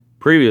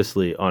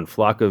Previously on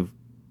Flock of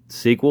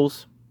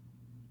Sequels.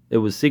 It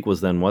was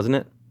sequels then, wasn't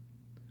it?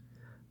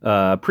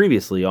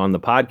 Previously on the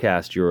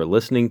podcast you're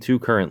listening to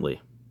currently.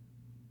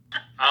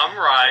 I'm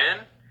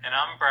Ryan. And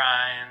I'm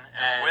Brian.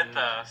 And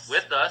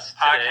with us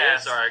today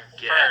is our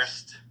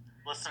guest.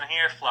 Listen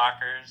here,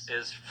 Flockers.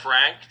 Is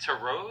Frank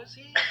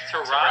Tarazzi?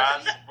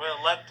 Well,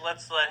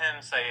 let's let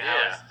him say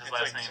how his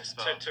last name's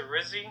spelled.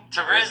 Tarizzi?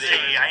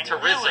 I knew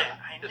Tarizzi. it.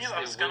 I knew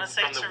I was going to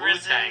say from the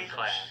Tarizzi. Wu-Tang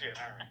Clan.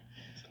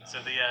 So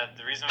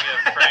the reason we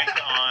have Frank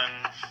on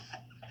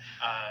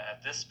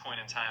at this point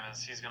in time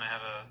is he's going to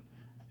have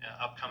an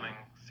upcoming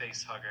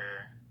face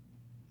hugger.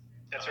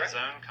 That's right.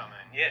 Zone coming.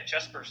 Yeah,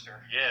 chest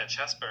burster. Yeah,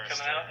 chest burster.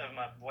 Coming out of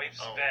my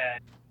wife's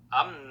bed.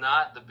 I'm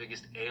not the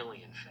biggest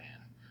Alien fan.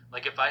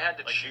 Like if I had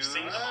to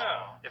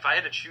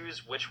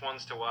choose, which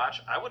ones to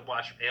watch, I would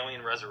watch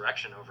Alien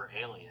Resurrection over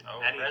Alien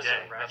any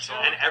day.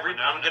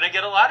 I'm gonna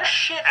get a lot of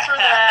shit for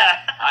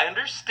that. I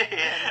understand.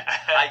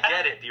 I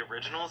get it. The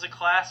original is a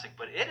classic,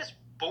 but it is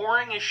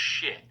boring as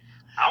shit.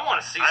 I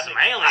want to see some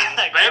aliens,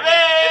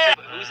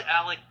 baby. Who's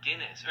Alec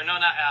Guinness? Or no,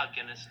 not Alec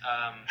Guinness.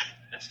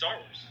 That's Star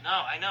Wars. No,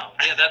 I know.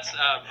 Yeah, that's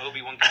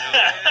Obi-Wan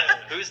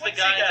Kenobi. Who's the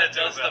guy that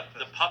does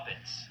the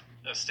puppets?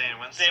 Stan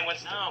Winston.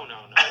 No.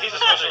 He's a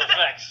special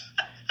effects.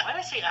 Why did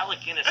I say Alec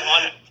Guinness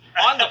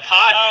on the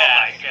podcast? Oh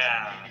my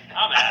god.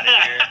 I'm out of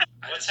here.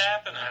 What's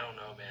happening? I don't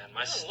know, man.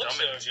 My stomach.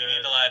 You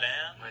need to lie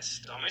down. My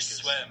stomach You're is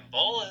sweating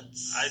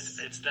bullets.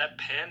 It's that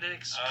Panda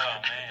Express. Oh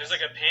man. There's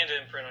like a panda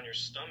imprint on your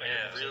stomach.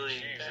 Yeah, really.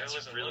 Jeez, That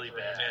was really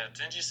bad. Yeah.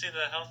 Didn't you see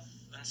the health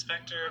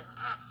inspector?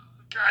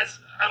 Guys,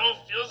 I don't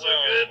feel so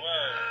good.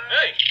 Whoa.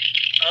 Hey!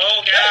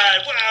 Oh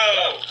god!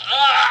 Whoa!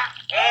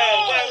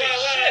 Whoa! What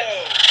is that?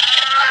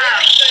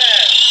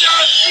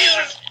 Oh,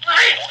 Jesus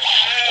Christ!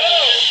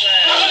 What is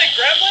that?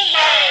 Gremlin? Oh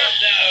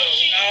no!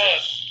 Oh,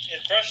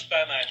 it brushed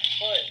by my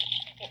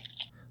foot.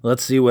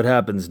 Let's see what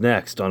happens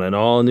next on an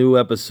all-new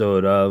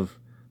episode of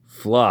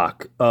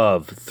Flock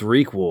of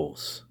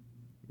Threequels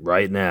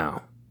right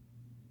now.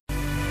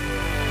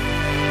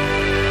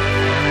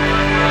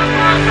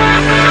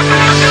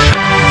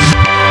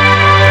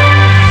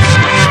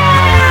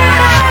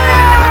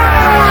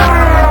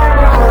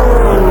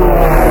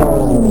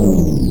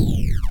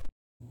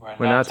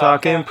 We're not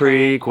talking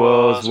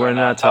prequels, we're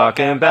not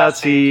talking about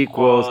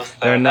sequels.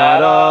 They're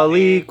not all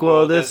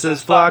equal, this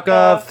is Flock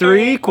of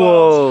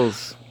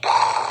Threequels.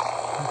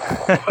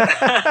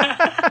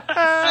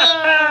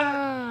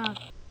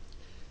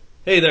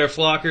 Hey there,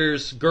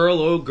 Flockers. Girl,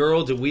 oh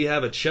girl, do we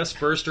have a chest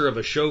burster of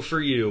a show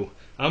for you.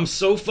 I'm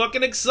so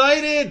fucking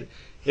excited!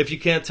 If you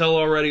can't tell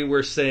already,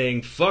 we're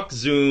saying fuck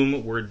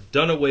Zoom, we're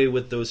done away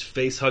with those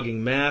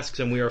face-hugging masks,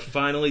 and we are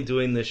finally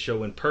doing this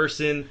show in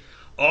person.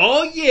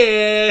 Oh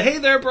yeah! Hey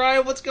there,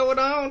 Brian. What's going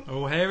on?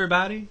 Oh, hey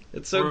everybody!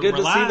 It's so We're good to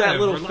see live. that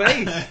little We're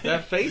face, live.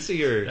 that face of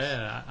yours.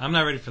 Yeah, I'm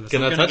not ready for this.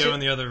 Can I'm I gonna touch go it?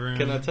 in the other room.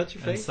 Can I touch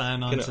your face? And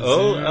sign on Can to I-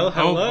 Zoom. hello,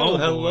 Oh,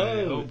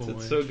 hello. boy.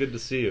 It's so good to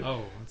see you.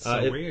 Oh, it's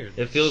so weird.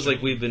 It feels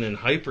like we've been in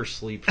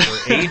hypersleep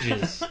for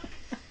ages.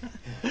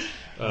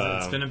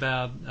 It's been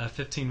about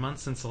 15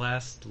 months since the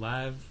last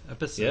live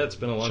episode. Yeah, it's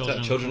been a long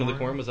time. Children of the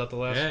Corn, was that the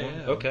last one?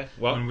 Yeah. Okay.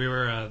 Well, when we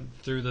were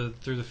through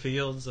the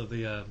fields of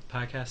the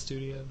podcast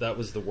studio. that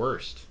was the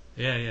worst.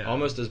 Yeah.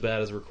 Almost as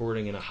bad as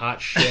recording in a hot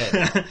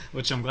shed.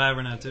 Which I'm glad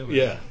we're not doing.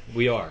 Yeah,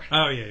 we are.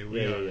 Oh yeah, we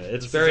are. Yeah.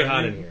 It's This very is our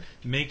hot new in here.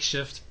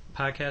 Makeshift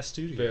podcast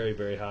studio. Very,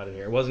 very hot in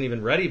here. It wasn't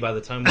even ready by the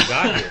time we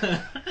got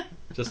here.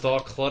 Just all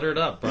cluttered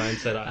up. Brian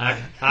said,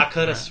 I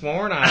could have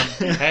sworn I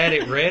had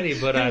it ready,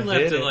 but I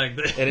left didn't. it like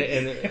this.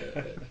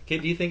 Do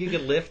you think you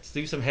could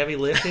do some heavy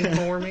lifting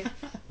for me?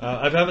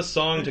 I have a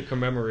song to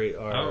commemorate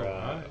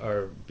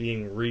our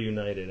being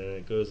reunited, and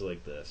it goes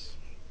like this.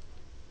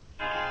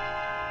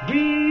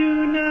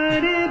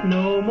 Reunited,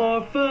 no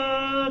more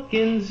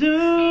fucking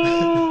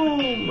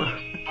Zoom.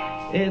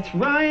 It's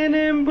Ryan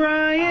and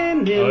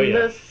Brian in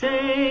the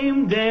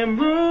same damn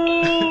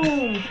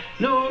room.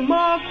 No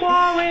more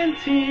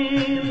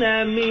quarantine,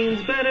 that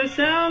means better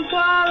sound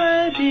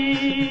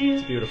quality.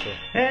 It's beautiful.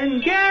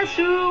 And guess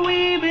who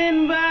we've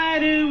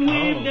invited?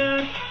 We've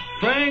got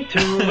Frank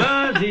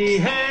Tarazzi.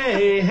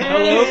 Hey.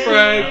 Hello,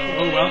 Frank.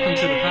 Oh, welcome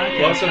to the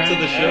podcast. Welcome to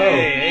the show.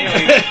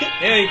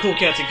 Hey, cool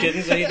cats and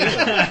kittens. How you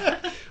doing?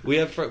 We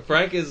have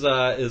Frank is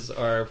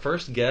our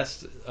first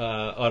guest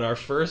on our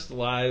first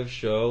live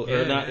show,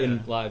 or not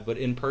in live, but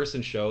in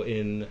person show.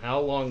 In how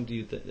long do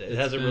you think it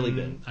hasn't really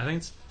been? I think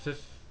it's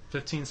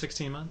 15,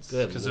 16 months.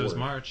 Good because it was Lord.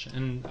 March,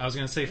 and I was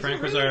going to say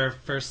Frank was our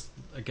first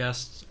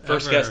guest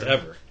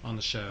ever on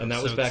the show, and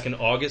that was back in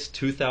August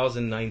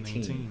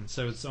 2019.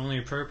 So it's only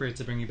appropriate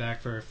to bring you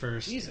back for our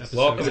first episode.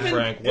 Welcome,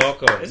 Frank.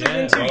 Welcome. Has it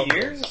been 2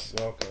 years?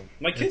 Welcome.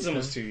 My kid's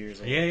almost 2 years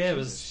old. Yeah, it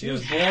was. She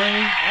was boring.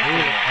 Thank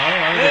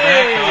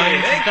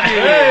you.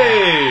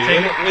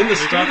 Hey, in the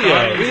studio,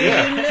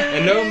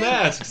 and no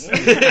masks.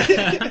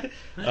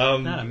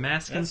 Not a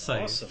mask in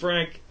sight. Awesome.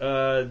 Frank,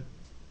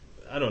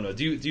 I don't know.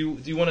 Do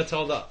you want to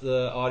tell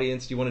the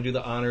audience? Do you want to do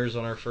the honors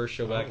on our first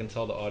show back and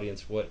tell the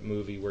audience what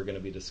movie we're going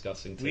to be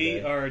discussing today?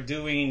 We are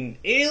doing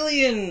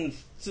Alien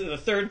to the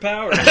Third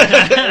Power.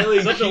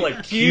 Something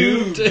like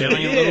Cubed.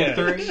 Alien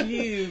Little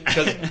 3.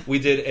 Because we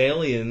did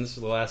Aliens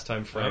the last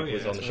time Frank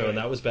was on the show, and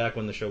that was back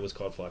when the show was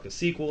called Flock of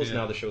Sequels. Yeah.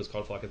 Now the show is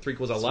called Flock of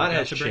Threequels. A lot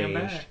has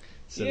changed.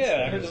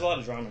 Yeah, I heard there's a lot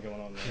of drama going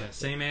on there. Yeah,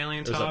 same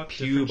alien There's talk.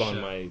 There's a pube on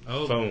my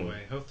phone. Boy.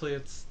 Hopefully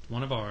it's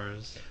one of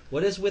ours.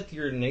 What is with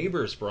your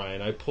neighbors,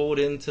 Brian? I pulled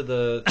in to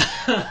do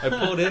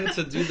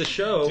the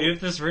show. Do you have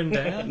this written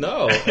down?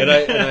 No,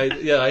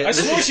 I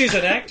swore she's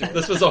an actor.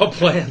 This was all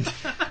planned.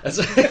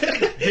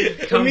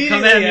 Come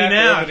at me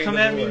now. Come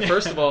at me now.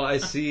 First of all, I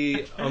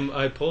see.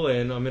 I pull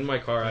in. I'm in my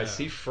car. I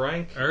see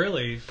Frank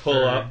early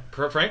pull up.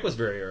 Frank was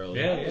very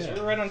early. Yeah, we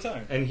were right on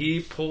time. And he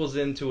pulls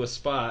into a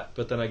spot,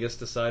 but then I guess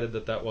decided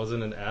that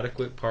wasn't an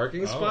adequate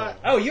parking spot.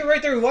 Oh, you're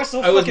right there. We watched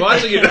the whole I was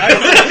watching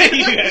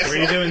it. Were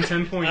you doing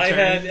 10-point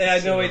turns? I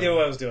had no idea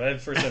what I was doing. I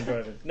had first time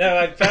driving. No,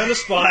 I found a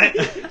spot,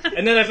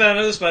 and then I found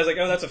another spot. I was like,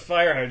 oh, that's a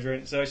fire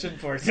hydrant, so I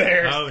shouldn't park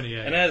there. Oh,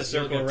 yeah. And I had to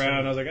circle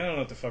around. I was like, I don't know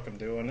what the fuck I'm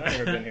doing. I've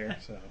never been here,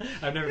 so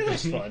I've never been. It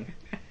was fun.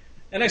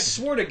 And I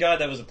swore to God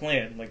that was a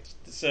plan. Like,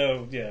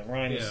 so yeah,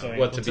 Ryan was saying.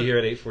 What, to be here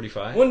at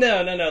 8:45? Well,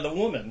 no, the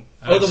woman.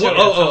 Oh, the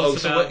woman.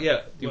 So what?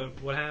 Yeah.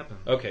 What happened?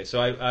 Okay, so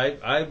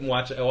I'm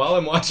watching. While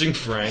I'm watching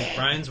Frank,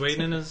 Brian's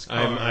waiting in his car.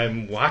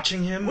 I'm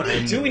watching him. What are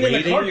you doing in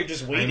the car? You're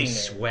just waiting. I'm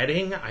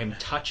sweating. I'm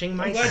touching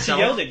myself. I'm glad she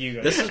yelled at you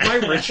guys. This is my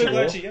ritual.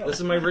 This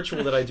is my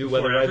ritual that I do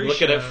whether I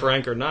look at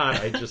Frank or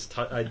not. I just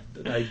I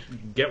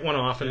get one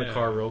off in the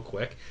car real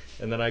quick.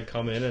 And then I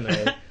come in and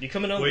I... You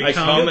come in on I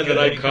come and then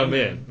I come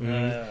in.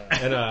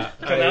 Mm-hmm. And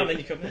come out and then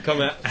you come in?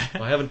 Come out.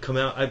 Well, I haven't come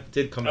out. I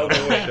did come out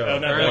on the show.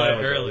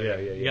 Early. Yeah.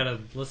 You gotta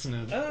listen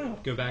to...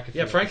 Go back a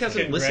few Frank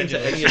hasn't listened to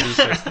any of these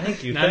shows.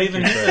 Thank you. Not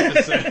even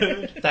this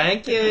episode.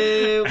 Thank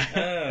you.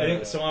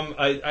 So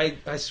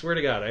I swear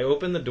to God, I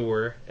opened the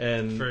door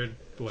and... For,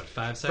 what,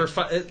 5 seconds?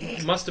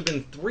 It must have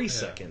been 3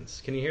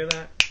 seconds. Can you hear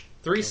that?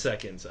 3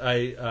 seconds.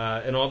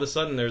 And all of a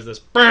sudden there's this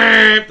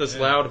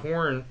loud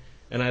horn.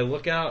 And I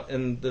look out,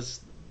 and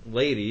this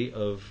lady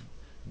of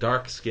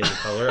dark skin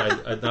color,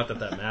 not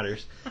that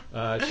matters,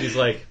 she's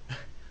like,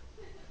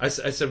 I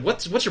said,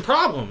 what's your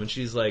problem? And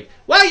she's like,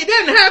 well, you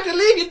didn't have to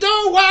leave your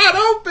door wide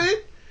open.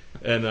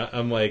 And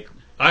I'm like,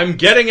 I'm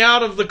getting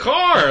out of the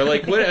car.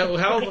 Like,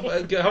 how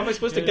am I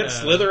supposed to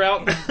slither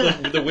out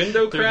the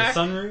window crack the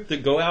sunroof? To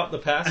go out the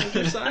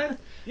passenger side?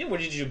 Yeah,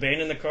 what did you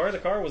abandon the car? The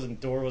door wasn't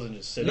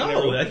just sitting there.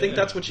 No, I think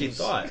that's what she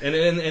thought. And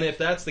if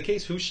that's the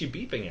case, who's she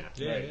beeping at?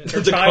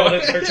 Her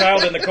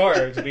child in the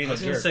car is being a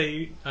jerk. I was going to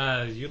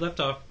say, you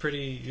left off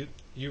pretty...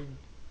 You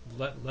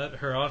let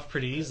her off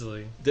pretty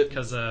easily.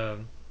 Because...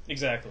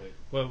 Exactly.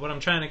 Well, what I'm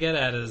trying to get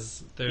at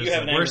is there's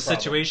worse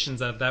situations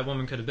that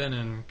woman could have been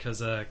in,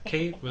 because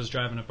Kate was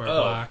driving up our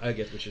block. I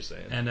get what you're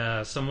saying.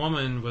 And some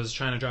woman was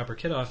trying to drop her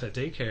kid off at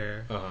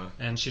daycare,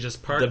 and she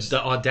just parked.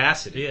 The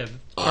audacity.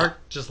 Yeah,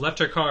 just left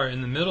her car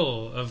in the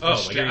middle of the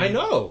street. I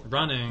know.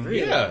 Running. Really?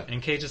 Yeah.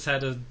 And Kate just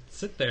had to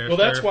sit there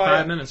that's for why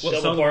 5 minutes.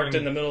 Double parked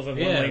in the middle of a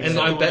one-lane. And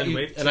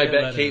I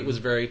bet Kate was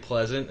very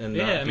pleasant and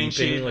not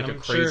beeping like a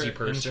crazy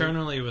person.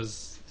 Internally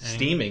was...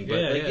 steaming, but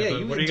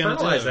you what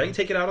internalize that. You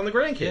take it out on the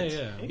grandkids.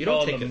 Yeah. You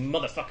don't take it,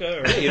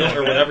 motherfucker,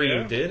 or whatever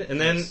you did. And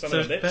then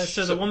so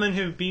the woman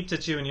who beeped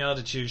at you and yelled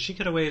at you, she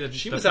could have waited.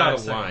 She was out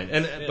of line.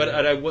 But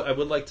I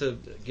would like to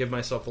give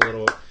myself a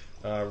little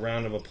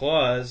round of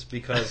applause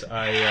because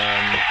I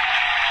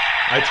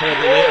told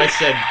the lady, I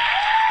said,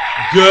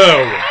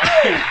 go.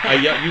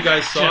 You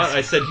guys saw it.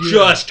 I said,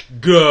 just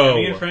go.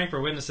 Me and Frank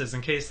were witnesses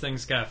in case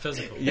things got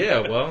physical. Yeah,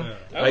 well,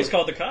 I was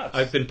called the cops.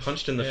 I've been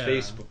punched in the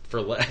face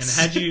for less.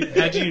 And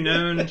had you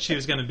known she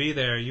was going to be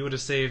there, you would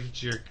have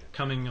saved your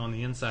coming on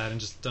the inside and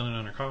just done it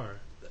on her car.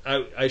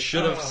 I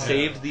should have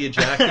saved the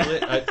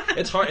ejaculate.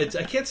 It's hard.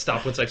 I can't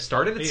stop once I've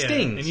started. It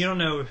stings. And you don't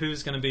know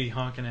who's going to be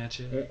honking at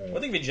you. I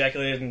think if you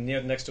ejaculated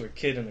next to a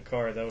kid in the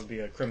car, that would be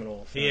a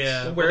criminal offense.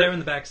 Yeah, well, they're in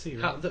the back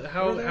seat. Right?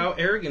 How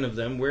arrogant of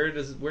them. Where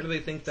do they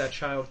think that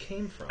child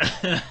came from?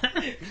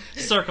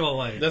 Circle of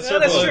life. That's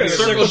true.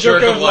 Circle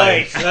jerk of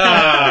life.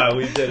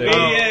 We did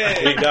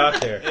it. We got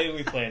there.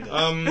 We planned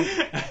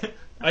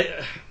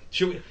it.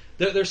 Should we...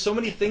 There's so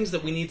many things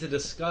that we need to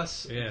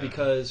discuss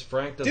because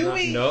Frank does not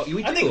know.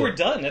 We do. I think we're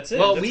done. That's it.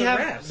 Well, we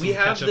have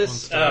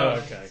this.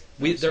 Okay.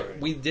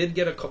 We did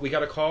get we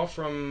got a call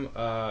from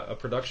a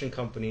production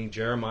company,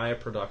 Jeremiah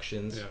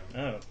Productions.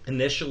 Yeah.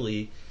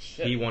 Initially,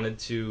 he wanted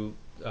to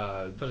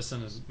put us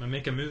in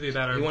make a movie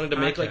about our. He wanted to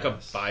make like a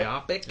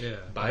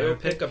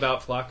biopic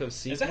about Flock of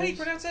Sequels. Is that how you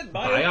pronounce it?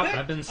 Biopic?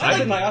 I've been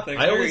saying biopic.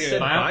 I always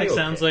said biopic.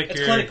 Sounds like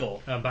it's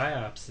clinical. A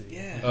biopsy.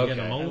 Yeah.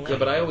 Okay.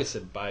 But I always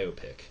said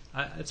biopic.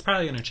 It's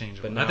probably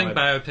interchangeable. But I think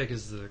biopic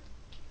is the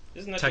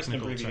isn't that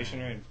technical just an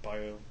abbreviation,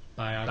 right?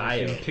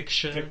 Biography.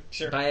 Picture.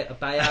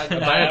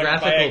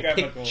 Biographical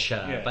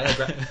picture.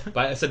 Yeah.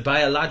 I said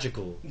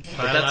biological.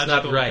 But that's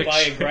not right.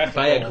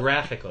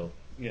 Biographical.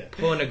 Yeah.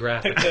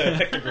 Pornographical.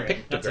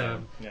 Pictogram.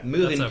 Pictogram. That's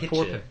Moving a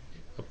picture.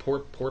 A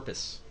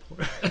porpoise.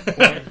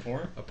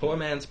 A poor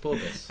man's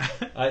pulpus.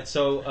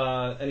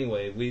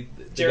 Anyway,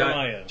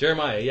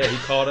 Jeremiah, yeah, he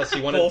called us.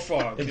 He wanted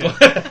Bullfrog. He was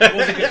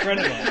a good friend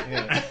of mine.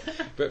 Yeah.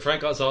 But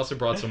Frank also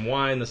brought some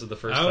wine. This is the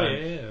first time.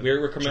 Yeah.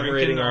 We're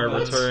commemorating our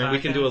return. We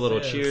can do a little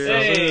cheers.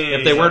 Hey.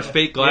 If they weren't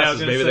fake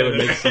glasses, maybe they would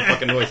make some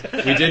fucking noise.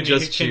 We did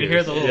just cheers. Can you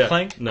hear the little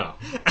clank? No.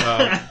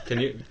 Can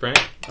you, Frank?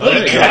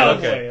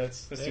 Okay.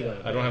 That's too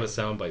loud. I don't have a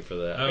sound bite for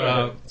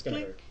that. It's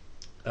gonna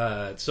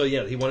hurt. So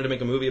yeah, he wanted to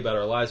make a movie about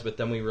our lives, but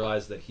then we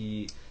realized that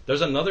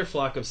there's another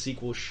Flock of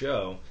Sequels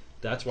show.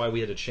 That's why we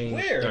had to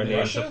change our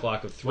name to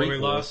Flock of Three. We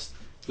lost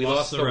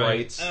the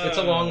rights. It's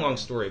a long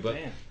story, but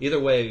either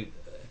way,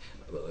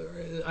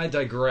 I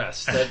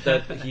digress.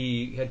 That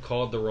he had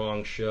called the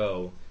wrong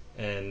show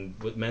and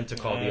meant to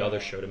call the other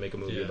show to make a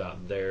movie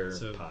about their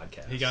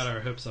podcast. He got our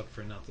hopes up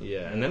for nothing.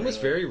 Yeah, and then was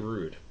very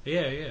rude.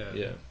 Yeah.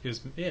 He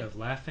was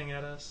laughing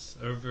at us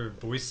over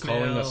voicemail,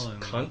 calling us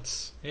and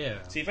cunts. Yeah.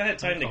 See, if I had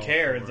time to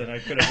care, then I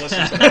could have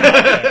listened to the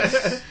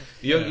podcast.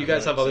 You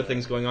guys have other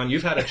things going on.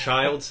 You've had a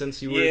child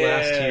since you were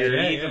last here.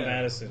 Eva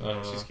Madison.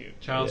 She's cute.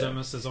 Child's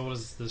almost as old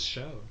as this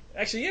show.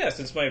 Actually, yeah,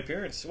 since my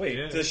appearance.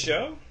 Wait, this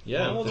show?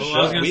 Yeah. I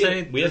was going to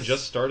say... We had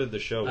just started the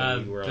show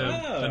when we were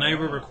on. The night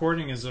we're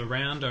recording is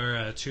around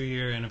our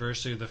 2-year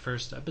anniversary of the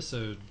first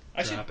episode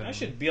dropping. I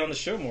should be on the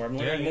show more. I'm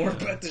learning more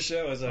about the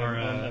show as our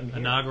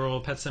inaugural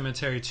Pet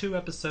Sematary 2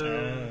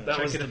 episode.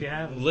 Check it if you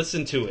haven't.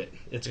 Listen to it.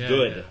 It's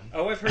good. Yeah.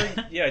 Oh, I've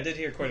heard... Yeah, I did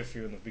hear quite a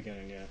few in the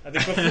beginning, I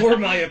think before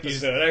my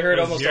episode, I heard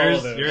almost all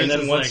of them. And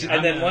then once you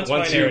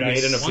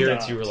made an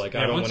appearance, you were like,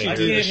 I don't want to hear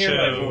this show. I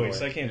can't hear my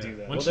voice. I can't do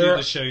that. Once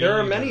there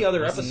are many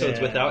other episodes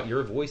without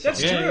your voice.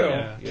 That's true.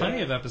 Yeah.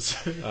 Plenty of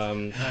episodes.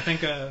 I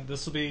think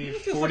this will be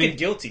 40.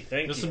 Guilty.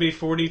 Thank you. This will be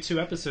 42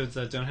 episodes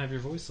that don't have your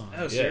voice on.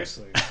 Oh,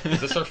 seriously?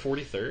 Is this our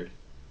 43rd?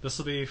 This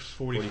will be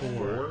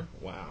 44.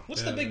 Wow.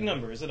 What's the big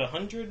number? Is it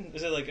 100?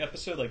 Is it like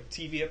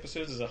TV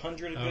episodes? Is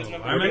 100 a good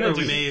number? I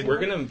remember we're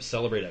gonna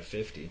celebrate at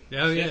 50.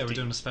 Oh yeah, we're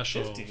doing a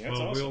special. 50. That's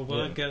awesome.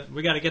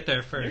 We got to get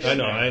there first. I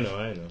know.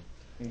 I'm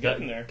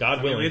getting there.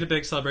 God willing. We had a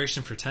big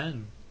celebration for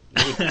 10.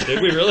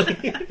 Did we really?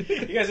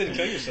 You guys didn't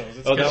kill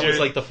yourselves. That was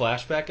like the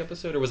flashback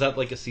episode, or was that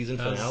like a season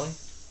finale?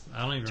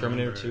 I don't even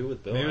Terminator remember. 2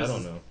 with Bill? I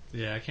don't know.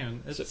 Yeah, I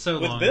can't. It's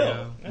so with long Bill.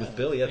 ago. With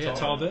Bill, yeah,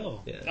 Tall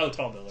Bill. Yeah. Oh,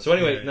 Tall Bill. So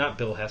anyway, not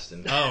Bill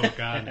Heston. Oh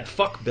God.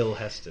 Fuck Bill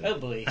Heston. Oh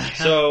boy.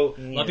 So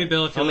love you,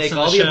 Bill. If you I'll make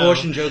all the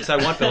abortion jokes I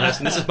want, Bill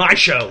Heston. This is my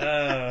show.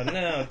 Oh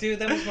no, dude,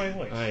 that was my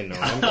voice. I know.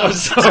 I'm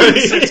sorry.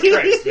 Jesus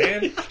Christ,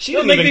 man. She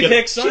didn't even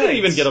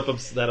get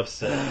that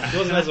upset. She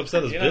wasn't as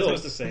upset as You're Bill. not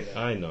supposed to say that.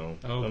 I know.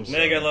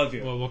 Meg, I love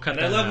you. Well, we'll cut and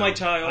that I love out. my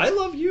child. I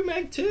love you,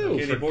 Meg, too.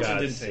 Okay, the abortion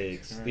God's didn't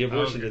take. sakes. The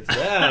abortion did.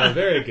 Yeah,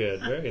 very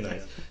good. Very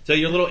nice. So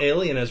your little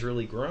alien has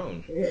really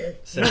grown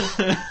since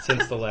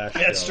the last show.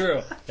 That's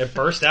true. It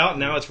burst out, and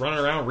now it's running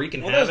around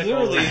wreaking havoc.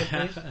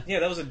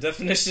 That was a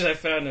definition I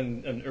found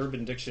in an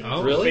Urban Dictionary.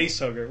 Oh, really? Face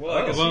hugger. Well,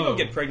 I guess you don't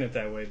get pregnant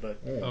that way, but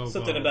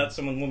something about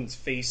woman's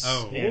face.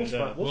 We'll figure it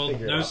out.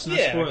 No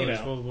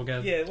spoilers. We'll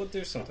get. Yeah, we'll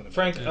do something about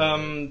Frank,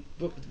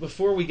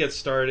 before we get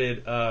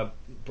started,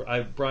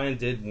 Brian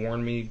did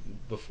warn me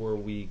before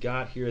we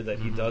got here that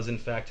he does in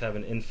fact have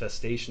an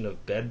infestation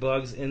of bed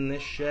bugs in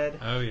this shed.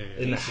 Oh yeah.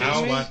 In the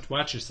house.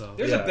 Watch yourself.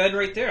 There's a bed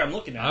right there. I'm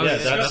looking at. Oh,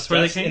 that's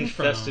where they came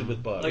infested from.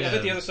 with bugs. Like I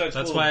bet the other side's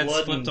full of blood. That's why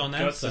it slipped on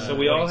that side. So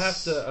we all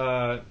have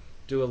to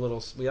do a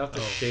little. We have to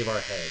shave our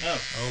heads.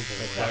 Oh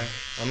boy. Okay.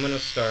 I'm gonna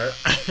start.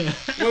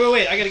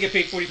 Wait! I gotta get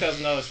paid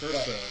 $40,000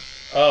 first.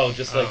 Oh,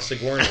 just like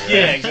Sigourney. Right?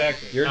 Yeah,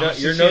 exactly. You're no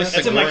Sigourney.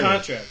 That's in my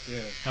contract. Yeah.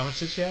 How much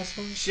did she ask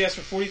for? She asked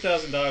for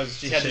 $40,000.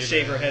 She had to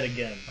shave her head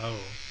again. Oh.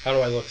 How do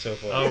I look so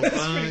far?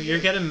 Oh, you're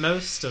getting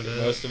most of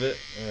it. Most of it?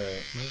 All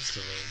right. Most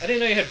of it. I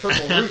didn't know you had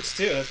purple roots,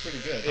 too. That's pretty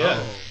good.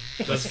 Yeah.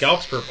 The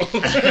scalp's purple.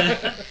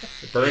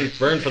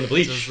 Burned from the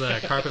bleach. Does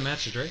the carpet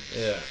match your drink?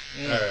 Yeah.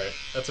 All right.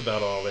 That's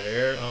about all the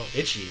hair. Oh.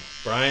 Itchy.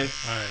 Brian?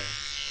 All right.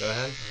 Go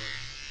ahead.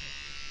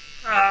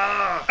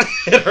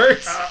 It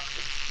hurts.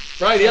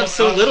 Brian, you have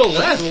so little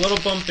left. It's a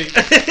little bumpy.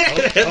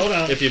 Hold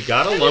on. If you've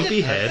got a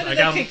lumpy head,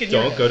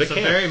 don't go to camp.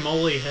 It's a very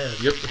moly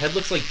head. Your head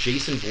looks like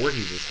Jason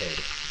Voorhees' head.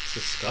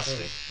 It's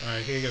disgusting. All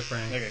right, here you go,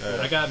 Frank. Okay, cool.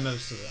 I got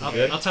most of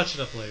it. I'll touch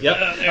it up later. Yep.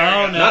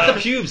 Oh, no. Not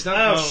the pubes.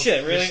 Oh,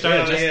 shit, really? Just the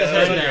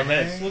head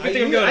down. Look at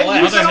them going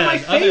last. On my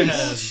face.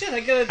 Oh, shit, I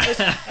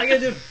gotta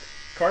do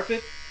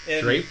carpet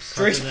and drapes.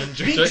 Beat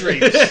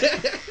drapes.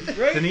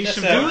 Right?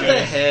 Venetian Do the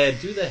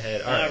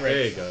head. All right,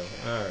 there you go.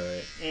 All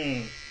right.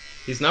 Mm.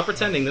 He's not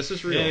pretending. This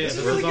is real. Yeah, this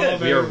is really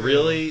good. We are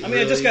really. I mean,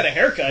 I just got a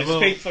haircut. I just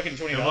paid fucking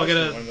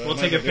 $20. We'll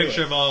take a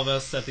picture of all of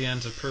us at the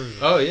end to prove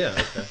it. Oh yeah.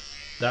 Okay.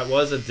 That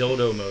was a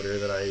dildo motor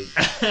that I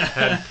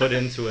had put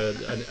into a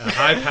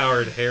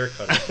high-powered hair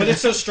cutter. But it's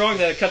so strong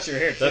that it cuts your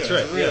hair, too. That's right.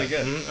 It's really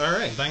good. Mm-hmm. All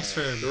right. Thanks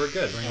for we're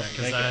good. bringing that,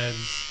 because I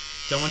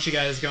don't want you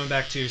guys going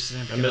back to your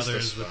significant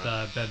others with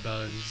bed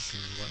bugs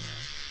and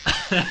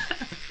whatnot.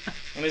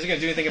 I mean, is it going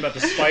to do anything about the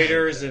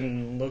spiders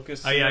and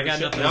locusts? Oh, yeah, I got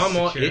nothing. Now I'm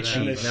all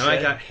itchy. Now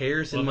I got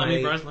hairs in my...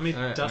 Let me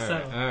dust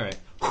out. All right.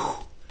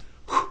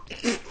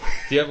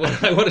 Do you have one?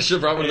 I should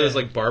have brought one of those,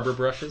 like, barber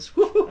brushes.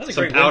 That's a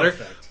some great powder.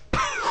 Effect.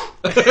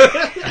 That's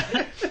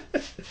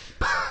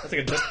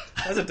like a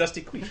That's a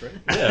dusty queef, right?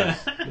 Yeah,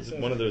 it's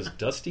one of those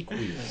dusty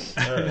queefs.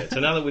 All right, so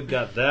now that we've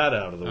got that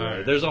out of the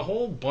way, there's a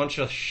whole bunch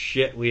of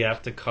shit we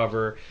have to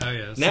cover. Oh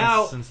yeah,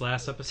 now since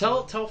last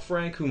episode. Tell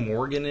Frank who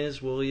Morgan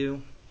is, will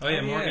you? Oh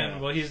yeah, Morgan.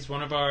 Well, he's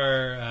one of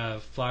our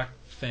Flock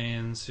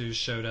fans who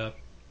showed up.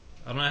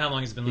 I don't know how long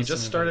he's been listening. He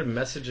just started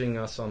messaging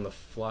us on the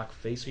Flock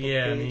Facebook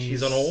page.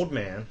 He's an old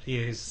man.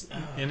 He's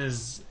in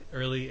his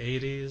early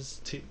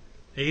 80s,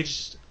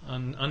 aged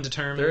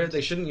undetermined.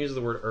 They shouldn't use the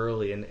word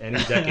early in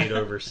any decade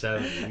over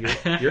 70.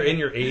 You're in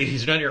your 80s.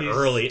 You're not in your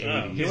early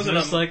 80s. He's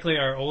most likely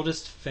our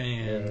oldest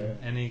fan,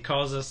 and he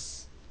calls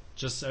us.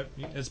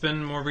 It's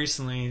been more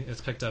recently.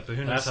 It's picked up, but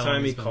who knows? Last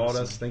time he called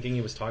us, thinking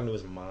he was talking to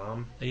his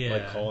mom. Yeah,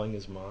 like calling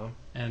his mom.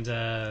 And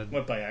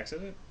what, by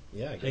accident?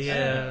 Yeah, I guess.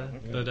 Yeah,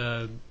 okay.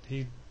 But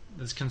he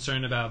is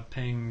concerned about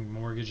paying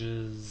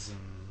mortgages and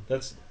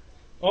that's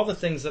all the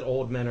things that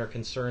old men are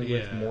concerned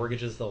with.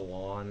 Mortgages, the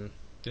lawn.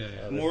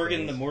 Yeah.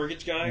 Morgan, the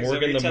mortgage guy.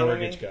 Morgan, the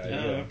mortgage guy. Oh,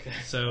 yeah. Okay.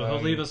 So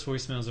he'll leave us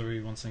voicemails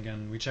every once and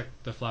again. We check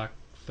the Flock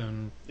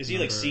phone. Is he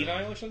like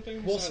senile or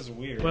something? Well, sounds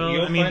weird. Well,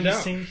 You'll I mean, find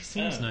out. He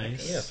seems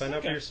nice. Yeah, find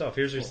out for yourself.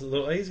 Here's his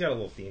little. He's got a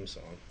little theme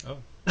song. Oh.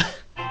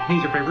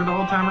 He's your favorite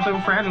old timer, so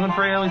fragile and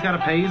frail. He's got to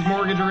pay his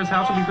mortgage or his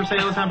house will be for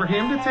sale. It's time for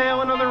him to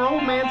tell another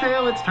old man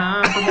tale. It's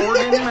time for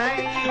Morgan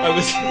Mail.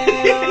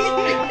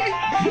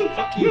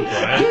 Fuck you,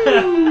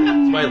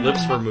 Brian. My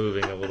lips were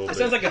moving a little bit. It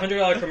sounds like a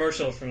 $100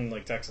 commercial from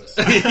like Texas.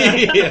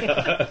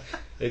 Yeah,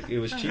 it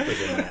was cheaper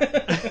than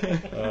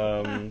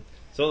that.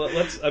 So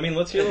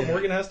let's hear what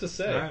Morgan has to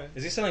say. Right.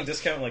 Is he selling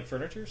discount like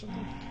furniture or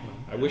something?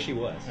 I wish he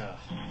was. Oh.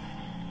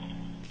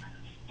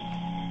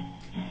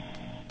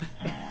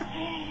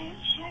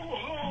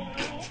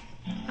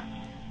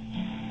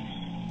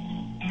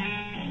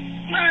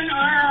 Hey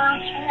there,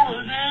 it's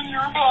Morgan,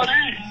 your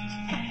buddy.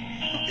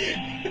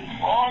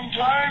 Long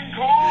time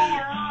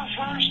caller,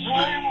 first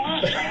time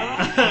listener.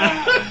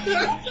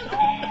 What's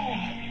going on?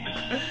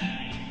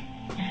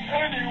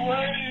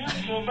 Anyway,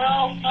 it's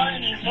about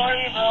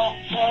 95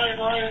 outside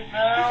right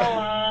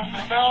now,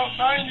 and about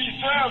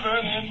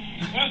 97 in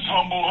this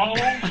humble home.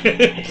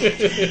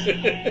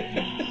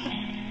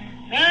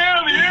 Yeah,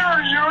 the air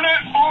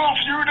unit blew a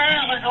few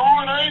days ago,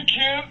 and I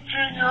can't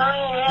figure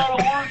out how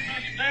to work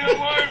this damn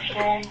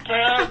iPhone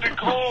pad to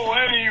call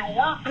any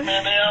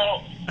workmen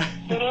out.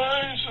 But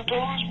I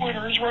suppose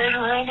winter's right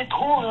around the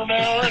corner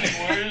now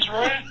anyways,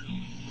 right?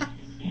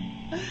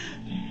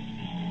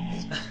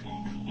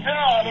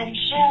 God, I'm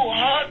so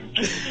hot and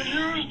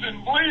confused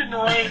and bleeding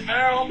right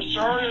now. I'm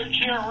sorry I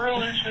can't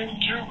really think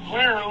too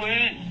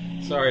clearly.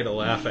 Sorry to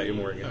laugh at you,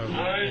 Morgan.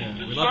 I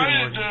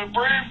decided to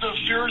brave the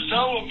fierce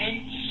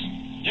elements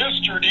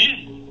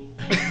yesterday.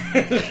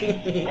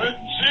 Let's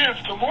see if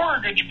the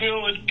mortgage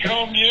bill had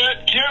come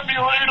yet. Can't be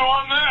late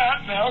on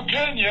that, now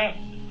can ya?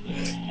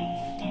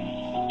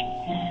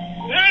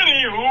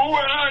 Anywho,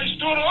 when I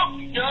stood up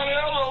and got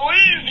out of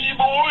lazy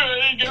boy,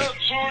 I got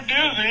so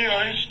dizzy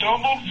I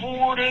stumbled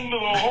forward into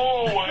the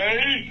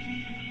hallway,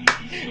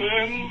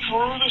 then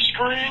through the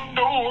screen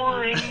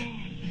door and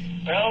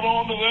out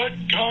onto that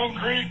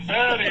concrete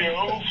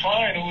patio,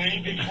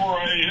 finally, before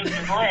I hit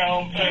the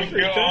ground, thank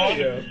God.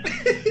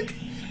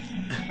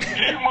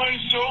 Gave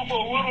myself a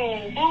little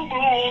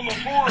boo-boo on the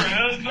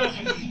forehead,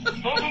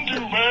 nothing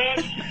too bad.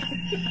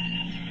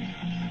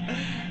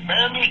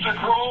 Managed to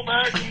crawl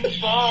back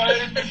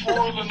inside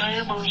before the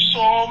neighbors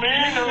saw me.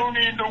 No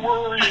need to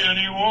worry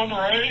anyone,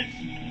 right?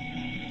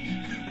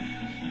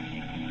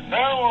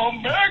 Now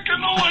I'm back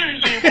in the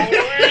lazy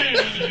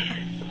boy.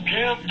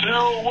 Can't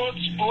tell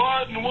what's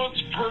blood and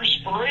what's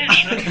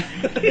perspiration.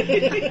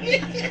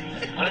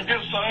 I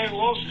guess I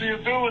lost the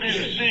ability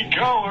to see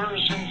color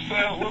since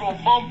that little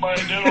bump I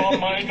did on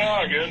my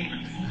noggin.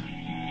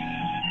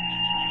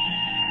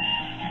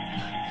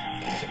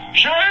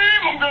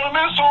 Shame, I'm gonna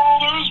miss all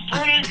those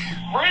pretty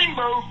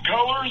rainbow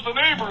colors the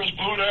neighbors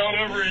put out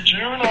every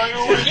June. I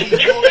always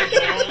enjoyed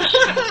those.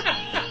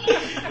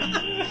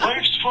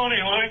 Life's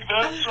funny like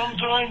that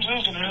sometimes,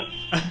 isn't it?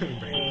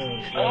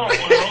 Oh,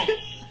 well.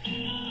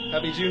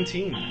 Happy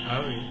Juneteenth.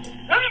 Anyway,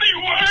 I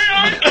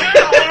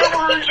can't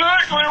remember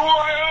exactly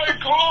why I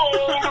called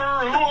or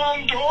who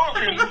I'm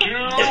talking to.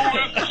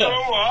 It's so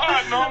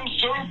hot and I'm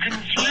so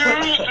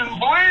confused and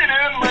bleeding.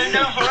 I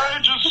guess I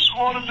just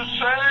wanted to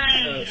say,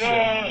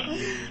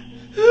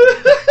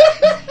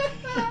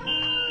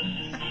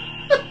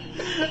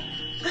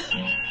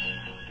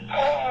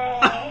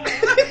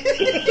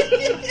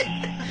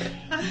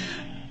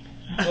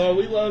 Oh,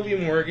 we love you,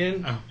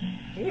 Morgan. Oh.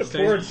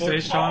 Stay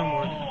strong,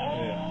 Morgan.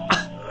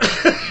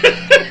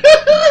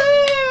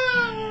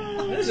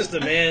 That's just a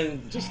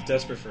man just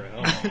desperate for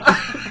help.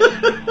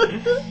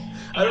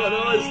 I don't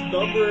know his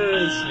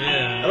numbers.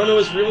 Yeah. I don't know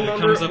his real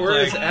number comes up or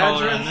his like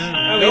caller address.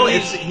 unknown. No,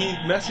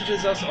 he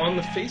messages us on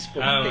the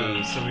Facebook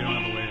page. So we don't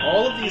have to wait.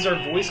 All of these are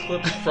voice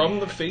clips from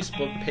the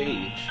Facebook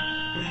page.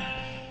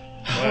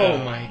 Oh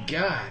my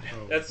god.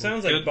 That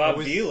sounds like Bob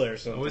Vila or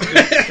something.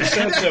 It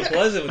sounds so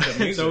pleasant with the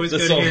music. It's always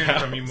good hearing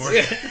from you,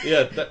 Morgan.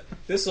 Yeah.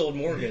 This old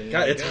Morgan.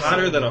 God, it's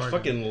hotter than a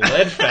fucking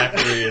lead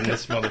factory in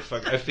this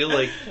motherfucker. I feel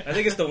like... I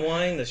think it's the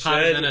wine, the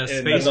shed, and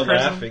the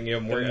laughing. Yeah,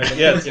 Morgan.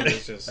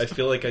 Yes. I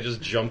feel like I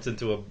just jumped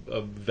into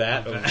a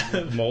vat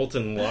of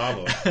molten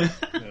lava.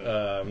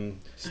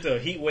 Just a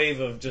heat wave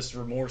of just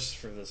remorse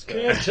for this guy.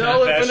 Can't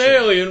tell if an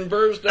alien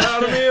burst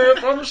out of me or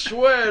if I'm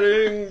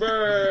sweating,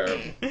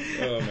 burn.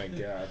 Oh my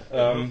god.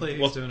 Hopefully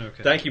he's doing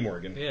okay. Thank you,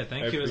 Morgan. Yeah,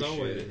 thank you as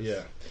always.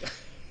 Yeah.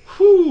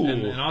 Whew.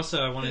 And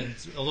also, I wanted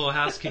a little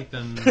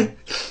housekeeping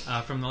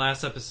from the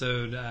last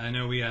episode. I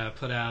know we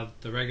put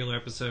out the regular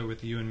episode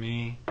with you and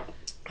me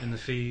in the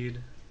feed.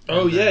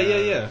 Oh, and,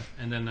 yeah.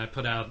 And then I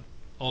put out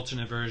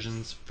alternate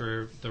versions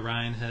for the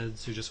Ryan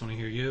heads who just want to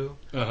hear you,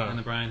 and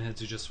the Brian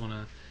heads who just want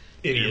to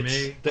hear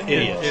me. The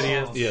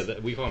idiots. Yeah,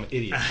 we call them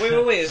idiots.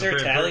 Wait. Is there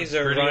tallies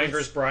of Ryan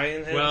versus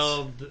Brian heads?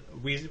 Well,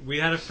 we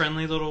had a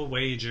friendly little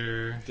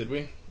wager. Did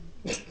we?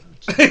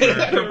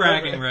 For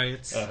bragging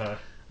rights.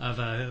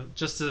 Of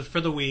just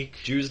for the week.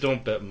 Jews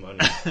don't bet money.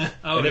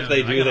 And if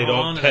they do, they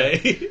don't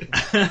pay.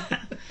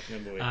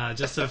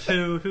 Just of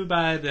who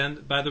by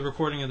the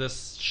recording of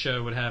this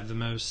show would have the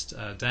most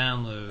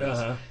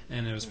downloads.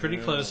 And it was pretty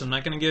close. I'm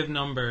not going to give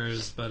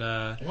numbers,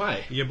 but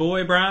why? Your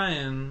boy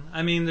Brian.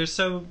 I mean,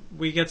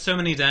 we get so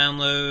many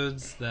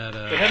downloads that.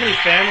 But how many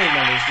family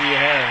members do you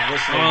have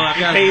listening? Well, I've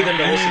got pay them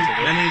to listen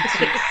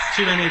to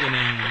too many to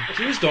name.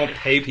 Jews don't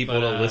pay people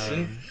to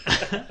listen.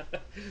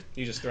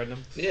 You just threaten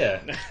them?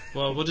 Yeah.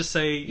 Well, we'll just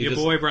say your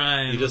boy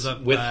Brian. You just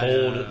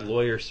withhold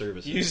lawyer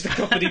services. Use the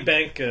company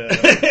bank.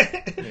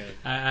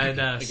 I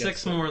had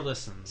 6 more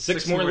listens.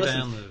 6 more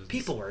downloads.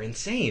 People are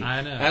insane.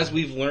 I know. As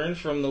we've learned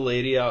from the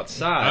lady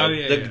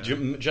outside,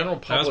 general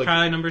public that was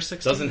probably number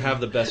 16. doesn't have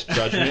the best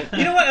judgment.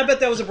 You know what? I bet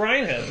that was a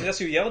Brian head. That's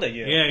who yelled at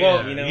you. Yeah,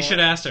 well, you should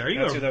ask her. Are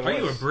you a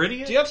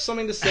Britiot? Do you have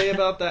something to say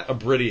about that? A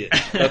Britiot.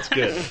 That's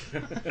good.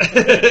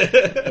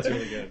 That's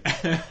really good.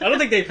 I don't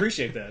think they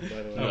appreciate that, by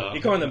the way. No.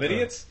 You calling them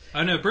idiots?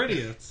 Oh, no,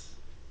 Britiots.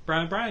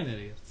 Brian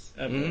idiots.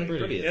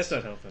 Britiots. That's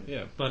not helping.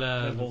 Yeah. But,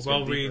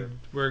 we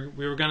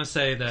were going to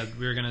say that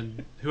we were going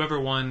to... Whoever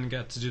won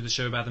got to do the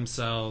show by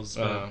themselves,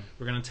 but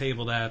we're going to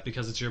table that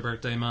because it's your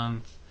birthday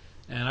month.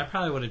 And I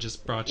probably would have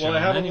just brought you on I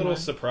have anyway. a little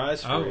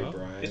surprise for you,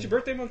 Brian. It's your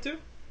birthday month, too?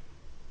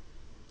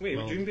 Wait,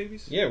 Dream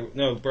Babies? Yeah,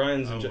 no,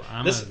 Brian's...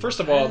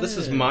 first of all, this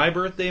is my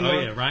birthday month.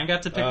 Oh, yeah, Ryan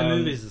got to pick the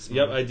movies this month.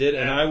 Yep, I did,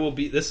 and I will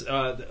be... This,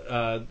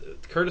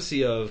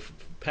 courtesy of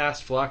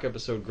past Flock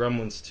episode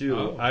Gremlins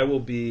 2, I will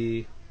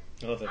be...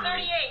 38.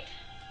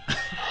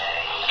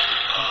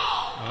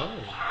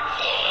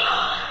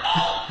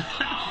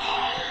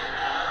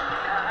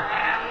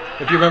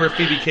 If you remember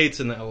Phoebe Cates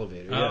in the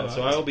elevator,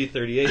 so I will be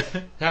 38.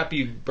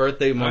 Happy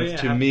birthday month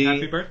to me.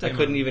 Happy birthday! I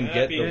couldn't even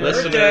get the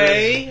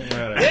birthday.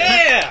 listeners.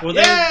 Yeah. Well,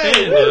 they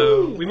didn't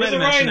know. We might have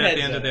mentioned that at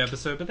the end of the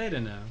episode, but they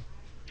didn't know.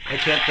 I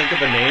can't think of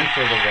a name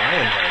for the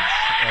Ryan heads.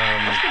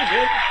 That's pretty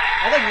good.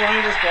 I like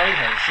Ryan versus Brian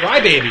heads.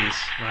 Crybabies.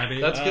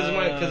 That's because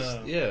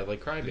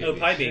like Crybabies. Oh,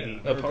 Pie Baby.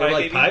 Or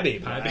like Pie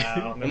Baby.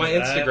 Wow, my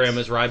Instagram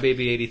is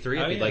Rybaby83. If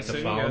you'd like to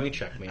so follow me,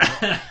 check me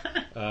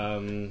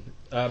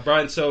out.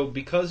 Brian, so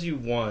because you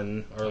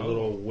won our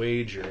little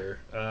wager,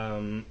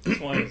 This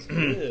wine is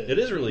good. it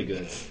is really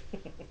good.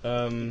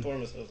 Pour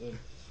myself in.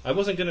 I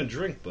wasn't gonna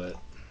drink, but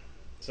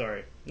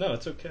sorry. No,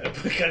 it's okay.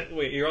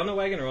 Wait, you're on the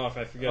wagon or off?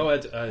 I forget. Oh,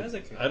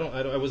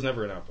 I was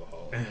never an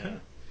alcoholic.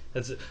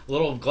 It's a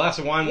little glass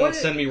of wine won't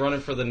send me running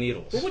for the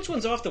needles. Well, which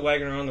one's off the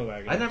wagon or on the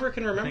wagon? I never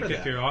can remember that.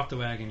 If you're off the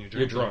wagon, you're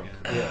drunk.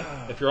 Again.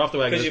 Yeah. If you're off the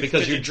wagon, it's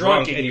because you're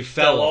drunk and you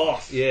fell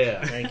off.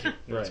 Yeah. Thank you.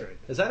 That's right.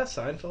 Is that a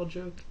Seinfeld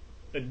joke?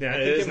 It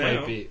is now.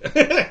 Might be.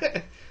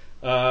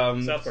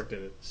 South Park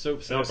did it.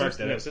 South Park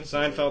did it.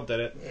 Seinfeld did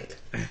it.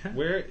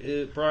 Where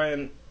is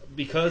Brian?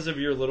 Because of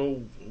your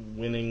little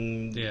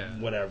winning,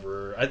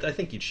 whatever. I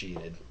think you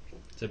cheated.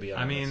 To be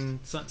honest. I mean,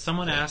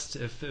 someone asked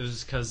if it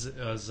was because it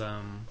was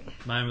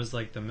mine was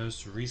like the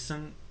most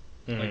recent,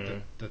 like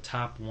the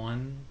top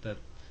one that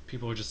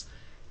people were just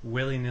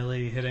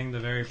willy-nilly hitting the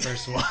very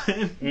first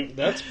one.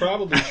 That's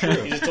probably true.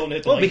 You just told me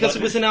to hit the because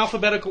it was in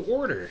alphabetical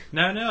order.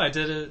 No, I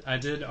did it. I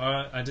did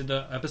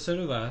the episode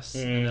of us,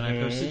 and then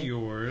I posted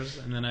yours,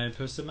 and then I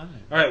posted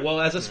mine. All right. Well,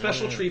 as a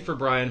special treat for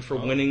Brian for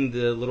winning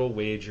the little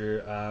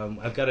wager,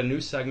 I've got a new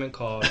segment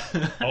called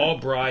All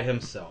Bry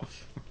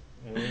Himself.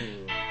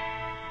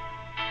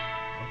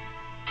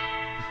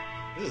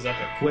 This is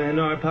epic. When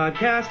our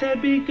podcast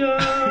had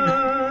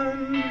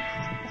begun,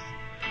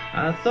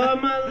 I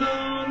thought my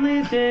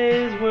lonely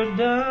days were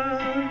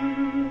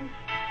done.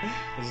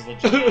 This is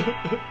legit.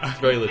 It's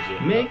very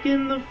legit.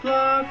 Making the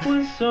flock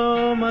was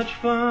so much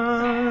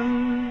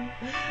fun.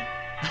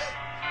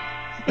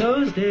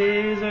 Those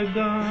days are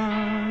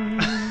gone.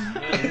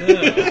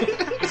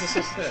 This is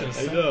so sad.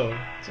 I know.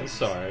 I'm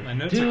sorry. My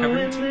notes are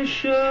covered. Doing the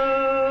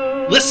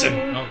show.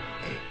 Listen! Oh.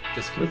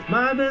 With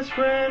my best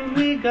friend,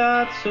 we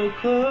got so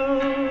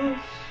close.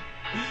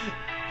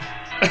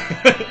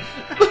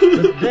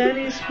 But then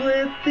he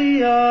split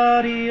the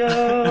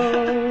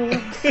audio.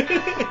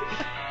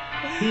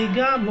 He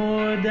got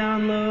more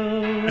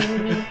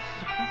downloads.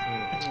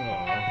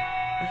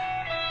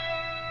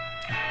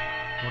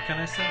 What can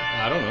I say?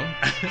 I don't know.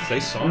 Say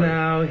sorry.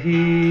 Now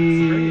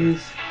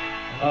he's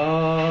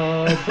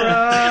all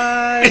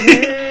by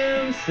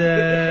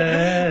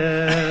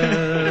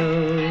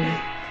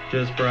himself.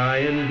 Just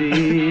Brian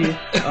B.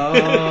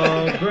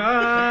 All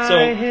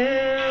by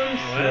himself.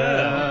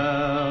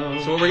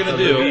 So what we're gonna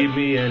Doesn't do need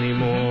me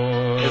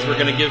anymore. is we're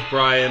gonna give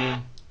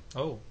Brian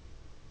Oh.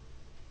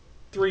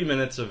 3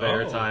 minutes of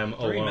airtime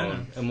 3 alone,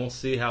 minutes. and we'll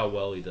see how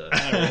well he does.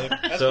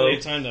 That's So- plenty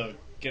of time to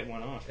get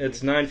one off.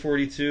 It's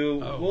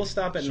 9:42. Oh. We'll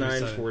stop at Should we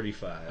say-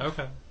 9:45.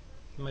 Okay.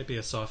 It might be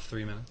a soft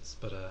 3 minutes,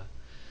 but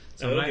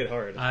So it'll get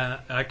hard.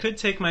 I could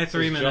take my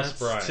 3 is minutes just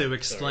Brian. to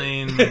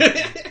explain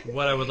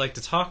what I would like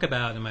to talk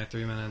about in my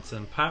 3 minutes,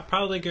 and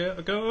probably go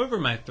over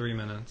my 3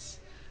 minutes.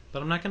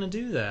 But I'm not going to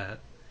do that.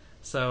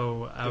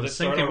 So I Did was it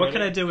start thinking, what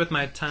could I already? do with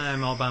my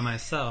time all by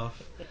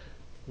myself?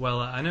 Well,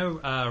 I know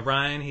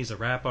Ryan. He's a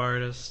rap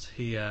artist.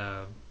 He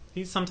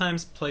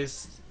sometimes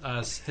plays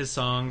his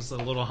songs,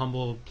 little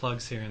humble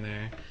plugs here and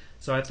there.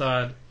 So I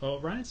thought, well,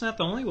 Ryan's not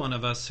the only one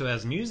of us who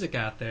has music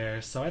out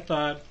there. So I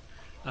thought,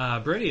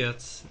 Brady,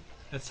 it's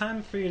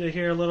time for you to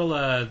hear a little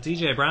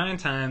DJ Brian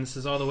time. This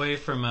is all the way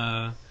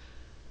from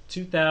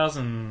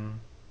 2000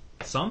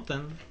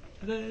 something.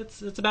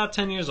 It's about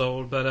 10 years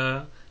old, but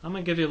I'm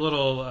gonna give you a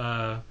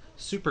little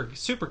super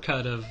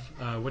cut of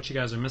what you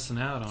guys are missing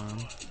out on.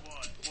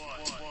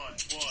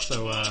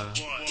 So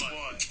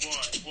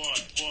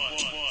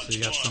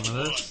you got some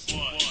of this.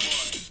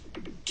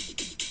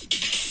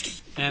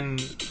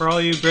 And for all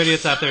you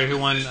Britiots out there who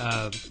want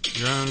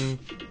your own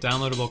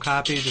downloadable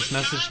copy, just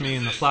message me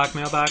in the Flock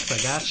mailbox. I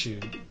got you.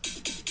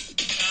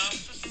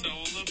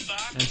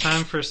 And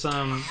time for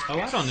some,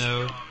 I don't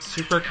know,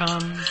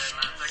 Supercom.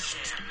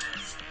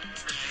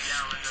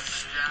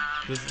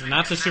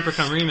 Not the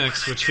Supercom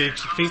remix, which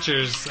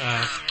features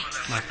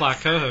my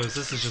Flock co-host.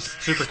 This is just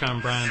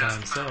Supercom Brian by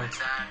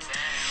himself.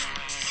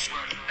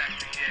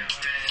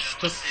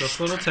 Just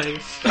a little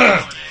taste.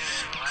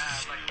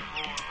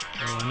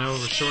 Oh, I know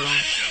we're short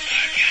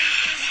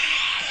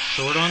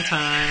on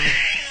time.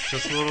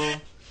 Just a little.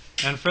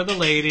 And for the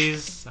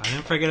ladies, I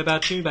didn't forget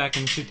about you back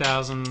in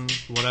 2000,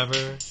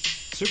 whatever.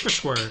 Super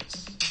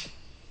Squirts.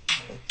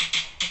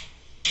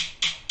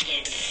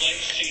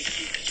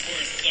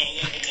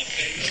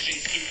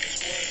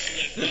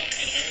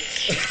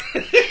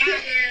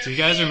 Do you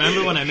guys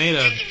remember when I made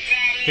a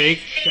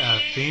fake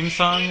theme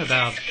song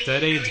about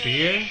Dead AIDS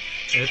beer?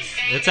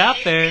 It's out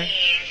there.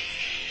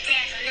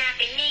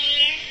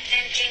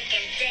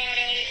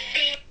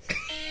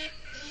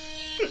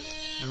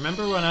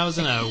 Remember when I was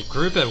in a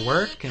group at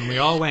work and we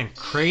all went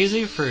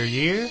crazy for a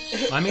year?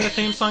 I made a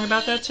theme song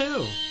about that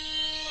too.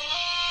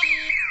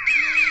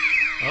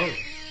 Oh.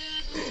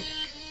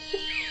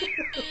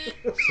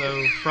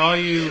 So for all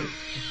you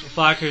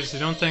flockers who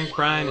don't think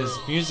Brian is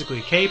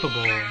musically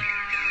capable,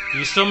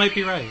 you still might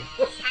be right.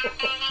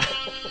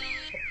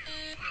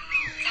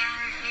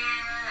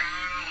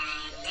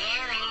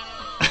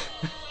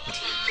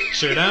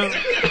 Sure don't.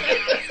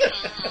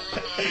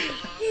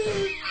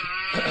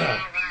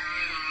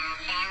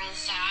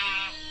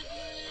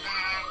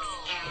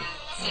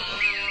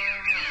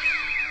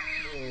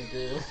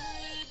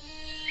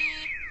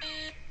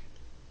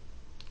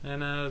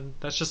 And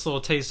that's just a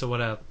little taste of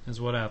what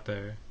out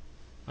there.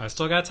 I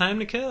still got time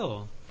to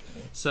kill.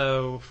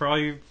 So for all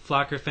you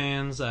Flocker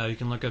fans, you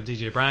can look up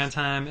DJ Brian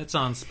Time. It's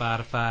on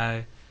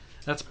Spotify.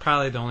 That's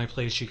probably the only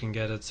place you can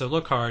get it. So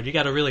look hard. You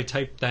got to really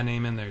type that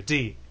name in there.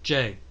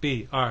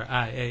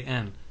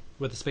 DJBRIAN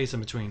with a space in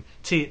between.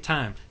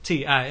 Time.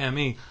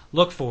 TIME.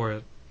 Look for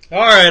it. All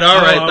right.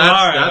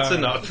 That's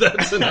Enough.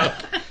 That's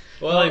enough.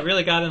 Well, I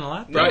really got in a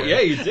lot there. Right?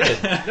 Yeah, you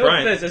did. No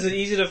Brian. offense. Is it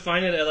easy to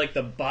find it at like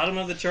the bottom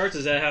of the charts?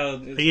 Is that how?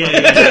 Yeah.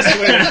 The best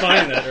way to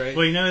find that, right?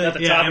 Well, you know At that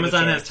the top of the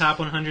Amazon has charts. top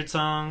 100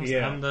 songs.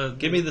 Yeah. I'm the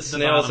Give me the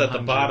snails at the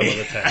bottom of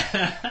the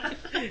tab.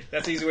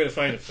 That's the easy way to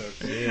find it,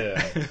 folks.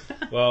 Yeah.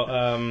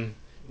 Well,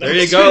 there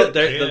That's you go. good.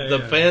 There, the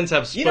fans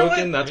have spoken. You know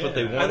what? That's what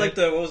they Yeah. wanted. I like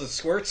the, what was it,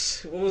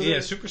 Squirts? What was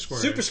it? Super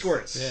Squirts. Super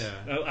Squirts.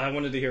 Yeah. I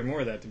wanted to hear more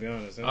of that, to be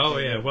honest. Oh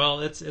yeah,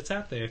 well it's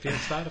out there if you have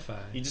Spotify.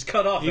 You just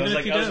cut off. Even I was if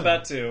like, you I was don't.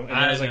 about to, and then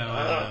I was like,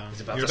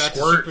 He's about You're to about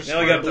squirt. to super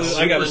now I got squirt. blue.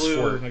 The I got super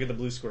blue. squirt. I got the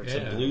blue squirts.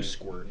 Yeah. Blue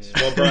squirts.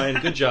 Well, Brian,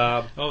 good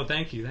job. Oh,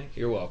 thank you.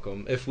 You're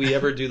welcome. If we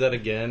ever do that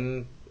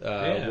again,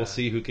 Yeah. we'll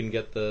see who can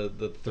get the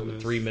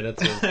Those. 3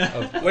 minutes of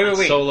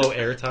Wait. solo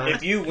airtime.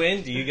 If you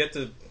win, do you get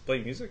to play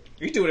music?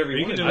 You can do whatever you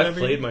You want. can do I've whatever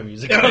played you- my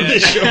music on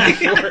this show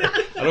before.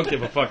 I don't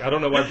give a fuck. I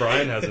don't know why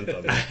Brian hasn't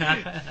done it.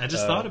 I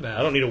just thought about it.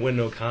 I don't need to win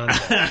no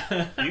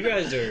contest. You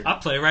guys are I'll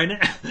play right now.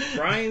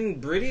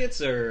 Brian Bridiots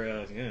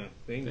are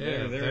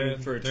they're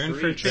in for a they're in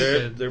treat. for a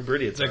treat. They're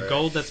pretty. It's The all right.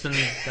 gold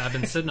I've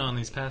been sitting on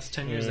these past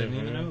 10 years I didn't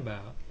even know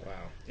about. Wow.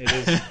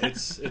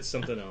 It's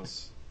something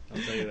else.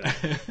 I'll tell you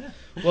that.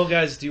 Well,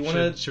 guys, do you want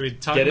to should we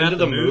talk get about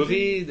into the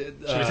movie? Should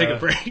we take a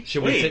break?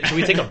 Should we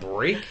take a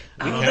break?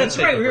 Oh, that's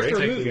right. We're here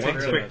for a movie. Take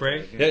a quick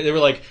break. Yeah, they were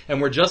like,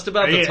 and we're just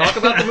about to talk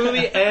about the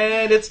movie,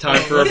 and it's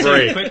time for a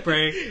break. Quick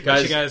break,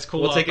 guys. You guys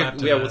cool we'll take off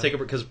it. Yeah, we'll take a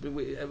break because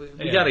we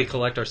got to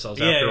collect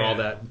ourselves after all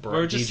that.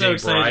 We're just DJ so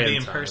excited Brian to be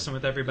in time. person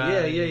with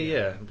everybody.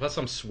 Yeah. Plus,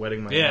 I'm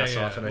sweating my ass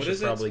off, and what I should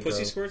is it? probably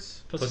Pussy go.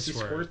 Squirts? Pussy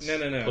Squirts?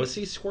 No.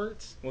 Pussy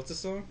Squirts? What's the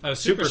song? Oh,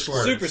 Super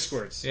Squirts. Super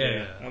Squirts.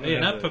 Yeah.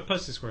 Not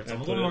Pussy Squirts.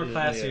 I'm a little more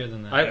classier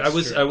than that.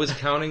 I was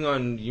counting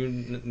on you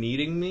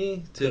needing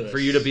me for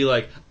you to be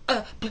like,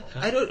 I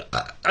don't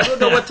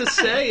know what to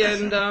say,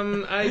 and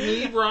I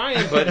need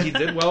Ryan, but he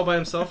did well by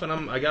himself,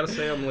 and I gotta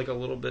say I'm like a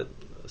little bit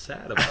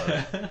sad about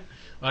it.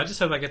 Well, I just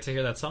hope I get to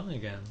hear that song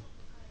again.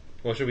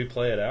 Well, should we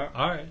play it out?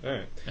 All right.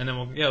 And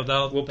then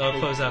that'll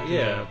close out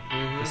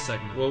this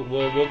segment.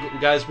 We'll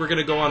guys, we're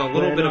gonna go on a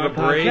little bit of a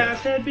break. And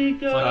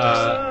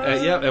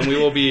we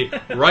will be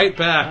right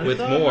back with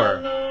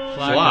more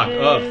Flock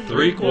of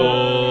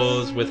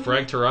Threequels with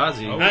Frank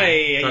Tarazi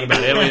talking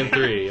about Alien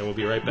 3, and we'll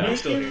be right back. I'm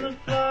still here.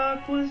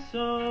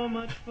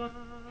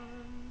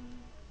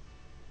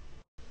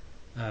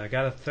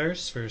 Got a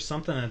thirst for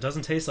something that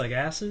doesn't taste like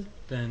acid?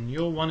 Then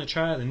you'll want to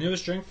try the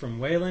newest drink from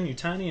Wayland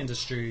Yutani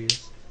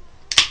Industries.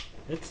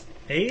 It's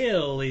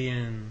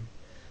Alien.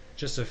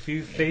 Just a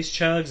few face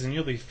chugs and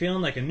you'll be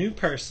feeling like a new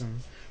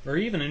person, or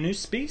even a new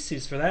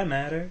species for that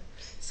matter.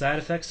 Side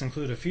effects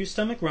include a few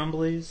stomach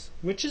rumblies,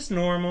 which is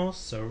normal,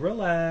 so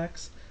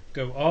relax.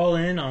 Go all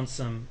in on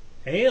some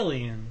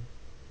Alien.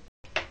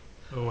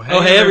 Oh,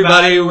 hey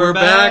everybody, we're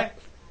back.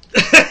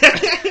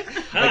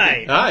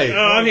 Hi. Hi.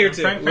 Oh, I'm here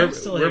too.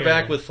 We're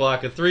back with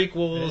Flock of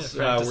Threequels.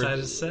 Frank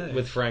decided to say.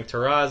 With Frank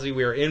Tarazi.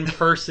 We are in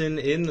person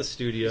in the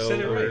studio, You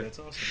said it right. or That's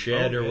awesome.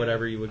 shed, or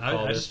whatever you would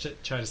call it. I just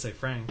try to say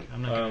Frank.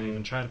 I'm not going to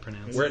even try to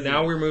pronounce it.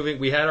 Now we're moving.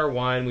 We had our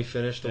wine. We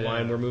finished the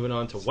wine. We're moving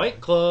on to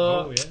White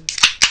Claw. Oh, yeah.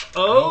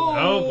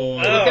 Oh boy.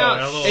 Look out.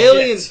 Oh,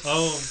 Aliens. shit.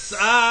 Oh.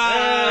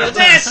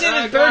 That's it.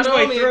 It burns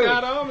my throat. It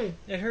got on me.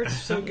 It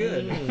hurts so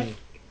good.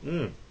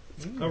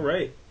 All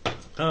right.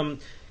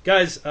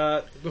 Guys,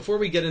 before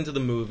we get into the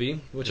movie,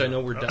 which I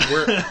know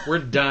we're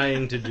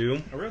dying to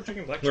do,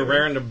 we're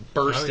raring to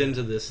burst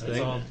into this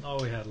thing. That's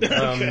all we had left.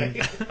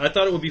 I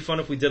thought it would be fun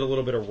if we did a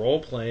little bit of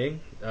role playing.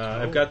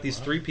 I've got these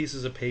 3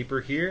 pieces of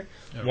paper here.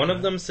 Okay. One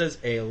of them says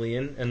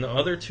alien, and the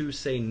other 2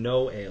 say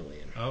no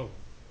alien. Oh.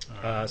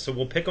 So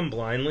we'll pick them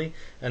blindly,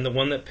 and the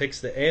one that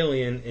picks the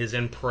alien is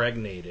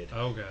impregnated.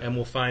 Okay. And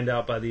we'll find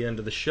out by the end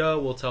of the show.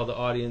 We'll tell the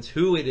audience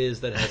who it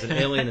is that has an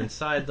alien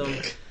inside them.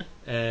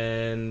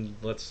 And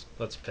let's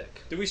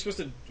pick. Are we supposed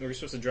to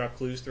drop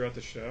clues throughout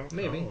the show?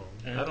 Maybe. Oh.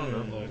 I don't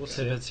know. We'll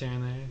see bits here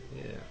and there.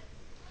 Yeah.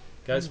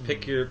 Guys,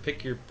 pick your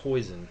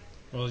poison.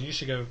 Well, you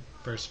should go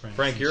first, Frank.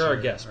 Frank, you're our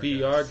guest.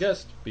 Be our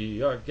guest.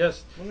 Be our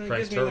guest. Well,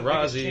 Frank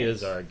Tarazi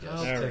is our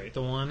guest. I'll pick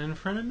the one in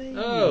front of me.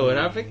 Oh, and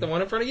I'll pick the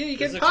one in front of you. You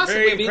can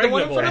possibly be the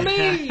one in front of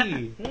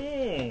me.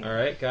 All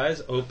right,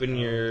 guys, open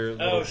your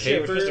little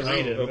paper. We're supposed to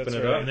read it. Open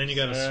it up. And then you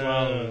gotta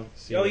swallow.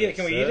 Oh yeah,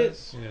 can we eat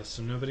it? Yeah,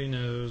 so nobody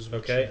knows.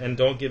 Okay, and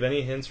don't give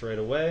any hints right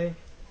away.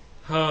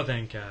 Oh,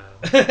 thank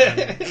God.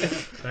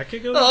 That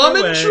could go I'm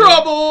in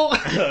trouble!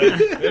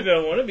 Maybe I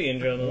don't want to be in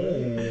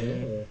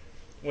trouble.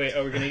 Wait,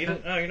 are we going to eat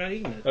it? Oh, you're not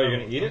eating it. Oh, you're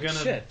going to eat it?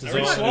 Shit.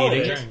 I'm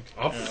eating it.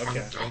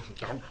 Okay.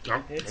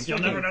 You'll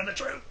never know the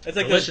truth. It's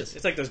like delicious.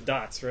 It's like those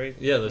dots, right?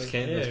 Yeah, those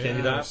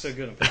candy dots. So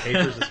good. The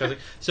paper's disgusting.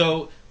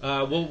 So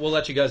we'll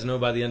let you guys know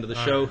by the end of the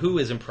show who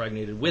is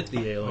impregnated with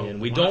the alien.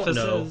 We don't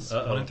know.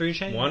 1 in 3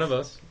 chance. One of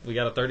us. We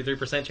got a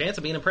 33% chance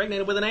of being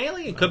impregnated with an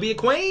alien. Could be a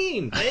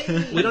queen.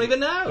 We don't even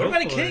know. What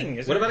about a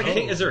king? What about a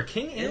king? Is there a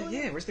king alien?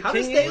 Yeah, where's the How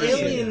king does the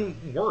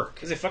alien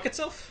work? Does it fuck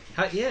itself?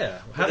 How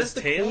does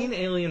the tail? queen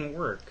alien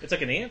work? It's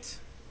like an ant.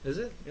 Is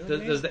it?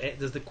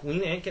 Does the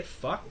queen ant get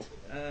fucked?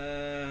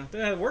 They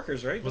have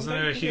workers, right? Wasn't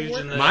there a huge?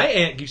 My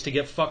aunt used to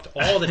get fucked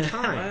all the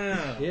time.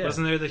 Wow. Yeah.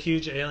 Wasn't there the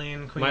huge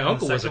alien queen? My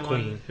uncle was a one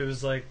queen. who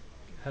was like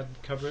had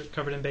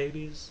covered in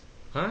babies.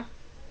 Huh?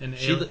 And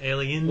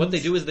aliens. What they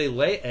do is they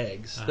lay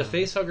eggs. The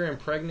facehugger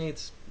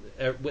impregnates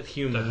with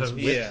humans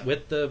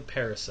with the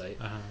parasite.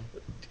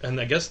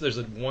 And I guess there's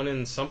a 1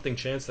 in something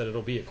chance that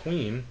it'll be a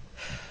queen.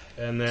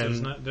 And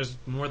then so there's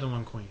more than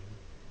one queen.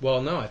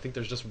 Well, no, I think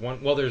there's just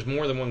one. Well, there's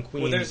more than one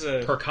queen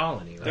per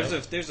colony. Right?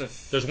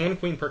 There's 1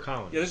 queen per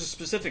colony. Yeah, there's a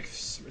specific.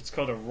 It's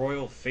called a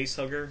royal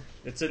facehugger.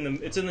 It's in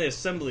the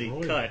assembly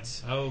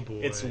cut. Oh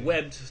boy! It's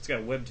webbed. It's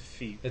got webbed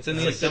feet. It's in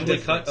the assembly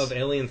cut of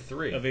Alien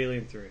 3. Of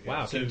Alien 3. Yeah.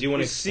 Wow. So do you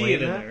want to see explain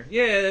it in that? there?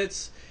 Yeah,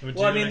 it's. Would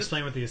you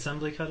explain what the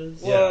assembly cut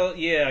is? Well,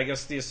 yeah, I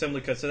guess the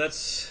assembly cut. So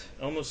that's.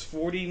 almost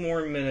 40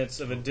 more minutes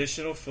of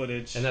additional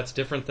footage. And that's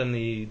different than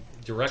the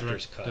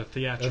director's cut. The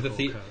theatrical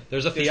cut.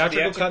 There's a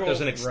theatrical cut,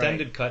 there's an right.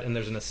 extended cut, and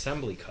there's an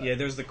assembly cut. Yeah,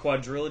 there's the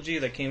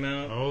quadrilogy that came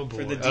out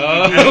for the DVD.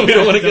 Oh, we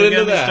don't want to get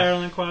into that.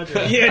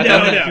 Yeah,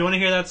 no. If you want to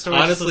hear that story,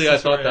 honestly, I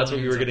thought that's what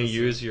you you were going to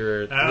use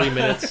your 3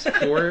 minutes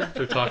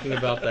for talking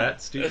about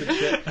that stupid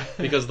shit.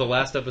 Because the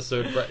last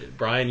episode,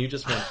 Brian, you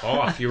just went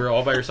off. You were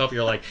all by yourself.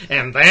 You're like,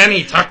 and then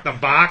he took the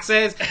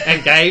boxes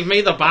and gave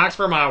me the box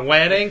for my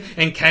wedding,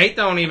 and Kate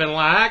don't even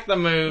like the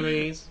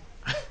movies.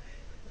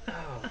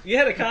 You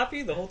had a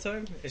copy the whole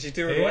time? And she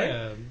threw it away?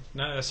 Yeah.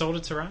 No, I sold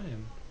it to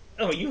Ryan.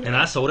 Oh, you And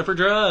I sold it for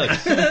drugs.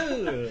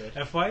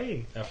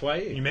 FYE. FYE.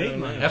 You made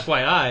money.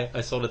 FYI,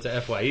 I sold it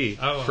to FYE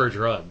for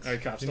drugs. All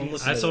right, cops, don't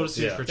listen I to sold it this.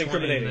 to you for 20,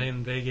 Incriminating. and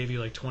then they gave you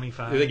like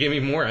 25. They gave me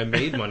more. I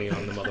made money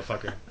on the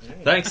motherfucker.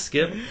 Thanks,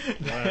 Skip.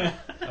 Wow.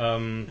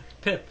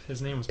 Pip.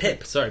 His name was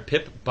Pip. Sorry,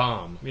 Pip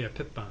Bomb. Yeah,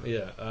 Pip Bomb.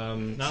 Yeah.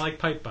 Not like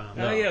Pipe Bomb.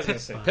 Oh, yeah, I was going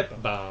to say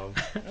Pip Bomb.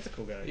 That's a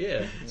cool guy.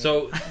 Yeah.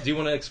 So, do you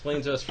want to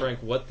explain to us, Frank,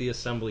 what the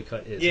assembly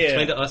cut is? Yeah.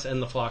 Explain to us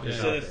and the flockers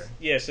out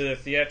there. So the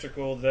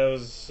theatrical, that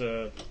was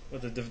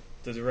what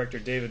the director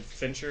David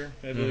Fincher,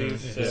 I believe.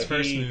 His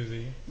first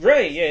movie.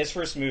 Right, yeah, his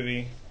first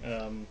movie.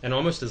 And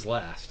almost his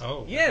last.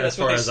 Oh. Yeah, that's as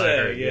what far they as I say.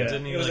 heard, Yeah.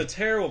 Didn't he It was like- a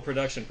terrible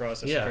production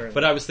process, Yeah, apparently.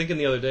 but I was thinking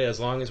the other day, as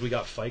long as we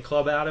got Fight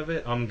Club out of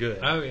it, I'm good.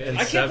 Oh, yeah. And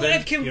I can't Seven,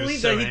 believe he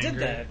was that so he did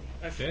angry. that.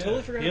 I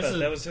totally forgot He has about that.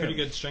 That was pretty him.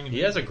 good string of he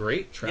has a music.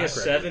 great track Yeah,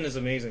 record. 7 is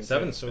amazing.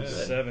 Seven's so Yeah.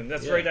 good. 7.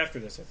 That's Yeah. right after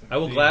this, I think. I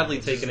will gladly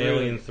Which take is an really-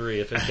 Alien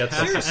 3 if it gets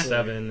us a Seriously?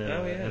 7 Oh,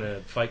 yeah. and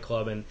a Fight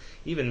Club and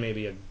even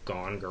maybe a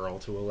Gone Girl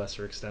to a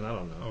lesser extent. I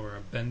don't know. Or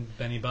a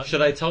Benny Button.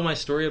 Should I tell my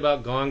story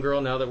about Gone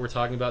Girl now that we're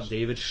talking about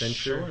David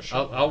Fincher? Sure.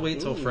 I'll wait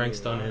till Ooh, Frank's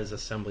done alright. his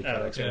assembly cut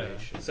Oh, okay.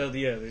 explanation. So,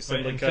 the Wait,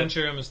 assembly and cut.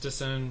 Fincher almost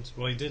disowned.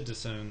 Well, he did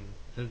disown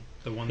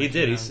the one. He that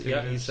did. came He out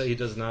in theaters. said he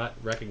does not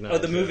recognize. Oh,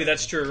 the movie,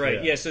 that's true, right.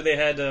 Yeah. Yeah, so they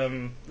had,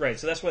 right,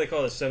 so that's why they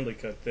call it assembly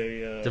cut.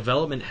 They,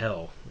 Development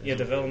Hell. is yeah, what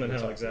Development we're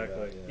Hell, talking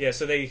exactly. about, Yeah,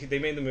 so they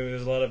made the movie.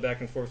 There's a lot of back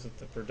and forth with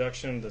the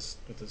production,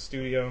 with the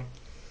studio,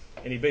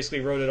 and he basically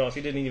wrote it off.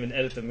 He didn't even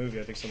edit the movie.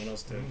 I think someone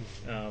else did.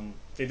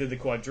 They did the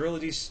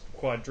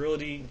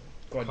quadrilogy.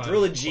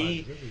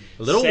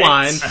 A little Sex.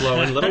 wine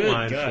flowing, little Good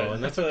wine God.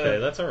 flowing. That's okay.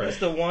 That's all right. That's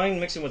the wine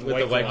mixing with With White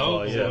the White Claw. Claw,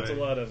 Oh, yeah. That's a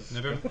lot of.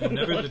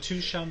 Never the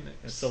two shall mix.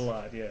 It's a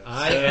lot, yeah.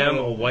 I So- am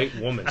a white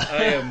woman.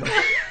 I am.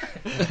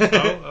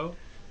 Oh.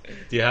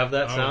 Do you have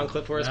that Oh, sound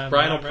clip for us? I'm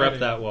Brian will not prep ready.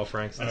 that while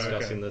Frank's Oh, okay.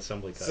 discussing the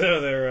assembly cut. So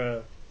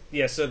they're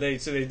so they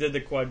did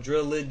the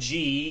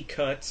quadrilogy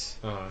cut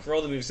Uh-huh. for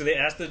all the movies. So they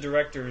asked the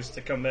directors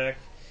to come back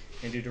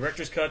and do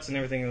director's cuts and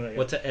everything like that.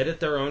 What, to edit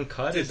their own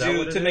cut? Is that to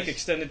what it make is?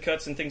 extended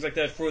cuts and things like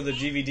that for the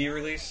DVD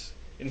release.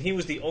 And he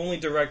was the only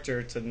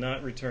director to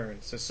not return.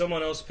 So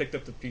someone else picked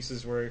up the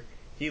pieces where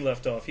he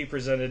left off. He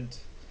presented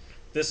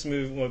this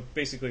movie, well,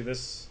 basically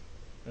this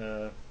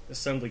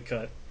assembly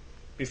cut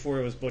before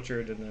it was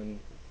butchered, and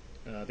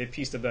then they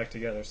pieced it back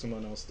together.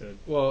 Someone else did.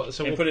 Well,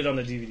 so And put it on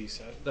the DVD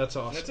set. that's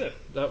awesome. That's it.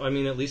 I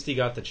mean, at least he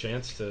got the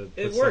chance to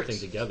put It worked.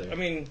 something together. I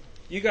mean,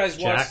 you guys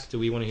Jack, watched. do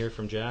we want to hear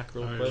from Jack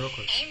real All right, quick? real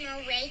quick.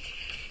 I'm awake.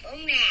 Oh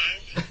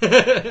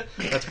man.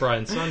 That's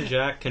Brian's son,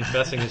 Jack,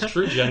 confessing his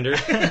true gender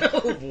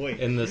Oh boy.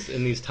 in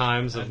these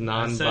times of I said,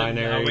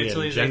 non-binary I'll wait till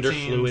and he's gender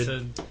 18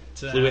 fluid.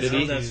 to fluidity. Oh,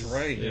 ask that's if he's-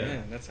 right. yeah.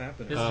 Yeah, that's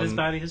happening. His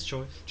body, his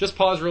choice. Just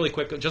pause really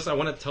quick. I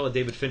want to tell a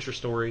David Fincher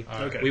story.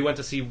 Okay. We went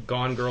to see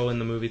Gone Girl in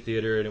the movie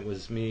theater, and it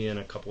was me and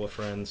a couple of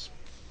friends.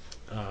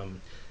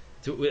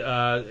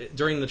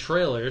 During the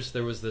trailers,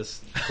 there was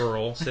this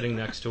girl sitting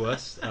next to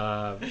us.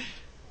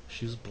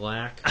 She was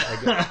black.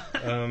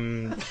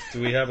 Do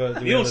we have a?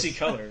 Do we You have don't a- see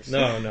colors.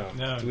 No. No.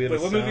 Do we have Wait,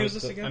 a what movie sound was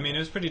this clip? again? I mean, it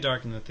was pretty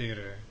dark in the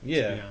theater.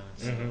 Yeah. To be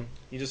honest. Mhm.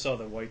 You just saw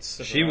the whites.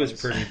 Of She her was eyes.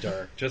 pretty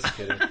dark. Just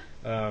kidding.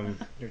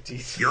 Your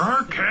teeth.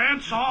 Your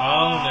cancer.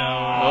 Oh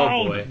no.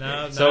 Oh boy.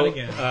 No, So not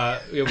again.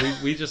 yeah,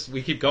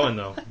 we keep going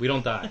though. We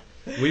don't die.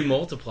 We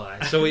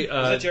multiply. So we. Is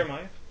that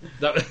Jeremiah?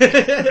 No.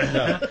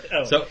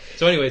 Oh.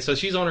 So anyway, so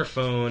she's on her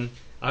phone.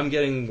 I'm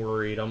getting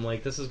worried. I'm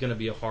like, this is going to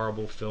be a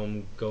horrible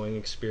film going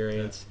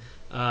experience.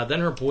 Then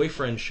her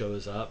boyfriend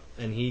shows up,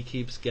 and he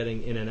keeps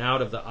getting in and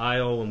out of the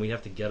aisle, and we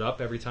have to get up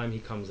every time he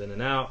comes in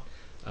and out.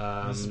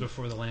 This is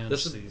before the lounge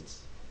this is- seats.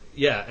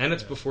 Yeah, and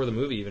it's Yeah. before the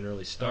movie even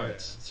really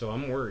starts. Oh, yeah. So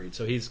I'm worried.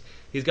 So he's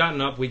gotten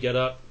up. We get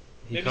up.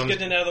 He Maybe comes. he's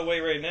getting it out of the way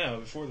right now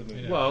before the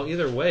movie. Yeah. Well,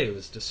 either way, it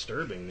was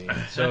disturbing me.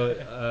 So You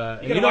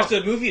and gotta know- watch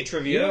the movie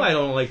trivia. You know I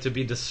don't like to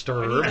be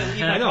disturbed. I need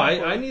to- I know.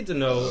 I need to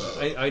know.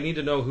 I need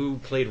to know who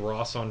played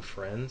Ross on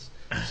Friends.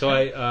 So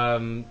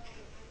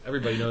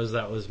everybody knows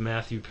that was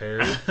Matthew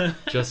Perry.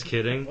 Just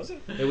kidding. Was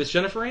it? It was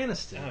Jennifer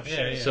Aniston. Oh,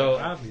 Yeah, yeah. So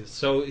obvious.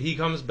 So he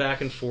comes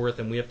back and forth,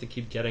 and we have to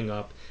keep getting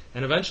up.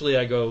 And eventually,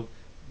 I go,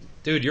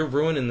 "Dude, you're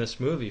ruining this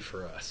movie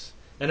for us."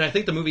 And I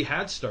think the movie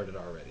had started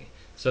already.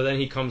 So then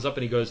he comes up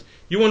and he goes,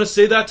 "You want to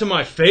say that to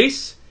my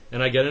face?"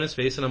 And I get in his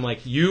face, and I'm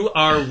like, "You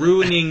are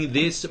ruining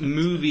this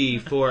movie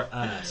for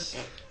us."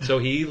 So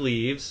he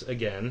leaves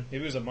again.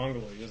 Maybe it was a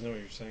Mongoloid. He doesn't know what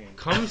you're saying.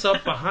 Comes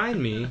up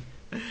behind me,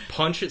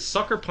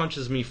 sucker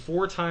punches me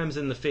 4 times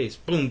in the face.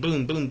 Boom,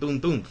 boom, boom, boom,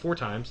 boom, 4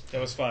 times. That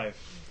was 5.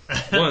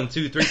 1,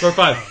 2, 3, 4,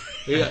 5.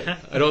 Yeah,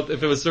 I don't.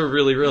 If it was so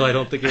really real, I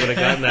don't think it would have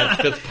gotten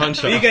that fifth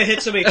punch off. You got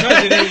hit so many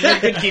times, and then you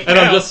could keep and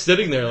count. I'm just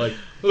sitting there like.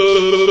 I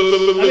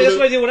mean, that's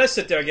what I do when I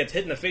sit there. I get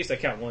hit in the face. I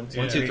count 1,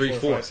 2, 3,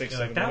 4, 5, 6,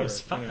 7. That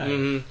was fun.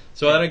 Mm-hmm.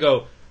 So then I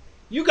go,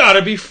 "You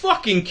gotta be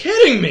fucking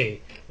kidding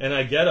me!" And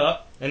I get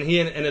up, and he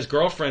and his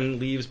girlfriend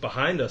leaves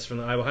behind us from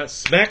the aisle,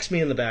 smacks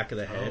me in the back of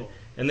the head,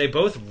 and they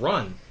both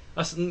run.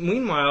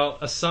 Meanwhile,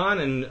 Hassan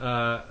and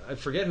I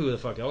forget who the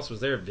fuck else was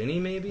there. Vinny,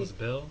 maybe? Was it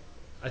Bill?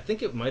 I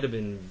think it might have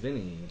been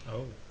Vinny.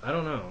 Oh. I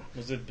don't know.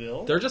 Was it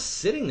Bill? They're just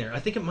sitting there.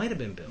 I think it might have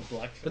been Bill.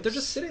 Blackface. But they're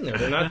just sitting there.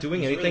 They're not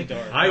doing It's anything.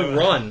 really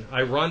dark.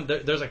 I run.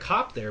 There's a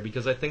cop there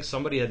because I think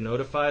somebody had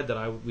notified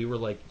that we were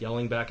like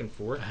yelling back and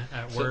forth.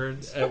 At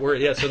words? At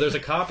word, yeah. So there's a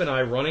cop and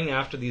I running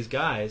after these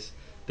guys.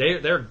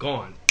 They're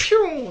gone.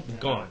 Pew!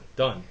 Gone.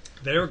 Done.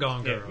 They were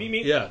gone, girl. Yeah,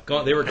 me. Yeah,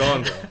 gone. They were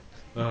gone, girl.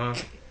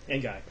 Uh-huh.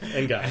 And guy.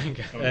 And guy.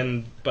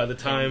 And by the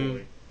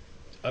time,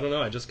 I don't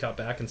know, I just got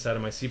back and sat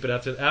in my seat. But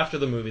after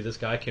the movie, this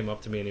guy came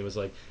up to me and he was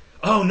like,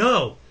 "Oh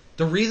no,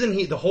 the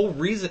whole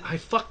reason I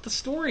fucked the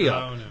story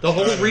up. Oh, no. The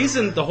whole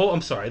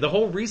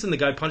reason the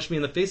guy punched me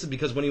in the face is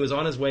because when he was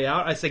on his way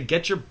out, I said,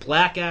 "Get your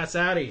black ass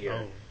out of here."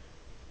 Oh.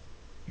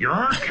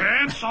 You're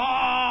canceled!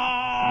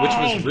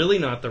 Which was really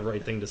not the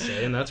right thing to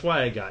say, and that's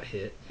why I got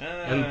hit.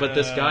 But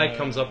this guy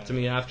comes up to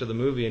me after the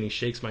movie and he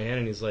shakes my hand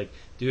and he's like,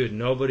 "Dude,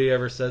 nobody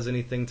ever says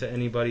anything to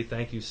anybody.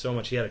 Thank you so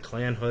much." He had a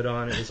Klan hood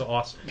on. It was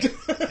awesome.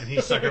 And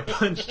he sucker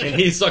punched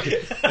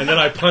And then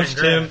I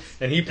punched him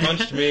and he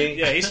punched me.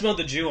 Yeah, he smelled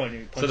the Jew on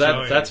you. So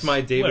that's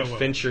my David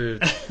Fincher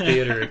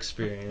theater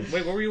experience.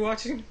 Wait, what were you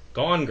watching?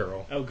 Gone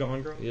Girl. Oh,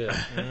 Gone Girl? Yeah.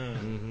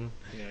 Mm-hmm.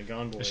 Yeah,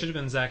 Gone Boy. It should have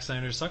been Zack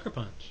Snyder's Sucker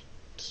Punch.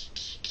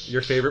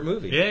 Your favorite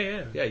movie?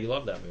 Yeah. Yeah, you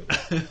love that movie.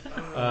 Yeah,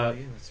 that's right.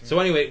 So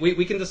anyway,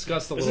 we can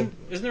discuss the little.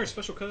 Isn't there a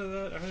special cut of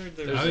that? I heard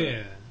there was Oh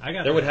yeah, I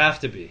got. There would have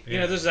to be.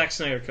 Yeah, there's a Zack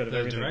Snyder cut of the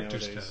everything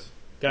director's nowadays. cut.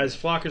 Guys,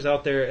 flockers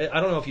out there. I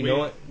don't know if you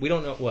know it. We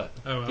don't know what.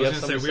 Oh, I was Do you have going to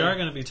say something we are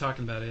going to be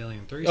talking about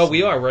Alien 3. Oh,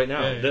 we are right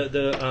now.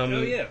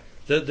 Yeah.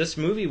 This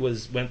movie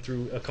went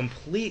through a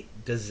complete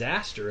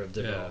disaster of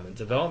development. Yeah.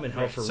 Development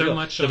hell for So real.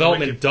 much on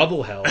Development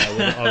double hell.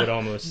 I would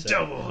almost say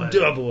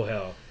double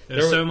hell.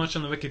 There's so much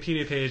on the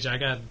Wikipedia page. I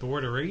got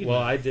bored of reading. Well,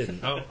 I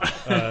didn't. Oh,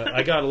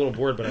 I got a little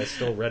bored, but I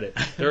still read it.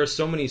 There are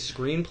so many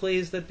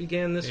screenplays that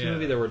began this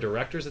movie. There were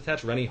directors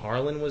attached. Rennie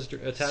Harlan was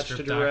attached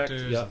script to direct.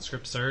 doctors and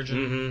script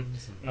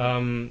surgeons.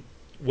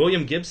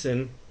 William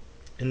Gibson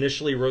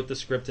initially wrote the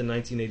script in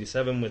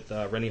 1987 with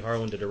Rennie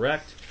Harlan to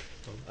direct.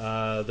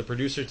 The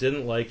producers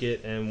didn't like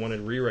it and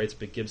wanted rewrites,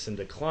 but Gibson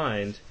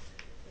declined.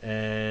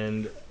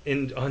 And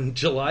on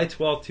July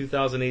 12,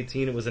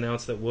 2018, it was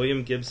announced that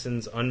William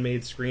Gibson's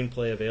unmade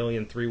screenplay of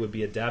Alien 3 would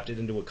be adapted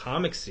into a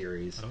comic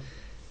series. Oh.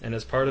 And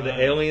as part of the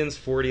Aliens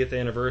 40th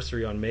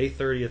anniversary, on May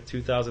 30th,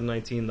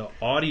 2019, the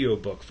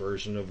audiobook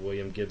version of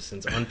William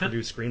Gibson's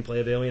unproduced screenplay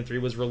of Alien 3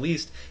 was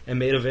released and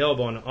made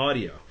available on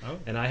audio. Oh.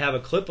 And I have a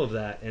clip of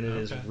that, and it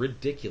is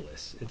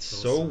ridiculous. It's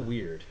so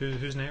weird.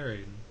 Who's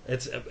narrating?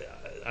 It's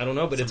I don't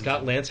know, but it's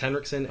got Lance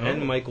Henriksen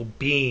and Michael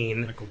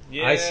Biehn.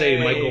 Yay. I say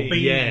Michael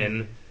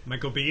Biehn.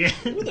 Michael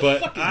Biehn.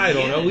 But I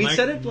don't know. We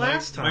said it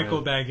last time.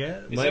 Michael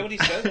Baguette. Is that what he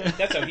said?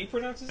 That's how he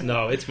pronounces it?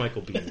 No, it's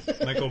Michael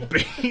Biehn. Michael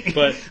Biehn.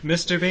 But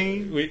Mr.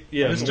 Bean?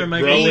 Mr.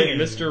 Rowan.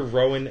 Mr.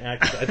 Rowan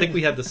X. I think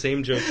we had the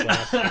same jokes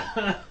last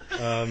time.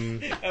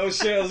 I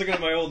was looking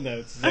at my old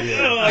notes.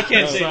 Yeah. Oh, I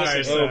can't say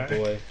this. Oh,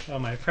 boy. Oh,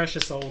 my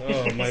precious old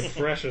Oh, my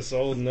precious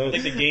old I notes.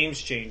 think the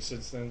game's changed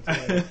since then.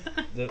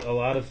 A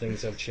lot of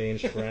things have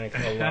changed, Frank.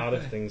 A lot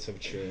of things have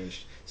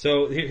changed.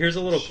 So here's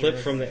a little clip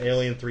from the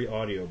Alien 3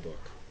 audiobook.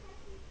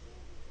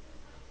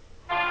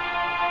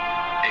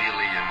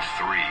 Alien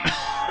 3.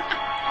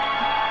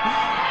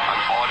 An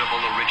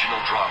audible original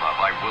drama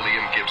by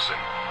William Gibson.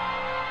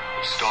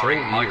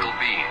 Starring Michael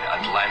Biehn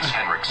and Lance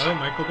Henriksen. Oh,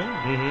 Michael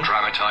Biehn.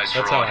 Dramatized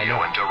for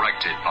audio and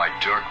directed by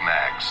Dirk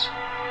Maggs.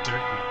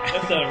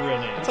 That's not a real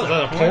name. That's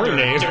not a porn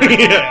name. Dirty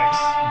Max.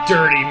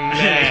 Dirty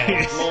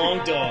Max.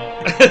 Long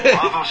dog.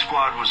 Bravo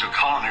Squad was a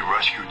colony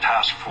rescue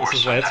task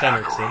force at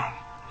Acheron,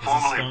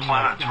 formerly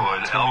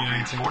planetoid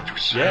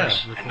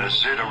LV-426 in the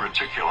Zeta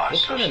Reticuli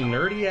What kind of system.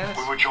 nerdy ass?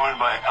 We were joined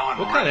by Ellen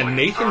What kind of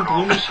Ripley, Nathan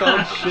third officer Blumenfeld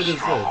of the shit is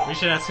Nostromo, this? We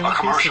should ask him a if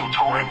he's commercial seen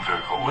towing or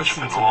vehicle which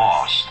had listened been to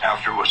lost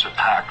after it was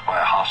attacked by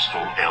a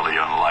hostile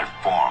alien life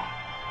form.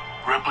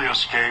 Ripley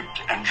escaped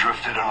and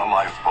drifted in a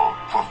lifeboat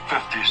for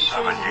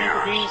 57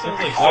 years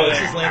before this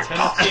is being Lance picked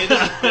up.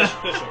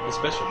 It's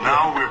Bishop.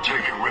 Now we're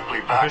taking Ripley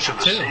back to Bishop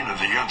the too. scene of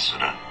the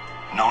incident,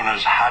 known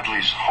as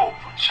Hadley's Hope,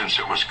 since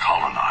it was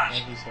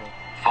colonized.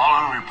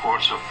 Following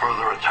reports of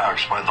further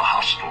attacks by the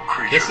hostile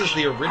creatures, This is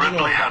the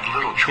original Ripley had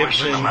little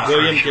choice in Gibson, the matter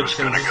William if she was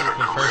Gibson going to get her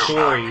career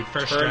story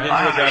back. turned into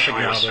I a graphic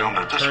initially assumed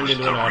novel, that this turned was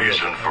into the an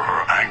reason audiobook. for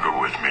her anger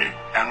with me,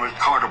 and with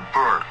Carter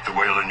Burke, the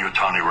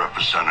Weyland-Yutani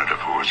representative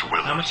who was with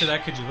us. How much of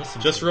that could you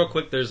listen to? Just real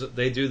quick,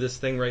 they do this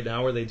thing right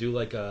now where they do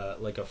like a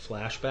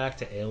flashback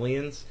to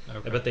Aliens,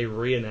 but they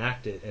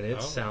reenact it, and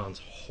it sounds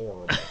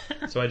horrible.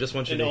 So I just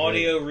want you to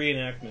audio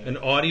reenactment. An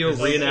audio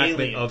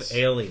reenactment of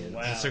Aliens.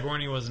 Wow.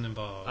 Sigourney wasn't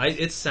involved.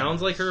 It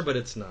sounds like her, but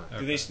it's not.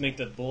 Do they make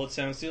the bullet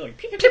sounds too? Like,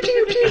 pew, pew,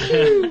 pew, pew,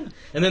 pew.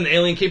 And then the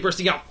alien came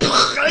bursting out.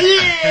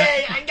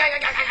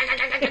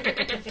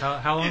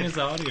 How long is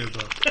the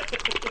audiobook?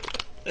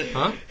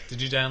 Huh?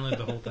 Did you download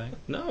the whole thing?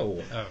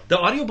 No. Oh. The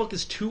audiobook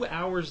is 2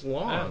 hours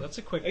long. Oh, that's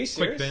a quick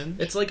binge.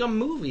 It's like a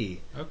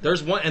movie. Okay.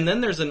 There's one, and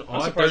then there's an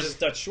I'm surprised it's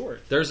that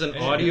short. There's an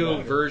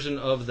audio version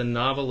of the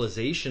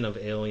novelization of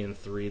Alien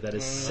 3 that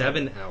is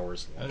 7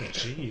 hours long. Oh,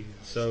 jeez.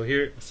 So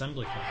here,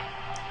 assembly line.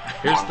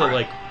 Here's the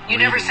like. You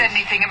never said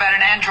anything about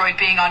an android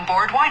being on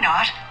board. Why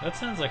not? That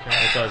sounds like her.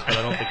 It does, but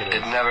I don't think it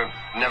is.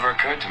 It never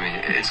occurred to me.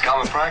 It's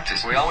common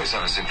practice. We always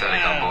have a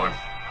synthetic on board.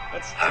 I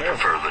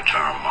prefer the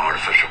term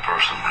artificial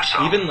person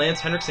myself. Even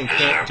Lance Henriksen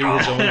can't do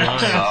his own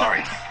lines.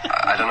 Sorry.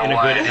 I don't know in a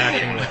why. good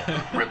acting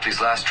way.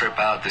 Ripley's last trip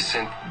out,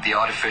 the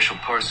artificial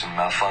person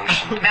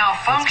malfunctioned.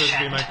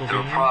 Malfunction? There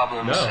were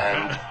problems No.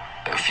 and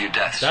a few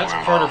deaths That's were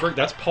Carter involved. Burke.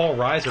 That's Paul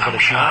Reiser, but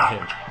it's not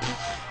him.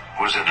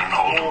 Was it an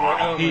old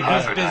model? He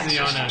was busy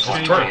on a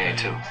Stranger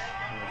Things.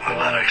 Well,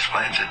 that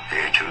explains it. The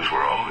A2s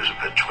were always a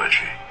bit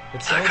twitchy. It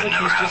That sounds could like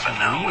never he's just happen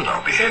now with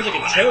our It sounds like a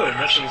behavioral toad.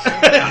 That's what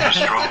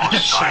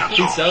it sounds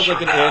He sounds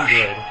like an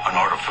android. An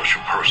artificial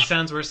He person.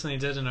 sounds worse than he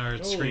did in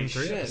our Scream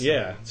 3 shit. episode.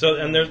 Yeah. So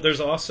and there's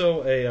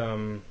also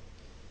a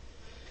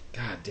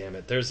God damn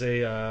it. There's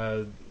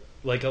a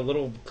like a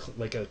little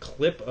like a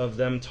clip of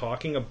them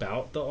talking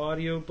about the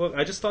audiobook.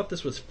 I just thought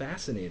this was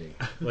fascinating.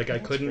 Like I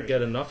couldn't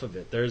get enough of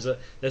it.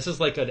 This is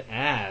like an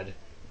ad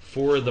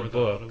for the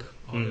book.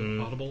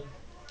 Audible.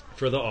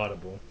 For the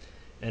Audible.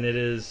 And it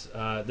is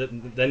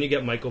then you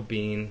get Michael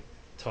Biehn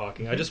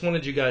talking. I just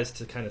wanted you guys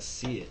to kind of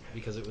see it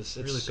because it's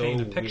Really so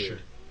paint a weird. picture.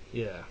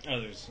 Yeah. Oh,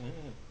 there's.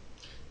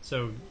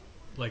 So,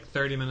 like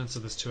 30 minutes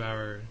of this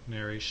 2-hour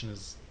narration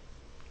is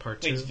part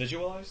 2. Wait, it's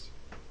visualized?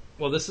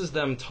 Well, this is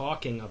them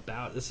talking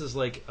about. This is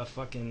like a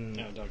fucking.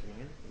 No,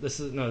 documentary. This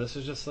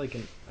is just like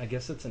an. I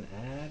guess it's an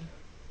ad.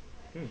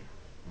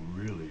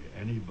 Really,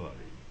 anybody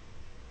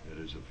that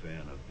is a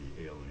fan of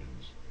the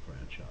Aliens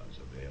franchise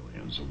of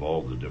Aliens, of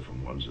all the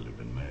different ones that have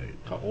been made,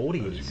 How old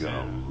he is is.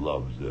 gonna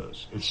love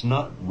this. It's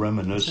not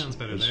reminiscent. Sounds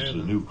better This there, is a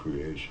though. new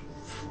creation.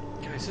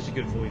 God, he's such a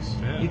good voice.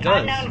 Yeah. He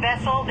does. Unknown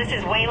vessel, this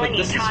is Weyland But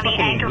this is Yutani fucking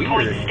Anchor weird.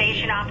 Point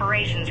Station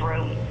Operations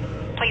Room.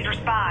 Please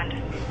respond.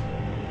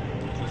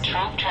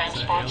 Troop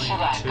transport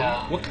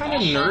Sulaco. What kind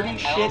of nerdy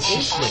shit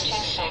is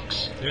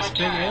this? There's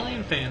big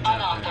alien fans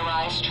out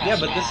there. Yeah,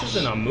 but this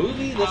isn't a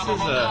movie. This is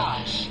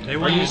a. They Are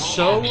want you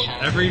so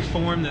every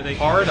form that they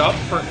hard up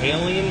for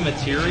alien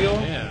material?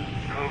 Yeah.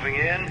 Moving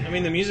in. I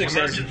mean, the music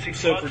sounds Emergency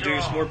so pods are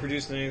produced, on. more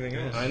produced than anything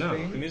else. I know.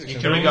 The music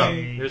Here we go.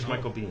 only- Here's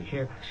Michael Biehn.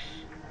 Hicks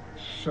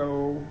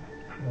so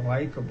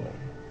likable,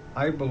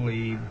 I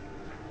believe,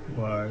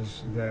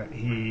 was that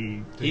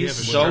he. He's have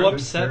a so shirt?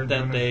 upset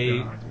that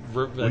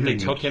they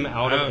took him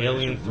out of Oh,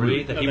 Alien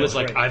 3 that he Oh, was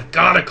that's like, right. I've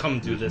got to come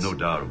do this No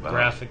doubt about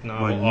graphic it.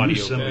 novel When you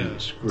audio. sent me book. the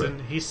script,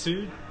 Didn't he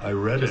sued? I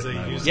read it. Because they And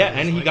I used was Yeah, it as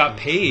and he like got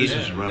a- paid This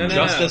is No, no,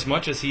 just no. as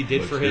much as he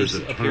did But for there's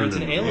his a turn appearance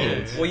in in the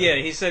Aliens. road. Well, yeah,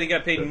 he said he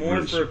got paid That more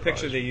really for a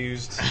picture surprised they me.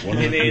 used One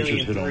of in the creatures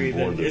Alien hit 3 on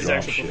board than the his drop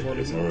actual ship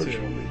performance in emerged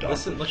 2. when they docked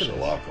Listen, at look at this.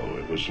 Sulaco.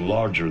 It was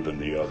larger than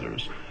the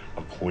others.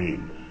 A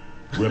queen.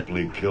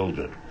 Ripley killed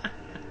it.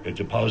 It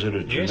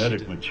deposited Yeah, she genetic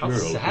did. material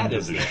How sad into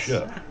is the this?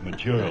 ship.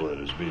 Material that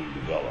is being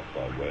developed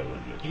by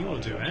Weyland. He will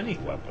do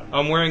anything. Weapon.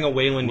 I'm wearing a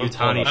Weyland We're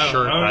Yutani caught up.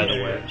 shirt, by okay.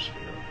 the way.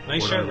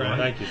 Nice What shirt, I Ryan.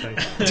 Thank you, thank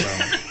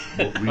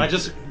you. What we I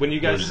just, did when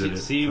you guys was that it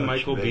see touched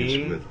Michael base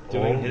Biehn with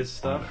doing all his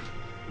stuff,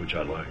 art, which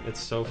I like.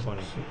 it's so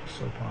funny.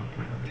 So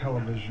popular.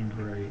 Television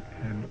great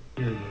and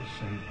fearless.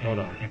 And Hold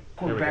on. And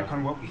Here we back go.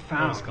 on what we Oh,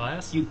 found. his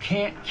glass? You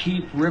can't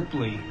keep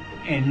Ripley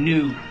and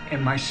Newt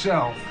and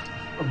myself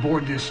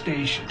aboard this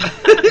station.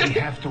 We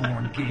have to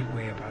warn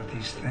Gateway about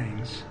these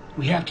things.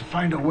 We have to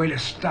find a way to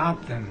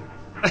stop them.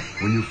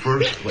 When you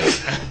first played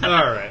it,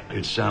 All right.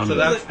 it sounded So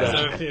that's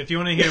like So if you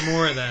want to hear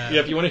more of that, Yeah,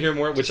 if you want to hear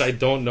more, which I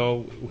don't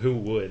know who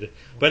would,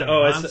 but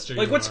monster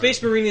Like, you what are.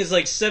 Space Marine is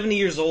like 70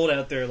 years old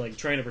out there, like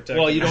trying to protect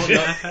well, him? you don't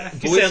know.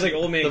 He sounds like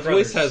Old Man The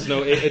Crothers. voice has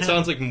no. It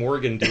sounds like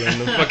Morgan doing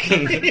the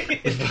fucking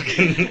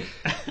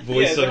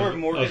voice is that where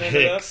Morgan of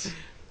ended up? Hicks.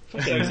 So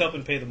he's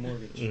helping pay the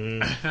mortgage.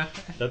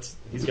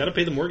 He's got to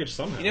pay the mortgage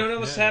somehow. You know what I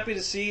was happy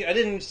to see? I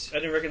didn't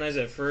recognize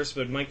it at first,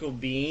 but Michael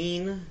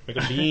Biehn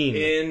Michael Biehn.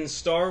 in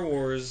Star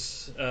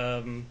Wars.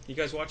 You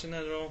guys watching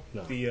that at all?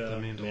 No. The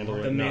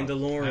Mandalorian. The No.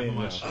 Mandalorian. I haven't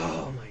watched it.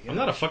 Oh my god! I'm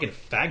not a fucking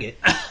faggot.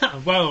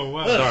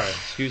 Whoa. Sorry,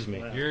 excuse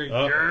me.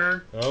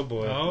 You're Oh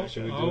boy. Oh,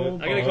 Should we do oh,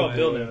 it? I gotta call boy.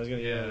 Bill now. I was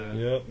gonna Yeah.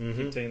 Yep.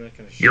 keep saying that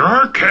kind of shit.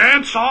 You're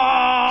canceled!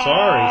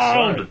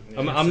 Sorry.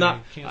 I'm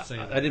not. Can't say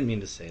that. I didn't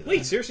mean to say that.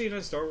 Wait, seriously, you're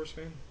not a Star Wars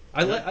fan?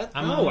 I'm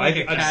like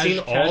a I've seen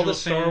all the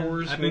Star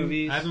Wars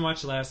movies. I haven't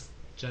watched Last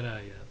Jedi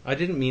yet. I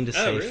didn't mean to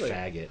say really?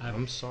 faggot.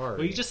 I'm sorry.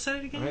 Well, you just said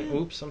it again.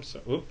 Oops, I'm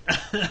sorry. Oop.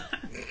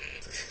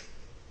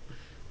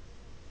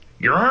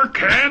 You're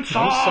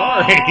canceled.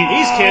 I'm sorry.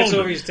 He's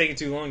canceled. He's taking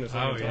too long to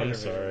Oh, yeah. I'm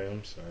sorry.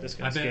 This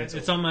I guy's bet canceled.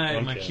 it's on my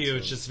I'm queue. canceled.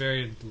 It's just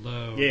very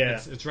low.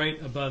 Yeah. It's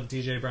right above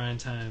DJ Brian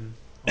time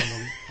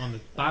on the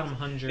bottom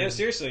 100. Yeah,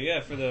 seriously,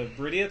 yeah, for the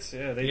Bridiots,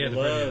 yeah, they the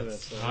love Bridiots.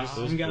 it.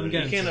 So I'm getting you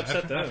can't to it.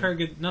 upset them. I've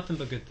heard nothing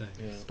but good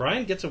things.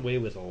 Brian gets away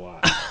with a lot.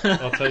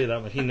 I'll tell you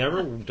that much. He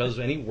never does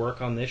any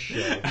work on this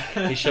show.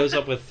 He shows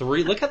up with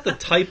 3. Look at the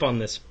type on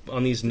these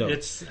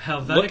notes. It's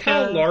Helvetica. Look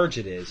how large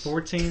it is.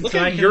 14. Look so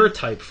at your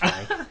type,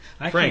 Frank.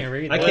 I Frank, can't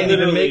read. I that. can't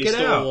even make it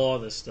stole out. all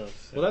this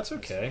stuff. Well, that's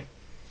okay.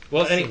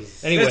 Well, anyway,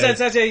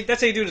 that's how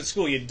you do it at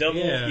school. You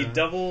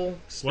double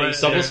space,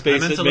 double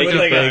space it, make with it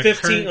like big.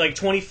 15, like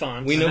 20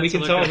 fonts. We know we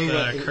can tell who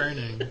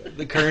Kerning.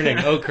 The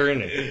Kerning. Oh,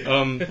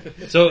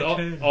 Kerning.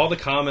 So all the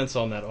comments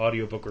on that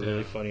audiobook were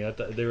really funny.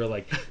 They were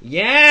like,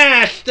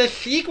 "Yes, the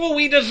sequel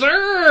we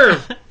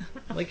deserve."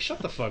 Like, shut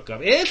the fuck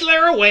up. Is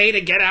there a way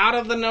to get out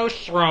of the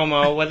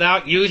Nostromo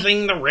without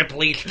using the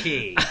Ripley's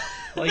key?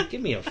 Like, give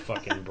me a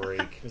fucking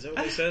break. Is that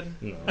what they said?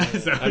 No,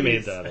 I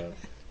made that up.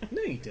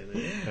 No, you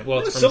didn't. Well,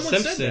 it's from The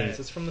Simpsons.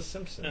 It's from The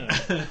Simpsons.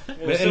 Oh.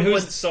 Well,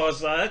 someone saw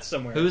that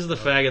somewhere. Who's the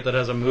faggot that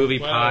has a movie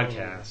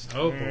podcast?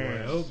 Oh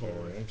boy! Oh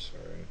boy! I'm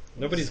sorry.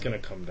 Nobody's gonna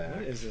come back.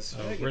 What is this?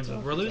 We're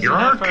losing You're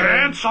half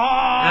canceled.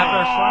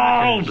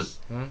 our flaggers.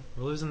 Huh?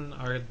 We're losing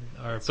our.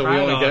 So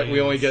Pride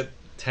we only audience. get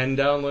 10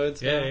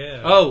 downloads. Yeah, now?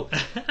 yeah. Oh,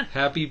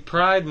 happy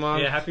Pride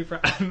Month. Yeah, happy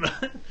Pride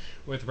Month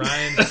with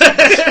Ryan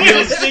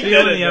Stealing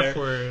stealing the F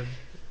word.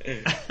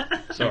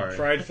 Sorry.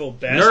 Prideful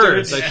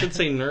bastards. Nerds. I should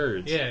say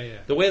nerds. Yeah, yeah.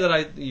 The way that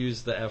I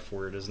use the F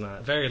word is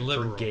not Very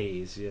liberal. for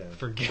gays. Yeah,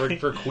 For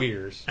for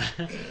queers.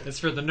 It's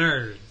for the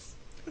nerds.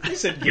 You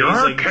said You're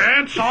gazing.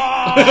 canceled.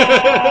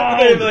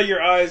 I thought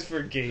your eyes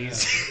for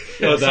gaze.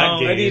 Oh, that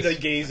I need gaze. a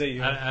gaze at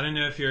you. I don't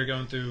know if you were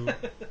going through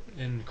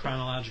in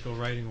chronological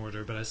writing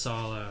order, but I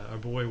saw our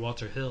boy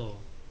Walter Hill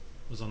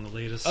was on the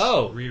latest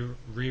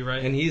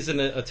rewrite. And he's in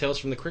a Tales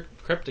from the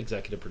Crypt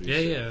executive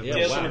producer. Yeah.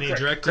 Yeah, wow. And he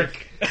directed.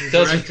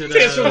 Tales from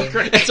the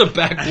Crypt. It's a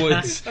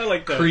backwoods I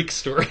like that. creek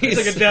story. It's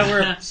like a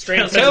downward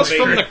straight Tales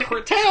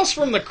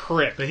from the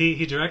Crypt. But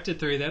he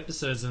directed 3 of the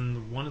episodes,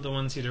 and one of the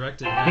ones he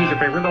directed. He's your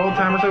favorite old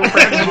timer, so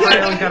Fred and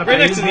Frail. He's got a Right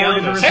next page to the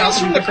mortgage or Elvis. his house Tales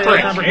from will the be for sale.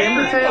 Crypt. Time for him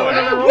to tell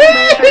another old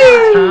man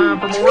tale.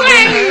 It's time for more.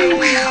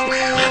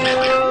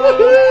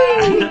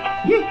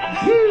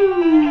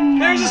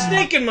 There's a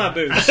snake in my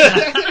boots.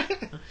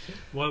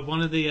 Well,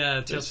 one of the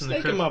Tales from the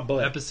snake in my Crypt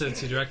butt. episodes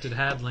he directed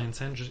had Lance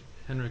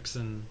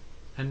Henriksen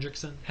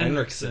in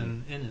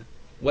it.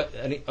 What?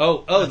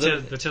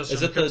 The Tales is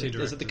from it the Crypt he is it the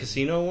directed.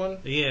 casino one?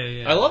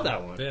 Yeah. I love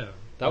that one. Yeah,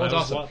 That one's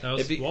was awesome. That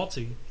was If you-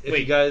 Walty. If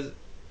you guys,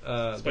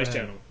 Spice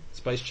Channel.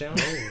 Spice Channel.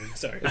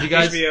 Sorry. If you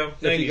guys, HBO,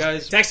 if you 90s.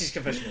 guys, Taxi's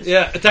Confessionals.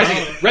 yeah,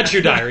 Red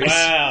Shoe Diaries.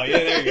 Wow, yeah,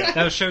 there you go.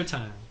 That was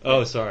Showtime.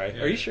 Oh, sorry.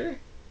 Yeah. Are you sure?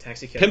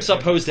 Taxi Pimps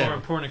Up, Hose Or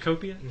Down.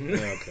 Pornocopia.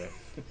 Yeah, okay.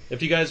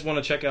 If you guys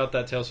want to check out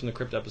that Tales from the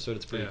Crypt episode,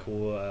 it's pretty Yeah.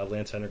 cool.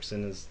 Lance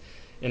Henriksen is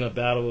in a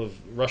battle of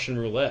Russian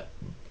roulette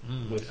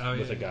with Oh,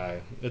 a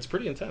guy. It's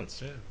pretty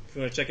intense. Yeah. If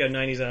you want to check out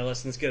 90s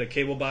Adolescents, get a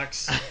cable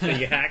box that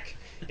you hack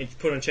and you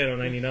put on channel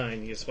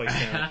 99. You get Spice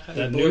Channel.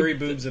 That blurry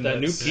boobs and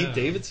that new butts. Pete Yeah.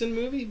 Davidson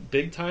movie,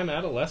 Big Time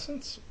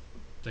Adolescence,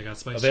 They got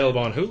Spice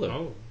available Channel. on Hulu.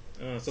 Oh.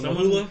 So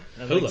Someone- Mahula?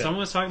 I like Hula. that. Someone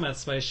was talking about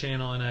Spice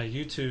Channel and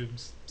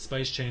YouTube's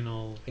Spice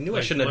Channel. I knew I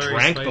like, shouldn't have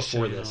blurry drank Spice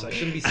before Channel. this. I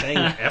shouldn't be saying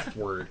the F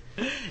word.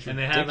 And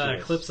they have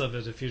ridiculous. clips of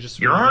it if you just.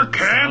 You're read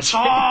the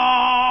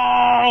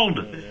sound.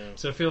 canceled.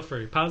 So feel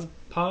free. Pause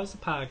the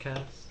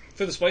podcast.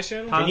 For the Spice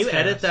Channel? Can you Podcast.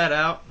 edit that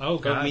out? Oh,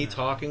 of God, me no.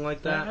 talking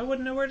like that? I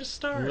wouldn't know where to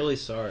start. I'm really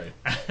sorry.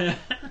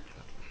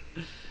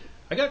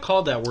 I got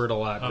called that word a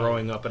lot Oh.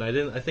 growing up, and I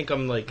didn't. I think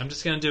I'm like. I'm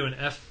just gonna do an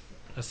F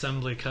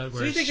assembly cut. Where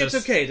So you it's think just,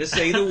 it's okay to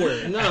say the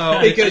word? No.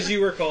 Because you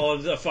were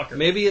called a fucker.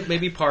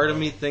 Maybe part of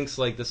me thinks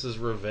like this is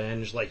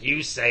revenge. Like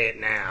you say it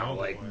now, Oh,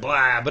 like boy.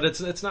 blah. But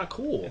it's not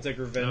cool. It's like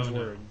revenge No, no.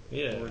 word.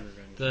 Yeah. Word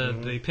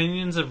revenge. The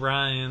opinions of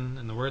Ryan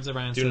and the words of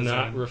Ryan Do says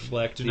not are-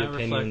 reflect do the not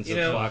reflect- opinions you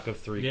of know- Flock of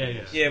Three. Yeah,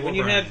 People. Yeah, Or when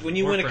you Brian. have when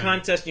you Or win a Brian.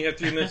 contest and you have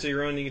 3 minutes of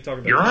your own, you can talk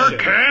about You're the show.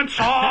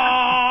 canceled.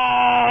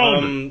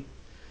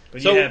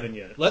 But So you haven't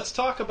yet. let's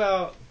talk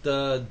about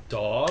the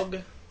dog.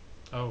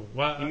 Oh,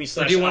 what? You mean Or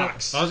slash do you want-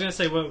 ox? I was gonna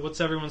say, what's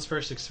everyone's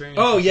first experience?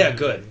 Oh with yeah, the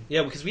good. movie?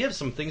 Yeah, because we have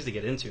some things to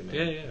get into,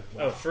 man. Yeah.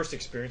 Oh, first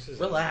experiences.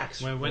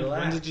 Relax. When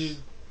relax. did you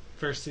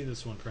first see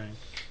this one, Frank?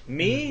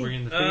 Me? Were you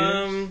in the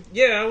theaters?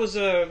 Yeah, I was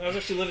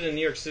actually living in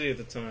New York City at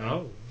the time.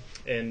 Oh.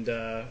 And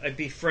I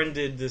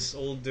befriended this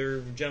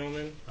older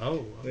gentleman.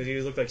 Oh.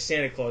 He looked like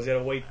Santa Claus. He had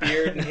a white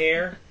beard and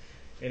hair,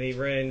 and he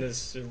rode in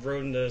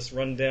this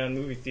rundown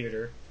movie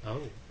theater.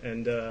 Oh.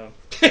 And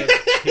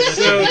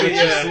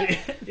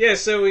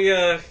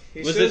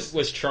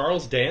Was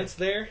Charles Dance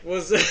there?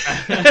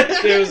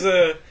 There was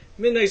a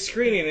midnight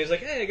screening. And he's like,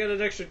 "Hey, I got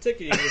an extra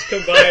ticket. You can just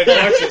come by and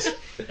watch this."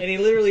 And he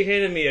literally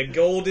handed me a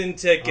golden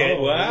ticket.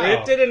 Oh, wow.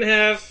 Ripped it in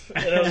half.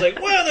 And I was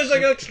like, wow, there's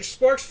like extra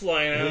sparks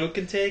flying out. Who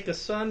can take a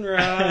sunrise?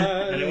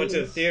 And I went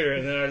to the theater,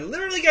 and then I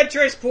literally got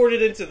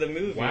transported into the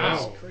movie. Wow.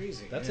 It was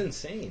crazy. That's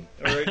insane.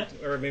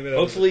 Or maybe that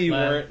Hopefully you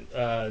was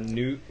weren't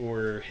Newt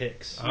or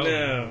Hicks. Oh,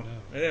 no.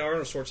 I think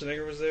Arnold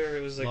Schwarzenegger was there.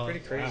 It was like pretty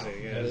crazy. Wow.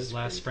 Yeah, It was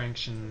Last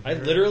Franction. I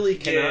literally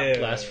cannot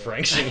Yeah. Last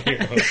Franction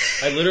Hero.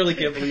 I literally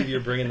can't believe you're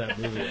bringing that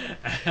movie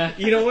up.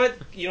 You know what?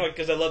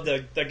 Because I love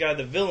that guy,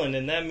 the villain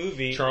in that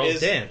movie. Charles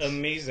is Dance.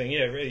 Amazing.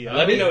 Yeah, really.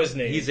 Let me know his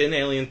name. He's in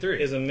Alien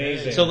 3. Is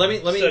amazing. So let me.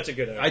 Such a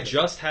good actor. I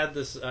just had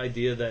this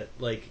idea that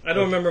I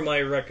don't remember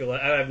my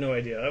recollection. I have no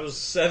idea. I was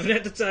 7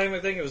 at the time. I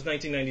think it was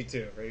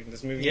 1992. Right?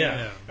 This movie.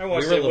 Yeah. I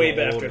watched it way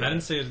back after I that.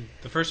 didn't see it.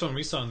 The first one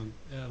we saw,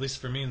 at least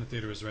for me in the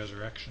theater, was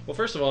Resurrection. Well,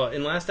 first of all,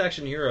 in Last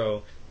Action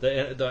Hero,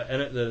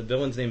 the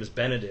villain's name is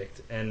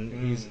Benedict,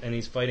 and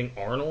he's fighting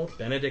Arnold.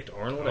 Benedict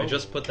Arnold. I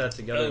just put that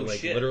together.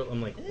 Shit. Literally,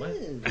 I'm like, what?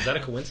 Is that a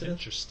coincidence?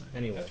 Interesting.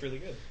 Anyway, That's really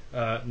good.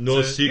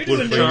 No So sequel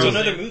you're for doing you. in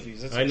other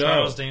movies. That's I know.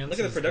 Charles Dance. Look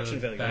at the is production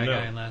value. Bad I know.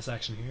 guy in Last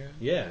Action Hero.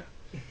 Yeah.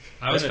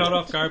 I was Benedict. caught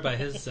off guard by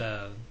his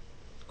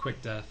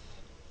quick death.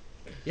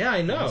 Yeah,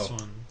 I know. This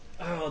one.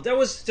 Oh, that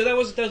was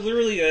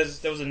literally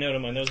that was a note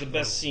of mine. That was the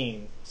best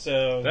scene.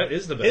 So That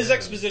is the best His scene.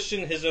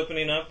 exposition, his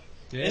opening up,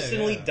 Yeah,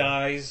 instantly yeah.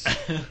 dies,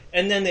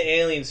 and then the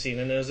alien scene,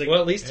 and it was like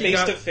Well, at least he face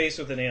got- to face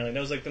with an alien. That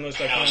was like the most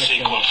iconic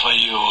thing. for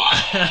you.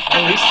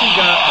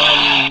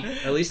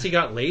 At least he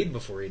got laid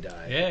before he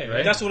died. Yeah,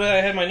 right. That's what I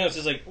had in my notes.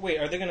 It's like, wait,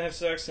 are they gonna have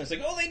sex? And it's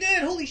like, oh, they did.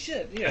 Holy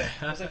shit! Yeah.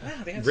 I was like, wow,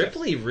 they had sex.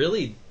 Ripley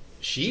really.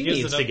 She gives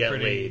needs it to up get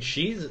pretty- laid.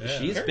 She's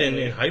been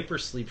in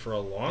hypersleep for a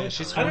long time.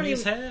 she's I don't horny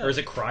as even- hell. Or is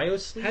it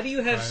cryosleep? How do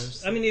you have?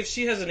 Cries. I mean, if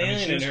she has an I mean,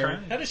 alien she in was her,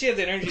 crying. how does she have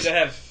the energy to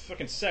have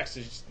fucking sex?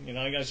 It's,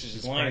 I guess she's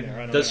just lying there. I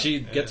don't Does know. she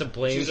get to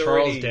blame She's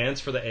Charles already-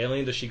 Dance for the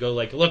alien? Does she go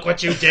like, "Look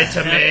what you did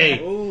to me"?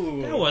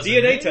 Ooh, That wasn't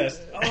DNA me.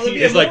 test. Oh, that'd be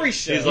He's a like- Maury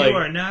show. he's like- You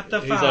are not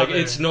the He's father. like,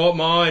 "It's not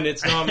mine.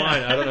 It's not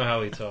mine." I don't know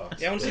how he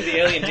talks. yeah, I want to see the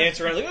alien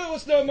dance around like, oh,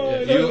 it's not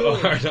mine. You oh.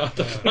 are not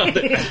the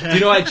father. You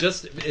know,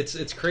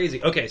 it's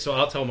crazy. Okay, so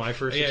I'll tell my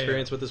first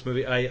experience with this movie.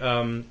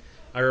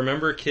 I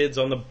remember kids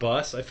on the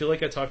bus. I feel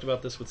like I talked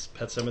about this with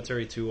Pet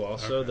Sematary 2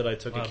 also, Okay. that I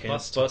took a camp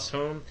bus bus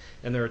home,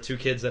 and there were 2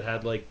 kids that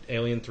had like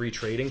Alien 3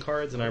 trading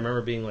cards, and I remember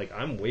being like,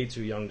 I'm way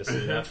too young to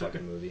see that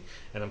fucking movie,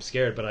 and I'm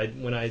scared. But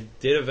when I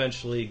did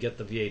eventually get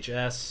the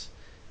VHS,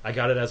 I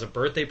got it as a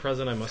birthday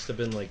present. I must have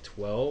been like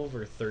 12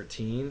 or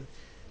 13.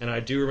 And I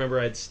do remember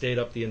I'd stayed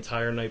up the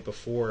entire night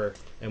before,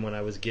 and when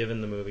I was given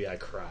the movie, I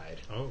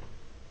cried. Oh.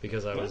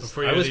 Because I was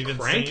Before you I had was even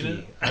seen cranky.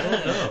 it? I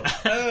don't know.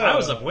 I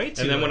was up way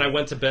too And then when late. I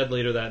went to bed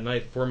later that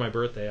night for my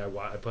birthday, I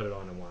put it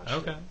on and watched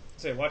Okay. it.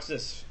 Say, watch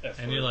this.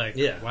 And you're like,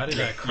 Yeah. why did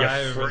I Yeah,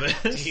 cry over frick.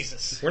 this?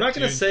 Jesus. We're not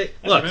going to Dude, say.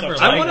 I Look, remember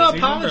I liking want it. to Do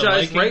you remember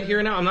apologize liking right it?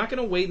 here now. I'm not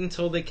going to wait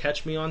until they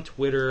catch me on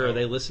Twitter or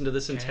they listen to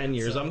this in 10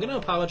 years. I'm going to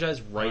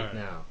apologize right Alright.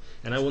 now.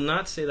 And I will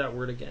not say that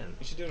word again.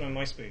 You should do it on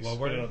MySpace. Well,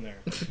 Put it we're- on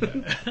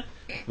there.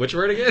 Which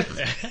word again?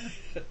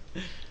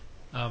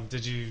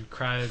 Did you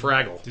cry?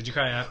 Fraggle. Did you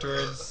cry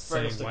afterwards?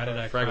 saying, stick why did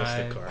I Fraggle cry?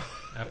 stick car.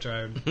 After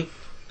I.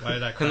 Why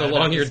did I cry? And the about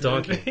long-eared this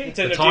donkey. movie?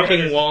 The Nintendo talking Deer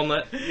Hunter-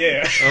 walnut.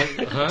 Yeah.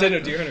 Huh?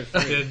 Nintendo Deer Hunter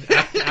 3.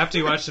 Did, after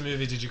you watched the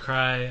movie, did you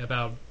cry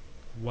about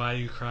why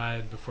you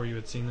cried before you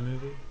had seen the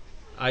movie?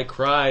 I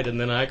cried and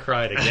then I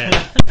cried again.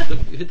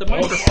 Hit the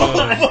microphone.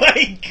 Oh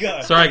my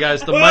god. Sorry,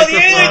 guys. The Well, microphone.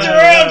 the aliens are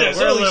around us.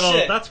 We're a Holy little-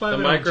 shit. That's why The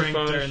we don't drink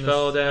microphone during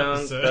fell this down.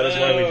 episode. That is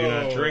why we do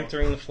not Oh. drink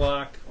during the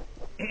flock.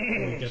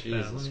 We get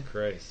Jesus that.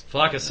 Christ.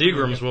 Flock of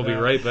Seagrams will be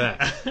right back.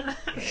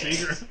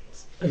 Seagrams.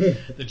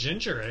 The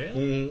ginger ale?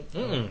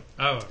 Mm-mm.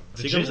 Oh,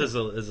 the Seagrams gin.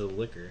 is a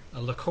liquor.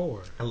 A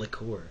liqueur. A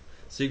liqueur.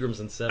 Seagrams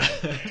and 7.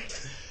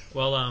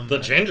 Well, The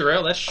ginger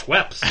ale, that's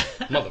Schweppes,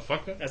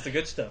 motherfucker. That's the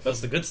good stuff. That's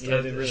the good stuff. Yeah,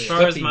 they really as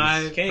far as Schweppes. my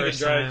Can't even first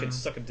drive, time, can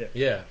suck a dick.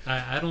 Yeah.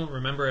 I don't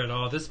remember at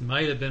all. This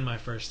might have been my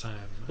first time.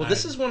 Well,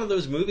 this is one of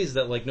those movies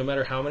that, like, no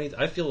matter how many,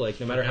 I feel like,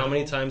 no matter how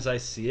many Forgettable. times I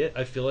see it,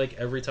 I feel like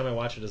every time I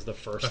watch it is the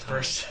first the time.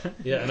 first.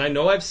 Yeah, and I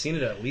know I've seen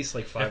it at least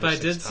like 5 If or I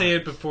 6 did times. see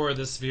it before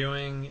this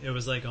viewing, it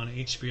was like on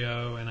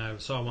HBO, and I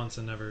saw it once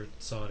and never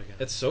saw it again.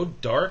 It's so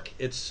dark,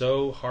 it's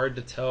so hard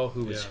to tell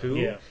who is Yeah. who.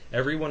 Yeah.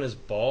 Everyone is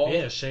bald.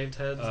 Yeah, shaved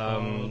heads.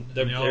 bald,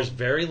 There's and they all-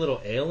 very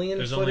little alien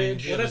There's only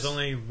footage. there's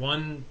only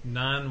one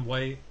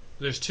non-white.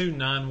 There's 2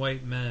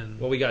 non-white men.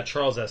 Well, we got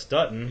Charles S.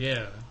 Dutton.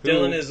 Yeah. who-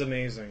 Dylan is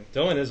amazing.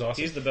 Dylan is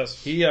awesome. He's the best.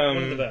 He one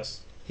of the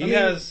best. he I mean,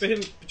 has-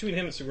 between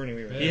him and Sigourney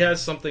Weaver. He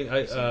has something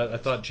I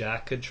thought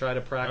Jack could try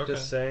to practice Okay.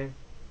 saying.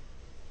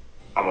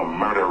 I'm a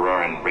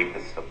murderer and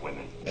rapist of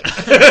women.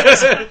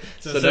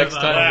 So next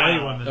time,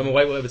 white woman. I'm a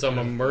white woman. I'm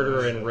a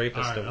murderer and rapist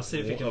All right, of, I'll see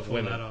if you can of pull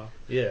women. that off.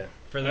 Yeah,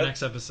 For the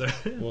next episode.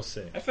 we'll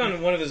see. I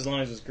found one of his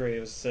lines was great. It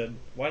was said,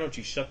 "Why don't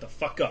you shut the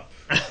fuck up?"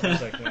 I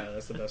was like, "Wow,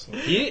 that's the best one."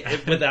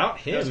 Without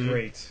him, That's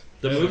great.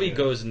 The Yeah. movie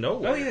goes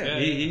nowhere. Oh,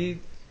 yeah.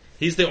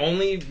 He's the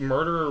only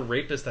murderer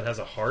rapist that has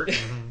a heart.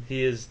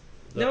 He is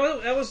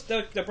No,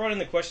 that brought in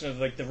the question of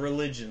like the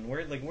religion.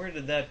 Where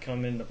did that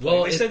come into play?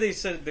 Well, they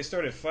said they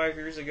started 5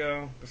 years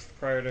ago,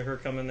 prior to her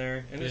coming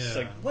there, and it's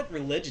like, what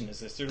religion is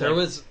this? There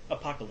was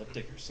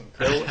apocalyptic or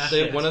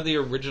something. One of the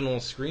original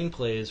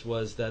screenplays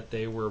was that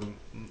they were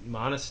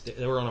monks.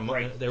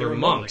 Like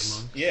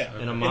monks. Yeah,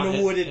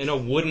 in a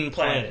wooden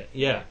planet.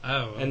 Yeah.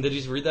 Oh. And did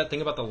you read that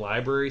thing about the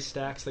library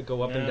stacks that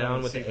go up and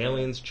down with the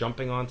aliens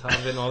jumping on top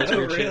of it and all this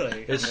weird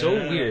shit? It's so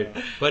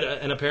weird. But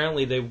and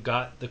apparently they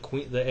got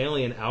the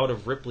alien out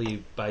of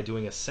Ripley by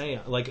doing a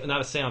seance, like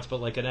not a seance, but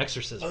like an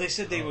exorcism. Oh, they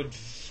said they would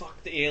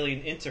fuck the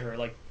alien into her,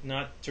 like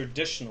not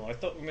traditional. I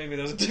thought maybe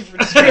that was a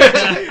different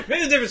script.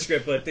 Maybe a different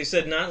script, but they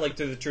said not like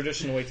the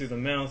traditional way through the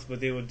mouth, but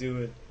they would do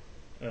it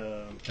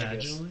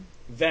vaginally.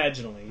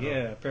 Vaginally,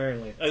 yeah.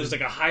 Apparently, it was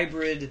like a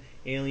hybrid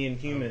alien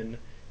human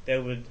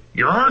that would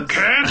You're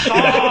canceled.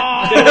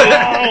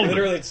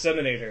 literally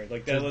inseminate her.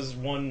 Like that was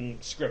one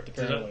script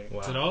apparently.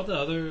 Did all the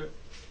other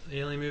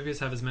Alien movies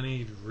have as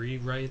many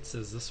rewrites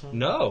as this one?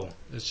 No,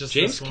 it's just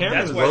James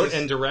Cameron wrote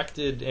and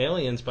directed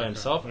Aliens by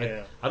himself.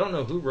 Yeah. I don't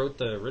know who wrote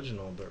the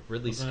original, but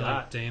Ridley Scott,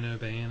 like Dan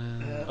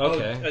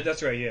O'Bannon.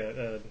 That's right.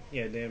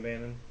 Yeah, Dan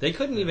Bannon. They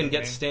couldn't even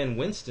get Stan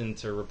Winston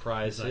to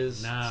reprise his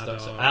stuff.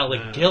 So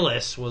Alec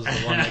Gillis was the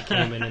one that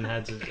came in and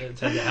had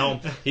the helm.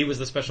 He was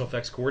the special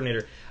effects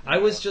coordinator. I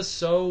was just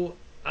so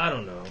I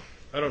don't know.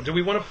 Do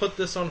we want to put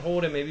this on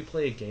hold and maybe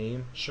play a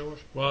game? Sure.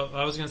 Well,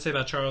 I was going to say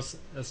about Charles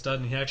S.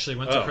 Dutton. He actually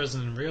went to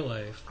prison in real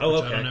life. Oh,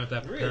 okay. I don't know if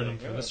that prepared him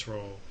for this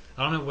role.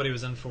 I don't know what he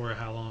was in for or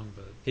how long,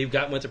 but he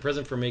went to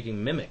prison for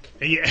making Mimic.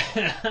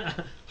 Yeah,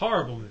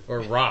 horrible movie. Or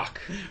Rock.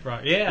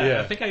 Rock.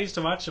 Yeah, I think I used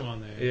to watch him on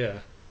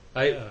there.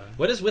 Yeah.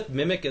 What is with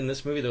Mimic in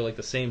this movie? They're like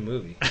the same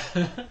movie.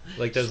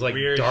 Like there's like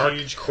weird, dark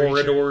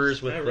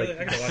corridors creatures.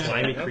 with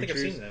slimy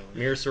creatures.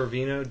 Mira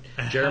Sorvino,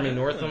 Jeremy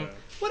Northam.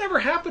 Whatever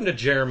happened to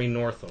Jeremy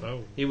Northam?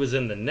 Oh. He was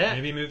in The Net.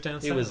 Maybe he moved down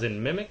south. He was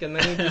in Mimic, and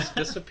then he just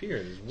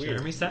disappeared. It was weird.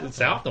 Jeremy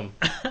Southam.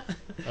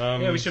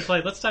 Yeah, we should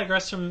play. Let's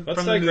digress from the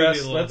movie a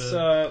little bit.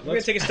 We're going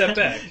to take a step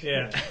back.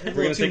 Yeah. We're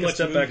going to take a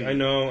step back. I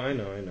know. I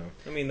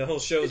mean, the whole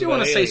show is I do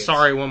want to say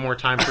sorry one more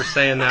time for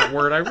saying that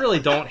word. I really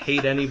don't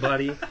hate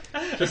anybody.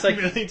 Just like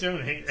I really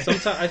don't hate it.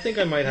 Sometimes I think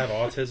I might have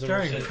autism.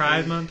 During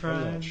Pride Month,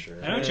 Ryan. I'm not sure.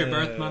 I know it's your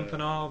birth month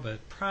and all,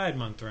 but Pride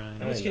Month,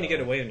 Ryan. How much can you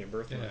get away on your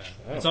birth month?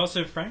 Yeah. It's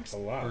also Frank's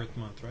birth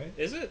month, right?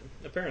 Is it?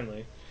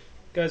 Apparently.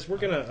 Guys, we're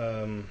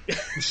gonna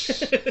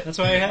That's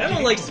why I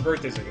don't like his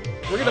birthdays anymore.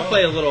 We're gonna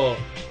play a little.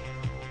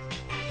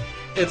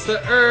 It's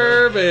the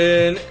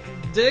Urban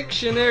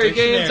Dictionary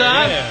game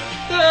time. Yeah.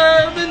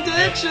 The Urban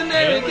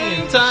Dictionary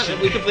game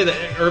time. We can play the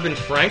Urban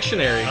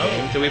Franctionary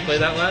game. Did we play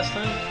that last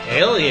time?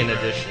 Alien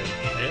Edition.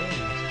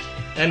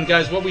 And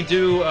guys, what we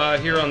do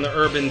here on the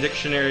Urban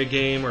Dictionary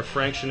game or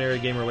Franctionary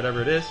game or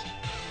whatever it is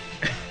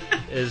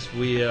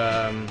we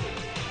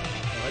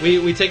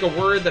take a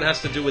word that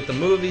has to do with the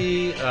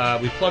movie,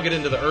 we plug it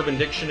into the Urban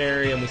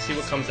Dictionary, and we see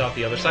what comes out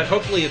the other side.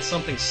 Hopefully it's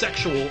something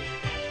sexual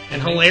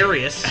and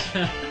hilarious.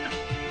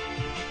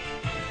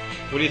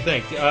 What do you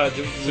think? Do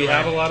we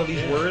have a lot of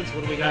these words?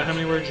 What do we got? How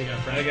many words you got,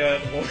 Frank? I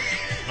got one.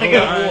 I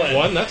got one.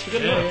 One? That's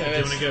good enough.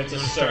 Yeah. Do you want to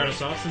start us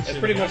off? That's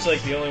pretty much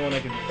like the only one I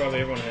could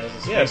probably everyone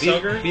has.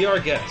 Be our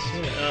guest.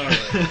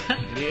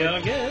 Alright. Be our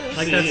guest.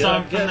 Like that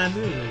song from that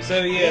movie.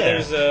 So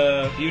there's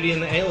Beauty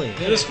and the Alien.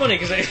 It was funny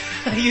because I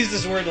used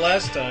this word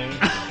last time.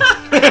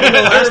 In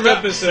the last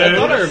episode. I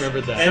thought I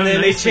remembered that. And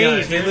then they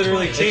changed. They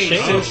literally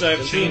changed since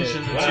I've seen it.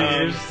 In the 2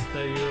 years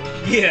that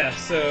you Yeah,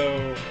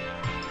 so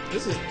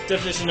this is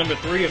definition number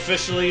 3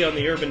 officially on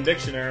the Urban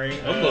Dictionary.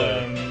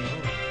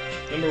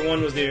 Number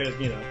 1 was the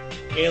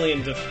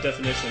alien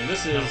definition.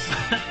 This is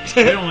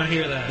we don't want to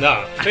hear that.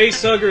 No.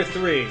 Facehugger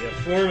 3, a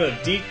form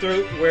of deep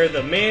throat where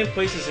the man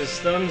places his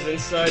thumbs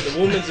inside the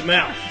woman's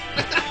mouth.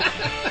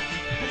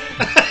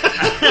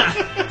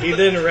 He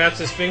then wraps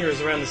his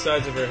fingers around the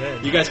sides of her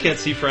head. You guys can't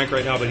see Frank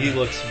right now, but he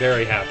looks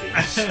very happy.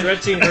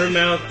 Stretching her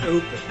mouth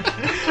open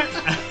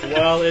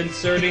while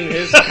inserting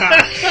his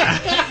cock.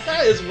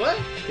 His what?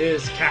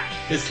 His cock.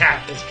 His cock.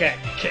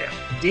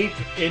 Deep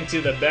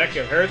into the back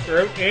of her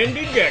throat and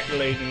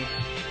ejaculating.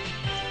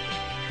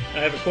 I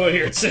have a quote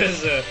here. It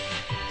says,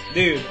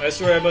 dude, I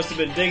swear I must have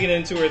been digging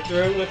into her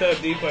throat with how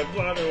deep I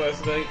plowed her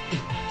last night.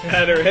 I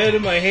had her head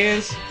in my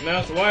hands,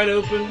 mouth wide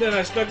open, then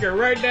I stuck her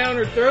right down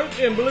her throat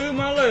and blew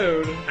my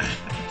load.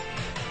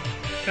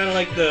 Kind of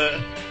like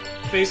the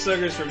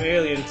facehuggers from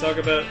Alien talk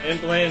about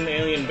implanting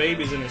alien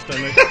babies in her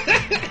stomach.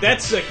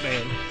 That's sick,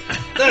 man.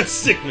 That's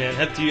sick, man.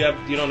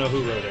 You don't know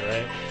who wrote it,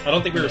 right? I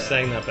don't think we were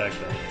saying that back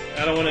then.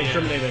 I don't want to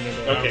incriminate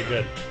anybody. Okay,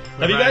 good.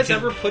 Have you guys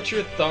ever put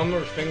your thumb or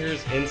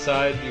fingers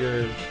inside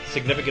your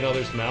significant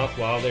other's mouth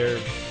while they're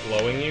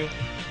blowing you?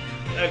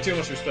 I have too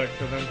much respect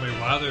for them. Wait,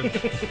 while they're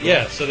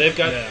yeah, so they've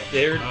got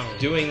their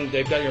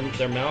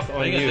mouth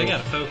on you, they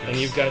got to focus, and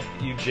you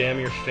jam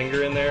your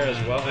finger in there as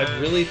well. I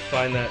really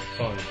find that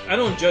fun. I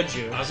don't judge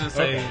you. I was gonna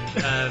say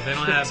they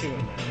don't have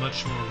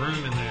much more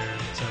room in there.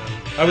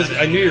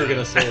 I knew you were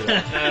gonna say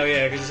that. Oh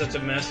yeah, because it's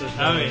such a massive.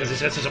 Because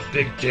it's such a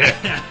big dick.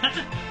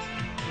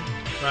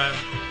 Right.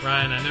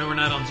 Ryan, I know we're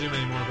not on Zoom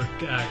anymore, but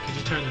could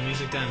you turn the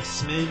music down a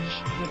smidge?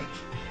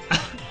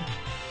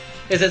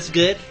 Is this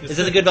good? Is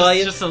this a good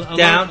volume? Just a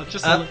down? Low,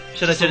 just up?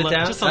 Should I turn it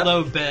down? Just a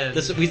low bed.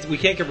 We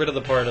can't get rid of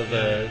the part of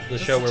the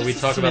show where we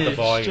talk about the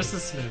volume. Just a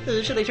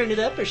smidge. Should I turn it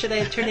up or should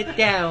I turn it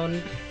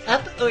down?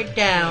 Up or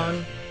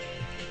down?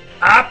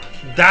 Up,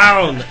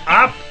 down,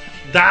 up,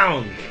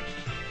 down.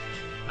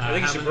 I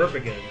think you should burp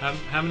again.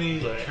 How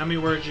many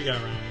words you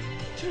got, Ryan?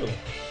 2. Okay.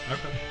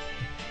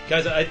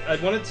 Guys, I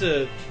wanted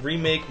to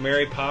remake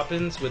Mary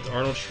Poppins with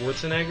Arnold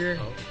Schwarzenegger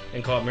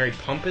and call it Mary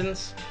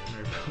Pumpkins.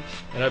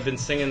 And I've been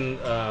singing,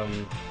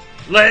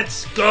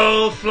 let's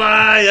go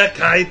fly a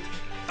kite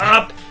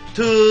up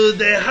to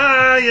the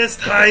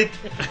highest height.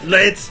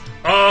 Let's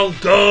all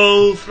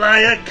go fly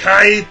a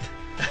kite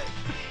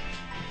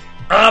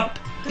up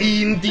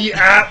in the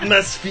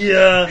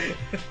atmosphere,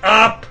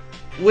 up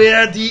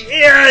where the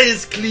air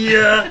is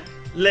clear.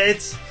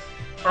 Let's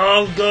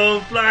all go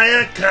fly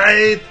a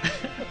kite.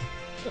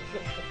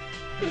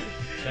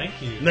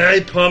 Thank you.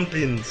 Mary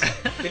Pumpkins.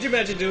 Could you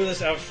imagine doing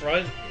this out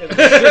front? I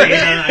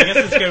guess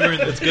it's good we're in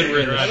this. It's good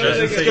we're in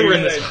this. It's good we're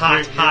in this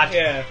hot.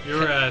 Yeah.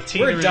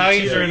 We're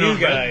dying for you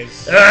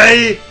guys.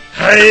 Hey,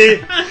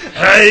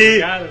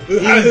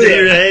 easy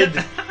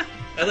red.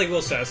 I think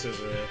Will Sassoon's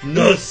in it.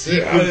 No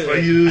secret for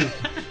you.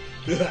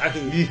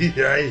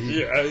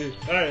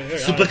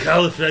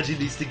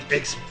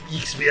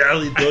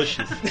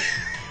 Supercalifragilisticexpialidocious.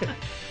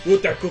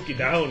 Put that cookie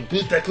down.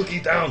 Put that cookie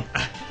down.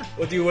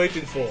 What are you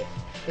waiting for?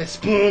 A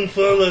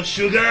spoonful of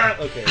sugar.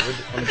 Okay,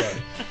 I'm done.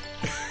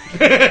 You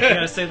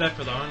gotta say that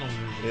for the Arnold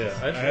movie. Yeah,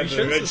 I have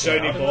a red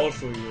shiny ball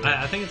for you.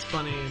 I think it's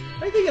funny.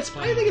 I think it's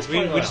funny. We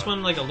just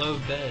want like a low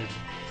bed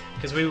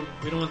because we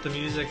don't want the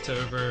music to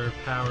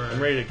overpower.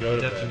 I'm ready to go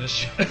to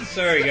definition.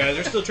 Sorry guys,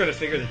 we're still trying to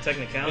figure the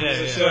technicalities of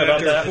the show Sorry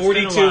after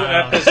 42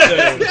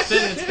 episodes.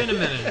 It's been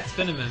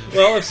a minute.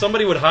 Well, if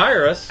somebody would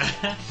hire us.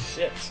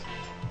 Shit.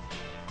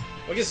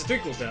 Well, I guess the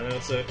threequel's now.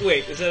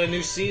 Wait, is that a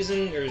new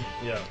season or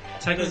yeah?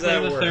 Technically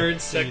that the work? third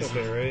season.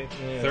 Technically, right?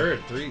 Yeah.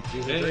 Third,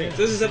 season 3.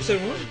 This is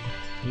episode 1.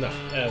 No,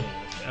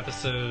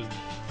 episode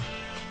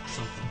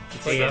something.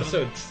 It's like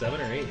episode 7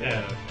 or 8.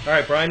 Yeah. All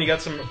right, Brian, you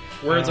got some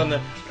words on the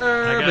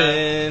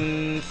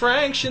Urban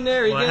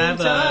Fractionary Game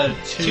Time.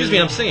 Excuse me,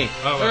 I'm singing.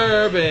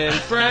 Urban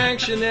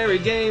Fractionary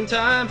Game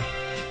Time.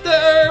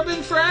 The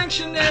Urban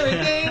Fractionary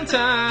Game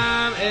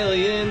Time.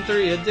 Alien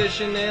 3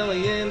 Edition.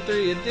 Alien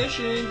 3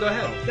 Edition. Go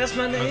ahead. That's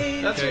my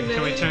name. That's your name.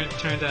 Can we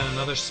turn down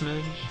another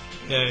smidge?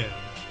 Yeah.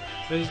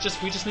 But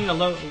we just need a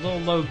little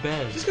low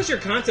bed. Just because you're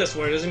a contest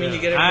winner doesn't mean you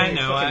get everything.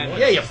 I know.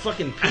 Yeah, you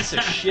fucking piece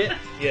of shit.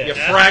 Yeah, you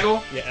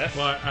Fraggle. Yeah.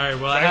 Well, all right.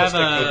 Well, Fraggle's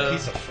I have a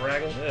piece of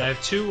Fraggle. I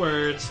have 2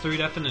 words, 3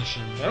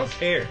 definitions. I don't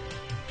care.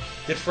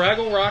 Did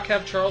Fraggle Rock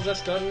have Charles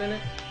S. Dutton in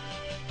it?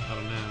 I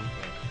don't know.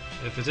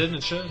 If it didn't,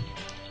 it should.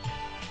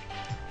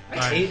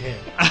 I hate him.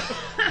 I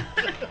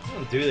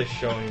don't do this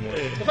show anymore.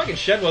 The fucking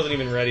shed wasn't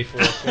even ready for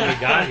us when we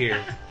got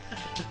here.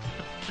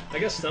 I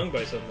got stung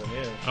by something,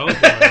 yeah. Oh, boy.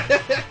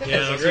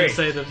 Yeah, I was going to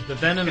say, the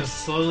venom is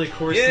slowly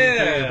coursing through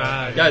your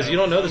body. Guys, you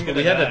don't know this, but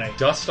we had to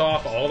dust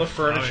off all the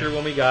furniture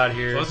when we got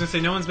here. Well, I was going to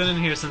say, no one's been in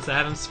here since the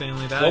Addams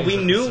Family Values Well, we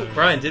knew, episode.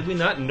 Brian, did we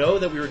not know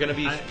that we were going to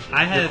be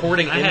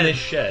recording in this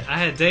shed? I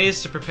had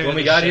days to prepare. When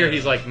we got here,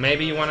 he's like,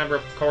 maybe you want to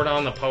record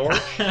on the porch?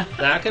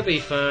 That could be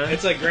fun.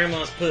 It's like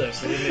Grandma's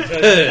puss.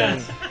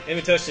 Let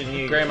me touch it,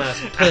 you. Grandma's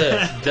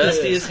puss.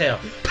 Dusty as hell.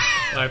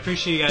 Well, I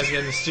appreciate you guys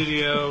getting the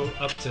studio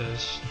up to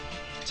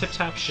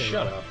tip-top shape.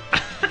 Shut up.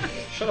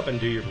 Shut up and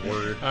do your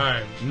word. All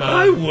right.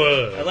 My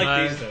word. I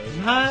like these, though.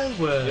 My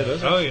word. Yeah,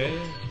 those are yeah.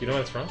 You know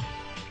what it's from?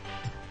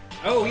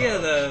 Oh, yeah,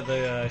 the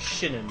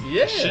Shinin.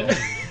 Yeah. Shinin.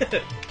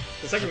 The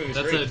second movie's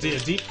That's great. a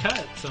deep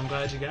cut, so I'm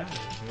glad you got it.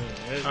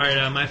 Yeah, all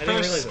right, my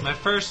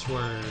first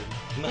word.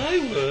 My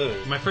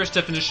word. My first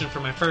definition for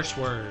my first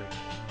word.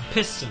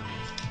 Piston.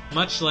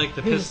 Much like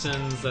the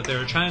pistons that they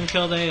were trying to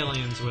kill the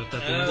aliens with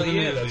at the end of the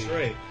movie. That's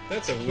right.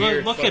 That's a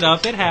weird. Look it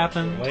up. It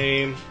happened.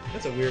 Lame.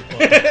 That's a weird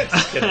plot.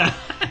 Just kidding.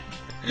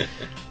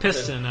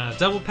 Piston.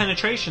 Double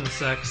penetration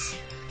sex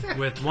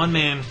with one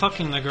man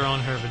fucking the girl in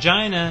her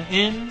vagina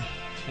and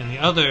the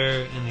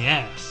other in the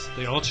ass.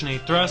 They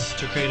alternate thrusts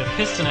to create a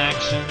piston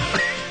action.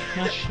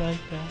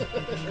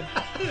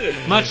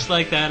 Much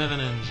like that of an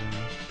engine.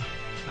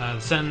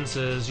 The sentence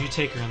is, you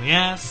take her in the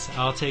ass,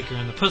 I'll take her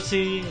in the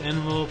pussy,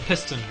 and we'll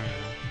piston her.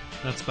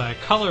 That's by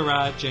Color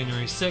Rod,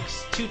 January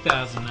 6,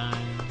 2009.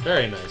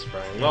 Very nice,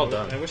 Brian. Well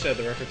done. I wish I had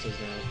the references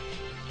now.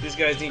 These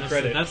guys need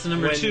credit. That's the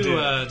number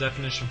 2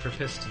 definition for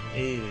piston.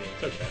 Yeah.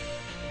 It's okay.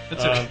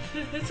 It's okay.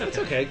 It's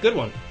okay. Good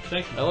one.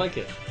 Thank you. I like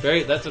it.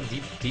 That's a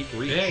deep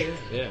reach.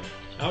 Yeah.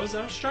 I was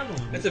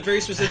struggling. That's a very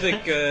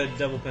specific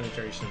double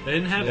penetration. They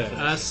didn't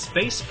have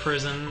space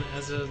prison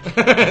as a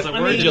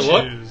word to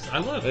choose. I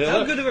love it.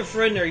 How good of a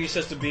friend are you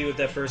supposed to be with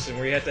that person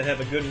where you have to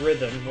have a good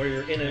rhythm where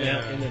you're in and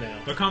out, in and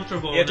out? But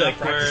comfortable you have to, enough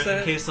practice where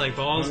that? in case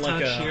balls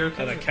touch here.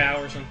 On a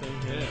cow or something?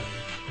 Yeah.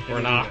 Or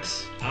an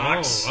ox.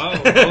 Ox.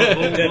 We'll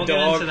dead dog.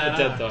 Get into that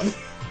dead dog.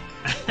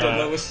 Dead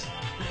Lois.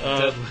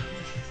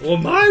 Well,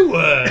 my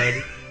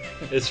word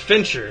is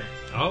Fincher.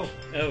 Oh.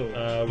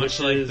 Much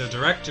like the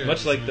director.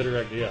 Much like the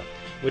director, yeah.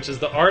 Which is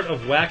the art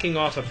of whacking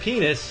off a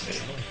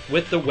penis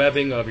with the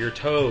webbing of your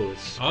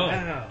toes. Oh.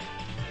 Wow.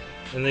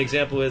 And the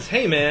example is,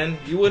 hey man,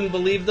 you wouldn't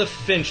believe the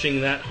finching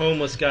that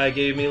homeless guy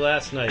gave me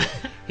last night.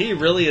 He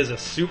really is a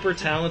super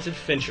talented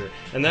fincher.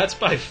 And that's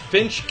by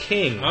Finch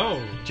King. Oh.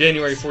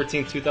 January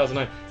 14th,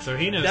 2009. So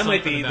he knows That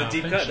might something be the about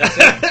deep Finch. cut. That's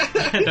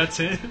it. That's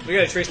it. We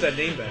gotta trace that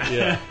name back.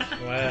 Yeah.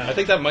 Wow. I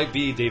think that might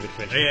be David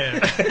Fincher.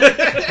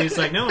 Yeah. He's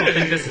like, no, I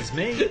think this is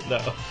me. No.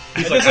 I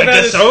He's like, disavow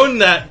I this- disown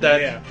that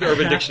Yeah.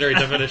 Urban Dictionary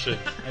definition.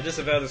 I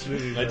disavow this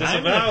movie. I but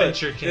disavow I'm a it.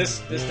 Fincher King.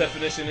 This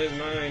definition is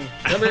mine.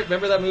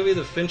 Remember that movie,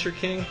 The Fincher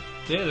King?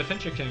 Yeah, the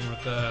Fincher King with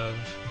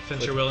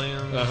Fincher With-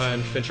 Williams.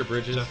 And Fincher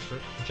Bridges.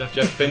 Jeff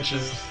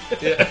Finches.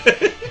 Yeah.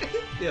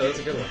 Yeah, that's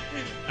a good one.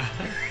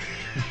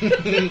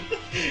 That's pretty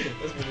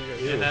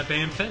good. And that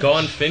band Finch.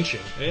 Gone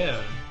Finching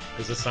Yeah.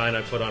 is a sign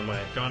I put on my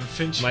Gone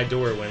Finch.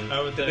 door when...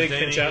 Oh, with The the big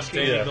Danny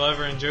Finchowski? Yeah.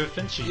 Glover and Joe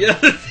Finchie. Yeah.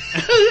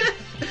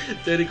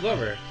 Danny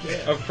Glover.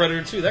 Yeah. Of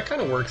Predator 2. That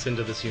kind of works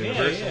into this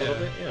universe Yeah, a little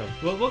bit. Yeah.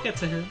 Well, we'll get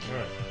to him. All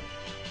right.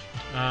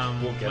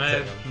 We'll get my,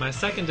 to him. my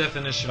second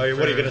definition. Oh, what are you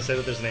for- going to say,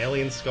 that there's an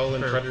alien skull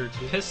in for Predator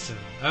 2? Piston.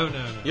 Oh,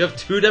 no. You have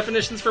two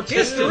definitions for He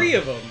has piston? 3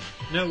 of them.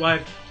 No, well, I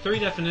have 3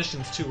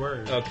 definitions, 2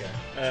 words. Okay.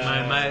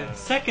 My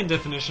second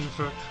definition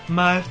for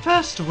my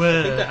first I think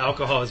word. the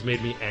alcohol has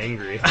made me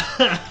angry.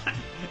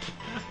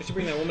 I should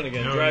bring that woman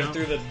again. No, Drive no.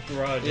 through the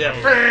garage. Yeah.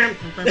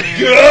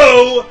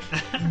 Go!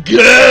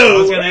 Go! I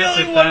was gonna ask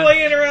Really? if One that-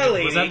 way in or out,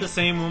 lady? Was that the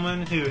same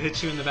woman who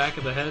hit you in the back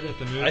of the head at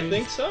the movie? I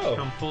think so.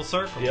 Come full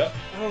circle. Yep.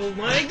 Oh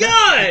my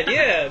god!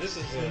 Yeah, this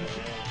is.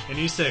 And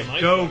you say,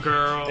 My go fault.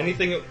 girl.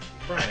 Anything...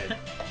 Brian,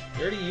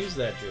 you already used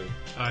that, dude.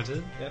 Oh, I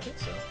did? Yeah, I think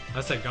so.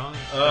 I said gone.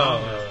 Oh.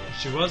 Gone girl.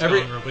 She was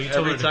Every, gone girl, but you told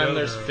every her to time go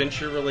there's girl.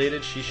 Fincher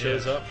related, she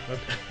shows Yeah. up.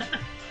 Okay.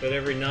 But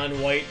every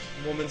non-white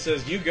woman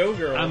says, "You go,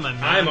 girl." I'm a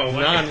I'm a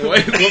non-white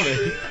non-white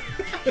woman.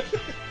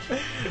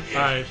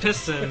 Alright,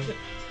 piston.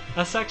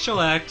 A sexual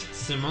act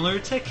similar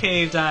to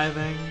cave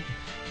diving.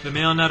 The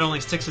male not only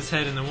sticks his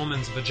head in the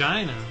woman's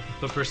vagina,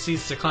 but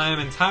proceeds to climb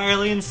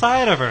entirely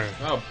inside of her.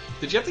 Oh,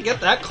 did you have to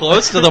get that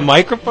close to the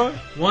microphone?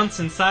 Once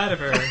inside of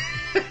her,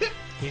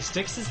 he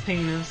sticks his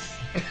penis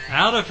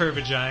out of her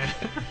vagina.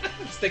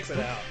 Sticks it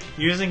out.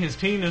 Using his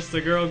penis,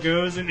 the girl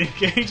goes and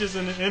engages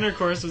in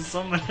intercourse with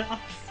someone else.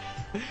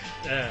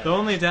 The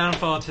only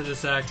downfall to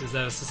this act is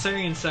that a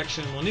cesarean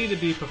section will need to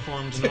be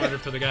performed in order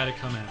for the guy to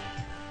come out.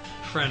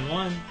 Friend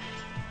 1,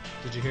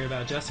 did you hear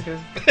about Jessica?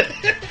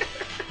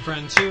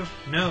 Friend 2,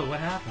 no, what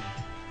happened?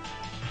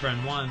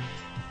 Friend 1,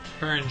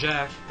 her and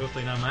Jack,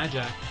 hopefully not my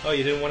Jack, Oh,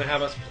 you didn't want to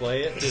have us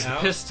play it? is a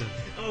out? piston.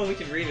 Oh, we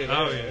can read it.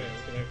 Oh, Oh, yeah. yeah.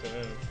 We can have to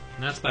know.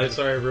 And that's by I'm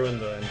sorry I ruined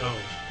the end. Oh.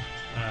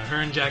 Her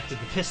and Jack did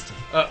the piston.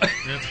 Oh. And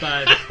that's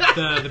by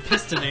the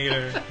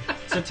Pistonator,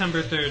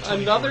 September 3rd,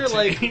 2014. Another,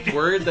 like,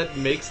 word that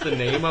makes the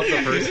name of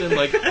the person.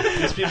 Like,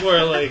 these people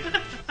are like...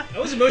 I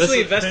was emotionally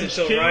This- invested Finch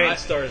until King. Ryan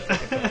started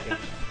fucking talking.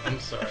 I'm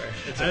sorry.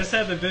 I just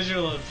had the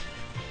visual of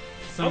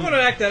some... I'm gonna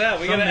act that out.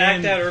 We gotta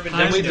act out Urban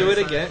Can we Dictionary.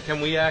 do it again? Can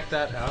we act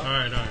that out?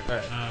 Alright.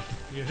 Alright.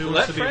 Who Let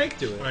wants to Frank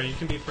be, do it. Alright, you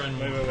can be friend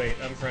 1. Wait.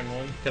 I'm friend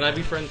 1. Can I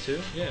be friend 2?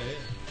 Yeah.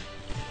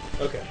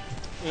 Okay.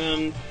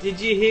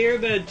 Did you hear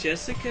about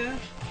Jessica?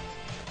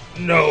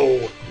 No.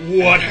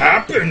 What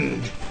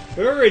happened?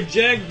 Her and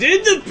Jack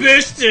did the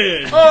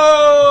piston!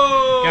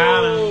 Oh!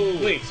 Got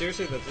him. Wait,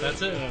 seriously?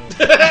 That's it.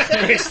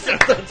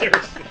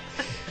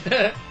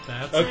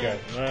 That's Okay.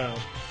 it. Wow.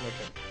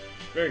 Okay.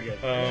 Very good.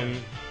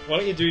 Why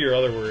don't you do your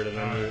other word and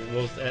then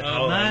we'll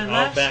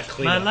I'll back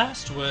clean my up.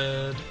 last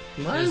word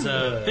is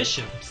word.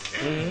 bishops.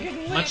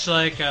 Mm-hmm. Much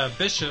like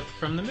Bishop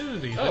from the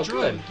movie, the Oh, droid,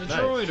 good. the Nice.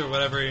 droid or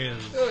whatever he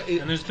is.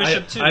 And there's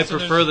Bishop too. I so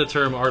prefer the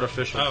term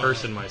artificial Oh.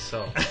 person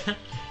myself.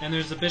 And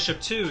there's the Bishop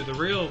too, the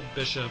real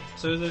Bishop.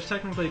 So there's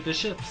technically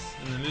bishops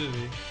in the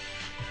movie.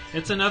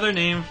 It's another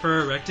name for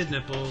erected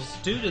nipples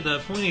due to the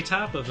pointy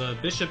top of a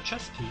bishop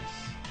chess piece.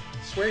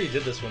 I swear you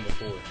did this one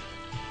before.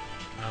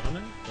 I don't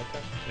know. Okay.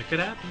 It could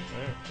happen.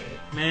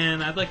 Alright.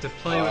 Man, I'd like to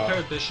play with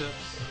her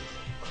bishops.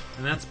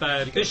 And that's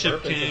by You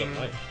Bishop could burp into King. the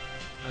mic.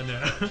 I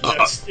know.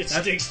 It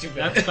stinks too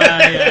bad. That's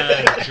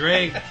by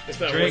Drake. It's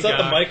not Drake It's not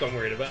the mic I'm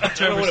worried about.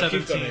 October I don't wanna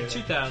puke on 17, it.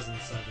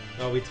 2007.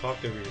 Oh, we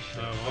talked over your shit.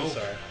 Oh. I'm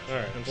sorry.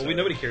 Alright. I'm Well, sorry.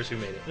 nobody cares who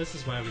made it. This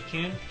is why we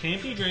can't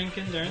be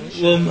drinking during the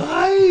show. Well,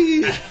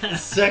 my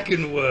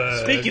second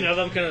word. Speaking of,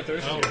 I'm kind of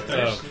thirsty. Oh,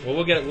 here. Well,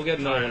 we'll get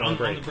another one on on the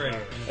break. the break.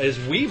 Is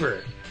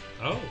Weaver.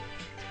 Oh.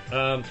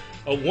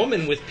 A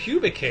woman with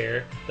pubic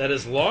hair that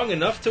is long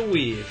enough to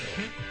weave.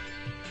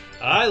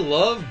 I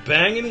love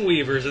banging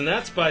weavers, and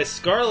that's by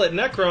Scarlet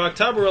Necro,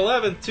 October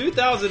 11th,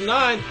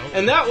 2009,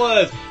 and that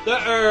was the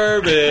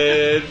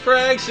Urban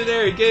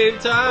Fractionary Game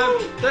Time.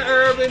 The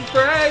Urban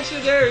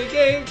Fractionary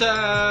Game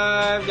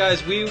Time,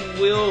 guys. We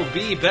will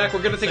be back.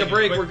 We're gonna take a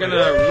break. We're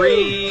gonna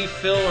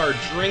refill our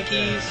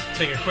drinkies.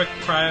 Take a quick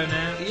cryo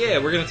nap. Yeah,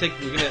 we're gonna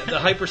the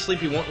hyper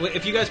sleep. You won't.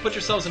 If you guys put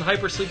yourselves in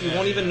hyper sleep, you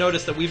won't even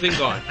notice that we've been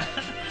gone.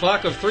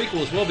 Flock of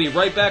Threequels. We'll be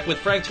right back with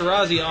Frank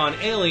Tarazi on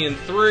Alien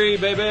 3,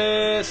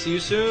 baby. See you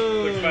soon.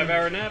 Quick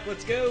 5-hour nap.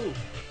 Let's go.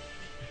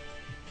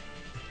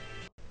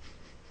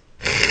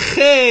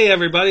 Hey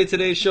everybody,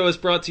 today's show is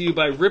brought to you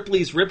by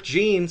Ripley's Ripped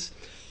Jeans.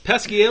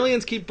 Pesky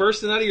aliens keep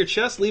bursting out of your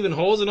chest, leaving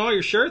holes in all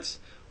your shirts?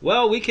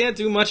 Well, we can't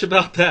do much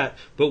about that,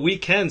 but we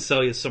can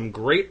sell you some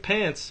great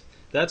pants.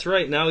 That's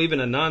right, now even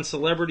a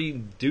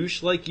non-celebrity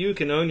douche like you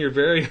can own your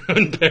very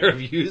own pair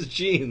of used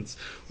jeans,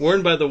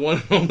 worn by the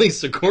one and only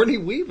Sigourney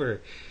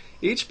Weaver.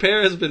 Each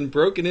pair has been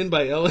broken in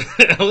by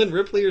Ellen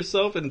Ripley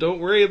herself, and don't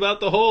worry about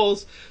the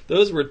holes.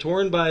 Those were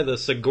torn by the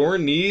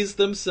Sigourneys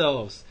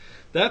themselves.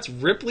 That's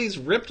Ripley's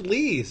Ripped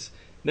Lees.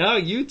 Now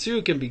you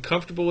too can be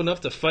comfortable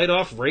enough to fight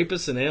off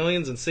rapists and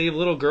aliens and save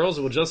little girls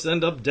who will just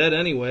end up dead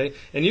anyway,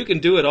 and you can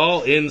do it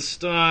all in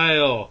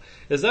style.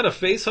 Is that a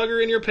face hugger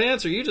in your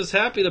pants, or are you just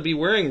happy to be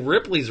wearing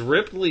Ripley's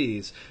Ripped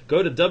Lees?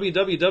 Go to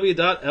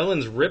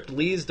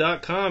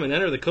www.ellensrippedlees.com and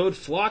enter the code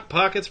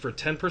FLOCKPOCKETS for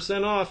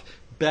 10% off.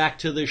 Back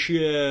to the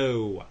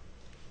show.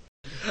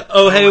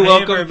 Oh, hey,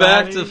 welcome everybody.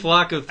 back to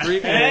Flock of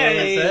Threequels.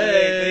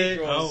 Hey.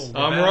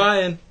 I'm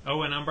Ryan.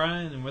 Oh, and I'm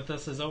Brian, and with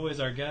us as always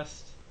our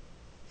guest,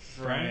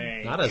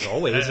 Frank. Not as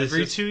always.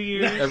 Every 2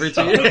 years. Every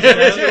 2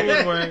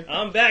 years.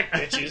 I'm back,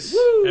 bitches.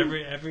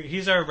 Every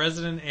he's our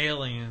resident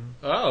alien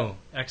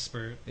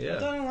expert. Yeah. I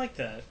don't like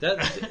that.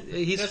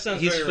 He's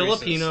very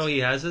Filipino. racist. He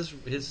has his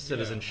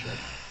citizenship.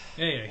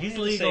 Yeah, he's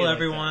Why'd you say legal, it like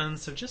everyone,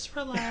 so just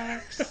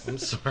relax. I'm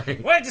sorry.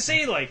 Why'd you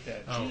say it like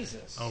that? Oh.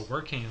 Jesus. Oh,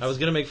 we're canceled. I was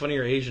gonna make fun of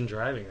your Asian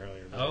driving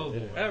earlier. but Oh, I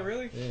didn't. Oh,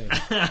 really?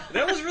 Yeah.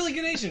 That was really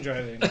good Asian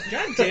driving. God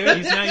damn it.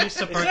 He's not used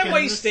to Is parking that why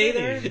in you the stay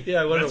city. there?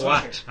 Yeah, I wanted to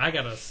watch. I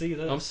gotta see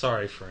this. I'm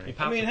sorry, Frank.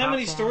 I mean, how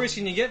many stories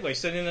can you get by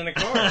sitting in a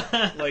car?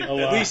 Like, A at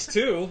lot. least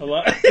two. A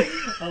lot.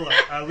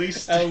 At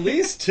least At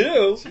least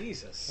two.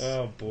 Jesus.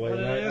 Oh boy, What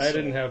an I asshole.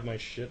 didn't have my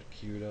shit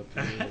queued up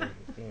here.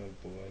 Oh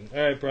boy.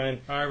 All right, Brian.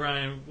 All right,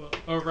 Ryan.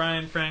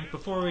 Ryan, Frank.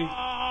 Before we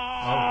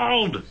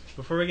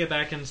get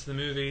back into the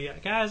movie,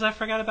 guys, I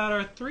forgot about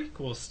our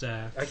threequel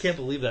staff. I can't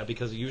believe that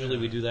because usually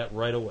we do that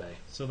right away.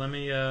 So let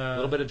me. A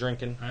little bit of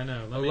drinking. I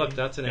know. Oh, look,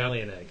 that's an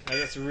alien egg.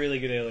 That's a really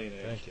good alien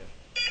egg. Thank you.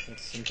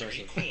 That's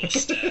impressive.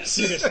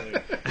 Seriously.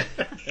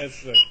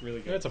 That's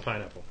really good. It's a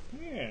pineapple.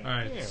 Yeah. All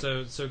right.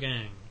 Yeah. So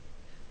gang.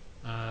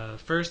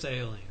 First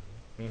alien.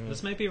 Mhm.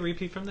 This might be a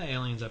repeat from the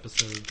aliens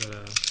episode,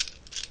 but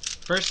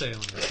first alien.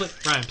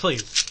 Ryan,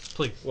 please.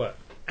 What?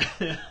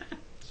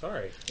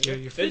 Sorry.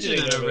 You're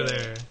fidgeting over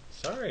there.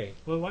 Sorry.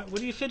 Well, what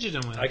are you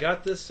fidgeting with? I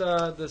got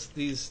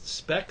these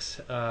specs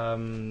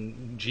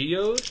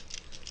geode.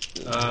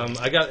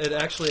 I got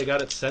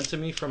it sent to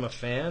me from a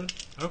fan.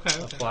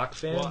 Okay. A Flock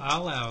fan. Well,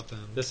 I'll allow it then.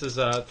 This is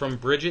from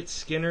Bridget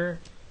Skinner.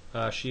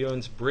 She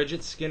owns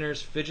Bridget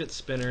Skinner's Fidget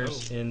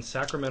Spinners in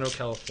Sacramento,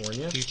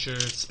 California. Future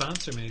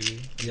sponsor,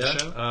 maybe. Yeah.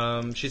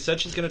 Show? She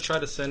said she's going to try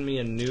to send me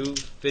a new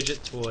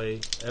fidget toy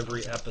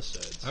every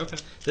episode. So Okay.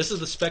 This is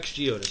the Specs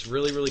Geode. It's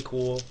really, really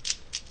cool.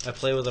 I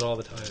play with it all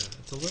the time.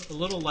 It's a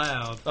little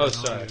loud. For Oh, an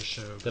sorry. audio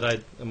show.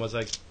 Was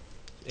I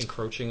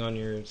encroaching on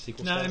your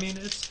sequel No, stuff? I mean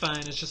it's fine.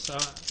 It's just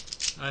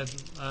I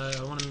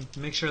want to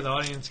make sure the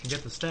audience can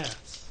get the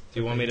stats. Do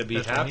you want me to be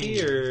that they happy,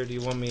 need. or do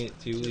you want me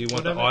to? You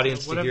want Whatever- the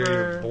audience to hear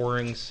whatever- your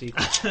boring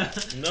sequel?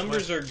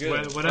 Numbers are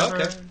good. Whatever.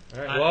 Okay.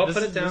 All right. Well, I'll this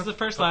put is- it down. This is the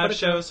first I'll live put it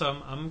show, down. so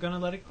I'm gonna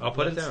let it. I'll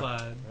put let it down.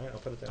 slide. All right, I'll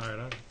put it down. All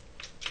right.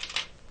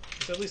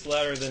 It's at least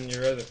louder than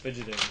your other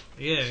fidgeting.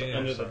 Yeah. Under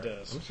I'm the sorry.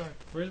 desk. I'm sorry.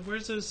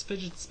 Where's those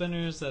fidget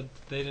spinners that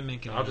they didn't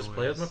make any I'll just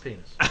play with my noise?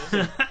 penis.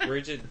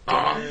 Bridget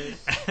Skinner's.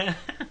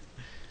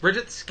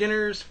 Bridget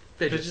Skinner's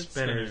Fidget Fidget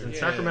Spinners in Spinners.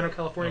 Sacramento,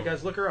 California. Oh.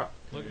 Guys, look her up.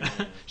 Look,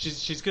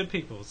 she's good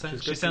people.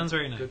 She's She good sounds people.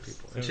 very nice. Good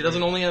people. And she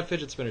doesn't only have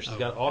fidget spinners. She's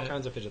got all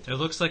kinds of fidget It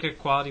spinners. looks like a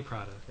quality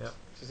product. Yep.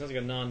 She sounds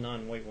like a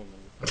non-white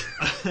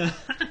woman.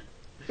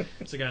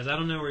 So guys, I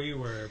don't know where you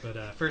were, but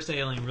first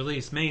alien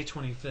released May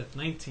 25th,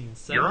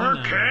 1979.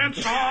 You're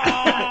canceled!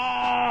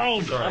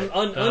 Sorry.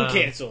 I'm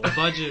uncancelled. The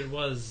budget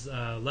was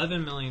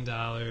 $11 million.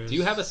 Do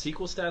you have a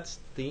sequel stats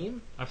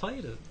theme? I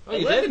played it. Oh,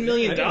 you $11 did?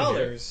 million. I didn't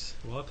hear it.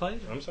 Well, I played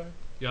it. I'm sorry.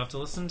 You have to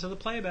listen to the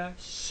playback.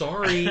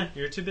 Sorry.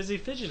 You're too busy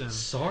fidgeting.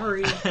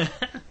 Sorry.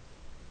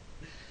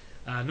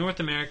 North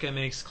America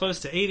makes close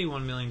to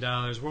 $81 million.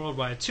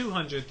 Worldwide,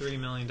 $203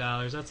 million.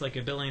 That's like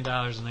 $1 billion in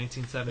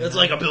 1970. That's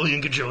like $1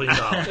 billion gajillion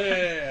dollars.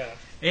 Yeah.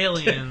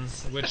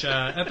 Aliens, which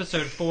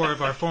episode 4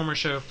 of our former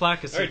show,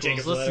 Flock of All right,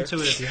 Sequels. Jacob's Listen Ladder. to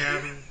it if you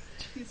haven't.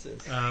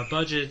 Jesus.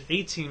 Budget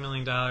 $18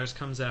 million.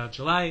 Comes out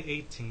July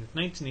 18th,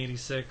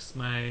 1986.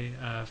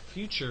 My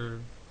future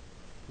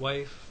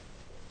wife.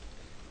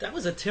 That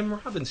was a Tim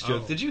Robbins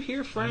joke. Oh. Did you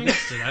hear, I Frank?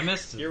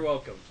 missed it. You're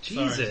welcome.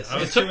 Jesus.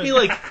 Sorry. It took me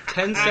like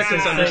 10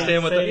 seconds to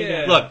understand what say the... it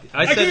again. Look,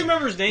 I said... can't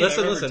remember his name. I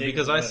Listen, remember listen, Jacob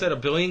because I Ladder. said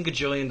 $1 billion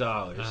gajillion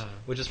dollars, Uh-huh.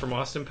 which is from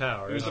Austin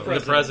Powers. Who's the The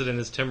president? president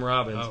is Tim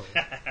Robbins. Oh.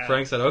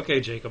 Frank said,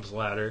 okay, Jacob's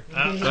Ladder. So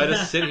I had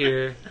to sit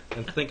here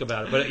and think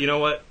about it. But you know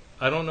what?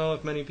 I don't know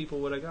if many people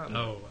would have gotten it.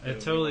 Oh,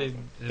 it totally...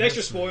 Thanks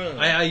for spoiling it.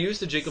 I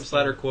used the Jacob's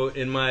Ladder quote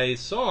in my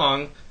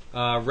song,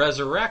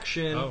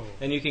 Resurrection,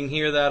 and you can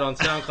hear that on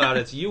SoundCloud.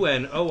 It's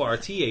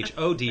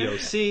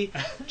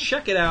UNORTHODOC.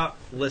 Check it out.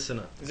 Listen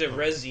up. Is it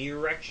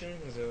Resurrection?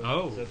 Is that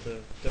the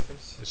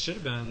difference? It should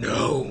have been.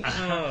 No.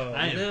 Oh,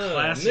 I am no.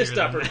 classier Missed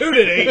than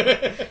opportunity.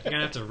 that. You're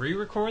gonna have to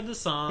re-record the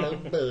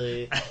song.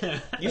 You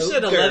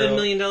said $11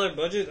 million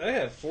budget. I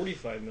have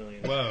 $45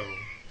 million. Whoa.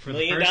 For the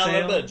 $1 million first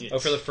Alien? budget. Oh,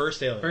 for the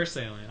first Alien. First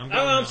Alien. I'm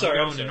I'm sorry.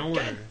 going in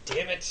order. God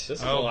damn it. This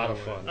is a lot of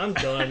fun. I'm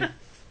done.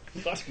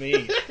 Fuck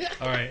me.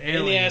 All right, In the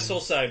Alien. asshole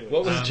sideways.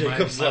 What was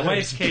Jacob's my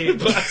wife's cave?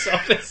 box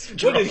office?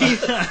 What did he...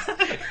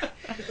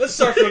 Let's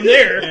start from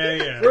there.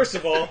 Yeah. First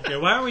of all. Yeah,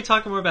 why aren't we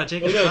talking more about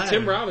Jacob's Well, no, Ladder?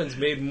 Tim Robbins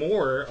made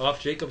more off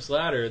Jacob's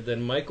Ladder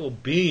than Michael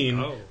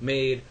Biehn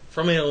made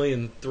from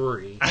Alien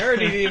 3. I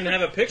already didn't even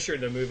have a picture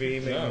in the movie.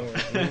 He made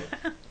more.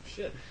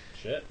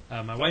 Shit.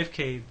 My wife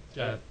Kate,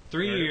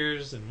 3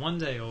 years and 1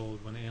 day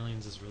old when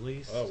Aliens is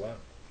released. Oh,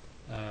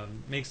 wow.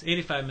 Makes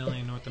 $85 million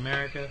in North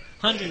America,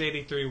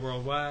 $183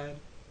 worldwide.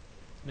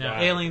 Now,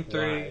 Wide, Alien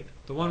 3, wide.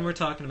 the one we're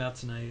talking about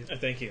tonight.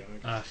 Thank you.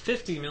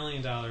 $50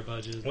 million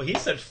budget. Well, he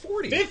said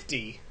 40.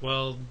 50?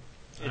 Well,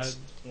 It's,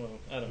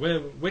 I don't know.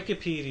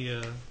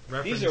 Wikipedia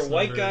reference These are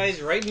white numbers.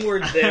 guys writing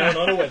words down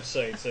on a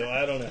website, so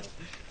I don't know.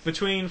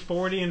 Between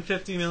 $40 and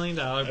 $50 million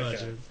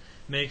budget. Okay.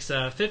 Makes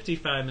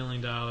 $55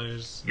 million.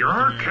 You're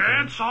North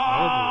American.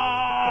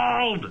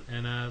 canceled!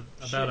 And about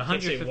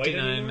Can't say white $159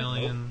 anymore?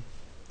 million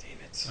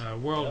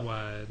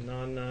worldwide.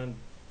 Non.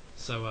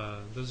 So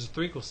those are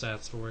threequel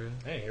stats for you.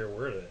 I didn't hear a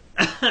word of it.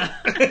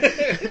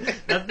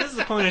 This is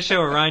the point of the show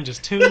where Ryan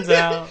just tunes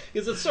out.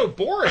 Because it's so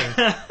boring.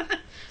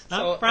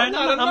 Brian,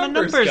 I'm a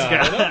numbers guy.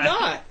 and I'm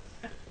not.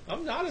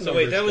 I'm not a numbers So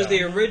wait, that was guy.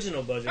 the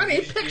original budget. I need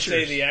Did pictures. you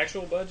say the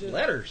actual budget?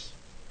 Letters.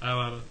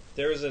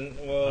 There was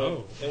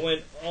it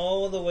went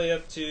all the way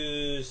up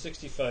to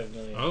 $65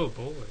 million. Oh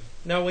boy!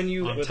 Now, when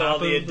you with all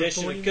the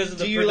addition because of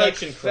the do you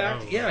production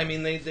fact? crew. Yeah, I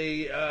mean they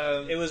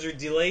it was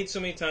delayed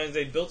so many times.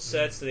 They built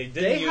sets. They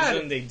didn't use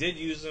them. They did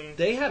use them.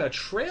 They had a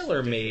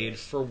trailer made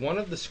for one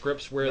of the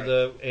scripts where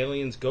the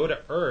aliens go to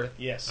Earth.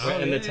 Yes,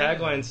 and the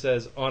tagline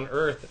says, "On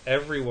Earth,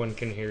 everyone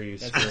can hear you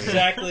scream." That's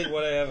exactly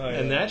what I have highlighted.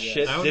 And that yes.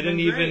 shit That didn't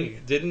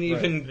even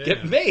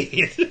get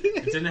made.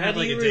 It didn't have How do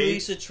like you a date.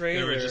 release a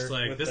trailer? They were just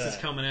like, with "This is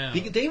that? coming out."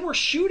 They were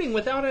shooting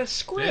without a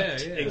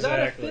script, Yeah, without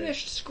exactly. a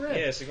finished script.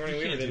 Yeah, Sigourney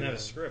Weaver can't didn't do have a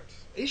that. script.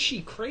 Is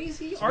she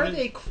crazy? So Are what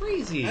they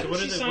crazy? How So what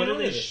did did she they- sign what on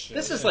did to they this sh- shit?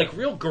 This is like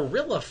real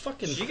guerrilla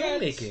fucking She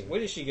got, filmmaking. what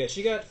did she get?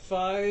 She got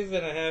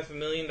 $5.5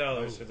 million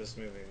for this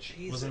movie.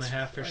 Jesus Wasn't a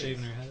half for Christ.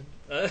 shaving her head?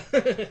 I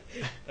think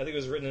it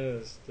was written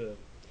in the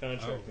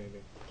contract. Maybe.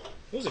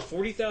 What was it?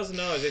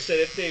 $40,000. They said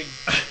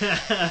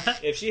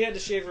if she had to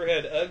shave her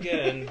head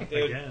again,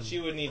 she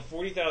would need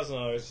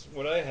 $40,000.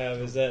 What I have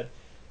is that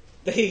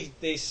they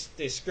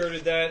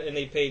skirted that and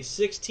they paid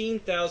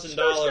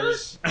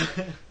 $16,000.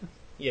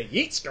 Yeah,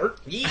 yeet skirt.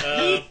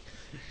 Yeet.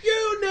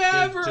 You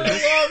never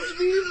loved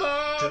me,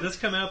 Mom. Did this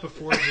come out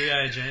before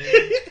G.I.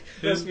 Jane?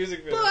 Best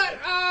music video. But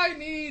I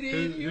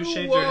needed Who you.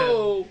 shaved her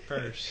head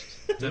first?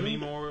 Demi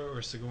Moore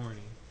or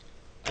Sigourney?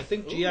 I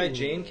think G.I.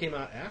 Jane came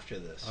out after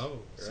this. Oh,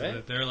 so right?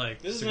 that they're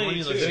like This is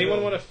Sigourney 92. looks Does anyone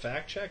good. want to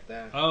fact check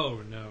that? Oh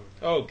no.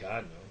 Oh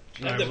God, no.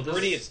 Let Alright, the well,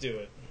 Britians do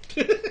it.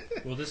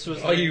 Well, this was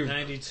Oh, you-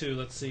 92.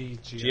 Let's see.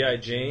 G.I.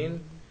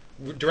 Jane,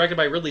 directed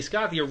by Ridley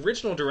Scott, the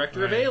original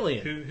director of Alright.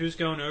 Alien. Who's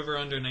going over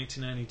under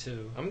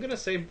 1992? I'm gonna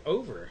say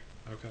over.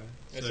 Okay.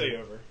 I say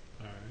over.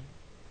 All right.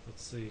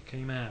 Let's see.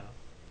 Came out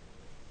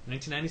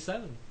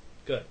 1997.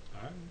 Good.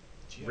 All right.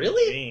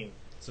 Really? Jane.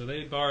 So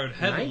they borrowed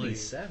heavily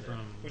 97. from.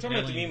 We're talking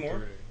about Alien Demi Moore?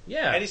 3.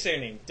 Yeah. How do you say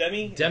her name?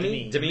 Demi?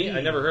 Demi. I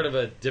never heard of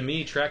a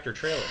Demi tractor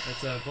trailer.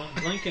 That's a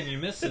blink and you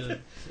miss it.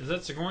 Is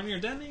that Sigourney or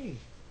Demi?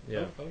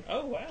 Yeah.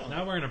 Oh, wow.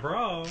 Now we're in a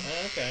bra. Oh,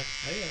 okay.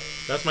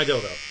 That's my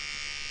dildo.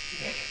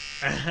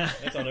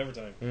 That's on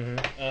overtime. Mm-hmm.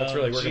 That's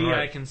really working Gee, hard.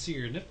 I can see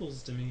your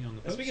nipples, Demi, on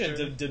the poster.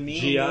 Speaking of Demi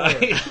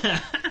G.I. Moore.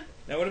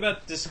 Now, what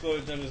about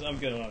Disclosure? I'm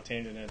getting on a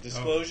tangent now.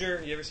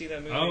 Disclosure, you ever see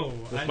that movie? Oh,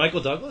 With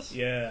Michael Douglas?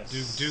 Yes.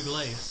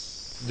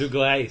 Douglas.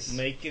 Douglas.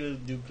 Michael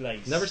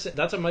Douglas. Never seen.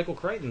 That's a Michael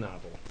Crichton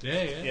novel.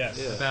 Yeah. Yes.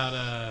 Yeah.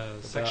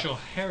 About sexual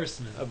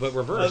harassment. But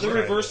reverse. Oh, the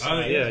reverse Oh,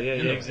 side. yeah.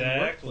 In the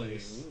Exactly.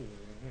 workplace.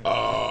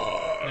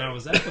 Now,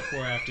 was that before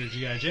or after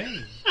G.I.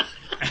 Jane?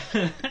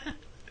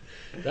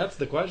 That's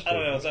the question. I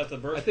don't know. It's at the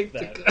birth. I think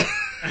that.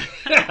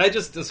 I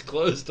just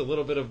disclosed a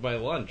little bit of my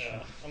lunch.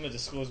 I'm gonna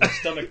disclose my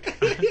stomach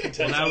contents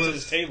onto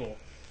this table.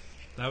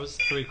 That was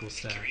threequel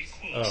stats.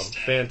 Oh,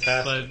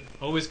 fantastic!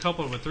 But always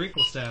coupled with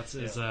threequel stats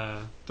is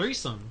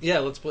threesome. Yeah,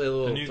 let's play a The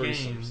little new game,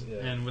 threesomes. Yeah.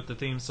 and with the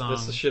theme song.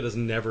 This shit is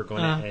never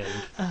going to end.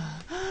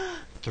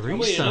 Threesomes. Oh,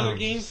 wait, another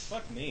game?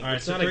 Fuck me. All right,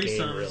 It's so not a game,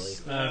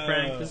 threesomes. really.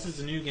 Frank, this is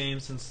a new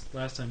game since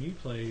last time you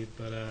played,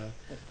 but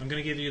I'm going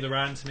to give you the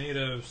Rotten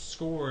Tomato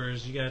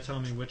scores. You got to tell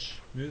me which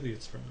movie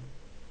it's from.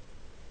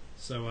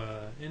 So,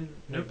 in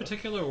no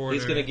particular order,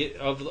 he's gonna get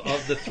of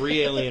the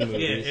 3 Alien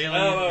movies. He's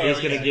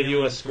gonna give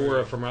you a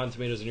score from Rotten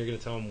Tomatoes, and you're gonna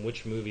tell him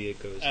which movie it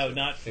goes. Oh, to.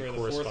 not for the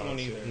 4th one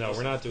either. No,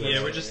 we're not doing. Yeah,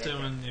 that. we're just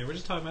doing. Yeah, we're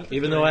just talking about.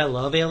 Even though I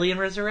love Alien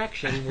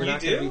Resurrection, we're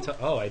not gonna be.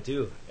 Oh, I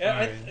do.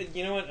 Yeah,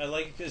 you know what? I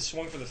like it.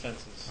 Swung for the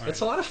fences. It's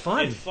a lot of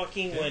fun. It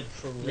fucking went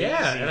crazy.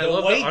 Yeah, and I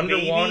love the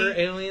underwater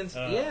aliens.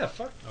 Yeah,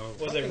 fuck.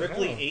 Was it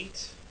Ripley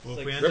 8? Well,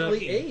 like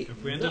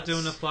if we end up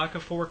doing a flock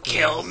of forklifts,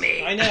 kill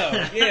me. I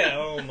know. Yeah.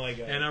 Oh my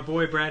god. And our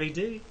boy Braddy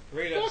D.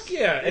 Fuck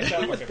yeah!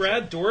 Anything with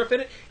Brad Dourif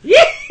in it.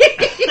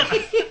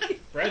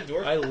 Brad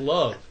Dourif. I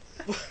love.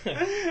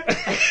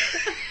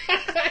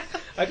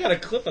 I got a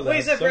clip of that. Wait,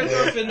 is that Brad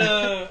Dourif in?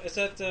 Is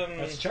that?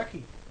 That's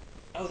Chucky.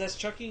 Oh, that's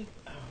Chucky.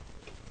 Oh,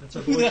 that's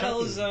our who boy the Chucky.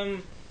 hell is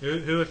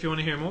Who, if you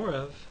want to hear more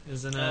of,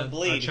 is in a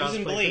Blade. Child's Who's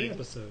in Play Blade? 3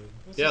 episode.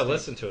 Yeah,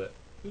 listen to it.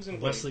 Who's in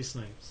Blade? Wesley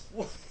Snipes.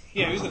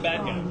 Yeah, who's the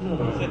bad guy?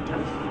 Is that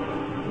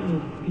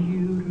Dourif?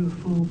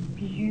 Beautiful,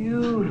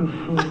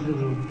 beautiful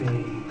little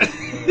baby.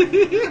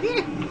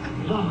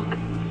 Look,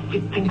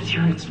 it thinks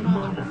you're its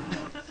mother.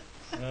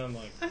 Oh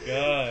my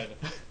god.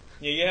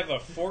 Yeah, you have a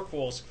flock of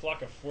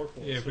forkfuls.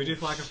 Yeah, if we do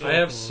flock of forkfuls. I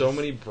have so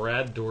many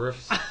Brad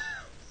Dourifs.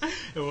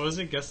 It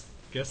wasn't guess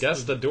the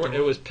Dourif.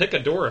 It was pick a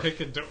Dourif. Pick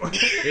a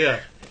Dourif. Yeah.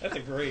 That's a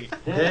great.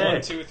 Hey.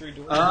 1, 2, or 3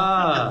 Dourifs.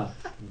 Ah,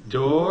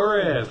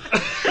 Dourif.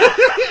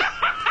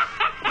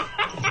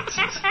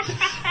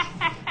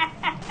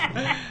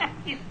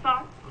 You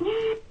thought?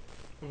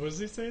 What does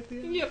he say at the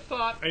end? You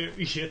thought.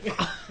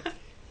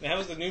 Now, how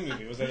was the new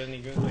movie? Was that any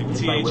good? Like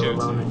If I will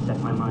alone THO2. and set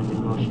my mind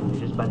in motion,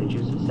 just by the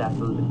juice of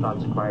saffron, the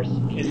thoughts acquire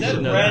speed. Is that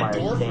and Brad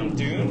acquire Dourif from staying.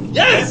 Dune?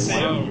 Yes!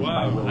 Oh,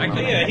 wow.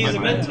 Yeah, he's a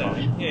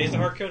Mentat. Yeah, he's a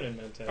Harkonnen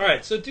Mentat.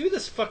 Alright, so do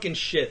this fucking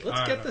shit.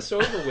 Let's get this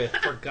over with,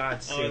 for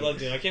God's sake. Oh, I love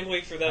Dune. I can't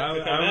wait for that to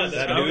come I out. was-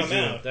 That's I going to was- come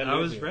out. I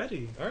was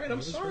ready. Alright,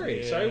 I'm sorry.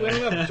 ready. Sorry, we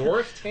don't have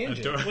Dourif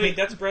tangent. Wait,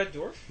 that's Brad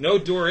Dourif? No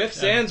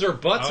Dourifs, ands, or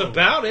buts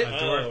about it. A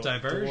Dourif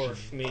diversion.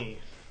 Dwarf me.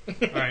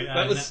 Alright,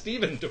 That was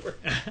Steven Dorff.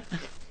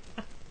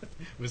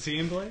 Was he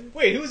in Blade?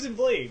 Wait, who was in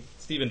Blade?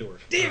 Steven Dorff.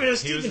 Damn it, it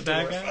was He Steven was the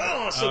bad Dorff.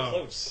 guy? Oh, so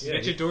close.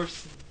 Get your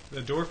dwarfs,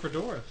 the dwarf for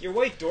dwarf. Your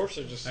white dwarfs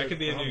are just That so could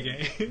be a new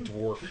common. game.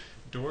 Dwarf.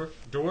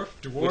 Dwarf,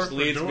 Which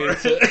leads me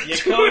dwarf. to You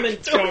come and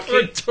Dwarf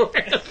for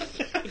Dwarf.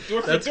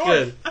 Dwarf That's for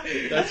good.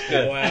 dwarf. That's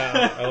good. Wow.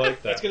 I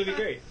like that. That's going to be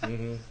great.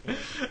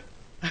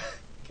 Mm-hmm.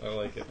 I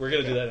like it. We're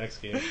gonna do that next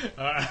game.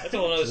 That's a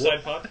whole other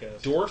side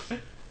podcast. Dwarf,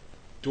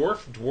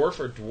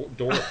 or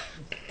dwarf?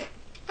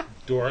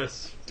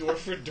 Doris. Dwarf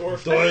for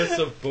dwarf. Doris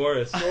of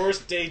Boris. Doris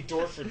Day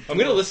Dwarf for dwarf. I'm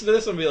gonna listen to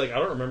this and be like, I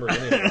don't remember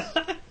any of this.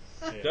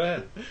 Yeah. Go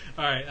ahead.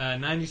 All right,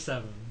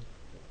 97.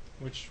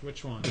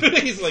 Which one?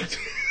 He's like,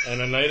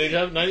 and a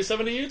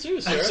 97 to you too,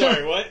 sir. I'm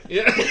sorry, what?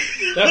 Yeah,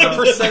 that's a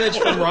percentage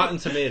from Rotten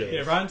Tomatoes.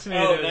 Yeah, Rotten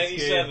Tomatoes. Oh,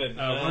 97. Gave,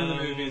 one of the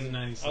movies in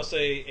 97. I'll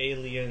say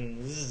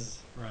Aliens.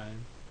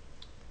 Ryan.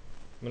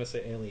 I'm gonna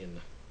say Alien.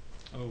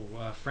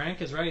 Oh,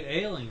 Frank is right.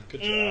 Alien.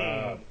 Good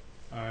job.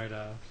 All right.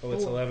 Oh,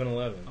 it's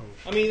 11-11. Oh,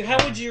 I mean,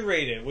 how would you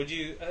rate it? Would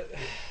you?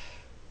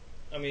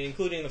 I mean,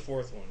 including the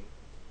fourth one.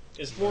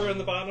 Is 4 in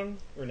the bottom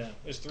or no?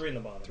 Is 3 in the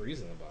bottom?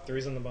 3's in the bottom.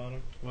 3's in the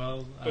bottom.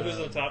 Well, but who's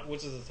in the top?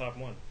 Which is the top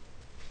one?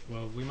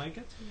 Well, we might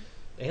get to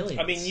it. Aliens.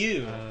 I mean,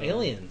 you.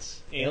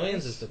 Aliens.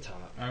 Aliens is the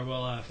top. All right.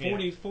 Well,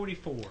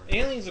 44.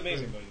 Aliens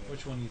amazing. By the way.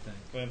 Which one do you think?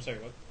 Wait, I'm sorry.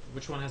 What?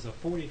 Which one has a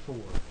 44%?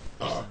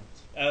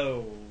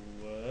 Oh.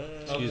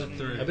 Excuse me.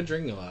 3. I've been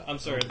drinking a lot. I'm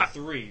sorry.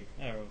 3.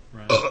 Oh.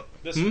 Right.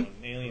 This one.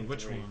 Alien.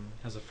 Which 3. one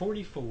has a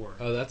 44?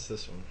 Oh, that's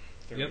this one.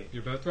 3. Yep,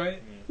 you're both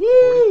right. Yeah.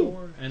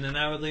 44, and then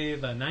that would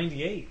leave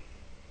 98.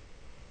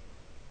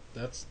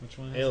 That's which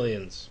one?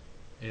 Aliens.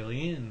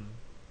 Alien.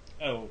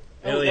 Oh,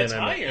 Alien, that's I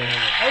meant. higher.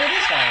 Oh, it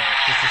is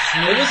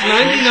higher. It was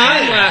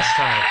 99 last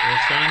time.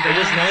 It's gone down. It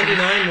was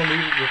 99 when we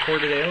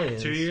recorded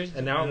Aliens. 2 years,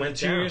 and now it went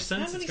 2 down. years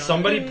since. It's gone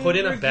Somebody down. put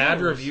in a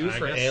bad Reviews. review I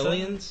for guess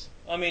Aliens.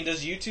 I mean,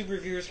 does YouTube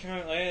reviewers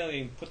count? I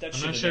mean, put that I'm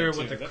shit not in sure there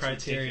what too. the That's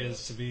criteria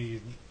ridiculous. is to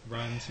be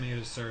Rotten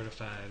Tomatoes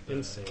certified. But,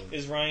 Insane.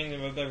 Is Ryan?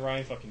 I bet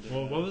Ryan fucking did.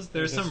 Well, that. what was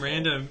there was It his some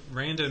fault.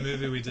 random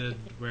movie we did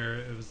where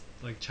it was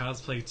like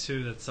Child's Play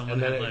 2 that someone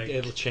And then had like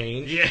it'll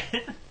change. yeah.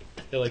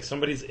 Yeah, like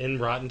somebody's in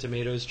Rotten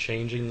Tomatoes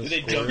changing the They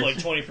scores. jump like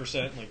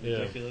 20%, like Yeah.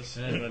 ridiculous.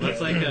 Yeah, And then, that's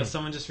like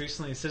someone just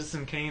recently,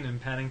 Citizen Kane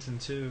and Paddington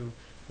 2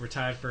 were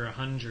tied for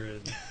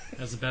 100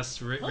 as the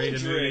best rated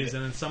 100? movies,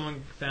 and then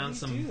someone found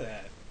How do you some do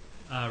that?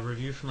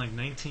 review from like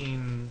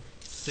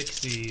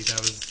 1960 that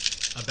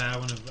was a bad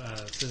one of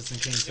Citizen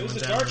Kane 2 It was went the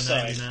down Dark to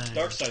Side. 99.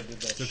 Dark Side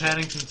did that. So shit.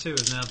 Paddington 2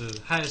 is now the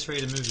highest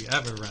rated movie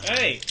ever, Ryan.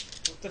 Hey,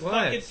 what the What?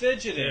 fucking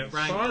fidgeting? Yeah,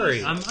 Ryan,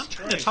 Sorry. I'm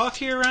trying to talk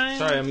here, Ryan.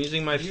 Sorry, I'm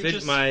using my You're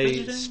just my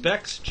fidgeting?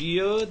 Specs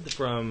Geode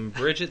from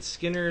Bridget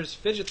Skinner's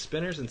Fidget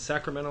Spinners in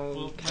Sacramento, Well,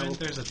 Ryan, California.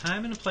 there's a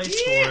time and a place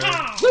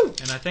Yeah! for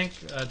it, and I think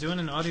doing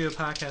an audio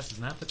podcast is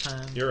not the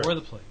time You're or right.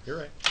 the place. You're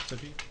right. So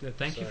if you,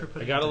 thank you for I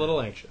putting. got it a little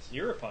down. anxious.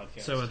 You're a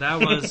podcast. So that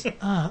was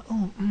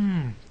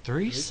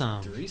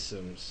threesome.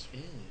 Threesomes.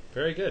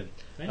 Very good.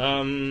 Thank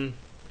you.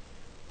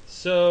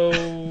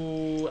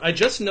 So I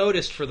just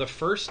noticed for the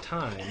first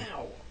time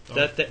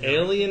that the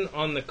alien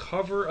on the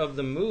cover of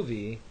the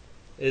movie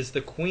is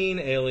the Queen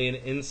alien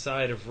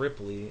inside of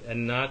Ripley,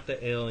 and not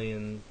the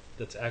alien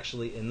that's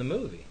actually in the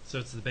movie. So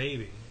it's the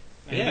baby.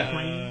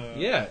 Yeah,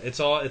 yeah. It's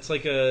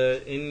like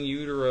a in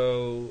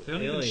utero. They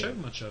don't alien. even show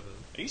much of it.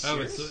 Are you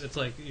serious? It's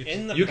like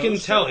you can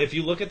tell if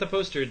you look at the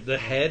poster. The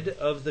head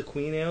of the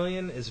Queen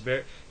alien is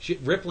very.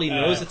 Ripley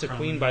knows it's a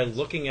queen by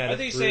looking at it. I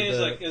think through saying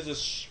the, is a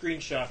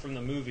screenshot from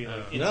the movie,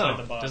 like no. inside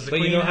the body. But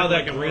you know how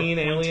that green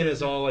alien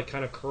is all like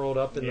kind of curled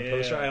up in the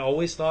poster? I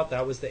always thought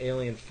that was the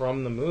alien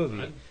from the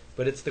movie.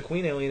 But it's the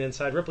Queen alien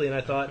inside Ripley, and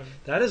I thought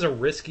that is a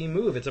risky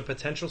move. It's a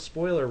potential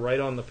spoiler right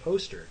on the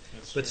poster,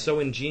 but so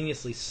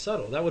ingeniously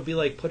subtle. That would be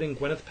like putting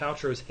Gwyneth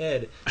Paltrow's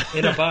head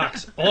in a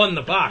box on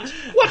the box.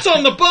 What's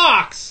on the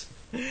box?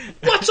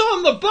 What's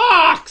on the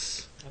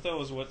box? I thought it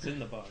was what's in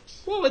the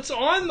box. Well, it's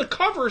on the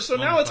cover, so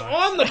now it's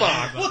on the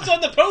box. What's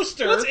on the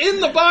poster? What's in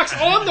the box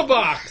on the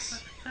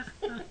box?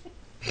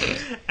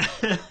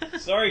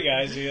 Sorry,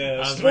 guys.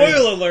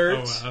 Spoiler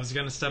alert! I was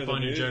gonna step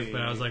on your joke,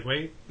 but I was like,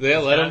 wait. Yeah,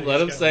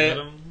 let him say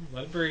it.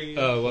 Let it breathe.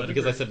 Oh, what,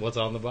 because I said what's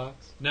on the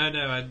box? No.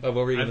 What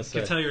were you going to say?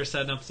 I could tell you were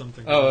setting up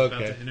something. Oh, I was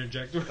okay. about to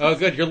interject. Oh,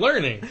 good. You're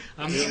learning.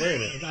 You're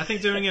learning. I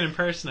think doing it in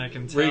person, I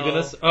can tell. Were you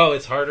gonna?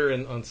 It's harder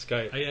on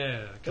Skype.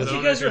 Yeah. Because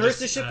you guys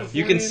rehearsed this shit before.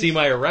 You can see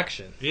my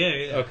erection.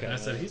 Yeah. Okay. I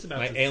said he's about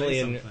my to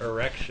alien say something.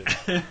 erection.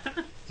 Do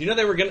you know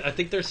they were gonna? I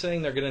think they're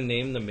saying they're gonna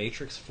name the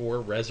Matrix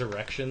 4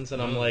 Resurrections,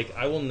 and I'm like,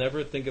 I will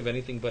never think of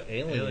anything but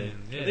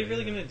Alien. Yeah, Are they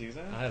really gonna do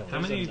that? I don't know. How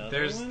many?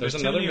 There's too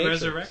another many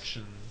Matrix.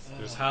 Resurrections.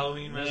 There's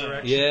Halloween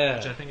Resurrection,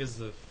 which I think is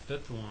the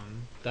 5th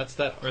one. That's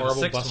that or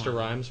horrible the 6th Buster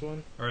one. Rhymes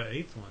one? Or the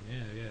 8th one,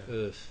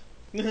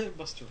 yeah. Ugh.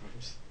 Buster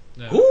Rhymes.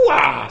 No.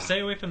 Hoo-ah! Stay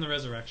away from the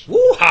Resurrection.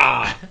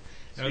 Woo-ha!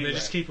 Are they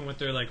just keeping with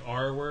their like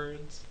R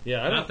words?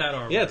 Yeah, not that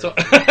R word. Yeah,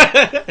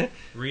 it's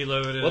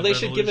Reloaded. Well, they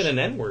should give it an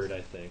Revolution. N word,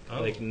 I think. Oh.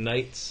 Like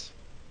Knights.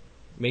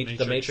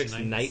 The Matrix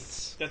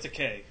Knights. That's a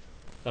K.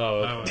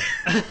 Oh,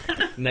 okay.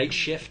 Night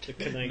Shift.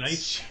 Night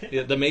Shift.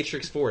 Yeah, the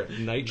Matrix 4.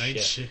 Night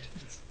Shift. Shift.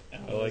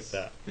 I like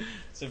that.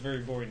 It's a very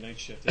boring night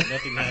shift. There's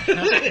nothing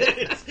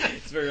happens.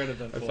 It's very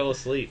uneventful. I fell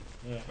asleep.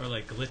 Yeah. Or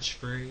like glitch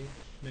free,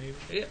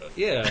 maybe.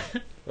 Yeah.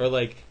 Or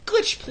like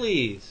glitch,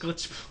 please.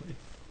 Glitch,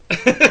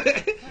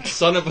 please.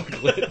 Son of a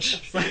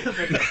glitch.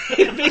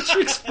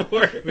 Matrix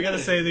 4. We gotta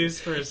say these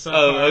for some.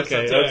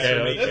 Okay.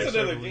 That's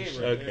another game,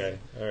 right? Okay.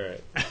 All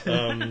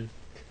right.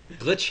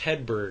 Glitch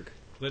Hedberg.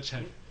 Glitch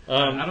Head.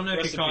 I don't know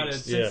if you caught it.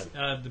 Since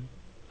Yeah.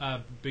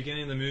 the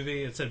beginning of the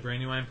movie, it said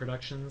Brandywine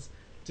Productions.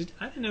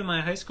 I didn't know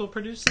my high school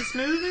produced this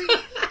movie.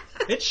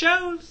 It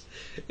shows.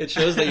 It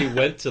shows that you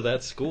went to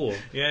that school.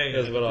 Yeah.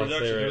 That's what I'll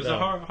say right It was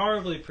now. a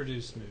horribly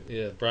produced movie.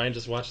 Yeah, Brian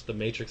just watched The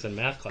Matrix in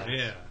math class.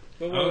 Yeah.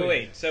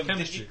 Wait. So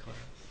chemistry class.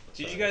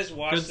 Did you guys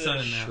watch Good the son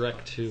in math Shrek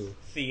class. 2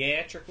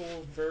 theatrical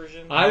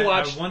version? I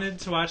I wanted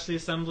to watch the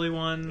assembly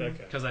one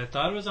because Okay. I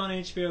thought it was on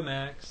HBO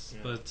Max,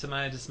 but to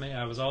my dismay,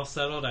 I was all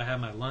settled. I had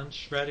my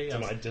lunch ready. I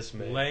was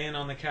laying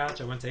on the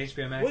couch. I went to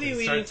HBO Max. What are you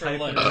and eating started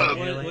for typing lunch?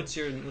 in Alien. What's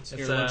your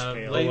It's lunch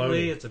pail?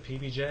 lately it's a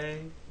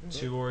PBJ,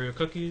 2 Oreo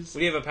cookies. What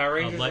do you have, a Power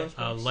Rangers lunch a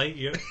box?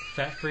 light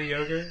fat-free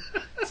yogurt,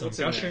 some What's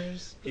in there?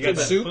 Gushers. You got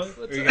soup?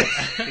 Or you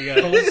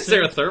got Is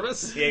there a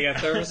thermos? Yeah, you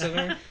got thermos in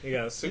there. You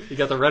got a soup. You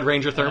got the Red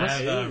Ranger I thermos?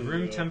 have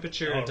room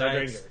temperature Red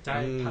diet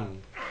Ranger. pop.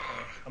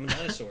 I'm a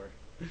dinosaur.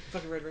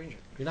 Fucking Red Ranger.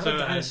 You're not a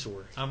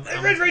dinosaur.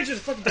 Red Ranger's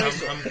a fucking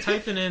dinosaur. I'm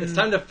typing in. It's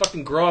time to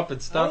fucking grow up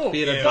and stop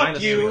being a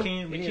dinosaur.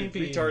 You. We can't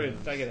be retarded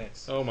faggot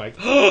ass. Oh my. He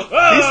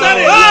said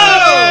it!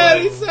 Oh!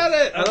 He said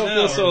it! I don't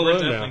feel so we're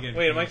alone now. definitely getting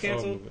Wait, am I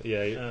canceled. canceled?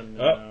 Yeah.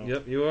 no.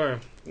 Yep, you are.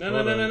 No,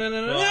 Hold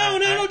on.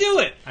 don't do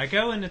it! I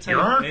go into type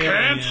You're Alien.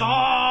 canceled!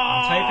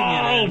 I'm typing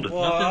it in.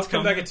 Well, I'll Nothing's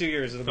come back coming. in 2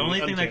 years. It'll The be only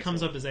thing that uncanceled.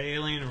 comes up is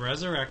Alien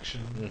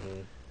Resurrection.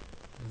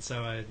 And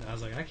so I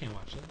was like, I can't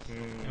watch this.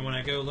 And when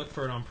I go look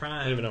for it on Prime,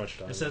 I don't even know what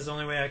you're talking it says the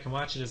only way I can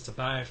watch it is to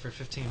buy it for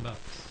 $15.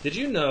 Did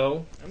you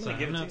know? I'm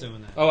not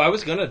doing that. Oh, I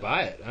was gonna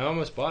buy it. I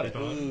almost bought it.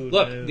 Ooh,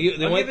 Look, no.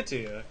 the I'll one, give it to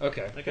you.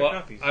 Okay. I got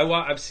copies.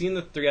 I've seen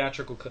the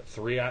theatrical cut,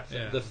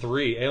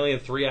 Alien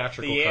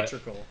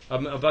theatrical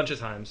cut a bunch of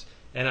times,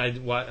 and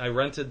I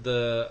rented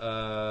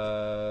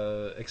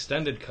the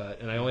extended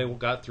cut, and I only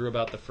got through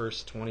about the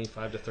first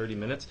 25 to 30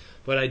 minutes.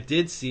 But I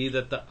did see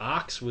that the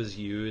ox was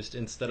used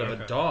instead of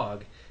a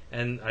dog.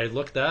 And I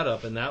looked that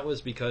up, and that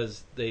was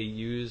because they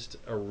used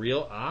a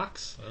real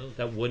ox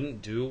that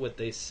wouldn't do what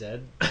they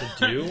said to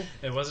do.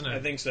 It wasn't. I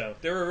think so.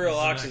 There were real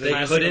oxes. They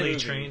couldn't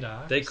trained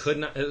ox. They could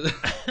not. How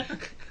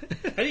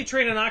do you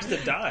train an ox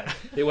to die?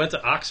 They went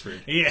to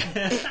Oxford. Yeah.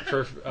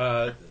 For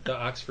the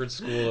Oxford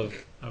School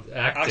of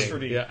Acting.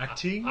 Oxford. Yeah.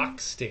 Acting?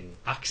 Oxting.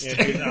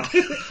 Oxting.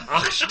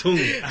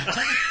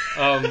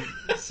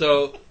 Oxtung.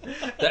 So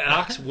the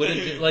ox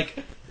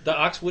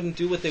wouldn't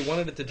do what they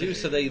wanted it to do,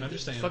 so they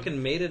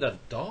fucking made it a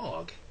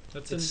dog.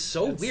 It's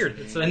so weird.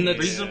 It's a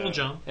reasonable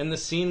jump. And the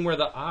scene where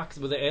the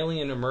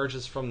alien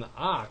emerges from the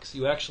ox,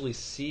 you actually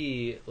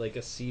see like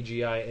a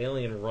CGI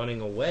alien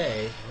running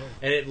away,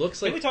 and it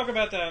looks like. Can we talk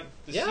about that?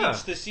 The Yeah.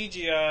 the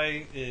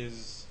CGI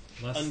is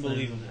Less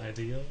unbelievable. than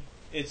ideal.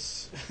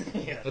 It's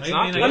It's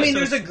not good. I mean,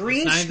 there's a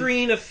green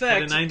screen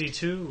effect. The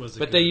 92 was.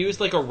 But they used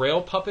like a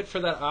rail puppet for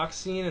that ox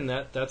scene, and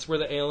that's where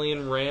the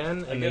alien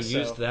ran, and they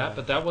used that.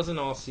 But that wasn't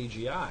all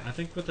CGI. I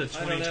think with the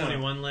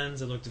 2021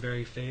 lens, it looked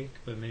very fake.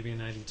 But maybe in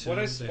 92. What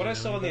I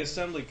saw in the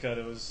assembly cut,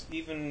 it was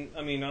even.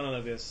 I mean, I don't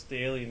know if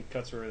the alien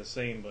cuts were the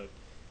same, but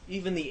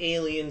even the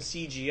alien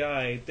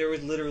CGI, there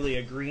was literally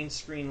a green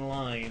screen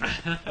line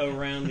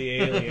around the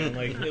alien.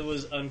 Like, it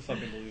was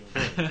unfucking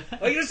believable.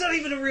 Like, it's not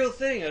even a real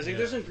thing. I was like,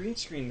 there's no green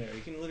screen there.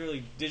 You can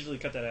literally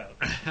digitally cut that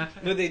out.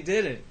 But they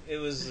didn't. It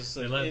was just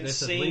like,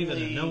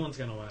 insanely no one's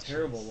gonna watch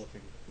terrible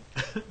looking.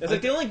 It's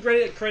like the only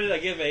credit I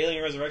give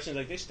Alien Resurrection is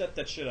like they stepped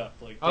that shit up.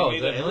 Like, they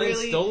made the a aliens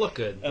really still look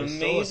good.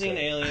 Amazing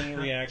alien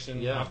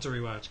reaction. I'll have to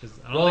rewatch because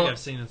I don't think I've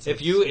seen it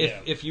since.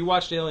 If you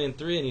watched Alien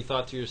 3 and you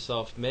thought to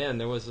yourself, man,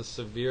 there was a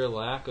severe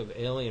lack of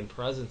alien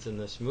presence in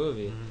this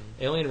movie,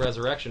 Alien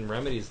Resurrection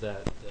remedies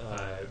that.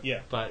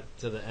 But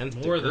to the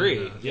nth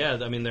degree. Yeah,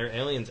 I mean, there are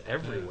aliens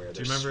everywhere.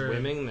 They're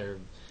swimming. They're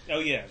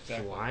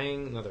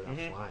flying. No, they're not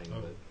flying.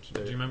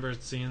 But do you remember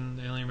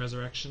seeing Alien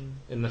Resurrection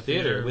in the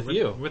theater with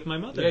you? With my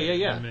mother.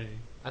 Yeah. And me.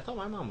 I thought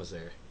my mom was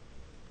there.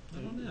 I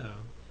don't know.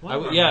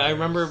 I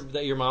remember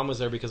that your mom was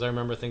there because I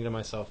remember thinking to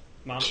myself,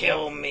 Mom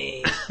kill swap.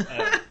 me.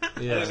 Yeah.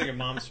 It was like a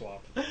mom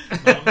swap.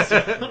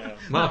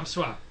 Mom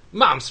swap.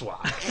 Mom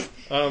swap.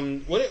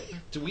 What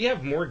do we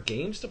have more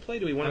games to play?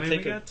 Do we want to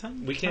take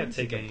we can't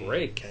take a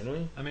break, can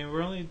we? I mean,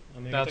 we're only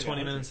about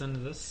 20 minutes into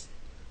this.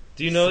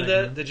 Do you know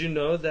that? Did you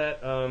know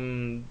that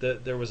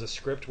that there was a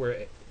script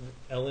where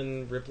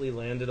Ellen Ripley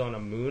landed on a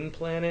moon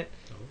planet,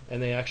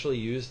 and they actually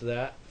used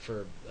that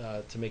for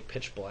to make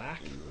Pitch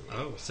Black?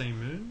 Oh, same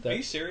moon? Are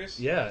you serious?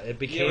 Yeah, it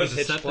became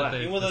Pitch Black.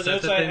 One of the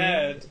notes I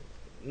had.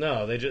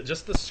 No, they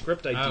just the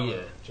script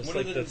idea, just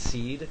like the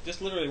seed.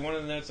 Just literally one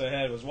of the notes I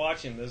had was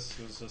watching this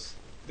was just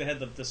they had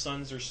the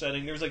suns are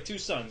setting. There was like two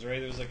suns, right?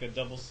 There was like a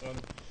double sun.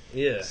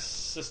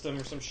 System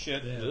or some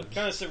shit. Yeah.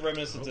 Kind of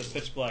reminiscent to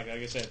Pitch Black. I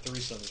guess I had 3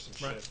 suns or some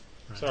shit. Right.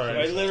 Sorry,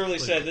 I literally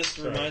said this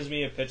reminds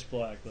me of Pitch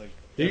Black. Like,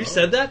 you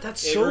said that?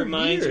 That's so weird. It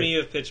reminds me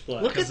of Pitch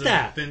Black. Look at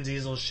that. Vin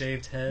Diesel's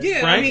shaved head.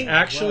 Yeah, Frank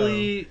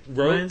actually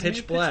wrote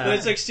Pitch Black. But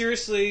it's like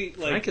seriously,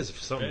 like Frank is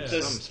something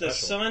special. The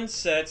sun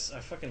sets. I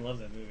fucking love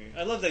that movie.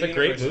 I love that it's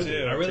universe a great movie.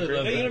 too. I really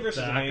love that universe.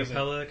 The is amazing.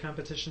 acapella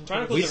competition.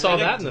 We saw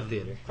that in the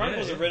theater.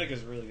 Chronicles of Riddick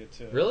is really good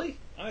too. Really?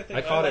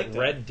 I called it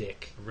Red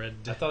Dick.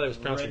 Red Dick. I thought it was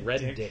pronounced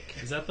Red Dick.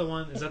 Is that the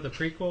one? Is that the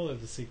prequel or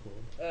the sequel?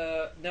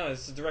 No,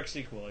 it's the direct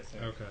sequel. I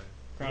think. Okay.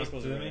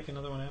 Chronicles. Do they make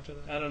another one after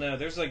that? I don't know.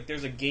 There's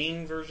a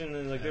game version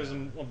and like there's a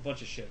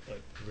bunch of shit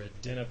like Red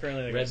Dick. And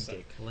apparently Red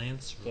Dick.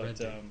 Lance Red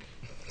Dick.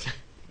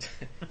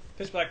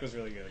 Pitch Black was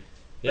really good.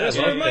 Yeah, that's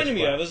what it reminded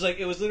me of.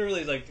 It was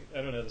literally like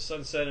I don't know the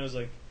sunset. And it was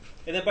like,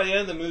 and then by the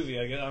end of the movie,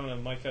 I don't know.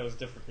 My cut was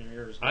different from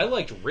yours. I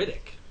liked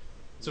Riddick.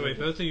 So wait,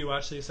 both of you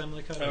watched the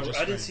assembly cut?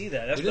 I didn't see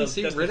that. That's that's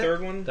the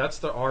third one. That's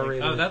the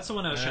R-rated. Oh, that's the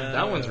one I was trying.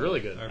 That one's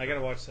really good. I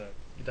gotta watch that.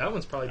 That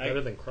one's probably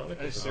better than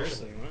Chronicles.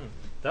 Seriously, wow.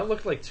 That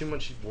looked like too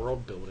much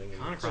world building.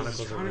 Chronicles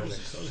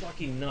is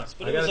fucking nuts.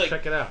 But I gotta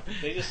check it out.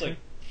 They just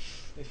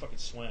they fucking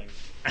swang.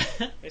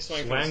 They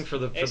swang for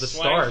the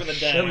stars.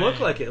 It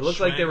looked like it. It looked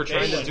like they were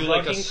trying to do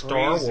like a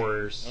Star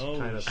Wars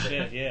kind of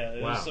thing. Yeah,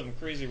 it was some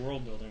crazy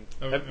world building.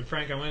 Oh,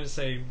 Frank, I wanted to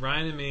say,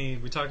 Ryan and me,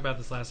 we talked about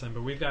this last time,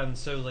 but we've gotten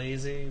so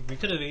lazy. We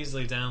could have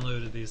easily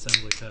downloaded the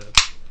assembly cut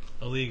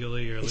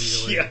illegally or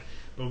legally. Yeah.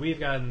 But we've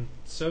gotten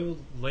so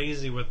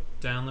lazy with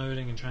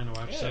downloading and trying to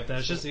watch stuff that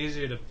it's just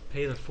easier to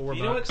pay the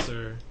 $4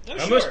 or. I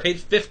almost paid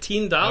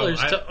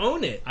 $15 to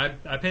own it. I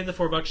paid the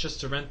 $4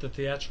 just to rent the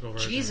theatrical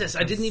version. Jesus,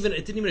 it didn't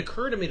even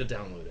occur to me to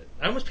download it.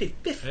 I almost paid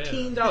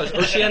 $15.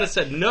 Oceana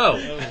said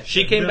no.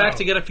 She came back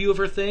to get a few of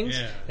her things,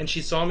 and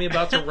she saw me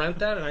about to rent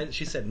that, and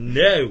she said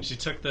no. She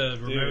took the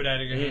remote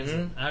out of your hands.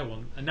 And I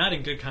will not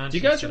in good conscience. Do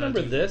you guys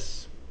remember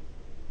this?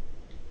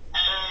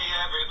 Hey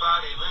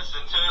everybody,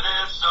 listen to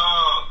this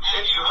song.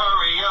 If you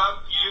hurry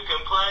up, you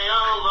can play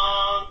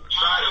along.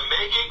 Try to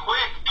make it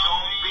quick,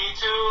 don't be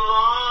too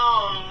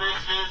long.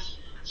 This is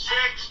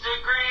 6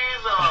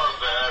 degrees of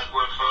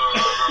backward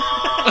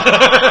furlong.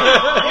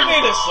 You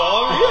made a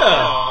song?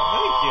 Yeah. Oh,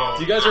 thank you.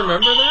 Do you guys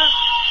remember that?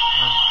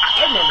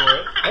 I remember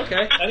it.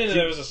 Okay. I didn't know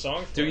there was a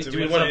song for it. Do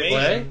we want to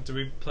play? Do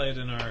we play it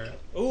in our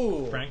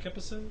Frank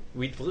episode?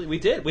 We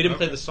did. We didn't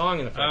play the song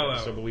in the Frank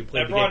episode, but we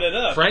played the game. I brought it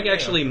up. Frank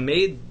actually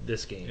made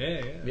this game.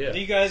 Yeah.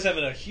 You guys have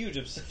a huge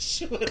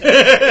obsession with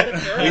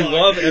it. We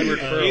love Edward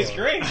Furlong.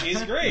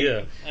 He's great.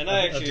 Yeah. And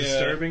I actually... A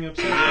disturbing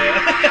obsession?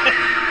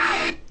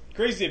 Yeah.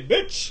 Crazy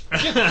bitch!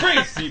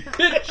 Crazy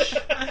bitch!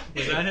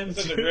 Was that him?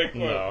 That's a great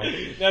quote. No.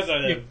 That's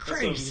not him. You're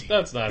crazy.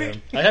 That's not him.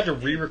 I had to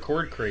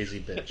re-record Crazy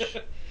Bitch.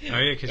 Oh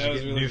yeah, because you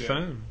get a new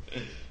phone.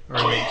 Or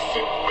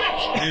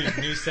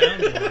new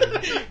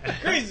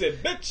soundboard. Crazy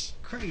bitch!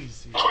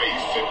 Crazy.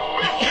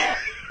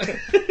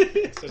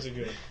 Such a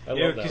good.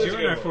 Yeah, because you were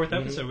in our 4th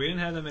episode. We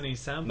didn't have that many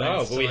sound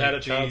bites. No, but we had a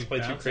Child's Play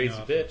 2 Crazy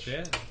Bitch.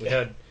 Yeah. We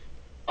had...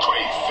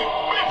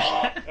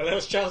 Oh, that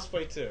was Child's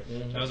Play 2.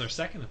 That was our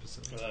 2nd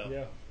episode.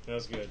 Yeah. That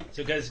was good.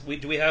 So guys,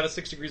 do we have a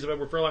 6 Degrees of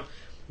Edward Furlong?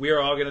 We are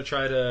all going to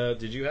try to...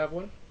 Did you have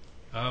one?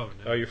 Oh,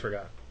 no. Oh, you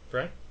forgot.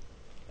 Frank?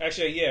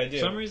 Actually, yeah, I do.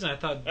 For some reason, I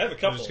thought I have a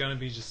couple. it was going to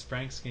be just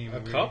Frank's game. A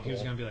and couple? He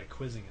was going to be like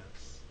quizzing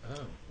us.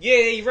 Oh. Yeah,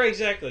 you're right,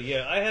 exactly.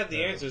 Yeah, I have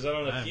the answers. I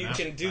don't know if you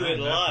can do it I'm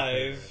not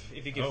live, prepared.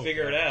 if you can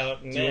figure it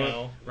out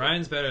now.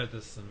 Ryan's better at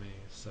this than me.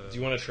 So Do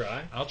you want to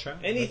try? I'll try.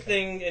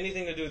 Anything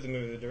to do with the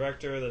movie, the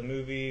director, the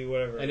movie,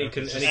 whatever. Any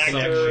actor, connection.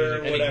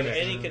 whatever, Any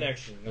any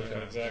connection.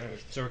 Okay. Exactly.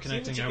 So we're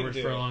connecting See what you Edward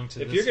can do. Furlong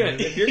to If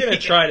this you're gonna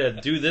try to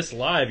do this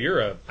live,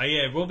 you're a.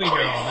 yeah, we'll be here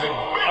all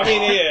night. I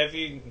mean,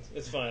 yeah,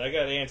 it's fine. I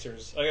got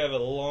answers. I have a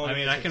long. I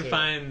mean, I answer can too.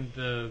 find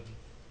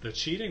the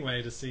cheating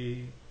way to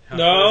see. How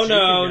No. close you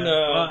can get.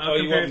 Well, Oh,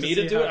 you want me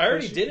to see do how it? I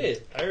already close did you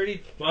it. I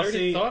already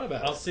see, thought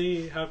about it. I'll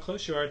see how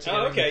close you are to.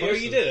 Oh, okay. getting You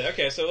closest. did it.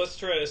 Okay, so let's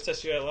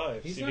test you out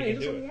live. He's See not. if He you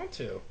can do doesn't it. want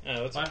to.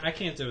 Oh, that's I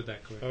can't do it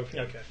that quick.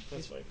 Okay.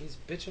 that's fine. He's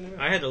bitching him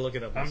out. I had to look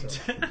it up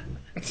myself.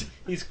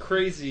 He's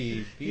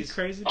crazy. He's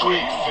crazy.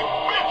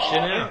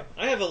 I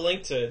have a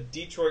link to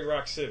Detroit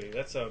Rock City.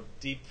 That's how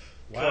deep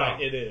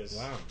cut it is.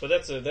 Wow. But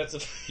that's a.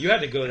 You had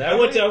to go that I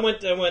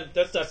way? went.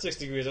 That's not 6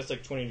 degrees. That's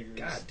like 20 degrees.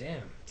 God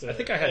damn. To I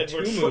think I had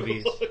Edward 2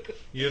 movies.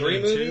 You have 3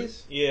 like 2?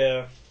 movies?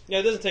 Yeah. Yeah,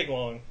 it doesn't take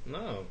long.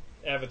 No.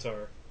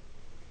 Avatar.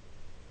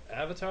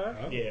 Avatar?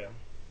 Oh. Yeah.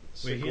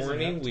 Wait, he's in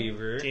Sigourney Avatar?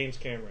 Weaver. James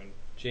Cameron.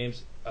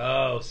 James.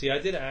 Oh, see, I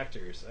did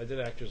actors. I did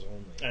actors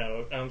only.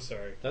 Oh, I'm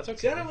sorry. That's okay.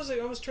 See,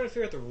 I was trying to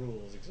figure out the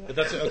rules exactly. But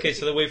that's okay.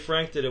 So the way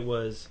Frank did it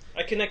was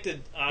I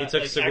connected. he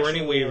took like Sigourney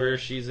actual- Weaver.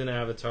 She's in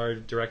Avatar,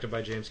 directed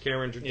by James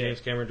Cameron.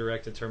 James Cameron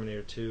directed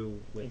Terminator 2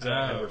 with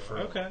Exactly. Edward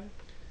Furlong. Okay.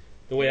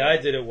 The way I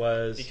did it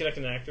was You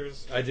connecting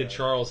actors. I did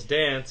Charles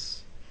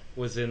Dance.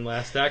 Was in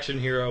Last Action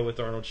Hero with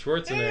Arnold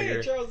Schwarzenegger.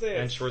 Hey, Charles Dance.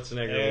 And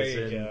Schwarzenegger There was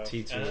you in go.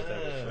 T2 with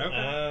Edward Furlong.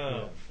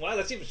 Oh. Wow,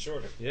 that's even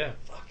shorter. Yeah.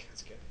 Fuck,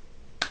 that's good.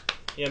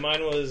 Yeah,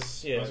 mine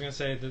was. Yeah. I was gonna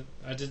say that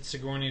I did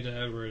Sigourney to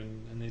Edward,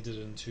 and they did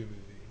it in 2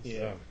 movies.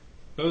 Yeah.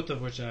 Both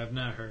of which I have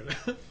not heard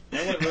of.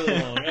 I went really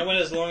long. I went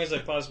as long as I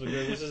possibly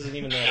could. This isn't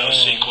even that long. No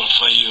sequel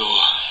for you.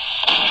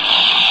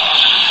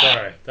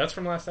 Sorry, that's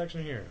from Last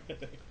Action Hero.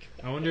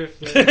 I wonder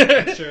if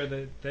I'm sure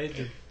they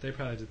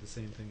probably did the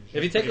same thing. As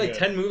If you take like good.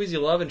 10 movies you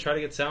love and try to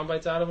get sound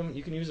bites out of them,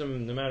 you can use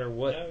them no matter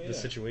what Oh, yeah. the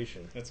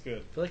situation. That's good.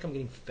 I feel like I'm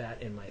getting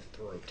fat in my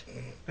throat.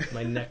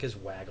 My neck is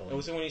waggling.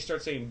 Oh, so when you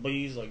start saying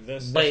 "bees" like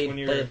this, Bee, that's when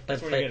you're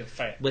bee, getting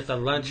fat. With a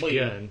lunch Bee.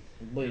 gun.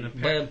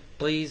 Bee.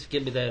 Please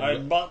give me that. I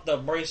bought the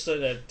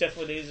bracelet at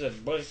Tiffany's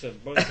and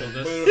bracelet,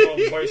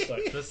 beautiful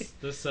bracelet.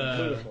 This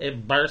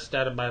It burst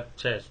out of my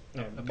chest.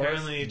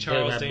 apparently Burst-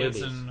 Charles They Dance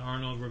got and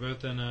Arnold were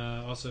both in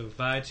also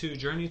Vi 2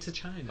 Journey to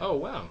China. Oh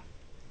wow,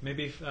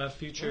 Maybe a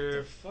future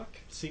What the fuck?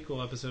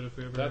 sequel episode if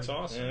we ever. that's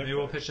awesome. Yeah. Maybe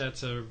we'll pitch that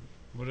to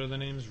what are their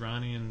names?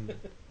 Ronnie and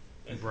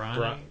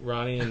Bronny.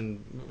 Ronnie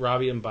and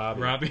Robbie and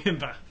Bobby. Robbie and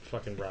Bob.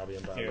 Fucking Robbie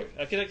and Bobby. Here,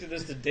 I connected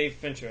this to Dave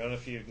Fincher. I don't know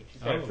if you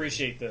probably Oh.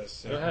 appreciate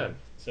this. Go ahead.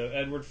 So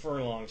Edward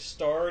Furlong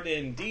starred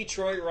in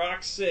Detroit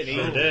Rock City,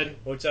 Sure did.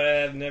 which I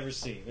have never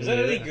seen. Is that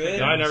Yeah. any good?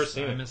 No, I never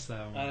seen I it. missed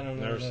that one. I don't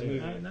know Never that seen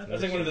movie. it. I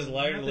think one of his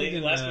last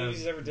movies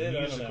he's ever did.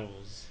 I don't know.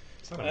 Musicals.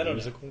 It's not I a don't know.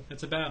 musical.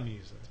 It's about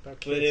music. It's about But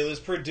kids. it was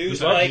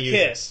produced We love by music.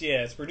 Kiss.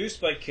 Yeah, it's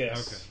produced by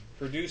Kiss. Okay.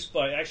 Produced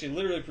by, actually,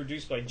 literally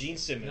produced by Gene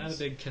Simmons. Not a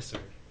big kisser.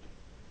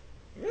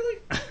 Really?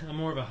 I'm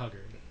more of a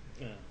hugger.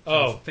 Yeah.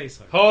 Oh, Face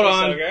hugger. hold Face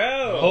on. hugger.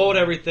 Oh. Hold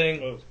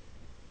everything. Oh.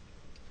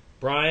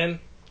 Brian,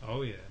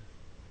 Oh yeah.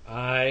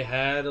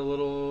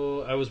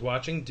 I was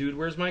watching Dude,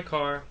 Where's My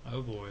Car?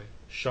 Oh boy.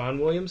 Sean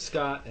William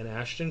Scott and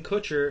Ashton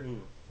Kutcher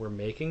Ooh. were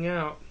making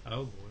out.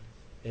 Oh boy.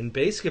 In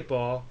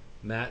basketball,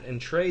 Matt and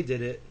Trey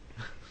did it.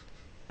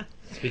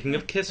 Speaking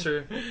of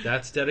kisser,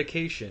 that's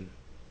dedication.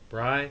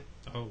 Bri,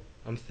 Oh.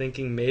 I'm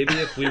thinking maybe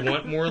if we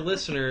want more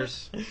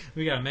listeners,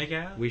 We gotta make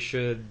out we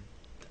should,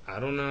 I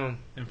don't know.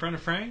 in front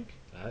of Frank.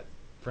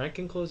 Frank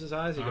can close his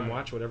eyes. He can Alright.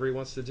 watch whatever he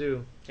wants to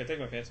do. Can I take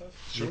my pants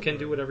off? You can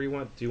do whatever you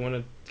want. Do you want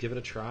to give it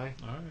a try?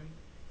 All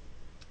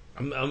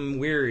right. I'm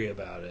weary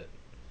about it.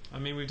 I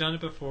mean, we've done it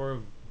before.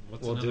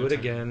 What's We'll another do it time?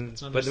 again,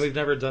 It's another but we've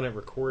never done it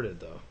recorded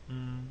though.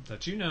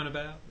 that you've known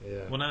about.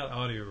 Yeah. Well, not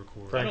audio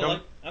record.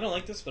 Frank, I don't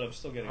like this, but I'm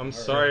still getting I'm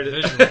hard. sorry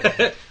Visual.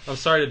 to I'm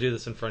sorry to do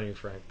this in front of you,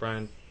 Frank.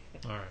 Brian,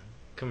 All right.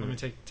 come Let on.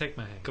 me take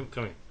my hand. Come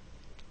here.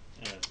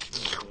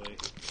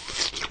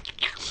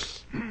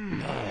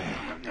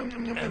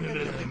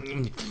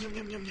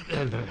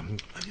 Oh, boy.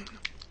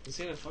 This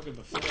ain't a fucking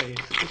buffet.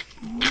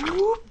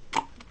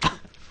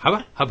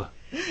 Hubba, hubba.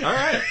 All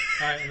right.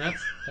 All right, and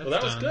that's Well,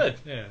 that was done. good.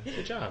 Yeah.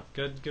 Good job.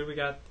 Good. We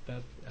got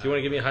that. Do you want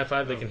to give me a high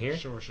five they can hear?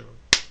 Sure. It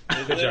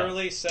Good job.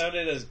 literally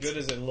sounded as good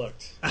as it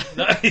looked.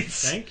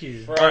 Nice. Thank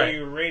you. For All all right.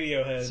 you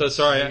Radioheads. So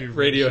sorry, You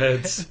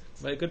Radioheads.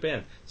 My good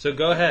band. So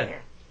go ahead.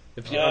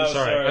 If you, I'm Oh,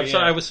 sorry. sorry, I'm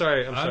sorry. yeah. I was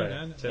sorry. I'm I sorry.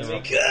 know. To Come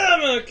interrupt.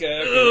 on,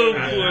 okay. Oh,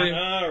 okay. boy.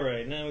 All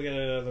right, now we got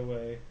it out of the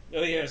way.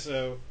 Oh yeah,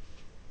 so.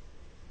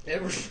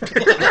 Edward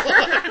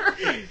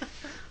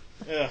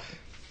Ugh.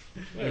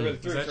 I really Is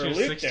threw it that for a your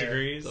loop 6 there.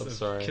 degrees I'm of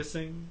sorry.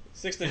 kissing?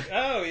 6 degrees.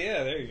 Oh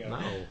yeah, there you go. No.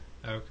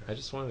 Okay. I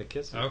just wanted to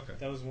kiss you. Okay.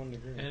 That was 1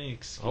 degree. Any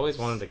excuse. Always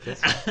wanted to kiss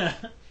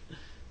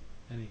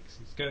Any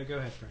excuse. Go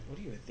ahead, Frank. What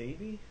are you, a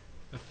baby?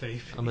 A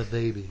baby. I'm a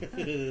baby.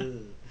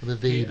 I'm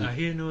a I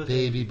hear no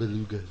baby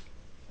beluga.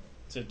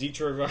 to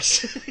Detroit Rock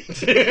City.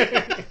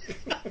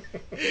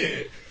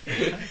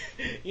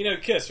 You know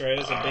Kiss, right?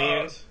 It's a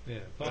band. Yeah.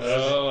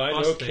 Oh,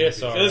 I know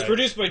Kiss. All It was right.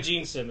 produced by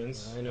Gene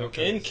Simmons. I know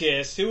And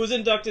Kiss, who was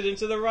inducted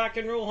into the Rock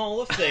and Roll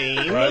Hall of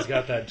Fame. Brian's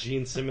got that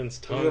Gene Simmons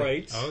tongue.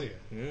 Right. Oh yeah.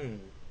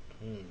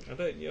 I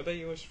bet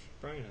you wish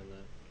Brian on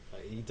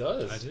that. He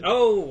does. I did.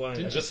 Oh, I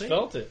just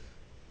felt it.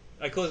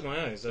 I closed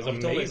my eyes. As It's I'm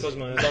told me to close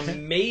my eyes. It's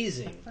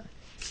amazing.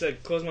 It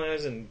said, close my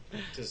eyes and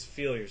just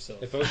feel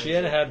yourself. If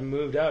Oceana had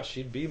moved out,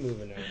 she'd be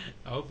moving out.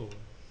 Oh boy.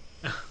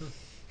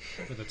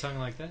 With a tongue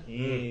like that?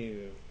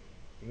 Ew.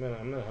 I'm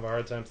gonna have a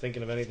hard time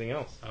thinking of anything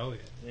else. Oh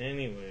yeah.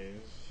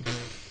 Anyways.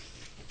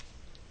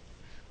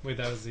 Wait,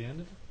 that was the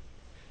end of it?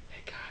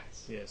 Hey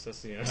guys. Yes,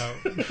 that's the end.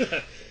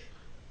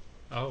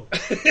 Oh.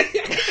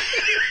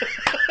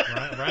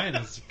 Ryan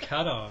is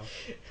cut off.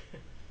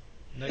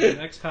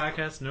 Next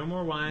podcast, no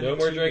more wine. No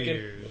more 2 drinking.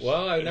 beers.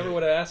 Well, I never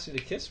would have asked you to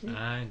kiss me.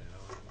 I know.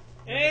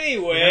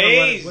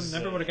 Anyways.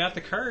 Never would have got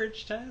the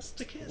courage to ask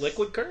to kiss.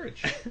 Liquid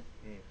courage.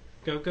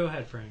 Go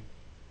ahead, Frank.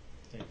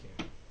 Thank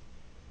you.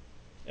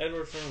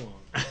 Edward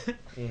Furlong.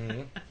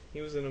 Mm-hmm.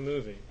 He was in a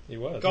movie. He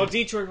was. Called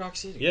Detroit Rock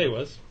City. Yeah, he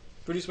was.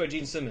 Produced by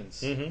Gene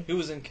Simmons. Mm-hmm. Who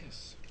was in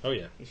Kiss. Oh,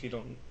 yeah. If you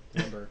don't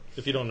remember.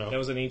 If you don't know. That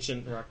was an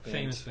ancient rock band.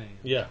 Famous band.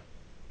 Yeah.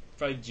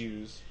 By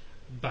Jews.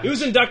 He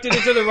was inducted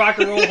into the Rock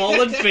and Roll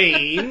Hall of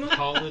Fame.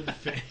 Hall of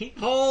Fame?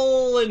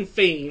 Hall of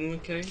Fame,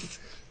 okay.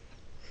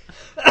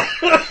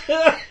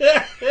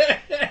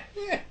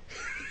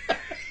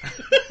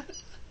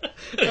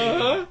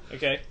 Uh-huh.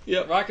 Okay.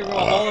 Yep. Rock and Roll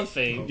Hall of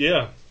Fame.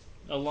 Yeah.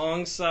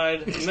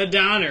 Alongside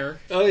Madonna.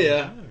 Oh,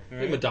 yeah.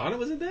 Right. Hey, Madonna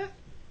was in that?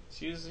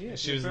 She was in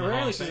the Hall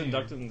Hall of she's Fame.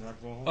 inducted in the Rock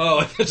and Roll Hall. Oh,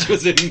 I thought she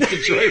was in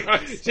Detroit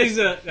Rock City. She's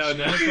no.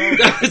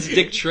 That was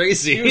Dick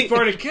Tracy. She was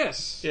part of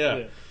Kiss.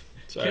 Yeah.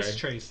 Sorry. Kiss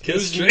Tracy.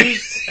 Kiss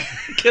Tracy.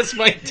 Kiss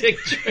my Dick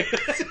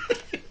Tracy.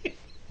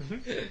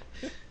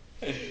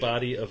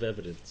 Body of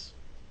evidence.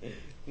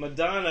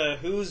 Madonna,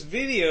 whose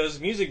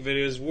music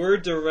videos, were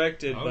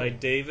directed by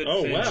David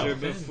Fincher wow.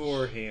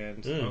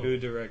 beforehand, who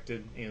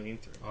directed Alien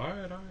 3.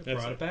 Alright.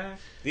 That's Brought it back.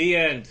 The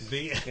end.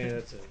 The end. Yeah,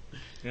 that's it.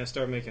 Now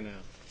start making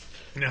out.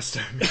 Now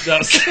start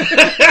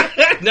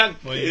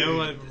Well, you know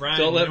what, Ryan?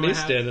 Don't let you know me what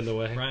stand in the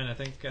way. Ryan, I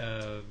think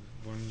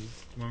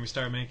when we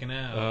start making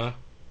out,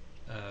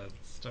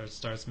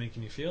 starts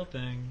making you feel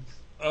things.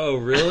 Oh,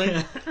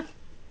 really?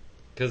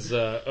 Because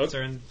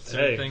certain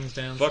things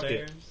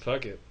downstairs.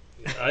 Fuck it.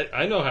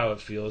 I know how it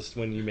feels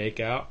when you make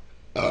out.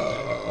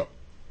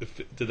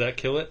 Did that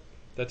kill it?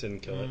 That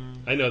didn't kill it.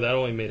 I know that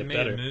only made it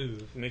better. It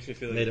move. It makes me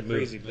feel like made a it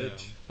crazy move.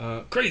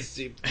 bitch.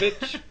 Crazy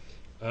bitch.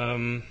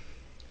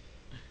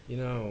 You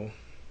know.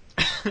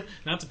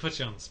 Not to put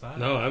you on the spot.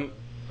 No, I'm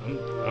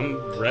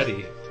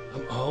ready.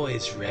 I'm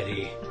always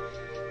ready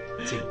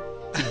to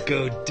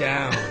go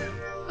down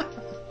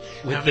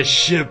with the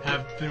ship.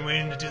 I've been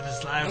waiting to do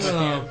this live with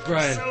Oh, you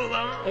Brian. for so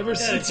long. Ever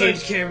since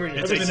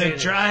It's been a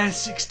dry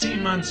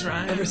 16 months,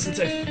 Ryan. Ever since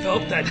I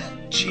felt that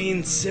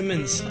Gene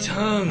Simmons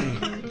tongue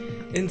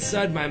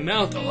inside my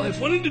mouth, all I've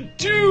wanted to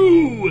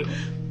do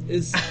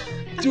is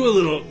do a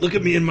little. Look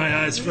at me in my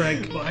eyes,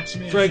 Frank. Watch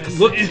me. Frank,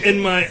 look in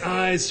my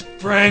eyes,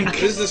 Frank.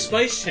 This is the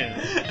Spice Channel.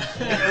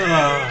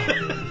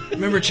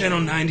 Remember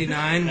Channel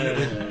 99 when it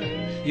would?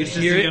 You'd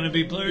hear it. Gonna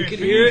be blurry. You could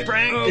hear it.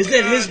 Frank. Oh, Is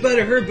that his butt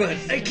or her butt?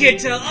 I can't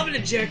tell. I'm gonna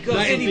jack off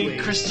anyway.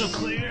 Crystal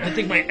clear. I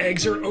think my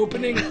eggs are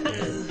opening.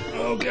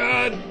 Oh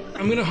God!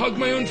 I'm gonna hug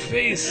my own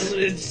face. I'm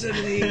gonna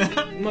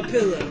inseminate my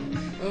pillow.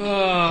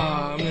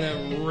 Oh, I'm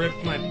gonna rip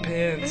my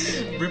pants.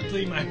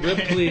 Ripley. I'm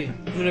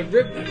gonna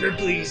rip my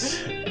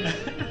Ripley's.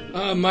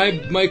 My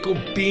Michael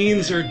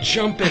Beans are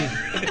jumping.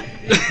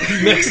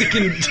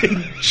 Mexican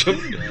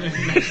jumping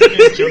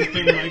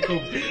Michael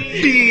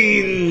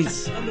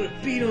Beans. I'm gonna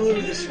bean all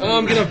over this. Oh,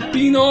 I'm gonna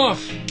bean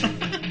off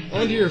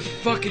onto your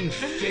fucking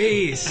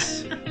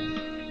face.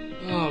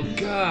 Oh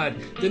God,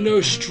 the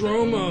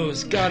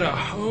Nostromos got a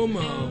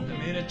homo. I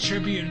made a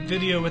tribute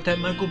video with that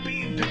Michael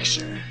Bean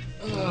picture.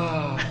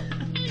 Oh.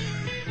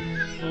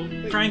 Well,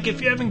 Frank,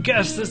 if you haven't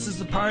guessed, this is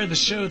the part of the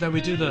show that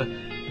we do the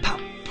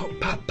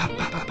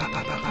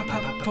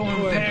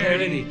poem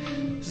parody.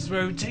 This is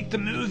where we take the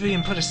movie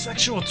and put a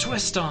sexual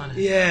twist on it.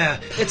 Yeah,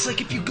 it's like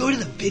if you go to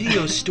the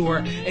video store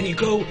and you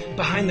go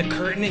behind the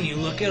curtain and you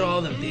look at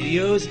all the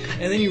videos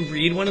and then you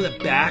read one of the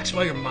backs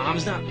while your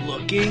mom's not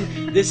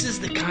looking. This is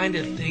the kind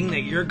of thing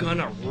that you're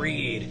gonna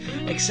read,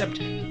 except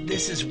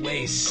this is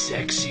way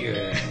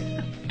sexier.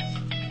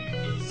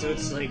 So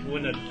it's like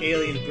when an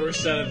alien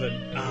bursts out of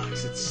an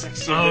ox. It's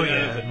sexier Oh than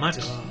out of yeah, a much.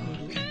 dog.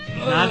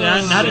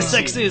 Not as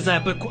sexy as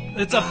that, but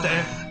it's up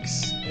there.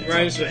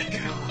 Ryan's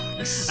like,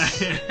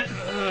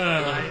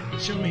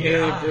 Show me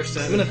alien your bursts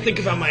out I'm of gonna think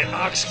about my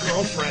ox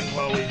girlfriend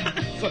while we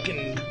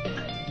fucking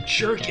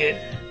jerk it.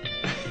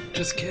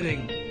 Just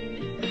kidding.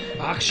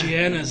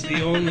 Oxiana's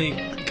the only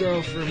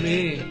girl for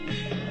me.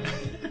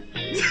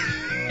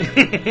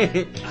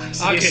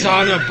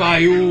 Oksana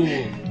Bayou.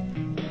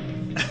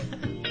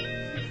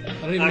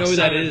 I don't even know who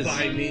that is.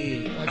 By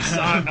me.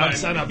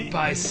 Oksana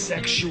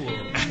bisexual.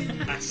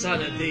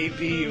 Son of they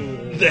be.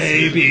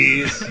 They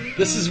bees.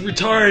 This is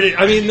retarded.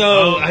 I mean,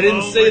 no, I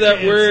didn't say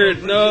that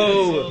word.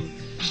 No.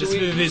 This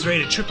movie is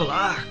rated triple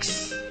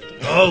X.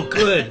 Oh,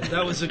 good.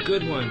 That was a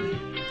good one.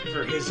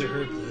 For his or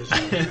her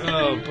pleasure.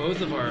 Oh, both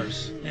of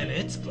ours. And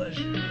its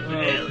pleasure.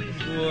 Oh,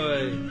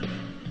 boy.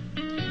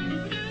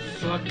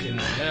 Fucking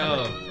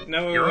hell.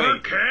 No, You're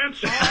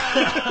canceled.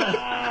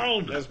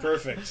 That's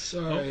perfect.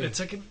 Sorry. It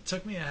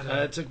took me out of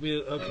It took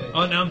me. Okay.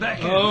 Oh, now I'm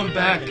back. Oh, I'm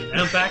back.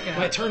 I'm back.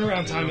 My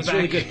turnaround time is back.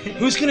 really good.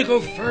 Who's gonna go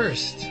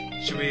first?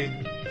 Should we,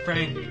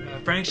 Frank?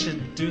 Frank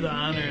should do the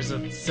honors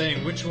of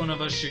saying which one of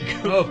us should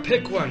go. Oh,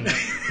 pick one.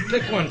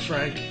 Pick one,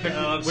 Frank.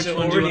 I'm Which so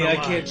one do you horny, wanna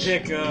I can't watch?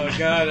 pick. Oh,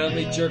 God, let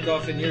me jerk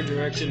off in your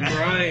direction.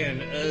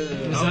 Brian.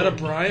 Is that a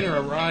Brian or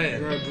a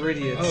Ryan? You're a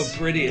Bridians. Oh,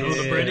 Bridians. Oh,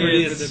 the Yeah,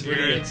 Bridians. the You're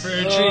in Bridians. for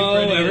a treat, Oh,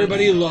 Bridians.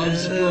 everybody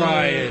loves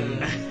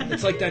Brian.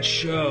 It's like that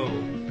show.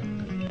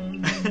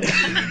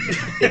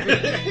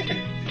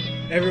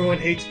 Everyone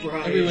hates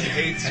Brian. Everyone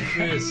hates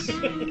Chris.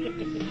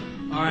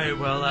 All right.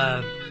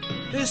 Well,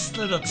 this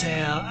little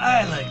tale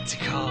I like to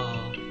call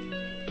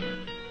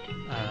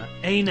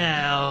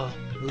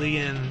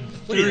Analian.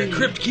 What are you, the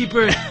Crypt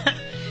Keeper?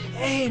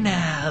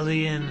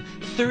 Analian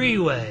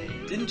three-way.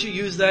 Didn't you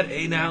use that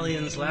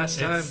Analians last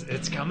time?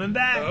 It's coming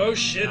back. Oh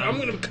shit! I'm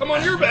gonna come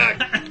on your back.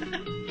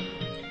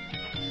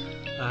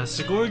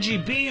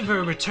 Sigorgy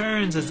Beaver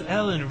returns as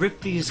Ellen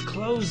Ripley's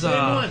clothes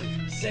off. Same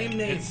one. Same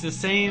name. It's the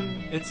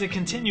same. It's a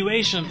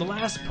continuation of the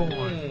last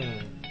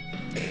porn.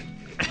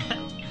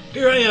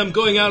 Here I am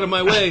going out of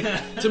my way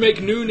to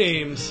make new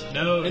names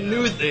No, and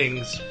new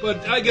things,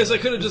 but I guess I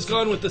could have just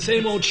gone with the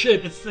same old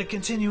shit. It's the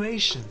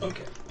continuation.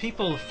 Okay.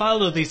 People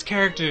follow these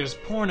characters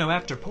porno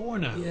after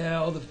porno. Yeah,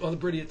 all the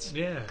Britians.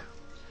 Yeah.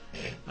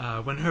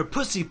 When her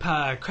pussy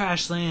pie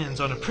crash lands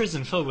on a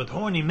prison filled with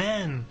horny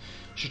men,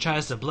 she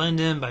tries to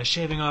blend in by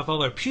shaving off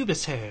all her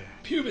pubis hair.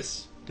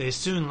 Pubis. They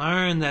soon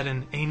learn that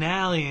an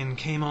alien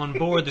came on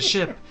board the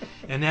ship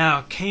and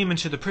now came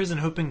into the prison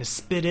hoping to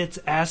spit its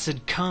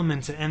acid cum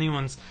into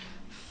anyone's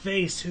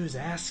face who's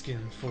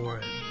asking for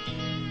it.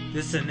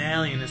 This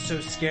alien is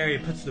so scary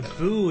it puts the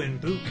boo in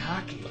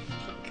bukkake.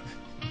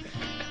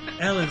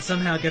 Ellen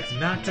somehow gets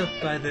knocked up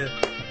by the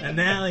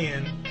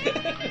alien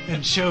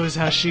and shows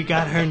how she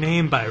got her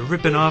name by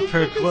ripping off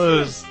her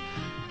clothes.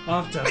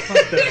 Off to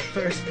fuck the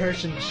first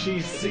person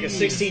she sees. It's like a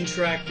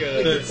 16-track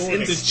the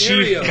chief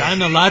stereo.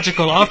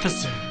 gynecological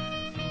officer.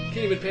 Can't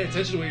even pay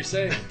attention to what you're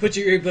saying. Put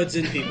your earbuds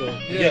in, people.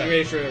 Yeah. Get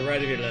ready for the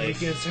ride of your He life.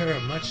 gives her a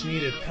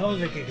much-needed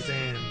pelvic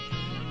exam.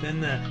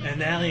 Then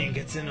an alien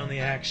gets in on the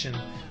action.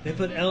 They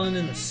put Ellen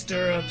in the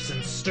stirrups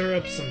and stir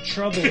up some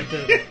trouble with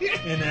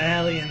an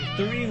alien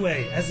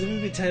three-way, as the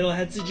movie title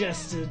had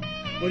suggested.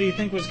 What do you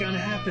think was going to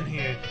happen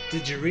here?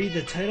 Did you read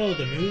the title of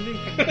the movie?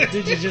 Or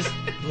did you just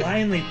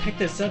blindly pick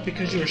this up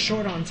because you were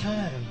short on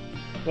time?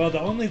 Well, the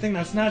only thing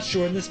that's not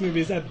short in this movie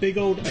is that big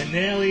old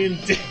alien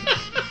dick.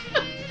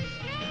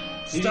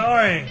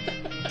 Starring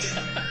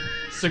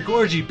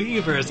Sigorgy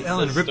Beaver as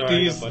Ellen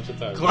Ripley's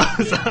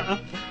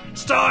close-up.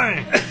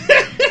 Starring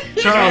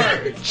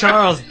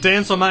Charles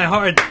Dance on My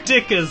Hard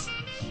Dick as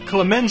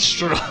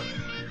Clemenstrel.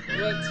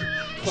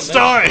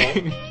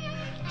 Starring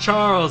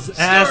Charles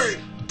Ass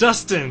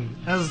Dustin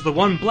as the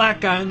one black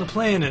guy on the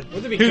planet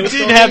who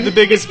did have the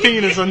biggest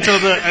penis until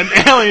an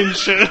alien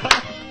showed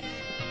up.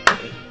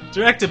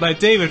 Directed by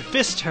David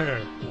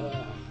Fisther.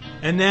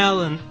 An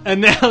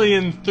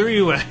alien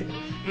three-way.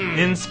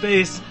 In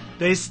space,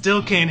 they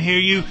still can't hear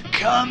you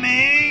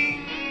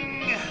coming.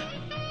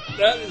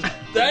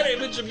 That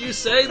image of you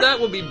saying that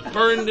will be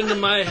burned into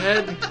my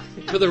head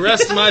for the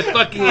rest of my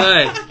fucking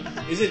life.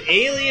 Is it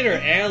Alien or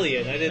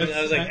Alien?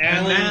 I was like,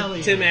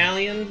 Alan, Tim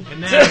Allen?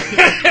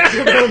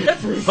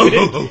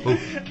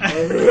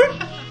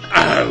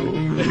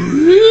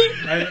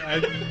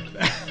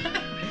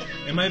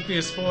 It might be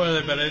a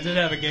spoiler, but I did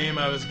have a game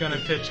I was going to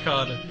pitch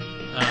called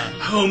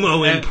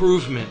Homo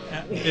Improvement.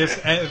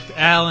 If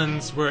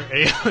Allens were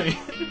aliens.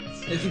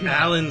 If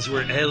Allens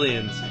were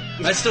aliens.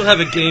 I still have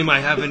a game I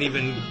haven't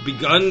even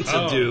begun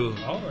to do.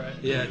 Alright.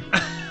 Yeah.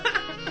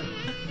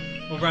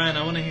 Well, Brian,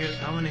 I want to hear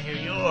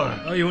yours.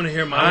 Oh, you want to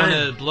hear mine? I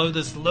want to blow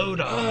this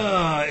load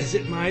off. Is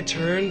it my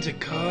turn to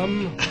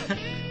come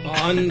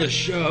on the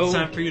show? It's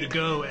time for you to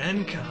go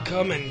and come.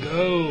 Come and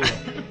go.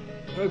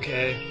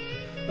 Okay.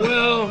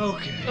 Well,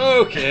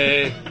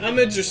 okay. I'm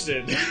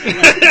interested.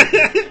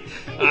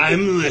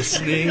 I'm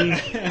listening.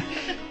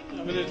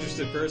 I'm an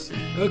interested person.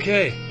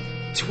 Okay.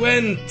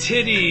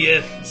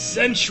 20th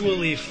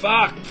Sensually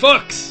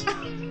Fucks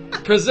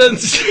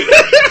presents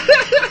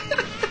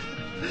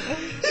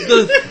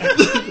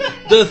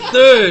the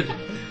third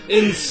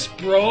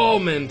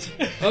installment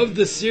of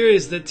the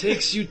series that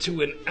takes you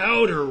to an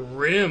outer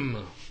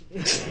rim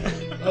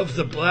of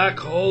the black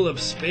hole of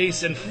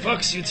space and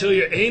fucks you till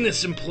your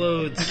anus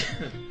implodes.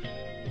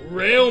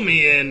 Rail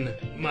me in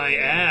my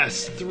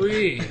ass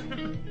 3.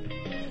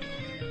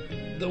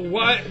 The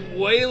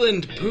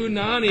Wayland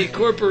Punani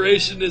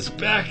Corporation is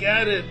back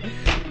at it.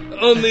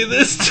 Only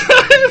this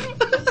time,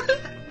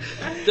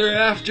 they're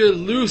after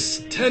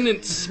loose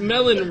tenant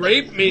smellin'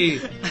 rape me.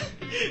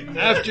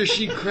 after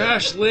she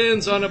crash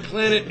lands on a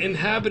planet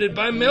inhabited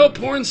by male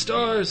porn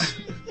stars.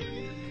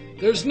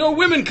 There's no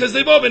women because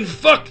they've all been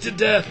fucked to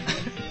death.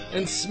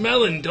 And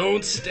smelling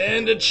don't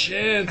stand a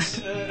chance.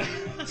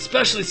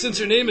 Especially since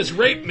her name is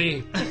Rape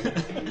Me.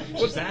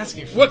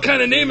 What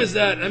kind of name is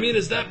that? I mean,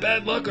 is that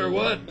bad luck or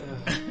what?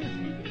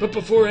 But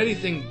before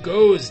anything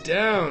goes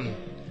down,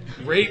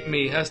 Rape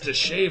Me has to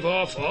shave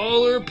off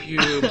all her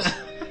pubes.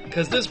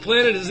 Because this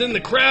planet is in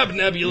the Crab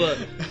Nebula.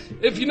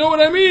 If you know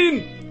what I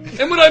mean.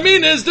 And what I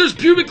mean is there's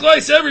pubic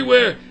lice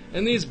everywhere.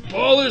 And these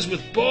ballers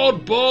with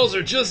bald balls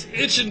are just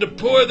itching to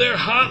pour their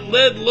hot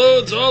lead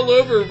loads all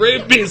over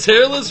Rape Me's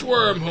hairless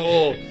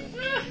wormhole.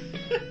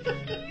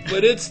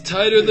 But it's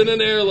tighter than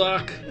an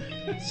airlock.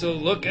 So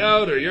look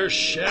out or your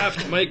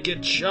shaft might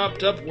get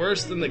chopped up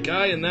worse than the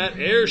guy in that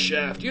air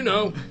shaft. You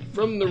know,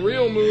 from the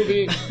real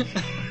movie.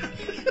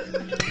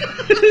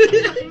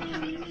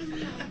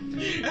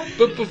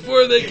 But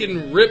before they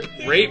can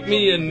Rape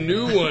Me a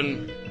new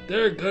one,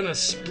 they're gonna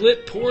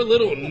split poor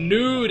little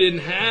Nude in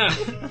half.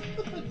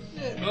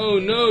 Oh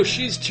no,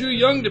 she's too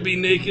young to be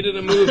naked in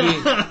a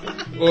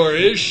movie. Or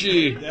is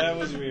she? That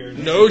was weird.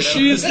 No,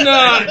 she's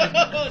not.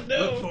 Oh,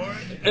 no.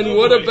 And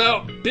what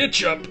about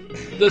Bitch Up,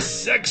 the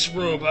sex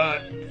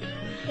robot?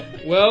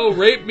 Well,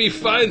 Rape Me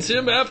finds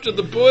him after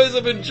the boys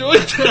have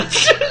enjoyed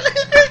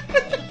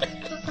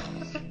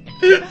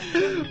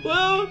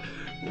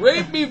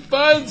Rape Me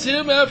finds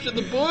him after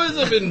the boys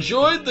have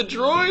enjoyed the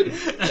droid,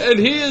 and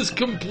he is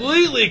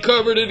completely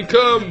covered in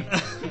cum.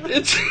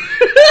 It's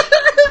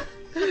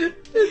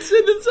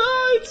in his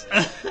eyes,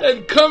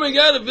 and coming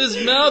out of his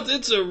mouth,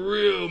 it's a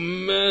real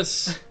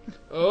mess.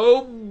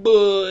 Oh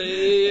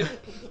boy.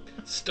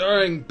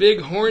 Starring Big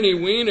Horny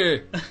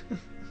Wiener,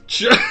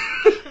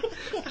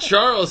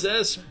 Charles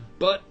S.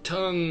 Butt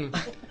Tongue.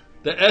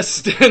 The S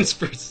stands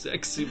for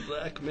Sexy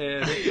Black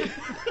Man.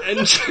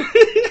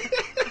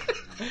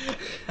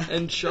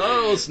 And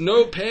Charles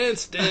No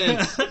Pants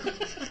Dance.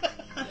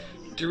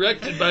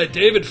 Directed by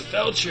David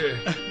Felcher.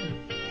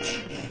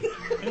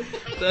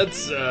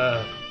 That's,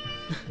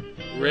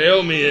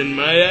 rail me in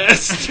my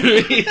ass to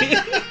me.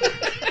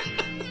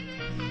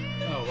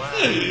 Oh, wow.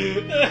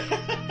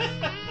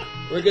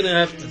 We're gonna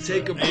have to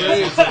take a break.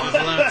 There's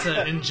a lot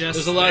to ingest.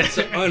 There's a lot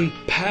to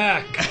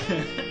unpack.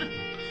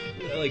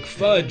 Like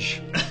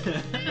fudge.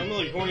 I'm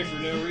really horny for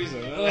no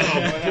reason.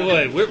 Oh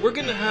boy, we're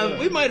gonna have.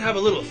 We might have a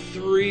little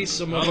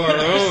threesome of our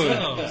own.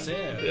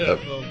 Yeah.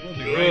 We'll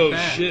be right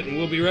back. Shit, and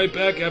we'll be right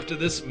back after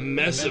this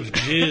mess of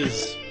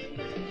jizz.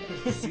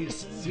 See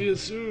you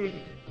soon.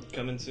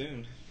 Coming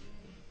soon.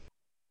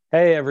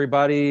 Hey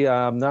everybody,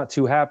 I'm not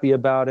too happy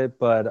about it,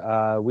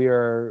 but we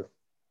are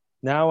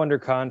now under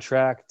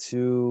contract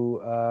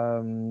to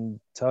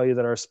tell you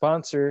that our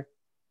sponsor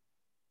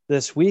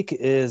this week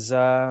is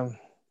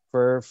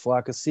for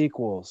Flock of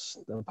Sequels,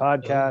 the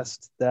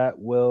podcast that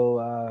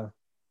will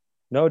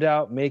no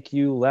doubt make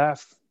you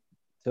laugh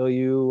till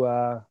you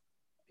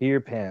pee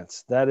your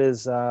pants. That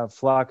is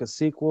Flock of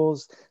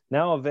Sequels,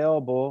 now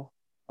available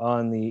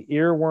on the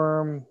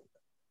Earworm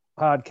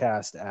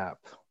podcast app.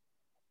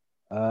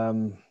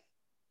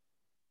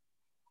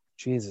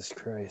 Jesus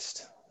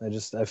Christ. I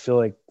just feel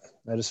like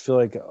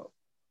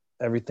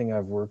everything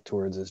I've worked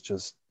towards is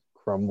just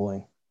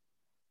crumbling.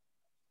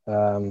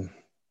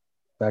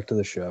 Back to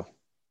the show.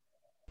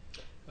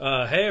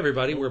 Hey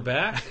everybody, we're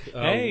back.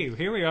 Hey,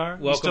 here we are.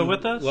 Welcome, you still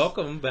with us?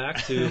 Welcome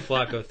back to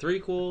Flock of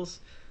Threequels.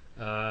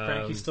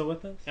 Frankie still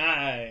with us?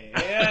 Hi,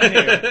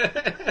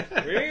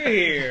 yeah, we're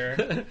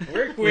here.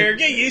 We're queer.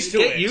 Get used to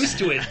it. Get used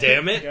to it,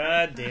 damn it.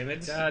 God damn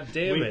it. God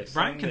damn it.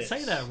 Brian can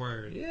say that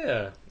word.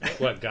 Yeah.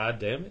 What, God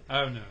damn it?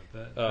 Oh, no.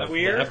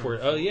 Queer? F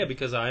word. Oh, yeah,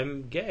 because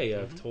I'm gay.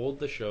 I've told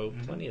the show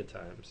plenty of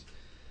times.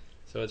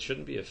 So it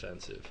shouldn't be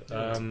offensive.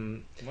 Why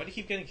do you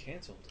keep getting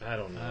canceled? I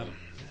don't know.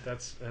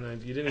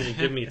 You didn't even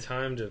give me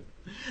time to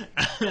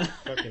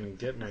fucking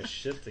get my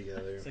shit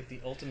together. It's like the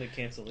ultimate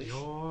cancellation.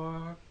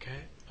 You're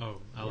okay. Oh,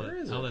 I'll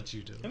let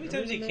you do it. How many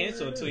times do you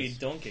cancel until you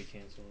don't get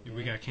canceled?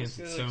 We got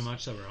canceled so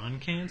much that we're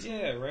uncanceled?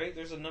 Yeah, right?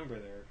 There's a number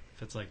there.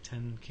 If it's like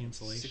 10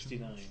 cancellations.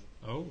 69.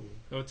 Oh,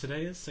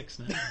 today is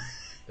 6-9.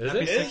 Is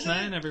Happy it?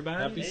 6-9,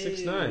 everybody. Happy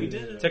 6-9. We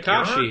did it.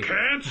 Takashi.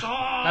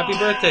 Happy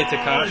birthday,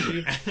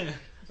 Takashi.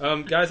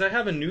 Guys, I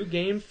have a new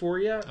game for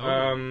you.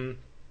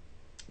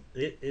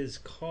 It is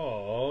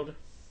called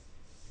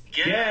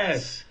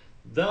Guess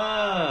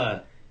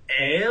the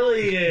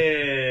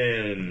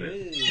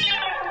Alien.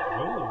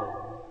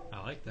 Oh,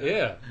 I like that.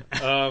 Yeah.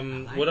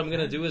 What I'm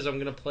going to do is I'm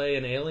going to play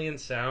an alien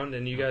sound,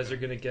 and you guys are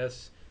going to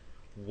guess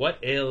what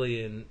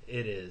alien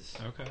it is.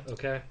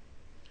 Okay?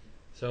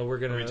 So we're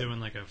going to... Are we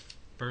doing like a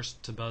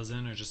first to buzz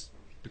in, or just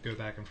go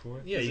back and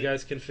forth? Yeah, you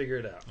guys can figure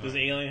it out. Does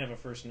the alien have a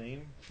first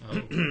name?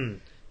 Oh.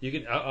 You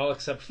can. I'll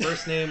accept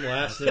first name,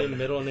 last name,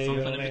 middle name,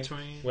 something in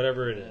between,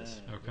 whatever it is.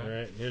 Okay. All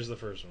right. Here's the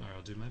first one. All right,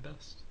 I'll do my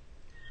best.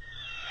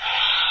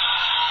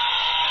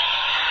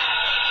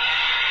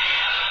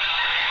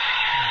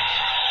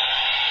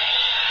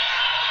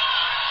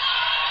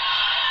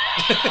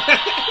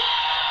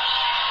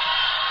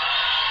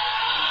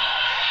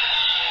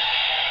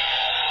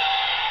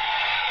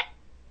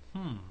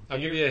 I'll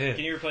give you a hint.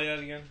 Can you replay that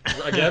again?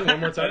 Again, one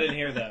more time? I didn't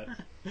hear that.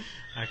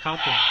 I caught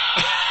the...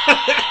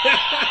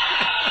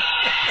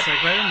 It's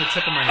like right on the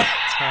tip of my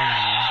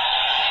tongue.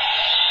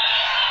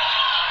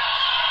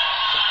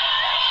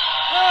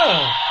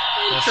 Oh,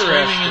 The interesting.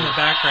 screaming in the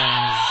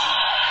background is,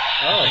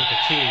 I think, the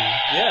key.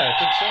 Yeah,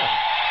 good song.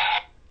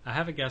 I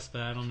have a guess,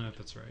 but I don't know if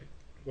it's right.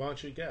 Why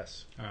don't you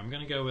guess? All right, I'm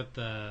going to go with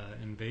the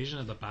Invasion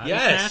of the Body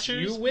Yes,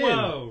 Snatchers. you win.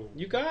 Whoa.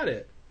 You got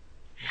it.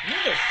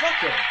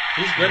 Motherfucker.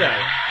 He's good at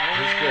it.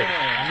 He's good.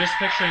 I'm just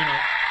picturing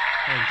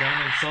like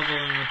Donald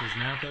Sutherland with his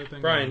mouth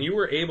open. Brian, going, you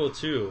were able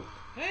to.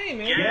 Hey,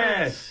 man.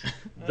 Yes,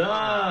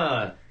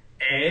 the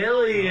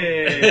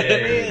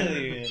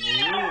alien.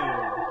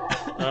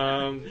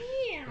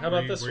 How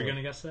about this Were one? you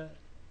going to guess that?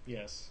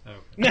 Yes. Oh.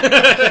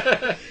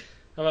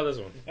 How about this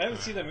one? I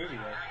haven't seen that movie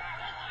yet.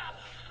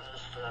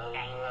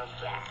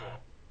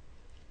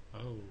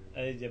 Oh.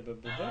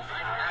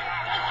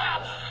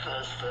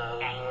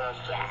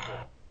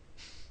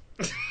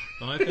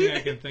 The only thing I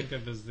can think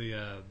of is the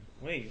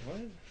Wait,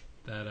 what?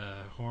 that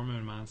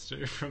hormone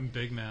monster from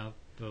Big Mouth.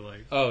 The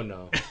like. Oh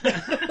no.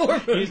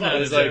 He's not.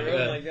 He's like,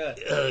 oh my god.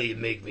 Oh, you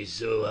make me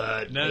so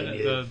hot.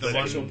 No, the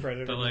Sexual one,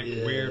 predator. the like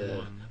weird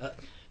one.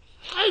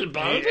 Hey,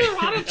 baby,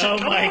 why don't you Oh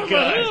come my over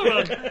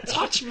God. here and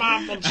touch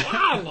my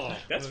vagina?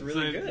 That's It's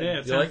really like- good. Yeah,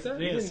 it You like sounds,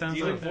 that? yeah, it You sounds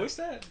didn't like that. voice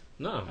that?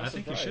 No. I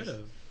think you should have.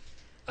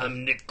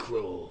 I'm Nick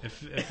Kroll.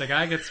 If the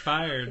guy gets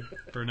fired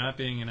for not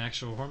being an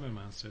actual hormone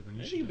monster, then you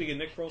Maybe should. you could be a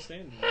Nick Kroll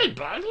stand. Hey,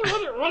 baby,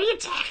 what are you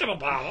talking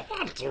about? I'm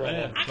not doing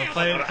Yeah, it. but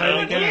play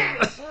it again.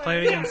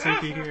 Play it again so you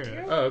can hear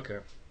it. Oh, okay.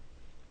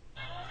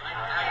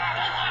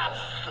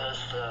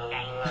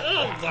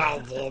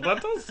 That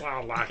doesn't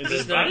sound like Is this,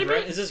 this not baby.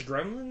 Is this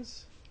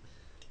Gremlins?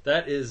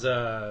 That is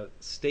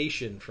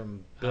Station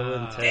from Bill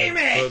and Ted. Damn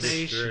it!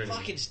 Bogus Journey.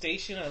 Fucking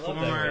Station. I love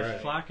Former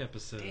that. Flock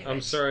episode. Damn.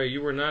 I'm sorry,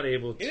 you were not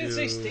able to. It didn't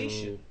say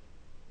Station.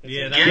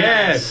 Yeah, that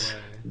Yes,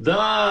 was the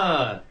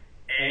I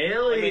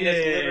alien. mean, that's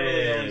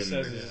literally all he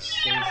says is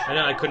Station. I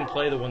know I couldn't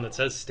play the one that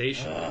says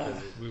Station.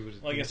 because we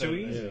would. Well, I guess too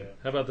I- easy. yeah.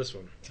 How about this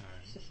one?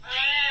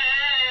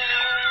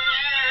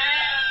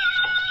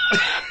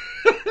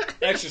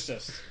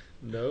 Exorcist.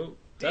 No,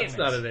 Damn that's it.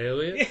 not an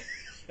alien.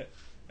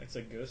 That's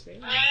a ghost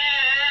alien.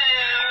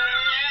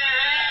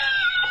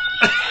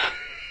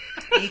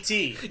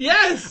 E.T.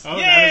 Yes. Oh,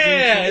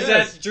 Yeah! Is Is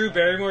that that Drew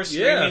Barrymore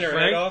screaming her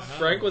head off?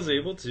 Frank was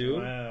able to.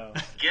 Wow.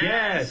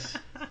 Yes,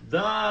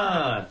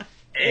 the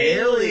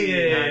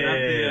Alien.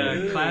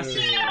 Not the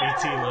classic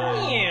ET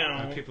line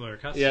when people are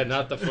accustomed. Yeah,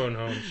 not the phone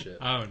home shit.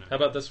 Oh no. How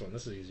about this one?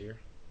 This is easier.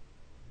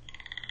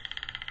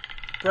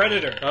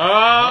 Predator.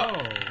 Oh,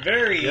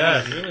 Very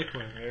yes. easy. Really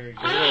quick. Very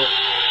good.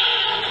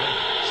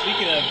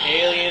 Speaking of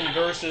Alien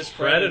versus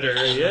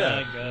Predator. Yeah.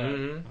 My God.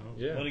 Mhm.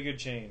 Yeah. What a good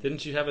chain.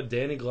 Didn't you have a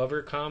Danny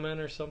Glover comment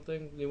or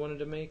something you wanted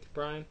to make,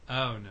 Brian?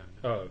 Oh no.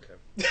 Oh, okay.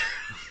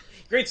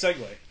 Great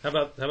segue. How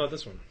about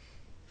this one?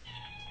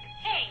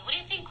 Hey, what do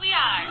you think we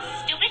are,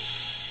 stupid?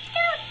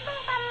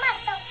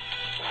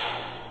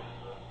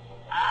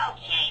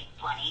 Okay,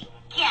 buddy,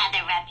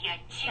 gather up your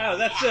two. Oh,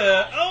 that's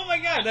oh my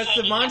God, that's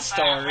the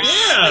Monstars.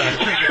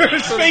 Yeah.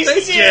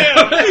 Space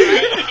Jam.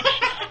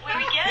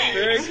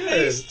 Very good.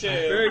 Space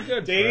Jam. Very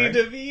good. Danny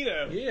Frank.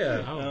 DeVito.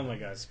 Yeah. Oh my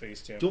God,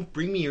 Space Jam. Don't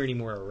bring me here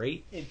anymore,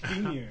 right?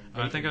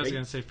 I think I was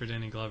gonna say for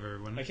Danny Glover.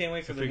 When I can't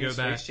wait for if the we new go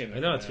back, Space Jam. I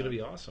know it's gonna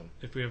be awesome.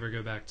 If we ever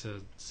go back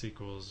to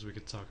sequels, we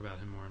could talk about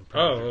him more in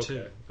Oh,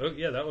 Predator okay. Oh,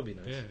 yeah, that would be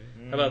nice. 2. Yeah.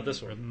 How about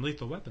this Or one?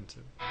 Lethal Weapon 2.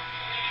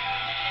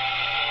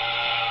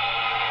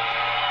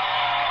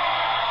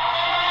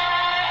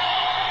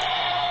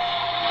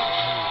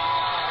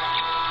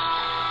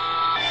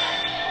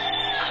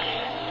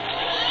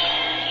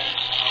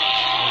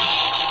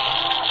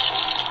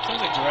 Sounds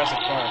like Jurassic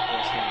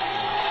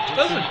Park.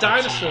 Those are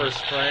dinosaurs,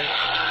 Frank.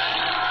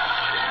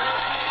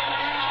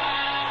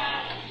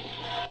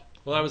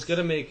 Well, I was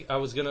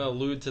gonna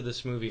allude to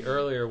this movie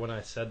earlier when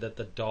I said that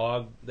the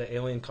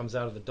alien comes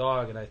out of the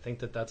dog, and I think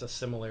that that's a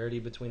similarity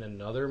between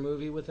another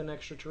movie with an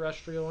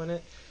extraterrestrial in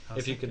it.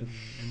 If you can,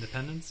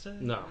 Independence Day.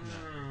 no.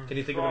 Can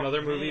you think of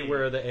another movie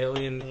where the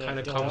alien kind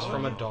of comes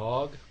from a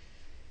dog?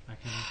 I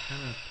can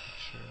kind of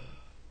picture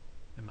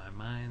it in my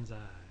mind's eye.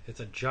 It's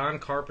a John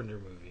Carpenter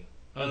movie.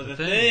 Oh, The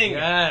Thing.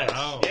 Yes.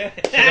 Oh. Yeah.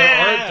 So there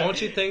are,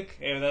 don't you think?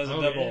 Yeah, that was a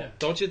Oh, double. yeah.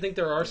 Don't you think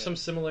there are some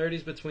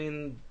similarities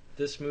between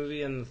this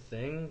movie and The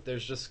Thing?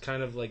 There's just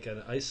kind of like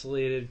an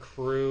isolated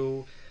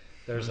crew.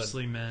 There's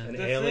Mostly an men.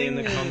 The alien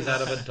Thing that comes is-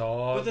 out of a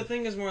dog. But the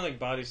thing is more like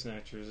body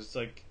snatchers. It's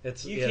like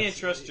you yeah, can't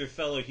trust your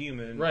fellow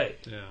human. Right.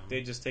 Yeah. They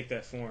just take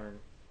that form.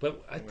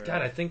 But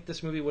God, I think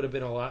this movie would have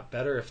been a lot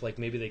better if, like,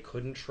 maybe they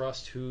couldn't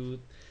trust who.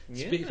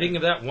 Yeah. Speaking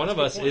of that, one That's of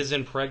a good us point. is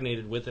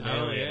impregnated with an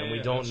Oh, alien, yeah, and we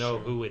yeah, don't that's know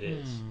true. who it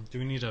is. Do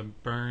we need to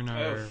burn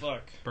our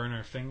burn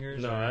our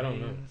fingers? No, or I don't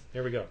know. hands?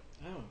 Here we go.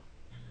 Oh.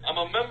 I'm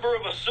a member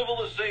of a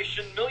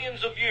civilization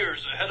millions of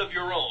years ahead of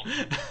your own.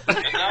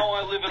 And now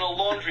I live in a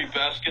laundry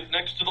basket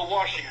next to the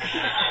washing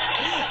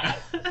machine.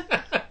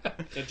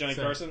 That Johnny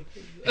Carson?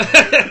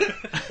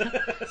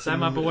 Is that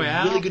my boy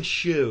Al? Really good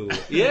show.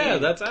 Yeah,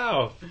 that's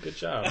Al. Good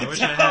job. I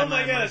wish I had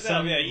my God, my it's Al.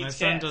 son. Yeah, he My eats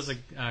son cats. does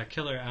a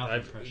killer Al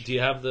impression. Do you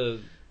have the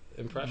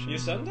impression? Your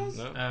son does?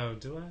 No. Oh,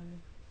 do I?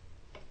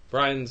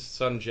 Brian's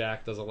son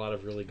Jack does a lot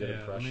of really good Yeah,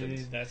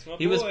 impressions. That's my boy.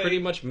 He was pretty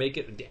much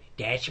making.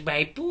 That's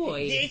my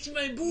boy. That's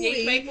my boy.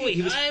 That's my boy.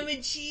 He was. I'm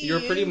a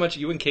cheater.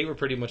 You and Kate were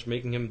pretty much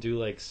making him do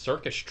like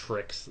circus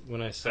tricks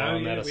when I saw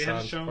him at a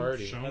son's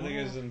party. I think he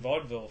was in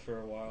vaudeville for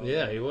a while.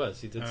 Yeah, he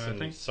was. He did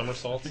some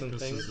somersaults and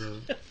things.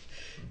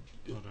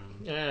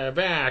 Yeah,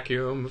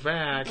 vacuum.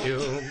 Wow.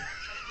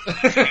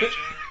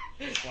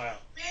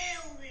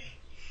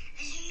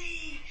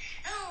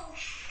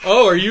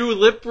 Oh, are you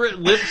lip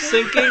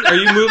syncing? Are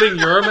you moving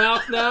your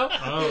mouth now?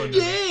 Oh, no.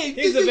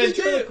 He's a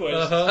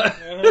ventriloquist.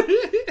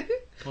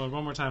 Well,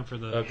 one more time for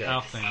the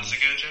Al thing. How's it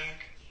go, Jack?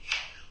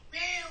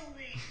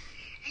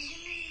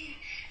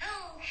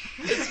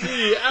 It's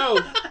me, Al.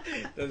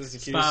 That is the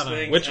cutest Spot on.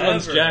 thing Which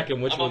one's ever. Jack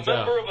and which I'm one's a Al?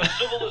 member of a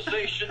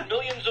civilization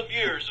millions of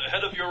years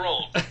ahead of your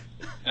own.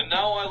 And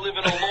now I live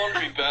in a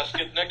laundry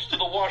basket next to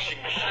the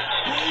washing machine.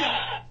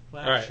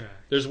 All right,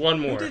 there's one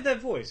more. Who did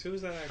that voice? Who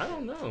was that actor? I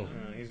don't know.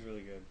 He's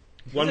really good.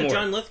 One was that more.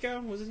 John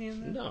Lithgow? Wasn't he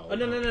in that? No. Oh,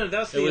 no. That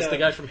was It was the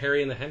guy from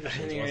Harry and the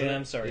Hendersons, Henry, wasn't it?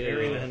 I'm sorry. Yeah,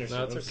 Harry and the yeah. Hendersons.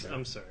 No, it's okay.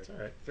 I'm sorry. It's all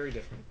right. Very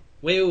different.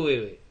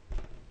 Wait.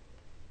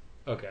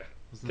 Okay.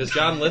 Because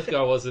John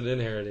Lithgow wasn't in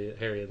Harry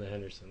and the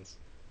Hendersons.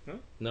 Huh?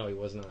 No, he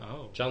was not.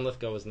 Oh. John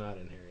Lithgow was not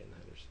in Harry and the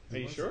Hendersons. Are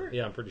you sure?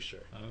 Yeah, I'm pretty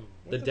sure. Oh.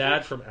 The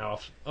dad from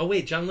Alf. Oh,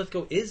 wait, John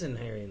Lithgow is in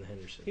Harry and the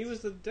Hendersons. He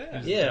was the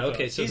dad. Yeah,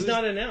 okay. So he's who's-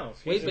 not in Alf.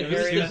 Wait, He's but in who's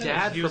Harry the and the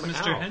dad He was from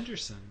Mr. Alf?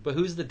 Henderson. But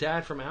who's the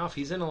dad from Alf?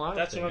 He's in a lot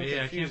That's of what things. I'm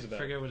Yeah, I confused can't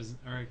about. forget what his.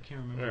 Or I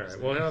can't remember. All his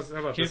right. name. Well, how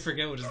about Can't this?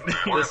 forget what his.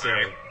 This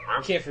area.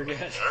 You can't forget.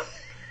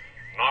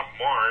 Not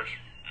Mars.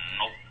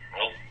 Nope.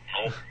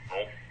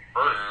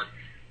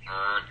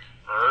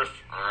 Earth.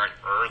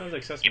 Sounds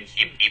like Sesame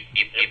Street.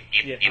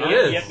 It is.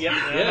 Yep.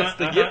 Yeah, it's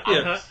the Yip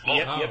Yips.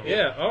 Yep.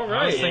 Yeah, all I was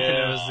right. thinking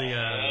it was the.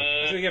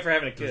 That's what you get for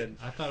having a kid.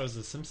 I thought it was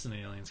the Simpson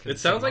aliens. 'cause It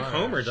it's sounds like Marge.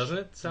 Homer, doesn't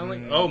it? Sound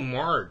like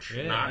Marge,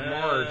 Yeah. not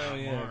Marge. Oh,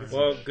 yeah.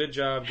 Well, good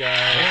job,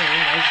 guys.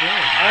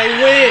 I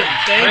win.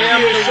 Thank I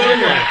am you the so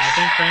winner. much. I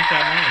think Frank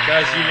got mine.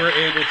 Guys, you were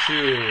able to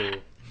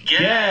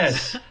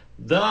Guess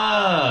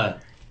the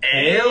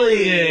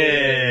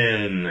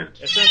alien.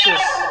 It's not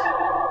just.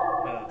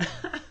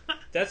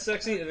 That's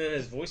sexy, and then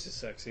his voice is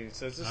sexy.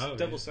 So it's just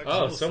double sexy.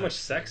 Oh, so much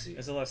sexy.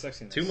 It's a lot of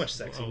sexiness. Too much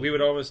sexy. Oh. We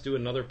would almost do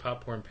another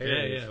popcorn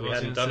parody if we I was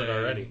hadn't gonna done it say,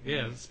 already.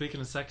 Yeah, speaking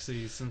of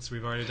sexy, since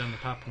we've already done the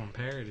popcorn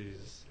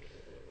parodies.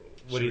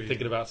 What are you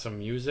thinking about? Some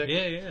music?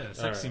 Yeah,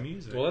 sexy All right.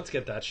 music. Well, let's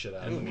get that shit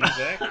out.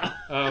 Music.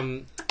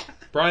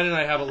 Brian and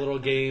I have a little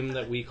game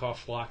that we call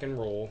Flock and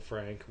Roll,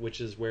 Frank, which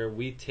is where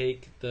we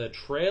take the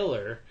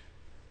trailer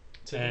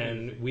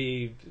and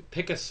we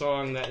pick a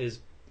song that is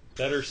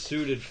better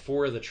suited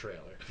for the trailer.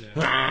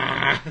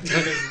 Because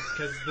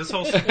this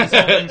whole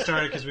thing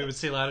started because we would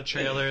see a lot of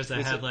trailers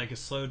that had like a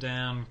slow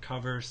down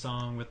cover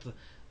song with the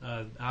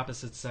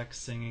opposite sex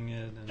singing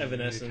it. And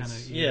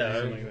Evanescence. Yeah,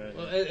 like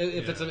well,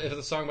 if it's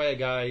a song by a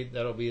guy,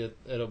 it'll be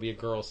a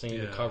girl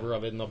singing the cover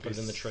of it, and they'll put it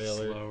in the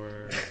trailer.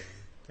 Slower.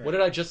 What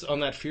did I just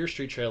on that Fear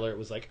Street trailer? It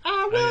was like,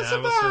 I will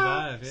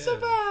survive.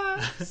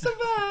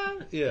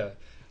 Yeah.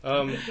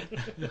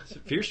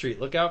 Fear Street,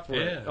 look out for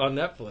it on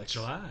Netflix.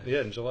 July. Yeah,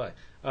 in July.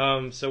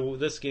 So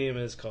this game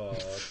is called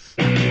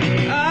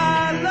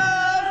I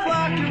love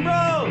rock and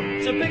roll,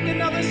 so pick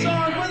another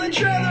song for the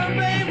trailer,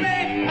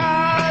 baby.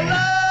 I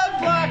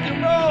love rock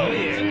and roll,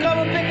 so come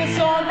and pick a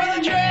song for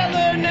the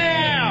trailer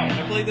now.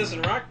 I played this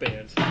in Rock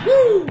Band.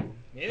 Woo!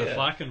 Yeah. The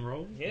Flock and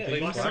Roll? Yeah, Played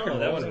Flock Flock and and Roll.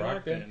 Roll That was in in Rock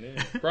Rock Band.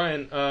 Band, yeah.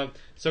 Brian,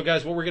 so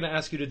guys, what we're going to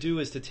ask you to do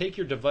is to take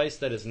your device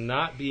that is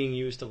not being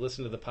used to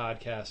listen to the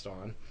podcast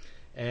on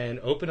and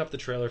open up the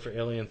trailer for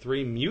Alien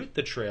 3, mute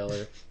the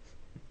trailer,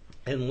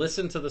 and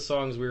listen to the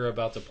songs we were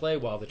about to play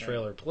while the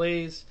trailer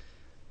plays.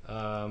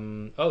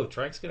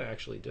 Frank's going to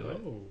actually do it.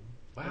 Oh.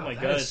 Wow, Oh my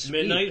that god, is it's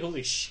sweet. midnight.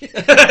 Holy shit.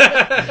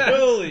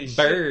 Holy shit.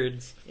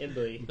 Birds. Yeah,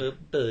 boy. Oh,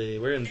 boy,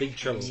 we're in big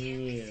trouble.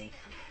 Yeah.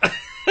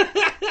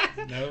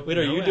 Wait,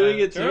 are you doing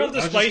it too? Turn off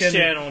the Spice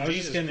Channel.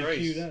 Jesus Christ.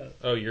 queued up.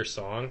 Oh, your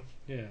song?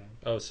 Yeah.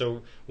 Oh,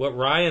 so what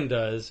Ryan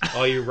does,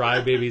 all you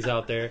Rye babies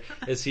out there,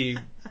 is he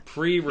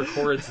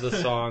pre-records the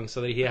song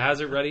so that he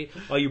has it ready.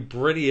 All you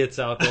Britiots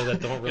out there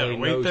that don't really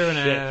wait know through an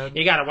shit, ad.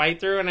 you gotta wait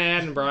through an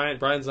ad, and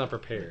Brian's not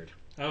prepared.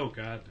 Oh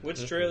god.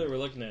 Which trailer we're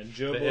looking at?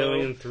 Joe The Blow.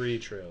 Alien 3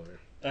 trailer.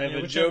 I have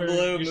a whichever Joe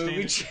Blow you're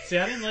movie. standing- See,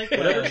 I didn't like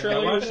Whatever that.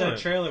 trailer I watched you that want.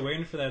 trailer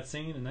waiting for that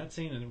scene, and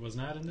it was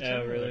not in the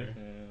trailer. Oh, really?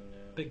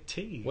 Big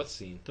T. What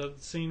scene? The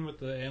scene with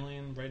the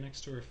alien right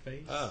next to her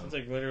face. Oh. It's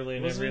like literally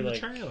in Wasn't every in the like.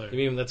 trailer. You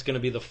mean that's going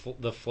to be the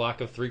Flock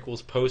of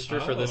Threequels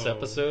poster for this Oh.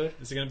 episode?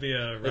 Is it going to be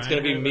a? It's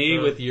going to be Ryan me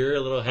the- with your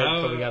little head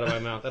Oh. coming out of my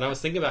mouth. And I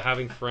was thinking about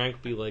having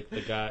Frank be like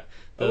the guy.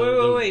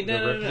 Wait, the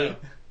no. Ripley.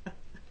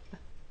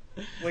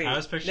 Wait, I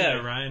was picturing no.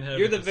 a Ryan head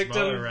You're with the a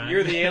smaller victim. Ryan.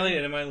 You're the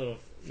alien, and my little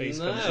face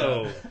comes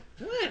No. out.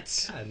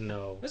 What? God,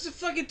 no. That's a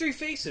fucking three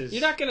faces. You're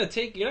not gonna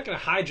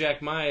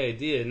hijack my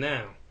idea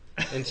now.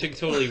 and to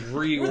totally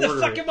reorder Where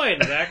the fuck it. am I in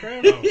the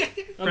background?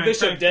 I'm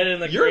Bishop dead in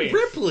the You're grave.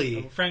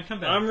 Ripley. Frank, come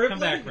back. I'm Ripley. Come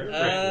back, Ripley.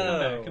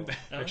 Oh. Come back.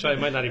 Actually, I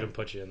might not even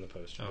put you in the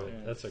poster. Oh,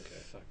 but that's okay.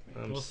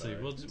 I'm We'll sorry.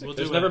 see. We'll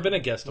There's do never a- been a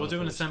guest on We'll the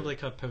do an poster. assembly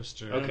cut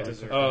poster. Okay.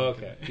 Oh,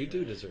 okay. You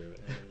do deserve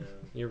it.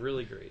 You're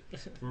really great.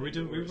 We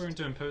weren't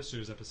doing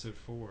posters episode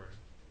 4.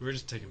 We were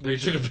just taking We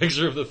pictures. took a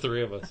picture of the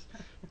three of us.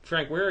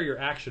 Frank, where are your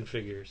action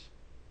figures?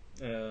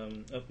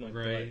 Up my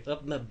Right. butt.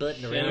 Up my butt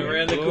and And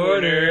around the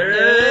corner.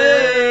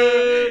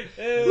 Hey!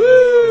 Hey!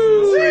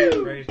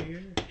 Woo! Right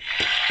here.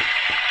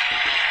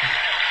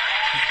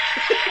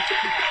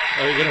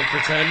 Are you gonna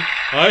pretend?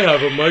 I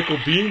have a Michael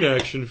Bean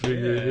action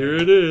figure. Yeah. Here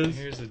it is.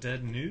 Here's a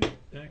dead nude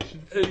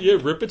action. Yeah,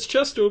 rip its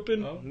chest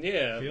open. Oh,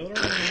 Yeah. feel it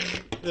around.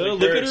 It's Yeah, like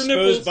look her at her exposed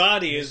nipples.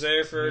 body is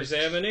there for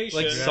examination.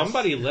 Like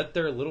somebody let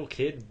their little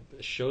kid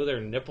show their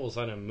nipples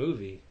on a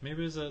movie.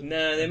 Maybe it was a.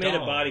 Nah, they made a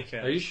doll. body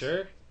cast. Are you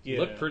sure? Yeah.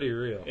 Look pretty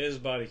real. It is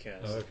body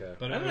cast. Oh, okay.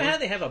 But I don't know how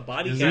they have a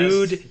body cast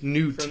Nude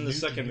Newt. from the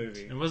second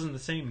movie. It wasn't the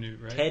same Newt,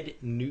 right? Ted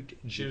Newt.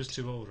 She was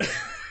too old, right?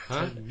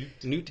 Huh? Ted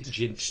Newt. Newt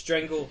Gint.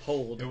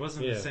 Stranglehold. It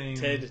wasn't Yeah. the same.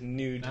 Ted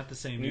Nude. Not the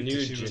same Nude Newt.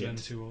 'Cause She would have Gent.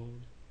 been too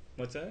old.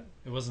 What's that?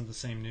 It wasn't the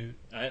same Newt.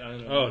 I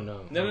don't know. Oh,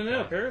 no. No. Okay.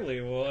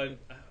 Apparently, well, I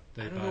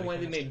They don't know body why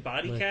they cast made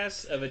body Like-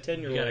 casts of a You gotta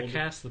 10-year-old.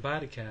 cast the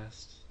body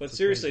cast. But It's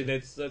seriously,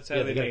 crazy. that's how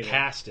Yeah, they they gotta made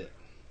cast it.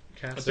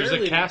 Cast There's a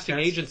Apparently, casting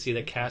cast- agency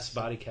that casts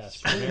body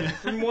casts. it.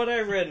 From what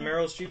I read,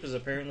 Meryl Streep is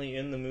apparently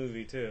in the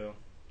movie too.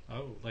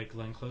 Oh, like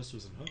Glenn Close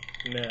was in Hook.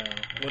 No,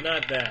 well,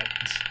 not that.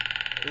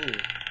 Ooh, Sorry.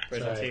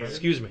 Predator.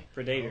 Excuse me.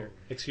 Predator.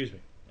 Excuse me.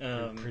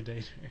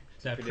 Predator.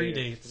 That Predator.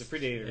 predates It's a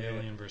Predator, yeah.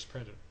 Alien vs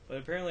Predator. But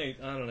apparently,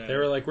 I don't know. They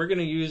were like, "We're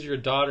gonna use your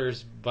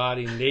daughter's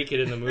body naked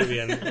in the movie,"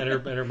 and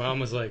her mom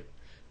was like,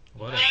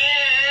 What?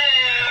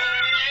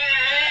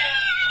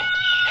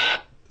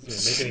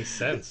 "Doesn't make any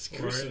sense."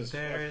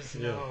 There is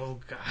no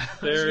God.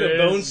 Just There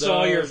gonna bone is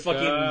saw no your God.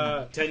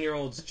 fucking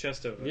 10-year-old's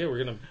chest open. Yeah, we're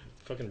gonna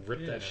fucking rip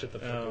Yeah. that shit the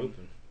fuck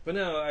open. But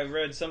no, I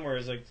read somewhere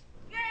it's like.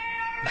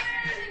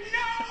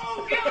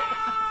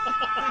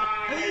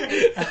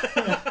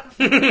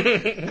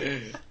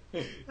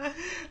 I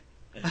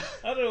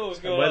don't know what was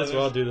I going might on. as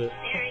well do that.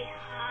 Very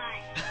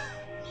hot.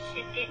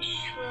 Sip it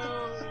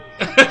slowly.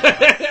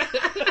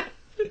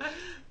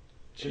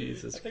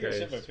 Jesus I think I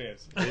Christ. shit my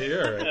pants. Yeah,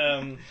 you're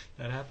alright.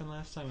 That happened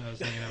last time I was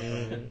hanging out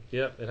with him.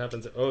 Yep, it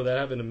happens. Oh, that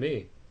happened to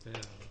me. Yeah.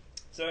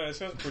 So there's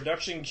some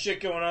production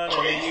shit going on,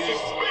 and they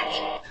used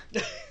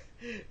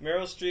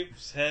Meryl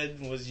Streep's head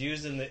was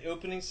used in the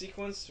opening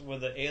sequence where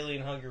the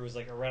alien hugger was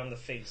like around the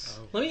face.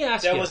 Oh. Let me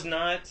ask That you. was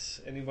not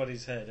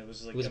anybody's head. It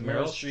was like It was a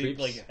Meryl Meryl Streep Streep's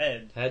like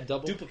head, head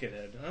double? duplicate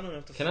head. I don't know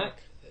what the Can fuck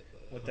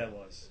what that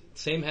was.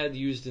 Same head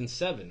used in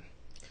Seven.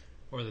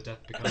 Or the death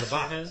becomes the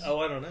head. Oh,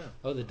 I don't know.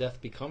 Oh, the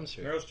death becomes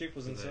her. Meryl Streep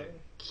was in They-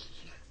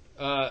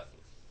 Seven.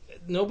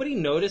 Nobody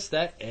noticed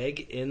that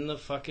egg in the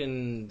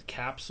fucking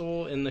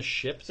capsule in the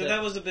ship. So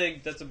that's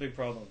a big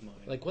problem of mine.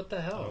 Like, what the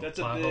hell? That's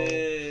a plot hole.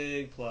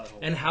 big plot hole.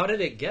 And how did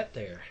it get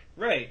there?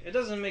 Right, it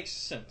doesn't make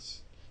sense.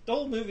 The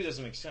whole movie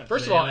doesn't make sense.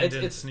 First of The all, alien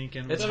didn't it's sneak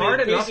in. it's I mean,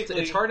 hard enough.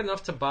 basically- It's hard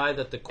enough to buy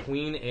that the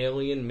Queen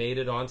alien made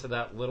it onto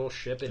that little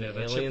ship in Yeah,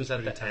 that ship Aliens was at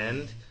the pretty tiny.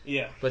 end.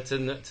 Yeah. But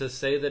to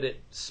say that it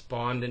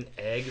spawned an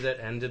egg that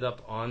ended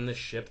up on the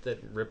ship that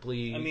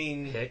Ripley I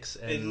mean, Hicks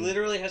and it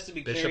literally has to be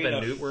Bishop carrying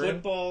and a Newt were in?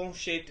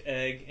 football-shaped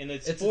egg, and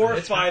it's It's 4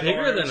 or 5 bigger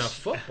arms. than a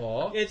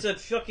football. It's a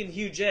fucking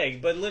huge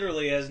egg, but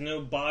literally has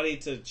no body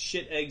to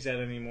shit eggs at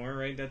anymore,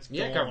 right? That's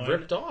Yeah, it gone. got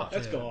ripped off.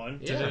 That's Yeah. gone.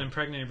 Did it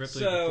impregnate Ripley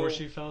So- before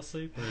she fell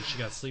asleep, or she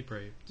got sleep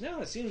raped?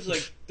 No, it seems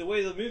like the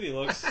way the movie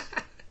looks.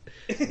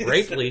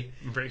 Rapely.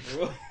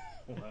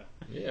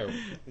 Yeah.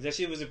 That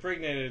she was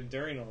impregnated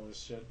during all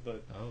this shit,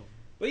 but Oh.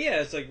 but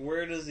yeah, it's like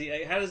where does the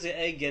egg? How does the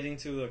egg get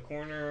into the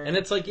corner? And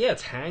it's like, yeah,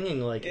 it's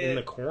hanging like in It-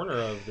 the corner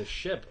of the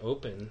ship,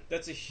 open.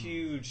 That's a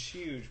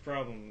huge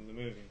problem in the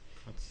movie.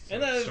 That's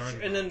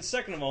And then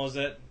second of all is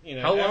that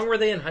How long were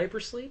they in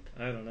hypersleep?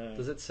 I don't know.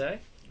 Does it say?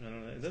 I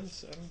don't know. I don't know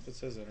if it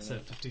says that or Said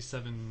not.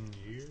 57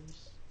 years.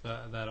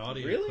 That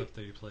audio Really? clip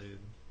that you played.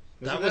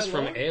 That it was that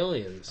from long?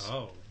 Aliens.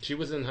 Oh. She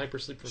was in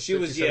hypersleep for She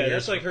was 57 yeah. years.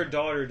 That's like her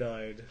daughter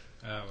died.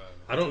 Oh.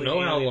 I don't know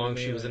how Alien long and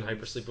she was in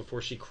Aliens. hypersleep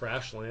before she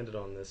crash landed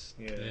on this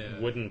Yeah.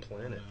 wooden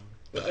planet.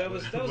 But that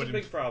was a Wouldn't-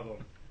 big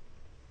problem.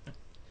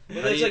 But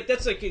How that's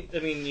do you- like I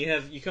mean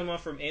you come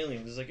off from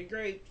Aliens. It's like a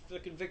great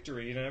fucking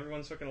victory.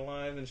 Everyone's fucking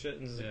alive and shit.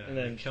 And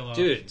then kill off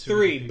Dude,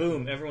 3,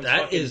 boom, everyone's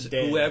That fucking is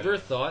dead. whoever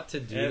thought to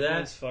do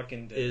Everyone's that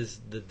fucking dead. is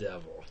the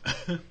devil.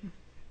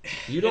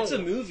 You don't. It's a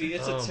movie.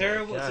 It's Oh a my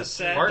terrible. God. It's a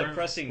sad, Heart-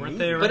 depressing weren't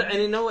movie. they But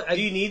and you know, what, do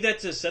you need that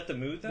to set the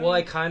mood? Though? well,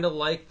 I kind of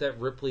like that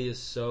Ripley is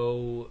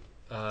so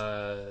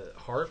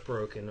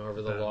heartbroken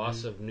over the About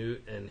loss Newt. of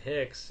Newt and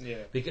Hicks. Yeah.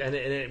 And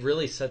it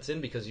really sets in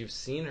because you've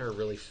seen her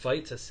really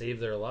fight to save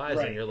their lives,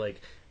 Right. and you're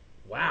like,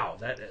 wow,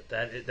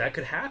 that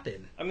could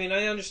happen. I mean,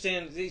 I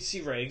understand. You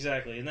see, right?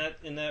 Exactly. In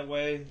that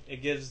way,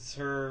 it gives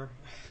her.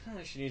 Not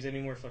like she needs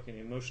any more fucking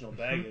emotional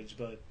baggage,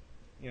 but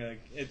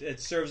it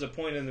serves a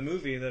point in the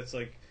movie that's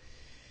like.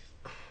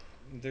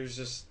 There's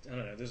just I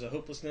don't know. There's a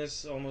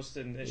hopelessness almost,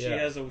 and she Yeah.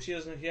 has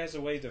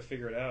a way to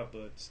figure it out,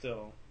 but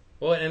still.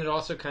 Well, and it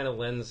also kind of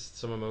lends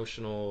some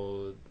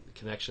emotional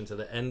connection to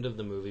the end of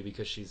the movie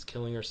because she's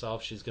killing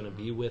herself. She's going to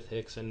be with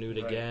Hicks and Newt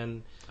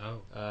again.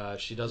 Oh.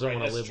 She doesn't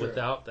want to live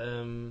without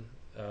them.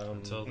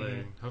 Until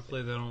they,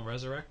 hopefully they don't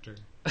resurrect her.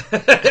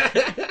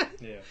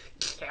 Yeah.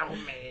 Kill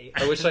me.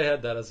 I wish I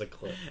had that as a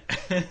clip.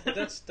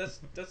 That's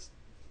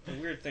a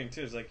weird thing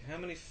too. Is like how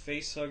many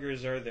face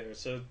huggers are there?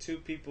 So two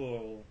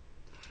people.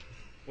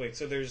 Wait,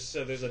 so there's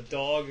a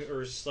dog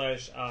or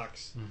slash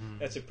ox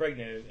that's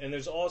impregnated, and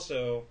there's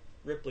also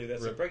Ripley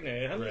that's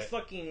impregnated. How many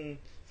fucking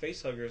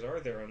face huggers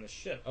are there on the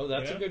ship? Oh,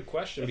 that's a good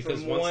question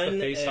because once the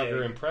face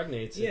hugger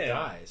impregnates, it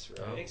dies,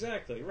 right?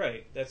 Exactly,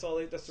 right. That's all.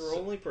 That's their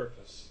only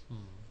purpose.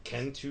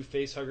 Can two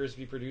face huggers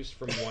be produced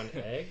from one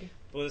egg?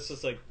 Well, this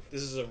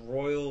is a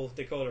royal.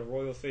 They call it a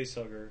royal face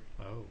hugger.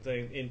 Oh,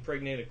 they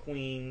impregnate a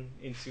queen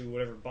into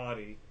whatever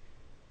body.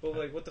 Well,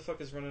 like what the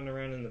fuck is running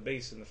around in the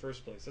base in the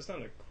first place? That's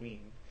not a queen.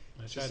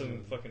 It's just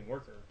some fucking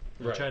worker.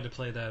 I tried to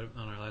play that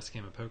on our last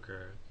game of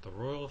poker. The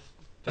royal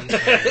face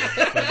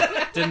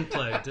hugger, didn't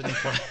play.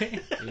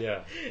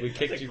 Yeah, we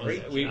kicked you.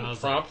 We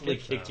promptly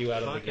kicked you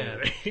out of the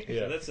game.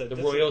 Yeah, that's the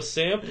royal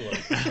sampler.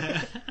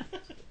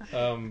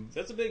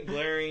 That's a big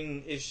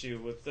glaring issue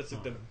with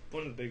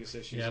one of the biggest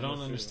issues. Yeah, I don't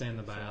understand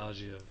the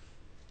biology of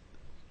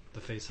the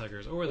face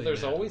huggers or the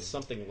there's always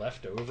something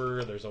left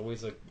over. There's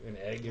always an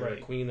egg or a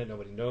queen that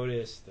nobody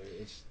noticed.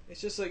 It's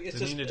just like it's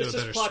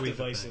just plot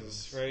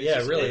devices, right?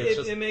 Yeah, really.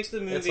 It makes the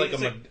movie.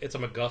 It's a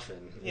MacGuffin.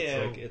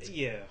 Yeah, it's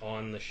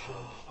on the show.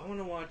 I want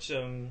to watch.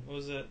 What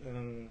was it?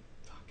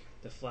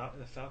 The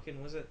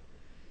Falcon. Was it?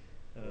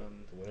 The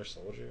Winter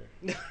Soldier.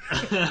 The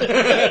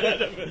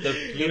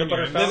Peanut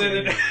Butter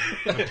Falcon.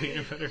 The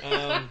Peanut Butter.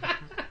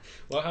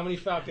 Well, how many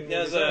Falcons?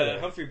 Yeah, it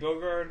was Humphrey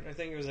Bogart. I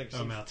think it was like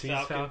some Maltese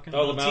Falcon.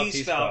 Oh, the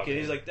Maltese Falcon.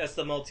 He's like, that's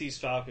the Maltese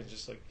Falcon.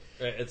 Just like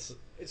it's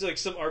like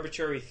some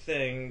arbitrary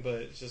thing, but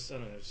it's just I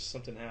don't know. Just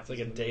something happens. It's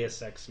like a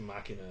Deus Ex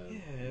Machina. Yeah,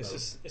 it's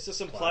just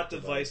some plot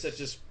device that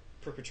just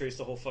perpetrates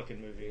the whole fucking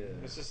movie.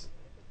 Yeah. It's just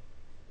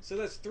so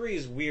that's 3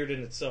 is weird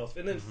in itself,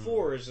 and then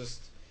 4 is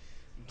just.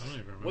 I don't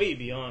even remember. Way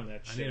beyond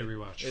that shit. I need to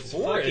rewatch. It's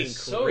 4 fucking is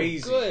so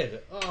crazy.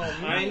 Good. Oh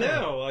man. I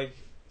know. Like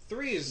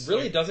 3 is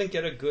really doesn't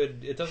get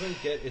it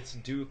doesn't get its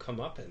due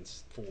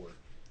comeuppance. 4.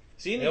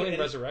 See, Alien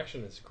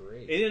Resurrection is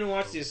great. You didn't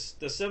watch the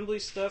assembly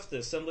stuff, the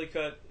assembly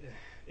cut.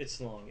 It's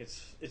long.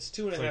 It's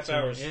 2.5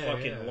 hours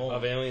fucking long.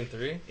 Of Alien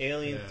 3?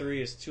 Alien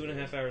 3 is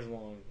 2.5 hours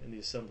long in the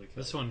assembly cut.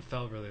 This one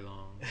felt really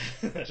long.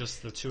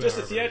 Just the 2 Just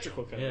the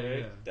theatrical cut, right?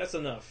 Yeah. That's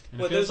enough.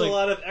 And but there's a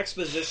lot of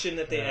exposition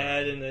that they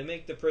add, and they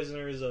make the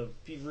prisoners of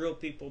real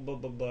people, blah,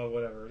 blah, blah,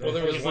 whatever. Well,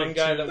 there was one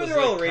guy that was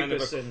kind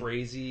of a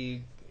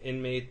crazy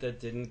inmate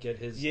that didn't get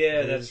his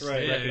that's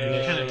right. Yeah,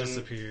 he kind of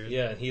disappeared.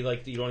 Yeah, he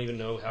you don't even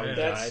know how he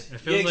died. It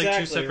feels like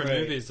 2 separate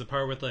movies. The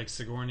part with like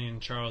Sigourney and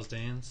Charles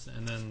Dance,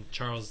 and then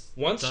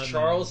Once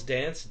Charles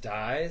Dance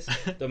dies,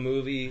 the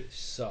movie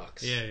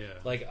sucks. Yeah.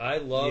 Like I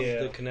love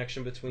the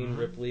connection between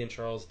Ripley and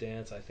Charles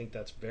Dance. I think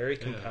that's very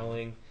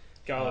compelling.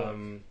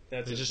 Gollum.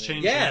 They just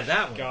changed. Yeah,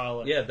 that one.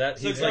 Gollum. Yeah, that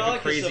he's like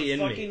a crazy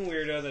inmate. Fucking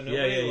weirdo that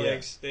nobody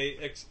likes.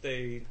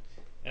 They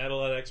add a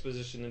lot of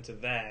exposition into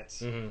that.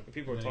 Mm-hmm.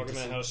 People are talking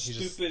about how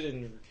stupid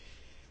and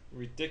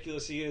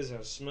ridiculous he is,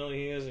 how smelly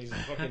he is, and he's a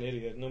fucking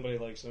idiot. Nobody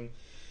likes him.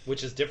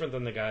 Which is different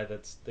than the guy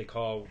they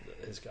call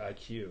his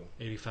IQ.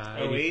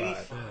 85. Oh,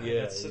 85. Yeah,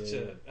 that's such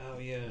a... Oh,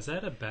 yeah. Is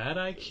that a bad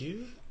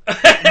IQ?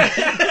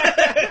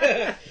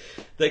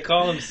 They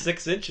call him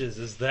 6 inches.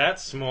 Is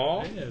that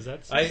small? Yeah, is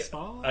that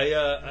small?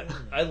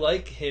 I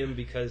like him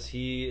because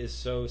he is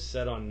so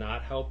set on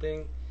not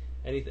helping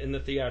in the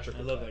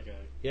theatrical. I love that guy.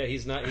 Yeah,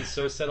 he's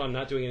so set on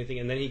not doing anything,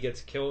 and then he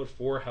gets killed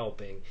for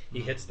helping.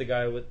 He hits the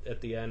guy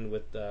at the end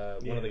with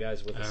one of the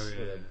guys with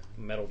a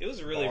metal. It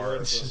was really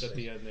worthless at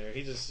the end there.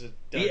 He just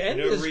the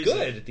end is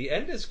good. The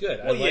end is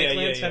good. Well, I like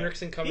Lance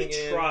Henriksen coming in.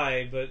 He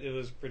tried, but it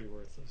was pretty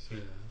worthless. Yeah.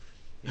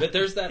 But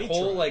there's that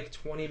whole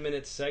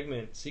 20-minute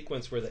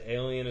sequence where the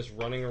alien is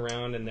running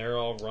around and they're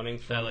all running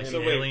from him.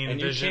 Alien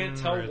and you can't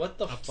tell what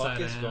the fuck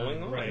is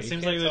going on. Right. It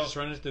seems like they're just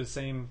running through the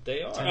same.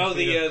 They are.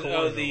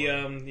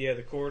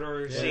 The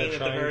corridor scene at the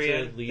very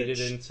end. Lead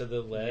it into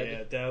the lead.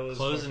 Yeah, that was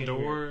closing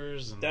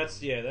doors.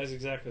 That's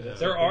exactly that.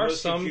 There are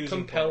some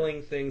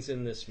compelling things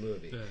in this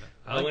movie. Yeah.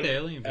 I like the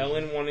alien.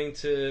 Ellen wanting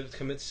to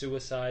commit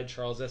suicide.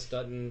 Charles S.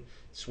 Dutton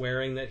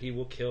swearing that he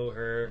will kill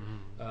her.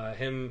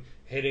 Him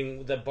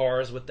hitting the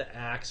bars with the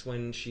axe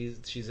when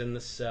she's in the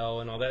cell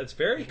and all that. It's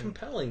very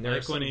compelling.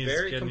 Like when he's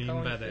getting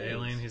eaten by the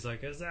alien, he's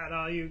like, "Is that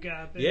all you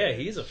got, baby?" Yeah,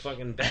 he's a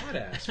fucking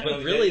badass.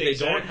 But really, they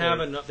don't have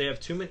enough. They have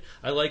too many.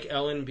 I like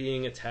Ellen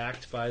being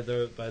attacked by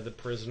the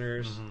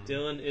prisoners.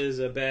 Dylan is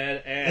a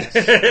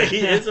badass.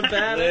 He is a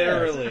badass.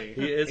 Literally,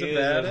 he is a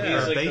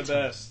badass. He's like the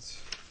best.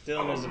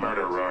 Dylan is a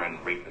murderer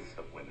and rapist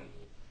of women.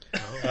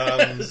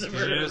 Did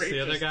you notice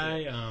the other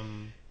guy?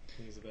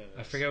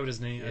 I forget what his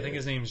name. I think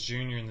his name's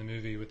Junior in the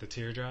movie with the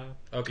teardrop.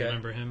 Okay, do you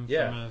remember him?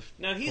 Yeah.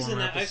 Now he's in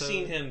that. I've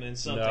seen him in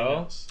something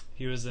else.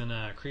 He was in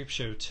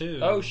Creepshow 2.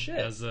 Oh shit!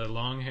 As a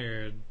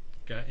long-haired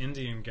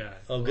Indian guy.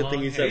 Oh, good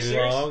thing you said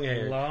long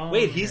hair.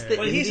 Wait, he's the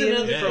Well, he's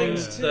Indian another from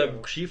thing, the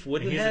Chief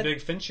Woodenhead? He's a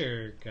big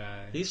Fincher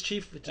guy. He's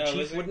Chief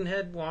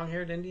Woodenhead,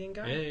 long-haired Indian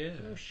guy? Yeah.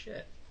 Oh,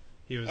 shit.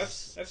 He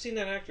was. I've seen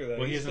that actor, though.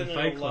 Well, he's been in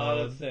Fight a Club. lot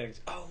of things.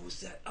 Oh, was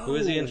that? Oh, Who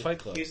is he in Fight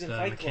Club? He's in The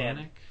Fight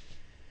mechanic.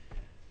 Club.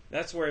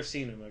 That's where I've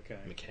seen him, okay.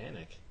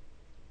 Mechanic?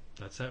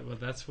 That's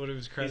what he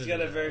was credited. He's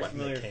got a very What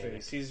familiar mechanic?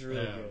 face. He's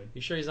really good.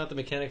 You sure he's not the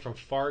mechanic from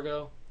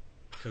Fargo?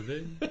 Could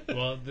be.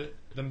 Well,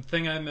 the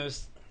thing I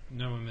most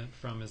know him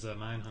from is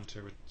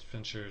Mindhunter, which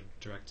Fincher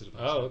directed a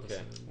bunch of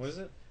episodes. What is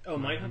it? Oh,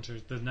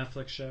 Mindhunter? The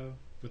Netflix show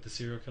with the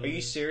serial killer. Are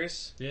you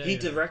serious? Yeah. He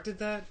directed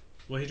that?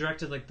 Well, he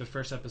directed like the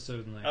first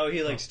episode and like. Oh,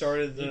 he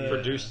started the. He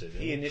produced it.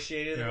 He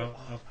initiated it. Yeah,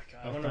 Oh my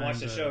god! I want to watch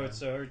the show. It's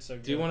so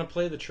good. Do you want to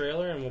play the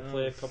trailer and we'll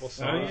play a couple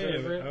songs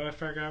over it? Oh, I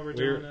forgot we're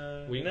doing.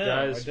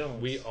 Guys, I don't.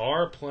 we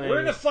are playing. We're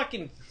gonna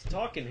fucking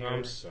talking here.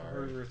 I'm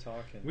sorry. We're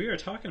talking. We are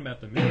talking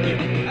about the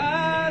movie.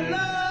 I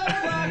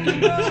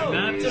love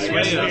Not to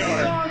sway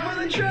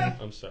us.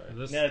 I'm sorry.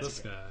 This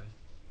guy.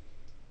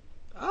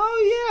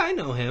 Oh yeah, I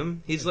know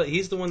him. He's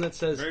the one that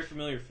says very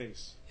familiar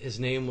face. His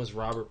name was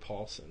Robert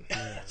Paulson. Yeah.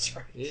 That's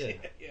right.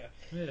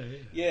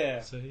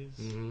 Yeah. So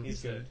Mm-hmm.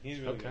 he's good. He's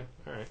really good.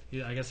 All right.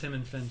 Yeah, I guess him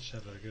and Finch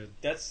have a good.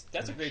 That's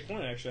a great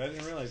point actually. I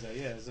didn't realize that.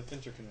 Yeah, it's a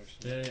Fincher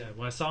connection. Yeah.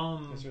 Well, I saw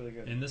him That's really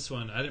good. in this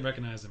one. I didn't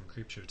recognize him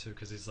in Creepshow too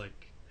because he's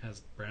like has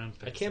brown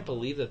face. I can't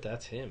believe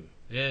that's him.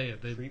 Yeah.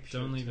 They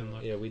don't even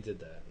look. Yeah, we did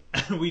that.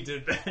 We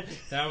did that.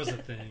 That was a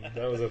thing.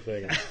 That was a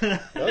thing.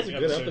 That was a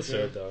good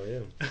episode though.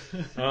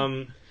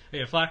 Yeah.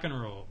 Yeah, Flock and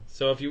Roll.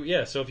 So if you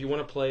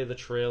want to play the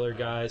trailer,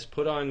 guys,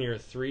 put on your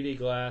 3D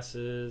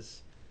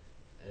glasses,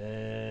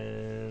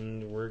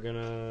 and we're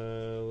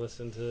gonna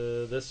listen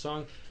to this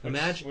song.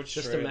 Which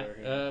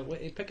trailer?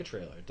 Pick a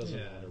trailer. It doesn't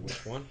matter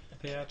which one.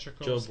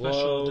 Theatrical Joe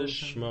special Blow,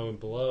 edition. Schmo and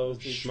Blow,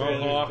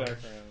 Schmohawk. Schmohawk.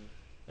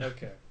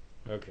 Okay.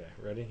 Okay,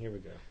 ready? Here we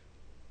go.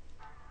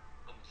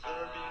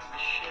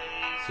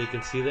 So you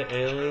can see the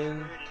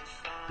alien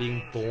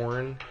being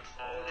born.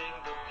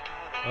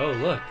 Oh,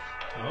 look.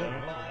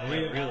 Oh, we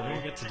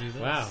get to do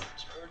this. Wow.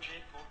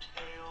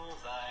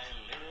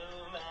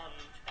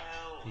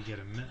 You get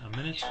a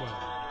minute 12.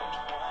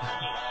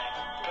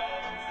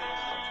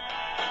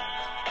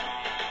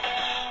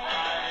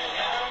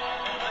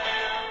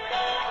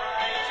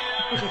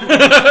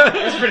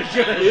 That's pretty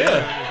good.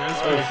 Yeah.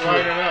 That's pretty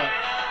flying it up.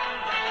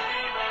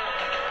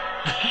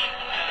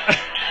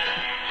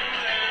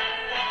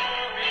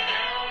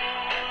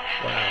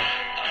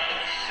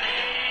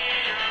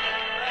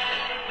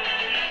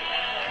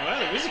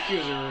 Music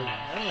cues are.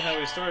 I don't know how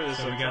we started this.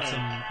 So we got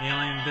some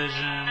alien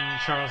vision,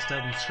 Charles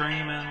Dutton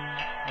screaming,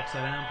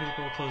 upside down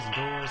people, closing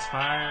doors,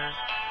 fire,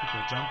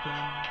 people jumping,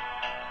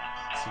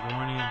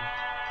 Sigourney.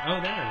 Oh,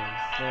 there it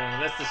is. Yeah,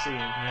 that's the scene.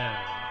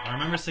 Yeah, I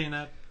remember seeing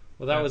that.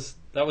 Well, that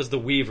was The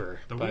Weaver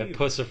by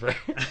Pucifer.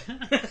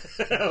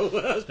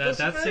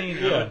 that scene.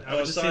 Yeah. I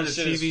would just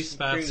see the TV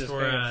spots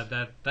for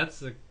that.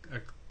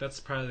 That's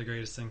probably the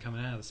greatest thing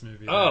coming out of this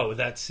movie. Oh,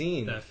 that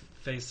scene. That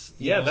face.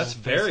 Yeah, that's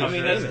very. I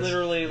mean, famous. that's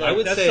literally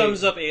like that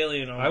sums up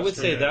Alien. Almost I would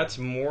say that's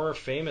more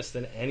famous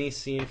than any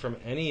scene from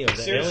any of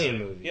the Alien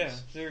movies. Yeah,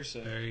 seriously,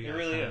 it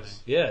really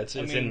is. Yeah, it's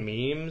in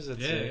memes.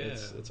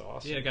 It's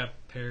awesome. Yeah, it got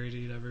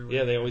parodied everywhere.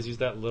 Yeah, they always use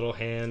that little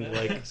hand,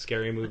 like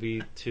Scary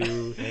Movie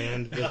 2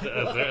 hand with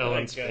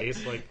Ellen's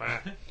face, like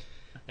that.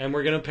 And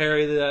we're gonna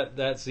parody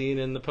that scene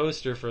in the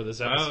poster for this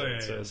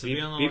episode. So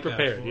be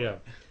prepared. Yeah.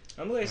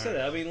 I'm glad I said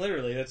that. I mean,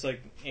 literally, that's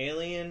like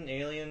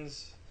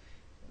aliens.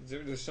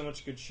 There's so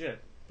much good shit,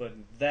 but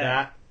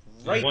that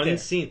right one there,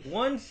 scene,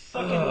 one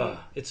fucking,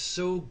 it's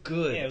so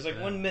good. Yeah, it was like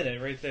 1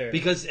 minute right there.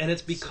 Because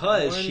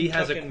she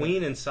has a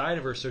queen inside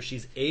of her, so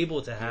she's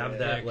able to have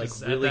that like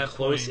really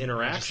close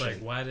interaction. Like,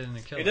 why didn't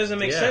it kill her? It doesn't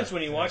make sense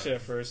when you watch it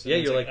at first. Yeah,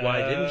 you're like,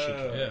 why didn't she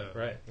kill her? Yeah.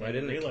 Right? Why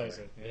didn't realize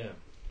it? Yeah.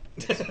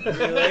 It's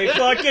really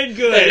fucking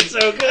good. It's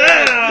so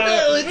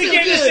good. We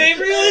get the same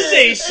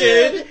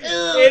realization.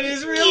 It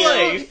is real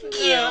life.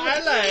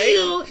 I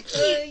like.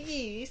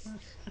 Yes.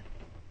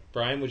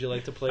 Brian, would you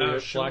like to play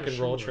your Flock and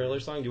Roll trailer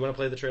song? Do you want to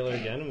play the trailer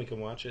again and we can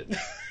watch it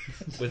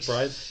with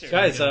Brian? Sure.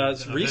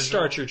 Guys,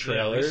 restart your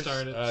trailers.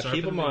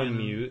 Keep them on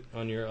mute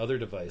on your other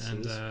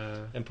devices.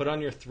 And put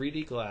on your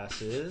 3D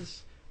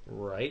glasses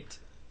right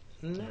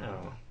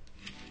now.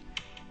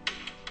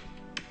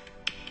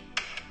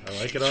 I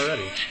like it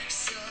already.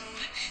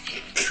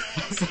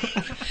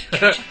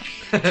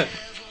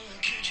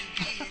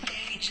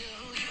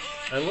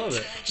 I love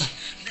it.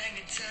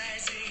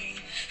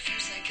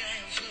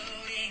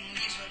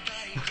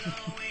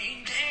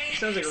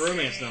 Sounds like a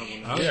romance novel.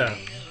 Oh, yeah.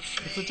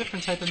 It's a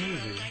different type of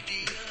movie.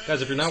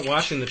 Guys, if you're not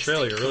watching the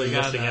trailer, you're really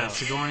missing out.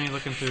 Sigourney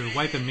looking through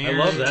wiping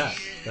mirrors. I love that.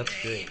 That's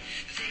great.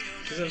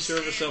 She doesn't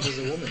serve herself as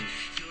a woman.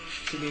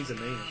 She means a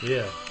man.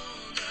 Yeah.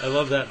 I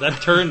love that.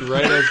 That turned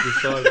right as the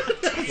song.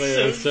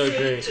 It's so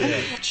great. Yeah.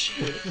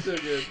 It's so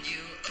good.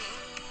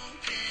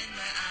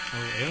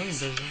 Oh, Alien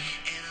Vision.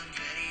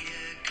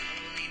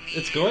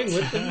 It's going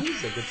with the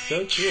music. It's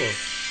so cool.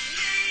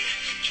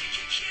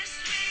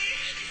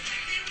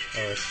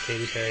 Oh, it's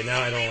Katy Perry.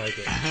 Now I don't like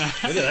it.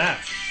 Look at that.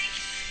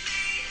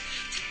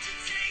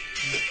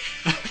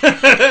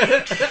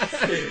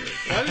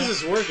 How does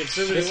this work in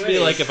so many ways? This would be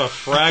like if a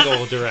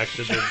Fraggle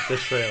directed the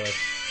trailer.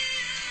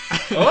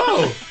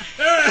 Oh!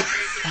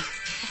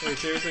 Wait,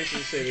 seriously, should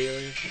you say the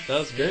alien? That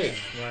was great.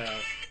 Wow.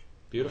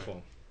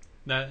 Beautiful.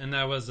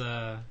 That was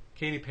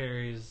Katy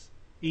Perry's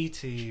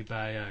E.T.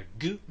 by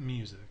Goop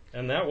Music.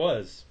 And that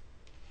was...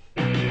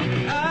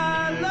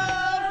 I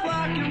love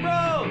rock and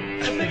roll.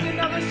 So pick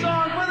another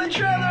song for the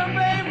trailer,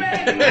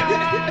 baby.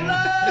 I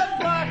love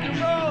rock and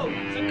roll.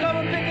 So come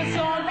and pick a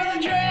song for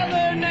the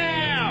trailer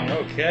now.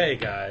 Okay,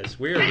 guys.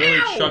 We are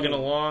really chugging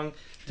along.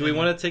 Do we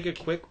want to take a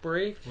quick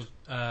break?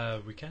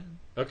 We can.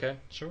 Okay.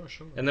 Sure.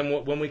 And then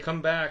when we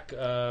come back...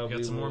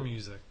 we some more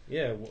music.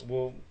 Yeah,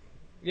 we'll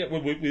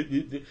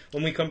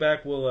when we come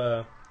back,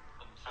 we'll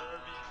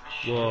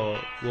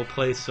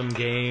play some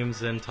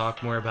games and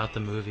talk more about the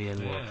movie,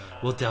 and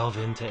we'll delve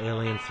into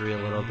Alien 3 a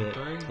little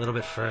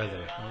bit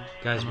further.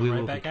 Guys, we'll be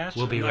right back. I'm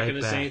not going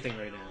to say anything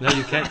right now. No,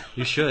 you can't.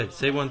 You should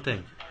say one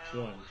thing.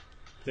 One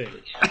thing.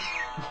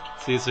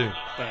 See you soon.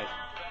 Bye.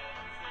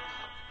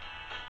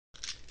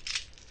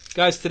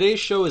 Guys, today's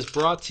show is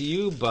brought to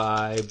you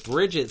by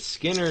Bridget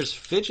Skinner's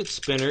Fidget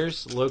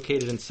Spinners,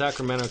 located in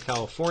Sacramento,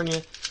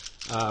 California,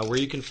 where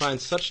you can find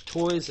such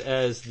toys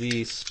as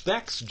the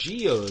Specs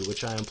Geode,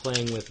 which I am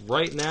playing with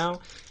right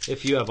now.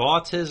 If you have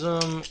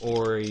autism,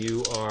 or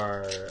you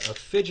are a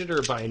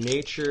fidgeter by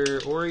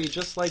nature, or you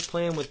just like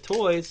playing with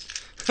toys,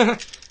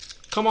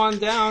 come on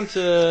down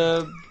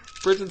to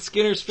Bridget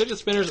Skinner's Fidget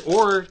Spinners,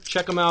 or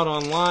check them out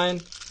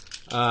online.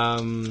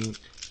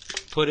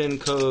 Put in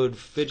code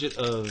Fidget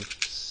of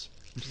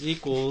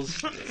equals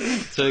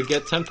to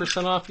get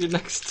 10% off your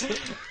next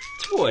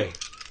toy.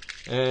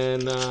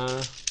 And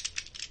I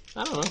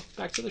don't know,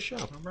 back to the show.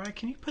 Alright,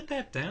 can you put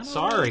that down?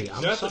 Sorry,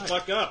 I'm Shut sorry. the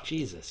fuck up.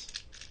 Jesus.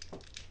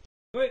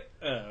 Wait.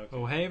 Okay.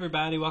 Oh, hey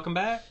everybody, welcome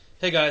back.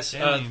 Hey guys.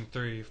 Alien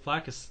 3,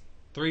 Flackus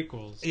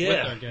Threequels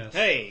with our guest,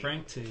 Hey.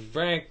 Frank T.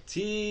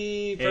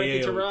 Frankie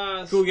Hey,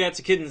 Taras. Cool cats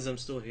and kittens, I'm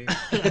still here.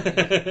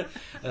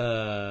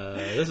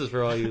 This is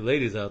for all you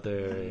ladies out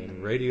there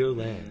in Radio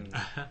Land.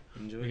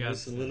 Enjoy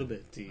this a little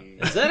bit.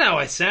 Is that how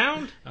I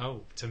sound?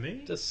 Oh, to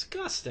me?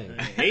 Disgusting.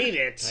 I hate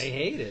it. I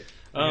hate it.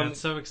 We got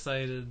so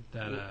excited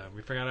that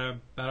we forgot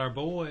about our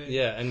boy.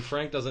 Yeah, and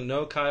Frank doesn't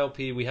know Kyle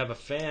P. We have a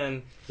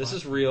fan. This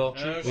is real.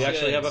 We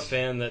actually have a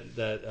fan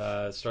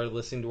that started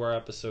listening to our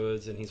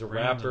episodes, and he's a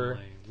rapper.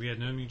 We had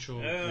no mutual.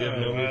 We have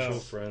no mutual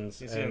friends.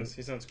 He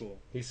sounds cool.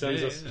 He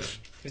sends us. Yeah.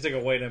 He's like a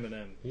white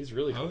M&M. He's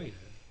really cool. Oh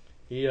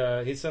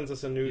yeah. He sends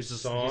us a new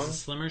song. He's a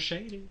slimmer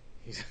shady.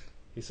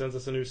 He sends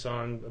us a new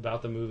song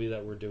about the movie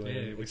that we're doing.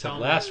 Yeah, except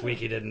last week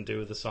he didn't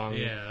do the song.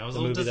 Yeah, I was the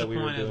a little movie that we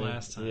were disappointed doing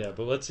last time. Yeah,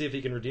 but let's see if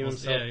he can redeem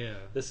himself. Yeah.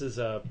 This is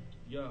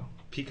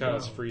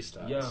Picard's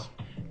Freestyles. Yo,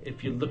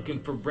 if you're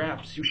looking for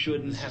raps, you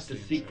shouldn't have to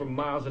seek for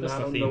miles. And That's I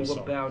the don't theme know song.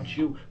 about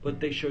you,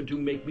 but they sure do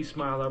make me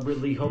smile. I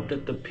really hope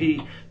that the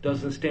P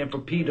doesn't stand for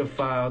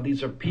pedophile.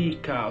 These are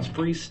P-Kyle's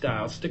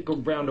freestyles. Stick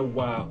around a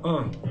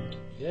while,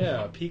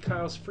 Yeah,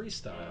 Picard's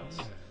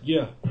Freestyles.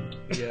 Yeah.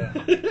 Yeah.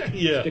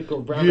 Yeah. Stick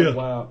around a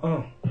while,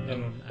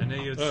 And I know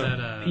you had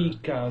said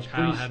P-Kyle's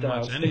Kyle hadn't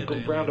freestyles. watched any Stick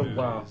of the around a Alien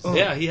while. movies.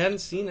 Yeah, he hadn't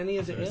seen any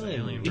of the There's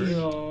Alien Alien movies.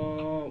 version.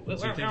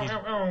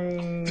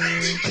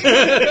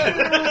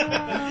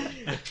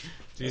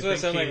 Do you That's what I think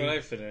sound like he- when I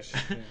finish.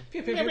 Do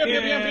you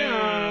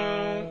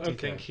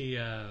think he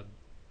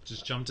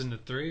just jumped into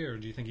 3, or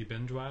do you think he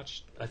binge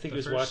watched? I think the he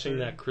was first watching 3?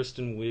 that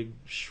Kristen Wiig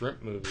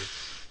shrimp movie.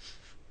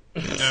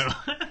 No.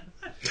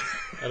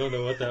 I don't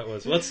know what that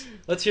was. Let's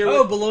hear.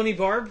 Oh, What, Baloney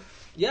Barb?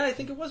 yeah, I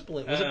think it was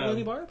Baloney. Was it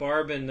Baloney Barb?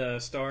 Barb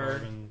and Star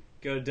Barb and-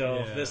 go Del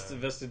Yeah.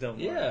 Vista Del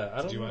Mar. Yeah, I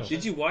don't Did you know. watch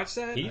Did you watch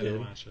that? He I did. didn't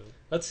watch it.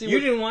 Let's see. You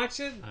What, didn't watch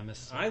it? I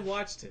missed it. I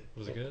watched it.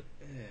 Was it good?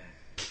 Yeah.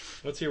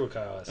 let's hear what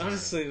Kyle has. to say.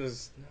 Honestly, it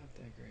was not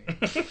that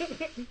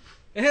great.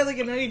 It had like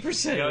a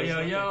 90%. Yo, It was yo,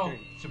 not yo. that great.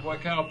 It's your boy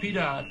Kyle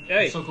P-Dot.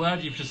 Hey. I'm so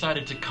glad you've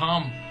decided to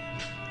come.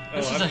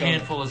 This Oh, is I've a come.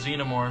 handful of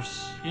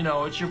xenomorphs. You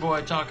know, it's your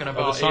boy talking the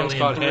about song's Alien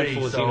called 3.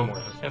 Handful of so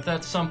Xenomorphs. if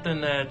that's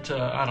something that,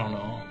 I don't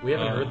know. We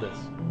haven't heard this.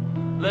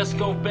 Let's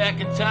go back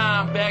in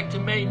time, back to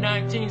May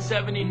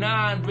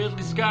 1979.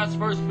 Ridley Scott's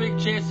first big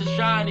chance to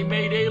shine. He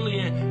made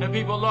Alien, and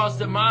people lost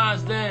their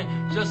minds. Then,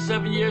 just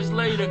 7 years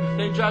later,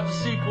 they dropped a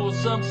sequel.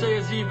 Some say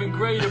it's even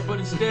greater, but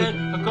instead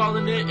of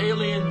calling it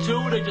Alien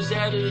 2, they just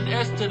added an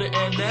S to the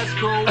end. That's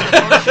cool. The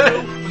first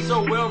two was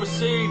so well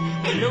received.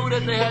 They knew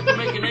that they had to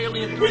make an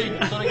Alien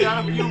 3, so they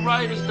got a few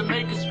writers to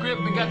make a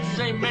script and got the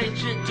same main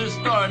chick to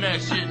star in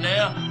that shit.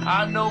 Now,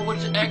 I know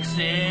what you're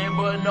Xing,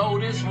 but no,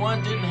 this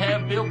one didn't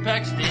have Bill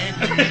Paxton.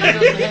 It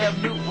doesn't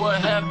have Newt. What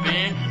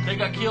happened? They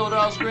got killed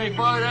off screen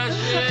for that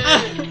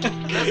shit.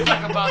 Let's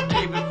talk about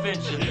David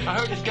Fincher. I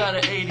heard he's got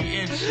an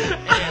 80-inch,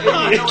 and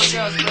I know it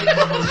sounds great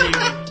for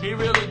believing. He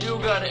really do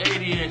got an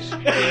 80-inch.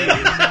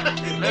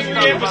 Let's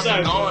talk about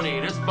the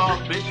Narnie. This bald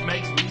bitch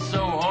makes me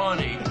so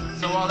horny.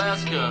 So I'll ask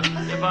ask her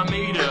if I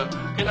meet her.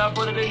 Can I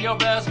put it in your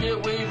basket,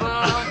 Weaver?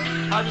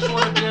 I just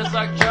wanna dance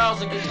like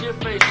Charles and get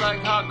shit-faced like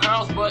hot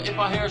Carls. But if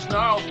I hear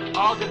snarls,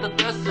 I'll get the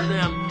best of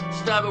them.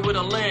 Stab it with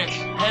a Lance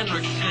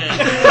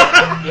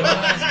Hendrickson. Your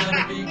ass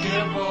better be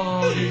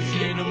careful.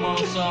 These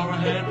animals are a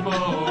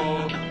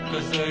handful.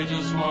 Cause they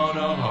just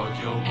wanna hug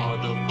your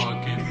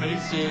motherfucking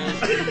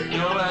faces.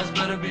 Your ass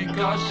better be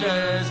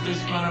cautious. This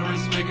is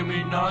making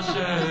me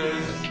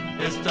nauseous.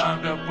 It's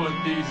time to put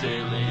these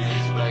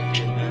aliens back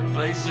in their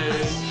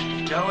places.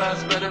 Your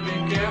ass better be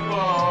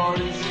careful.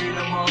 These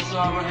animals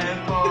are a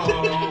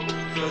handful.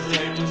 Cause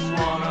they just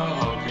wanna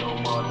hug your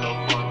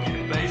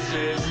motherfucking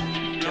faces.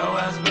 Your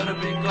ass better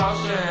be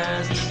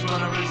cautious. This is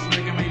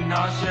making me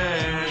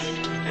nauseous.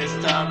 It's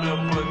time to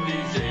put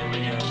these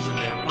aliens in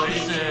their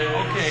places.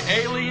 Okay,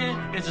 Alien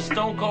is a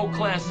stone cold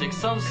classic.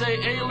 Some say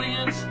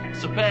Aliens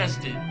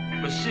surpassed it.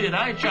 But shit,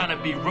 I ain't trying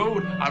to be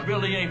rude. I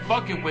really ain't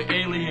fucking with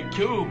Alien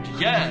Cubed.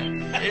 Yeah,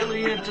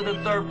 Alien to the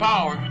third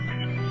power.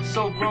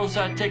 So gross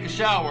I'd take a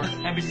shower.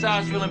 And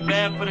besides feeling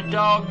bad for the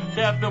dog,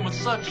 that film was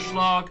such a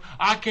slog.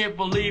 I can't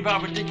believe how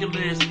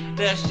ridiculous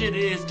that shit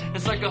is.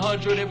 It's like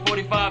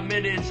 145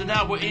 minutes, an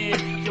hour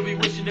in. You'll be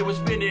wishing it was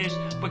finished.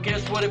 But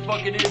guess what, it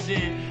fucking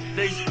isn't.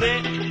 They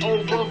spent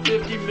over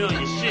 50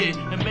 million shit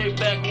and made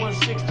back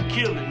 160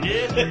 killing,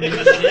 yeah?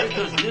 Shit,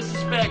 cause this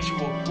is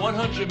factual.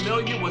 100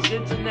 million was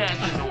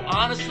international.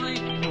 Honestly,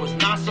 it was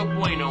not so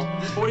bueno.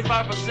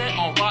 45%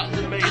 on Rotten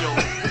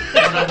Tomatoes.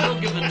 But I will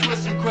give the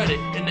twist some credit.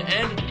 In the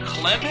end,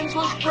 Clemens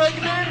was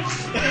pregnant.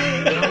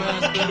 Your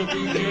ass better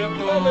be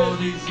careful.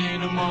 These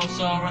animals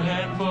are a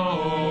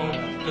handful.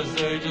 Cause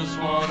they just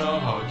wanna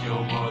hug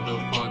your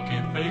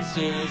motherfucking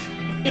faces.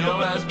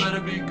 Your ass better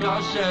be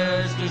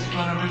cautious. This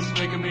runner is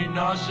making me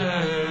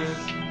nauseous.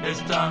 It's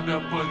time to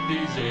put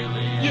these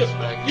aliens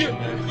back in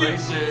their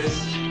places.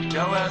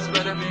 Your ass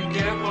better be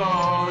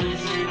careful.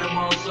 These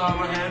animals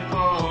are a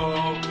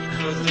handful.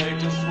 Cause they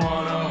just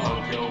wanna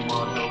hug your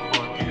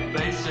motherfucking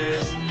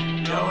faces.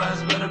 Your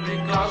ass better be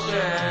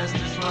cautious.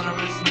 This runner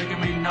is making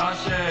me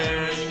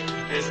nauseous.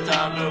 It's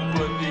time to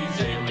put these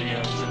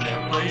aliens in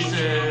their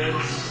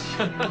places.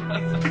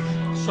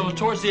 So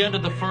towards the end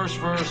of the first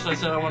verse, I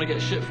said I want to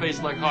get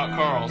shit-faced like hot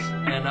Carls.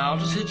 And I'll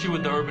just hit you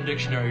with the Urban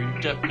Dictionary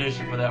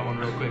definition for that one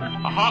real quick.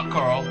 A hot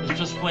Carl is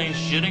just plain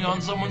shitting on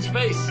someone's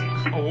face.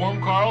 A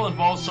warm Carl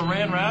involves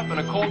saran wrap,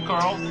 and a cold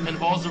Carl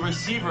involves the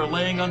receiver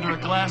laying under a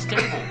glass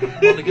table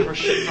while the giver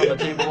shits on the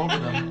table over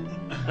them.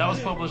 That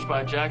was published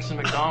by Jackson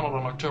McDonald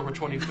on October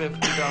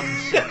 25th,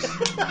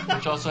 2006,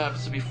 which also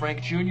happens to be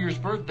Frank Jr.'s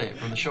birthday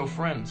from the show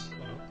Friends.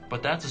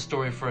 But that's a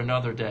story for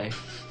another day.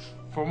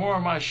 For more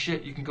of my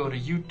shit, you can go to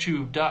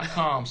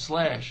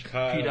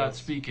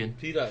youtube.com/p.speaking.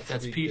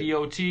 That's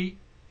P-D-O-T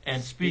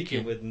and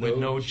speaking with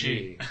no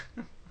G.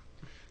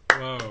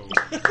 Whoa.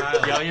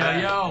 Kyle. Yo, yo,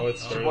 yo. Oh,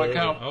 it's your boy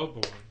Kyle. Oh,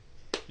 boy.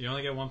 You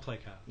only get one play,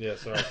 Kyle. Yeah,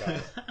 sorry, Kyle.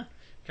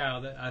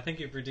 Kyle, I think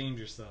you've redeemed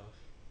yourself.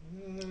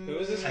 Who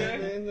is this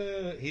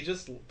guy? He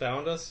just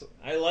found us.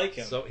 I like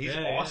him. So he's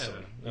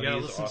awesome. You gotta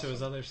listen to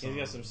his other songs.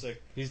 He's got some sick.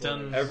 He's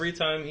done every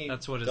time he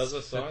that's what does his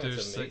a song. fifth or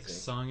It's amazing.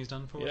 sixth song he's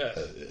done for. Yeah,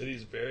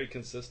 he's very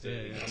consistent.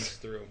 Yeah, He comes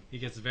through. He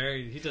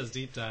does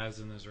deep dives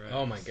in his raps.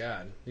 Oh my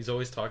god, he's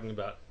always talking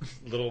about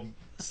little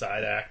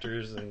side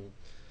actors and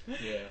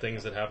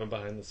things that happen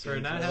behind the scenes.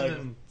 For not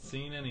having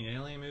seen any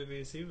Alien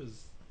movies, he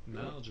was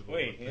knowledgeable.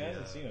 Wait, he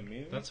hasn't seen a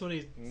movie? That's what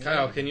he.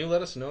 Kyle, can you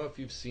let us know if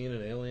you've seen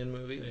an Alien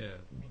movie? Yeah.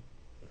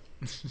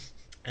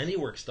 And he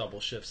works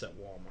double shifts at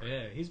Walmart.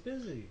 Yeah, he's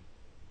busy.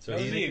 So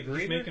he's a greeter?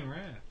 He's making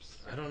raps.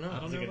 I don't know.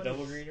 He's like a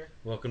double greeter?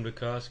 Welcome to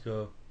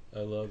Costco. I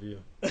love you.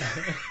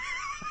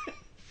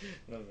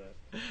 Love that.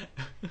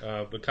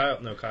 But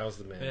Kyle's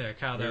the man. Yeah,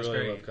 Kyle, that we was really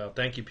great. love Kyle.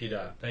 Thank you,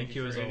 P-Dot. Thank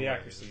you as for always.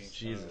 idiocracy.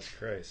 Jesus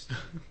Christ.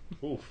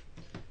 Oof.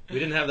 We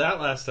didn't have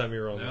that last time you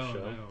were on the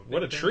show. No.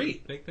 What a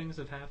treat. Big things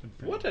have happened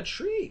for What you. a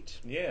treat.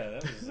 Yeah,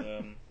 that was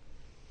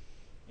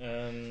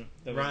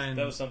Ryan,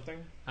 that was something.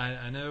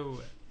 I know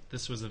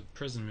this was a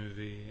prison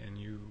movie and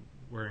you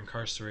were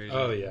incarcerated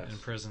in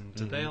prison.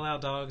 Did they allow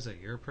dogs at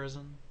your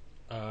prison?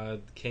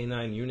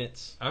 K9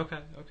 units. Okay.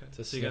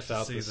 To So you got sniff to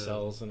out see the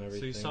cells and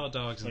everything. So you saw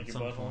dogs Like in your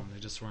some butthole? form. They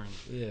just weren't.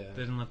 Yeah.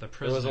 They didn't let the There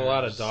prisoners. was a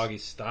lot of doggy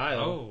style.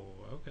 Oh,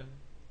 okay.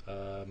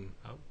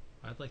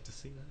 I'd like to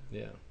see that.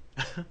 Yeah.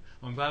 Well,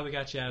 I'm glad we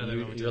got you out of there.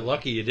 You're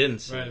lucky you didn't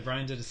see Right, it.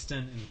 Brian did a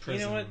stint in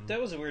prison. You know what? That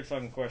was a weird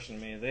fucking question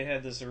to me. They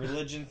had this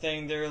religion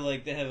thing. They're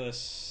like they have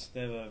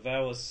a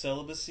vow of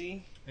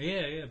celibacy.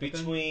 Yeah. but then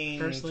Between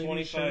First Lady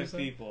 25 shows up.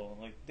 people.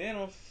 Like they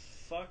don't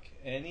fuck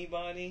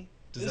anybody.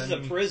 Does This that is a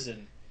mean-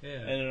 prison.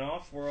 Yeah. In an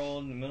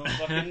off-world, in the middle of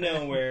fucking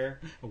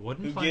nowhere.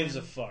 Wouldn't Who gives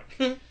a fuck?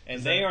 And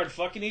Is they that- aren't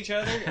fucking each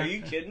other? Are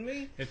you kidding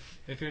me?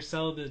 If you're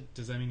celibate,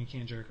 does that mean you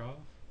can't jerk off?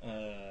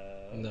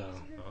 No.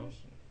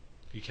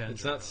 You can.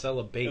 It's jerk not off.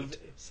 celibate.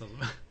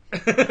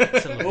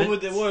 What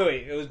would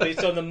wait. It was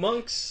based on the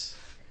monks.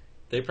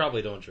 They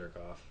probably don't jerk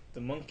off.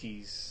 the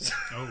monkeys.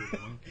 Oh,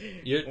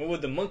 what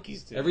would the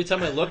monkeys do? Every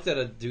time I looked at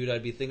a dude,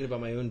 I'd be thinking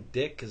about my own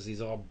dick because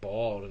he's all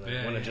bald, and I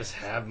Yeah, want to yeah. just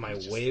have my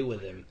way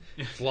with him.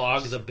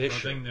 Flog the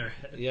bishop. rubbing their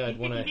head. Yeah, I'd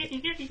want to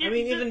I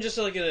mean, even just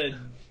like a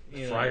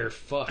friar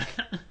fuck.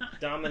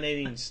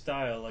 dominating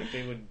style, like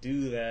they would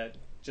do that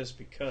just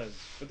because,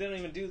 but they don't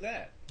even do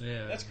that.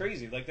 Yeah. That's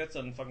crazy. Like that's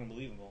unfucking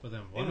believable. But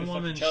then They one don't fuck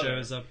woman each other.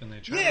 shows up and they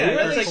try.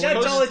 Yeah, to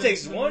that's all it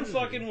takes. One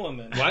fucking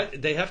woman. Why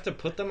they have to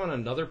put them on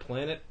another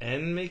planet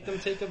and make them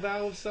take a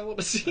vow of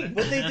celibacy?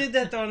 But they did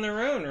that on their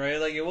own, right?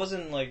 Like it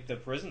wasn't like the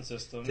prison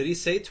system. Did he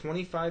say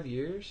 25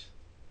 years?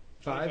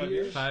 5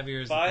 years? 5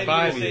 years.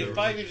 5 years.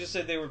 5 years just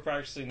said they were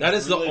practicing. That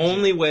is religion. the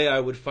only way I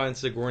would find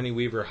Sigourney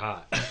Weaver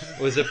hot.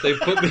 Was if they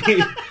put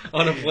me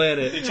on a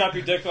planet They chop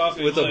your dick off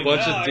and with it's a like,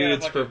 bunch "Oh, of I dudes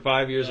gotta for fucking-"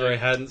 5 years where I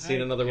hadn't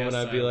seen I another one. guess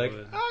I'd be I like,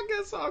 would. I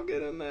guess I'll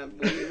get in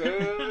that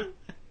movie.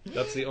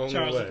 That's the only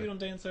Charles, way. if you don't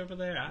dance over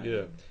there,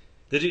 Yeah.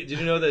 Did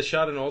you know they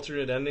shot an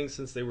alternate ending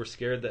since they were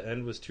scared the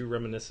end was too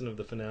reminiscent of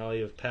the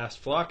finale of past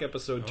Flock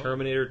episode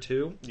Terminator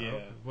 2? Yeah.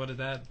 What did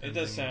that? It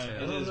does sound.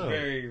 entail? It don't is know.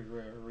 very.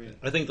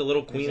 I think the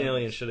little queen Resemblance.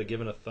 alien should have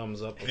given a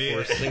thumbs up before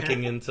Yeah.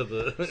 sinking into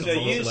the.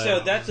 So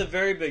that's a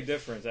very big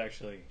difference,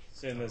 actually.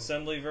 So in the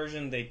assembly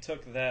version, they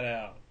took that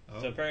out.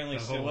 So apparently,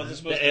 the so it whole wasn't end?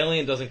 supposed The to.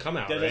 alien doesn't come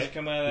out. That right? doesn't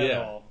come out at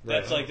Yeah, all.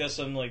 right. That's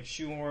some like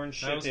shoehorn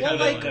shit was they well, put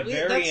Well, in at the like,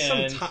 very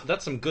that's end.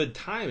 that's some good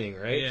timing,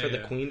 right? Yeah, For the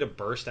yeah. queen to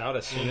burst out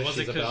as soon Well, as was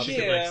she's it because about she to.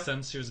 could Yeah. like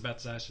sense she was about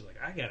to die? She's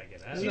like, I gotta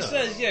get out. She of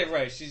says, here. yeah,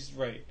 right. She's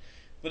right.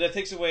 But that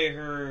takes away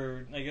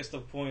her. I guess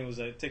the point was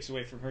that it takes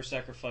away from her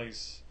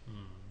sacrifice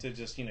to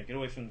just get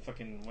away from the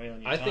fucking whale.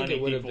 I think it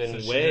would have been So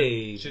she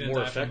way didn't more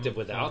die from effective the-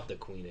 without the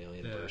queen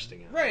alien Yeah.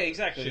 bursting out. Right,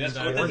 exactly. She That's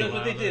didn't what die they, from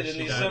what they lava, did in she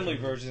the died assembly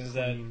from versions.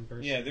 queen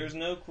bursting. Yeah, there's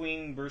no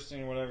queen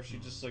bursting or whatever. She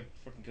just like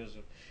fucking goes.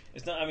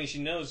 It's not. I mean, she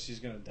knows she's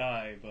gonna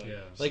die, but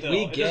Like still,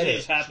 we it get doesn't it.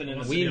 just happen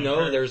in We the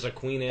know there's a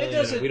queen alien.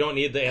 doesn't- We don't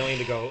need the alien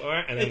to go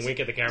and then It's-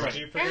 wink at the camera. right.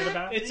 You forget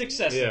about It's me?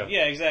 excessive. Yeah.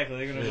 Yeah, exactly.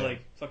 They're gonna be Yeah. like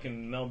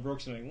fucking Mel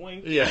Brooks and like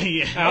wink. Yeah.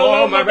 Yeah.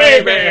 Hello, my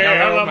baby.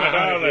 Hello, my darling.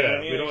 darling.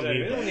 Yeah, Yeah, we don't exactly.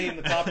 need We don't that. need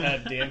the top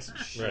hat dance and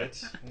shit.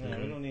 Right. No,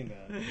 we don't need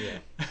that.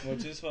 Yeah.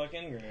 Which is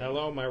fucking great.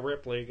 Hello, my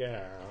Ripley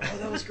gal. Oh,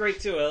 that was great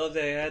too. I love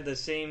they had the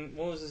same.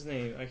 What was his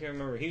name? I can't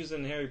remember. He was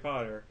in Harry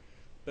Potter,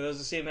 but it was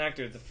the same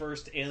actor. The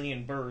first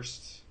alien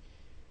burst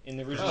in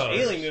the original Oh.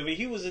 Alien movie.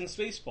 He was in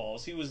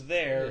Spaceballs. He was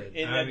there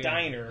Yeah, in that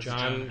diner.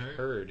 John Hurt?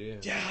 Hurd, yeah.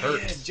 Yeah,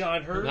 Hurt. yeah,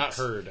 John Hurt. Not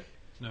Hurd.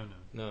 No.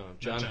 No,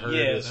 John John- Hurd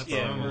Yes, is That's yeah.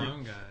 the Home from...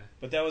 Alone guy.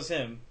 But that was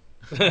him.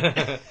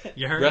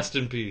 You heard? Rest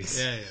in peace.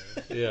 Yeah,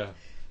 yeah. Yeah.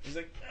 He's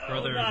like, oh,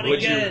 Brother, not Would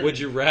again. you Would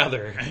you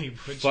rather Would you-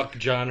 fuck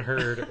John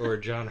Hurd or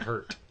John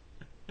Hurt?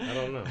 I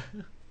don't know.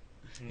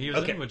 He was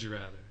Okay. in Would You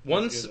Rather.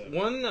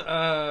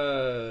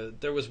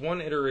 There was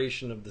one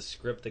iteration of the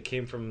script that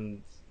came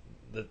from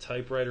the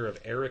typewriter of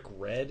Eric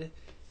Red,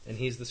 and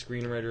he's the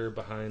screenwriter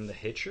behind The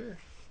Hitcher,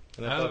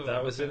 and I thought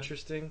that was okay.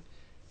 interesting.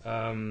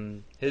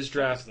 His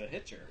draft, The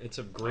Hitcher. it's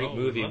a great Oh, we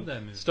movie, love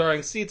that movie.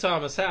 starring C.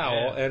 Thomas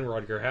Howell Yeah. and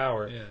Rutger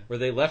Hauer, Yeah. where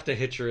they left a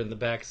hitcher in the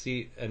back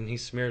seat and he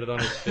smeared it on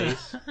his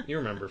face. You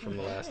remember from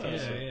the last Yeah,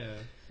 episode. yeah.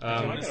 I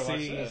Um, gotta watch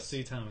this.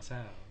 See Thomas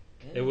Howell.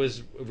 it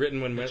was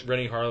written when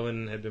Rennie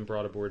Harlan had been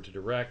brought aboard to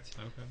direct,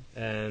 Okay.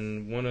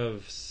 and one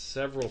of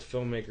several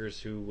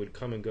filmmakers who would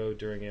come and go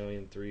during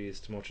Alien 3's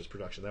tumultuous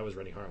production. That was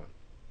Rennie Harlan.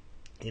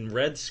 In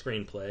Red's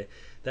screenplay,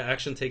 the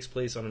action takes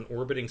place on an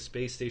orbiting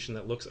space station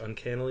that looks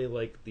uncannily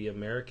like the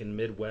American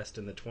Midwest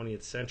in the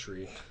 20th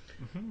century.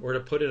 Or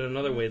to put it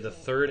another way, the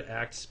third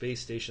act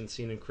space station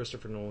seen in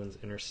Christopher Nolan's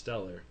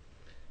Interstellar.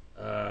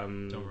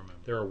 Don't remember.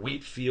 There are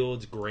wheat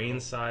fields, grain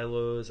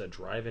silos, a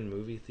drive-in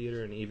movie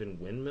theater, and even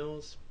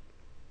windmills.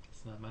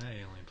 It's not my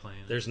alien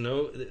plane. There's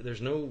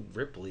no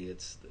Ripley.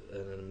 It's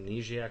an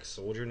amnesiac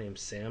soldier named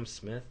Sam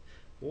Smith.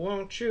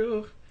 Won't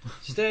you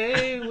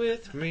stay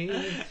with me?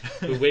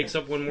 Who wakes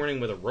up one morning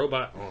with a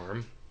robot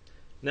arm.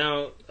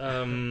 Now,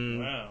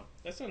 Wow,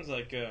 that sounds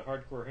like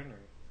Hardcore Henry.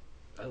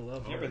 I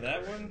love. Remember Hardcore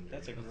that one? Henry.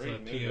 That's a That's great a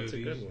movie. That's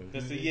a good one.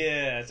 That's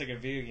it's like a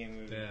video game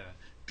movie. Yeah.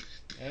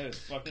 That is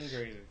fucking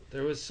crazy.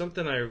 There was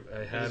something I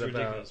had It's about.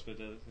 ridiculous, but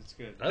it's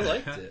good. I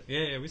liked it.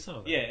 Yeah, we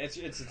saw that. Yeah, it's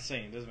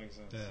insane. It doesn't make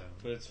sense. Yeah.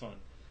 But it's fun.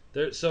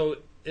 So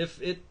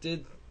if it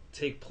did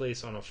take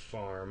place on a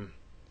farm,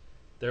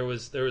 there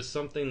was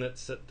something that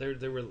said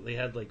they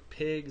had like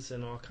pigs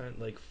and all kind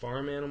like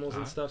farm animals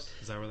and Ox? stuff.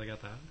 Is that where they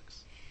got the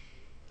ox?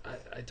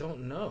 I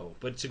don't know,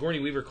 but Sigourney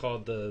Weaver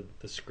called the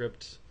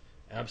script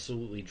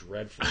absolutely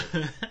dreadful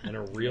and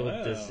a real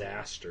Wow.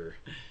 disaster.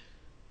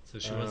 So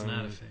she was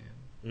not a fan.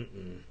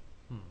 Mm-mm.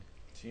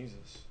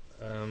 Jesus.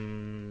 I I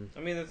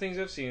mean, the things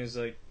I've seen is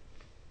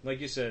like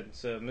you said,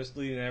 so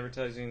misleading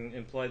advertising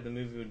implied the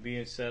movie would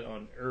be set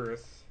on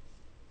Earth,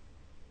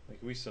 like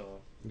we saw.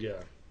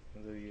 Yeah.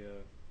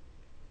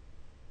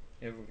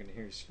 Everyone can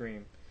hear you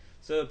scream.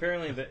 So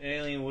apparently the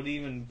alien would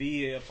even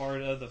be a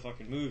part of the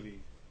fucking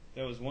movie.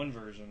 That was one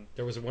version.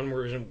 There was one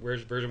version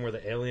where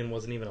the alien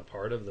wasn't even a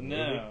part of the movie.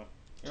 No.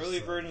 Early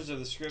versions of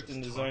the script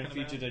and design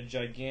talking featured a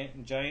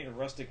giant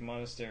rustic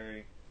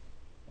monastery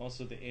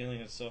Also, the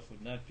alien itself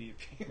would not be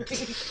appearing.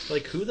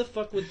 Like, who the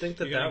fuck would think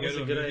that You're that gonna was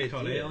go a to a good movie idea?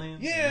 called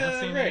Aliens?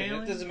 Yeah, right.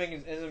 It doesn't make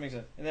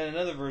sense. And then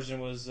another version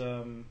was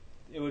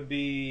it wouldn't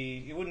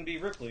be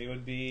Ripley. It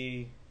would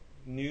be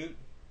Newt,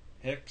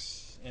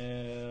 Hicks,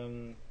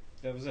 and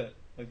that was it.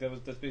 Like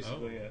that's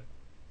basically it.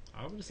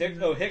 I would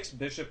have Hicks,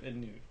 Bishop,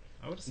 and Newt.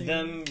 I would have seen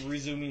them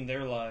resuming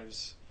their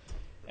lives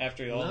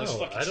after all this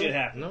fucking shit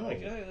happened. No,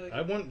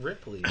 I want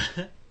Ripley.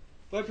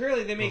 But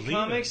apparently they made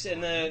comics,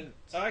 and then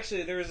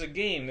actually there was a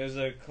game. There's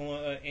a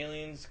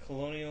Aliens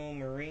Colonial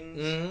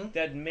Marines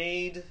that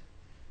made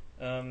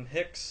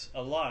Hicks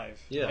alive.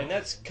 Yeah, and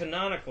that's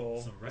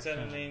canonical. Is that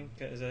a name?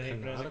 Is that how you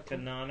pronounce it?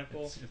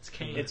 Canonical? It's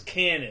canon. It's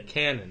canon.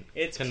 Canon.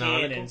 It's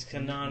canonical. canon. It's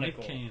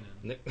canonical.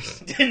 Nick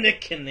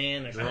Nick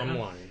Canonical.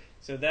 Drumline.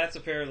 So that's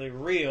apparently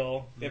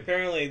real.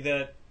 Apparently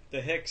that the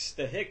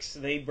Hicks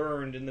they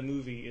burned in the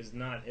movie is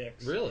not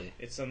Hicks. Really?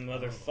 It's some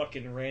other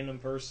fucking random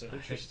person.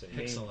 Interesting.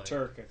 Named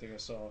Turk, I think I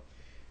saw. It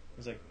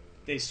was like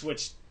they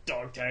switched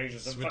dog tags or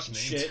some Switch fucking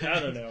names. shit.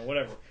 I don't know,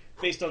 whatever.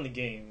 Based on the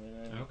game.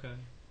 Okay.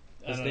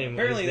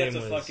 Apparently that's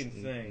a fucking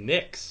thing.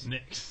 Nix.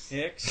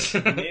 Hicks.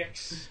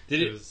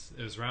 It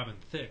was Robin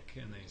Thicke,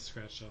 and they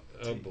scratched off the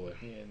Oh T. boy.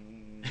 Yeah,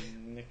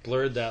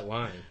 Blurred that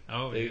line.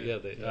 Oh, yeah.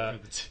 The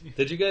T.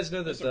 Did you guys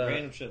know that Some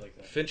random shit like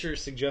that. Fincher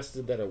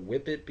suggested that a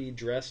Whippet be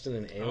dressed in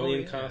an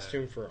alien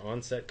costume for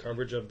on-set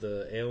coverage of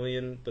the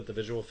Alien, but the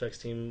visual effects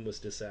team was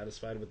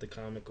dissatisfied with the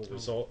comical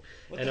result.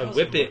 What And the a hell's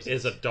Whippet a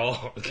is a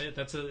dog.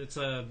 There's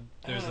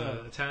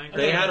a Italian.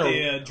 They had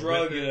a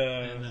drug,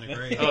 and then a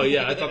grape. Oh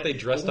yeah, I thought they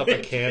dressed up a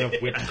can of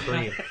whipped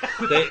cream.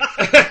 I'm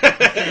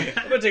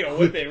gonna take a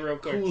Whippet real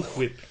quick. Cool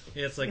Whip.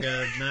 Yeah, it's like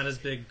a not as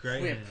big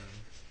grape.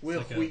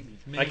 Will Wheaton.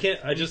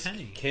 I just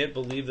can't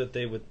believe that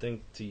they would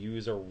think to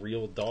use a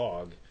real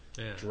dog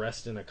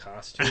dressed in a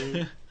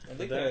costume. I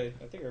think I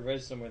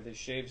read somewhere they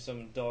shaved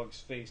some dog's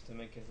face to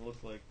make it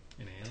look like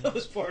an alien. That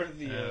was part of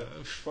the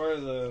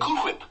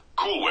Cool Whip,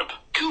 Cool Whip,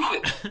 Cool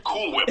Whip,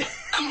 Cool Whip,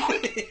 Cool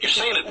Whip. You're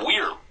saying it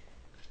weird.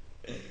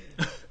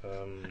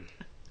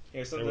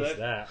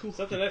 Yeah,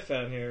 something I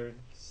found here.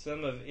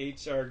 Some of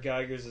H.R.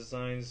 Geiger's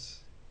designs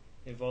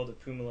involved a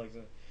puma like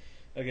that.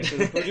 Okay, so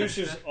the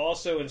producers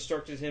also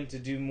instructed him to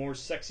do more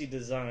sexy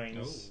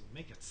designs. Oh,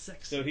 make it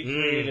sexy. So he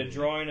created a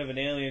drawing of an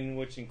alien,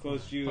 which in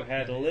quotes view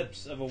had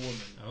lips of a woman.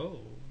 Oh.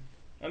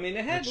 I mean,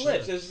 it had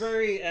lips. It was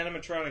very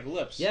animatronic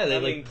lips. Yeah,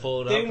 they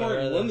pulled they up. They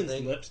weren't out women's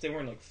thing. lips. They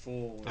weren't like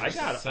full. I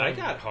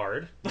got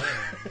hard. Yeah,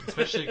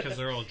 especially because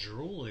they're all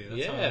drooly. That's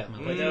yeah,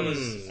 how but that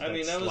was. I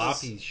mean, that was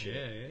sloppy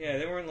shit. Yeah,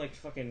 they weren't like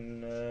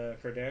fucking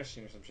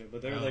Kardashian or some shit,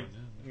 but they were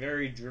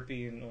very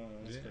drippy and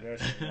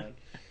Kardashian.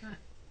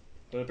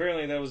 But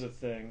apparently that was a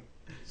thing.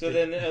 So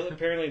then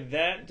apparently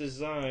that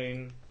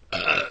design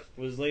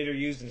was later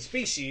used in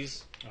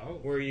Species,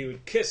 where you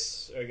would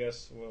kiss, I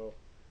guess,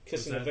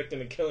 kissing the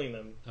victim and killing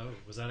them. Oh,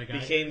 was that a guy?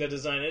 Became the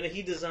design, and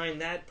he designed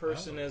that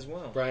person as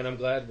well. Brian, I'm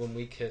glad when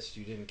we kissed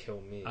you didn't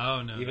kill me.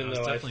 Oh no, even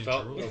though I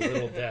felt a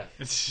little death.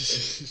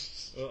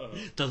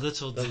 The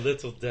little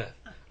death.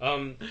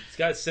 It's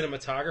got a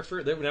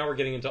cinematographer. Now we're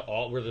getting into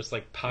we're just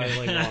like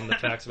piling on the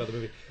facts about the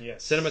movie.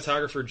 Yes.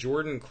 Cinematographer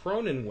Jordan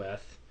Cronenweth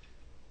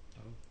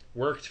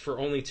worked for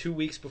only 2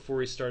 weeks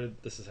before he started.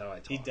 This is how I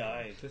talk. He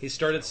died. He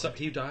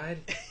died.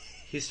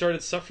 He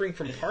started suffering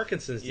from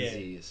Parkinson's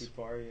disease,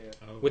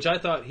 which I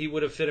thought he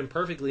would have fit in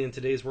perfectly in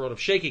today's world of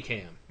shaky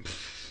cam.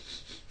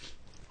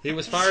 He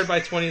was fired by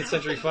 20th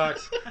Century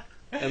Fox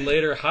and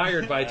later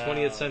hired by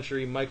 20th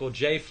Century Michael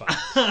J. Fox.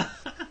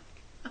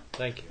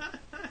 Thank you.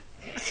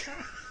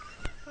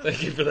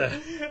 Thank you for that.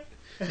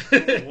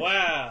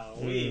 Wow.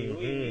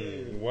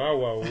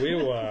 Wow.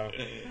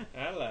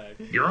 I like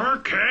it. You're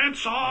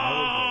canceled!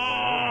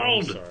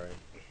 I'm sorry.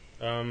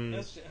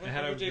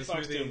 How's J.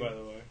 Fox doing, by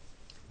the way?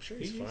 I'm sure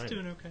he's fine.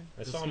 Doing okay.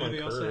 I saw him on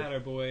Curb. Also had our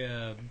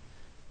boy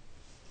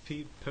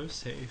Pete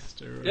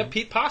Posthaste.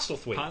 Pete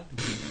Postlethwaite.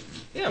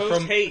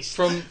 Post-haste.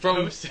 From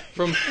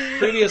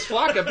previous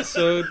Flock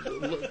episode,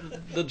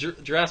 the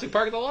Jurassic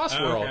Park of the Lost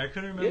World. Okay, I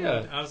couldn't remember.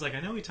 Yeah. I was like,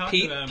 I know we talked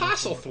Pete about him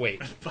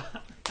Postlethwaite.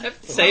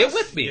 Say it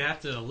with me. You have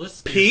to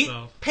list Pete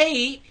yourself.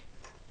 Postlethwaite.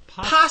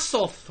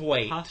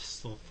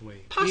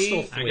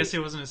 Postlethwaite. I guess he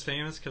wasn't as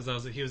famous because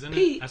he was in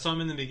it. I saw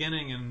him in the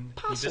beginning and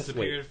he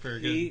disappeared for a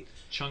good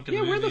chunk of the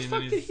movie. Where the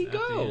fuck did he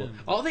go?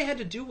 All they had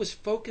to do was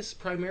focus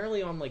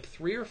primarily on like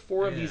 3 or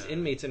 4 of these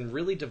inmates and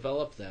really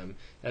develop them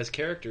as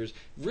characters.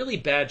 Really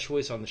bad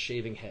choice on the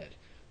shaving head.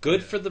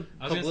 Good for the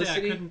publicity. Say,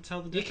 I couldn't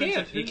tell the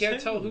difference. You can't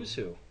tell who's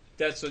who.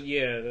 That's what.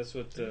 Yeah, that's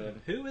what.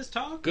 Who is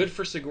talking? Good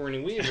for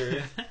Sigourney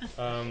Weaver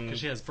because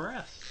she has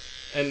breath,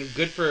 and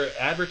good for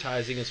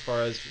advertising as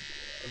far as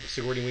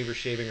Sigourney Weaver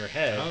shaving her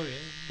head. Oh yeah.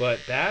 But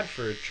bad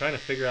for trying to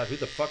figure out who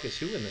the fuck is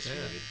who in this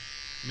movie.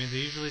 I mean, they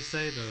usually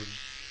say the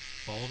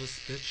baldest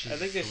bitch is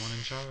the one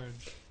in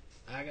charge.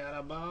 I got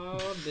a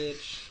bald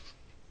bitch.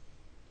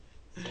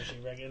 So she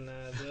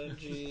recognized the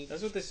G.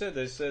 That's what they said.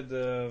 They said,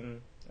 oh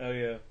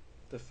yeah,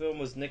 the film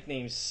was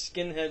nicknamed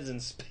Skinheads in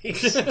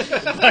Space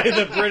by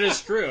the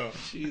British crew.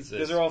 Jesus,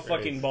 because they're all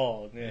Christ. fucking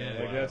bald. Yeah,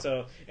 like wow. that's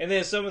how. And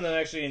then some of them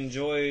actually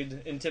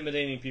enjoyed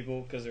intimidating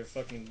people because they're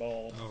fucking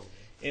bald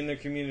in their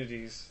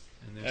communities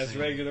as saying,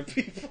 regular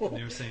people. And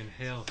they were saying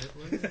 "Hail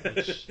Hitler."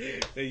 Which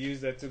they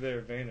used that to their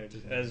advantage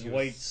as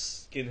white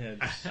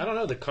skinheads. I don't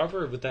know. The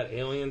cover with that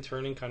alien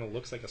turning kind of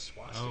looks like a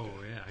swastika. Oh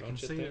yeah, I can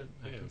see it.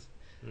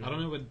 I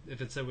don't know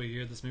if it said what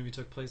year this movie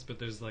took place, but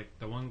there's like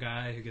the one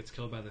guy who gets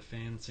killed by the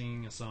fan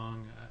singing a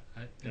song.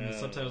 In the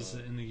subtitles,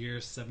 in the year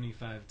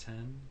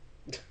 7510.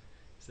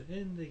 So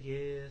in the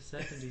year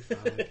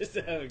 75. Is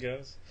that how it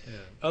goes? Yeah.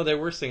 Oh, they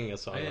were singing a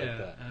song like yeah,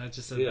 that. I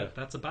just said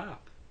that's a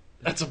bop.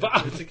 That's a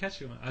bop. It's a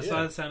catchy one. I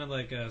thought it sounded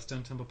like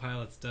Stone Temple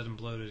Pilots' "Dead and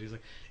Bloated." He's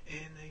like,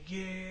 in the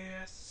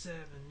year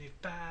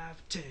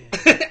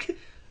 7510.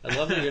 I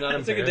love that you're not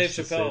it's like a Dave embarrassed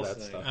to say Chappelle that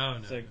thing. stuff. Oh no.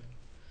 It's like,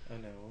 oh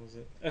no, what was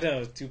it? Oh no, it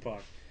was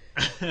Tupac.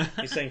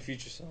 He sang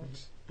future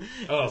songs.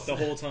 Oh, the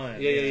whole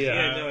time. Yeah. He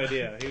had no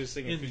idea. He was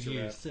singing in the future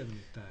year rap.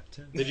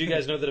 7510. Did you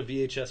guys know that a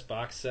VHS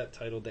box set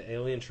titled The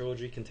Alien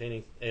Trilogy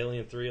containing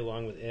Alien 3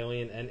 along with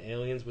Alien and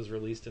Aliens was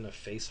released in a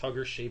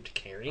facehugger shaped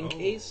carrying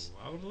case?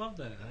 I would love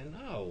that. I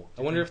know.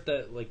 I wonder if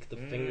the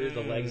finger,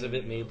 the legs of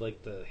it made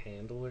like the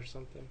handle or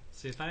something.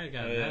 See, if I had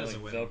gotten that as a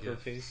wedding Velcro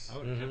gift, case. I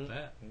would have kept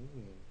that.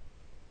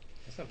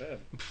 That's not bad.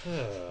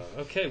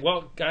 Okay,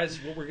 well, guys,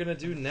 what we're gonna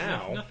do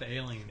now? Enough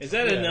aliens. Is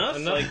that enough?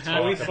 Like,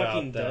 are we talk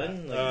fucking about that.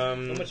 done? Like,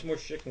 how much more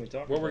shit can we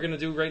talk about? What we're gonna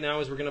do right now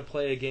is we're gonna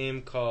play a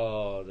game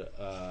called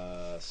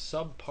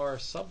Subpar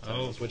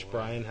Subtitles, which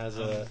Brian has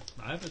a.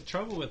 I have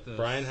trouble with this.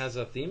 Brian has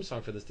a theme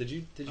song for this. Did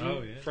you?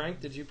 Oh, yeah.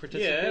 Frank? Did you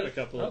participate? Yeah, I have a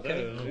couple of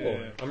okay, those. cool.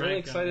 Yeah. I'm really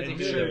excited to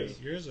hear those.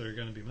 Yours are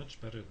going to be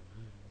much better than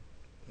mine.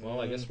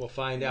 Well, I guess we'll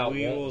find out.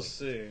 We will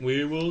see.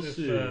 We will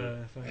see.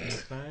 If I can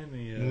find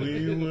the.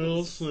 We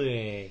will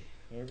see.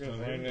 We're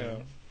gonna find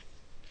out.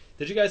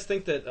 Did you guys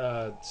think that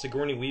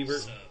Sigourney Weaver?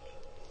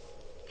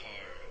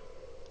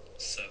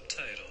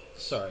 Subtitles.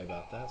 Sorry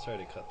about that. Sorry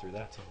to cut through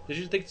that. Did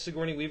you think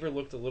Sigourney Weaver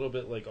looked a little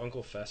bit like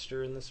Uncle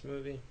Fester in this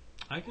movie?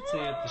 I could see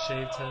it, the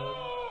shaved head.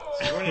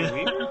 Sigourney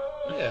Weaver?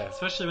 Yeah.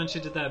 Especially when she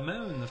did that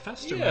moan, the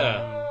Fester moan.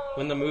 Yeah.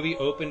 When the movie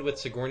opened with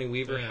Sigourney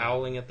Weaver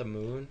howling at the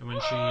moon. And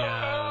when she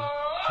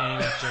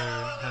came after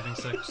having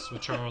sex with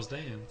Charles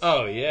Dance.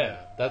 Oh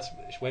yeah, that's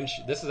when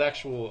she. This is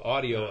actual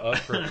audio of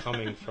her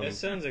coming from. That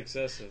sounds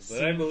excessive,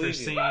 but I believe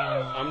you.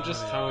 I'm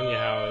just telling you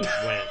how it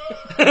went.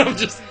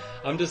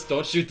 I'm just.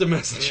 Don't shoot the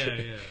messenger.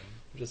 Yeah.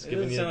 I'm just It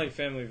giving doesn't you. sound like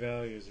Family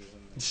Values or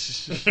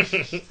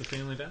something. The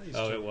Family Values.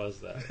 Oh, too. it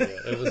was that.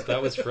 Yeah,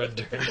 that was Fred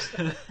Durst.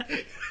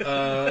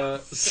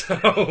 So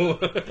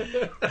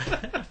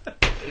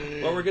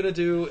what we're gonna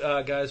do,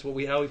 guys, how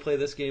we play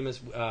this game is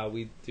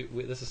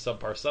this is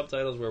Subpar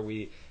Subtitles, where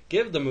we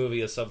give the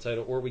movie a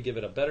subtitle or we give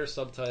it a better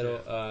subtitle.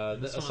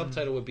 A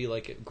subtitle would be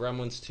like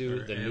Gremlins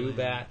 2, The New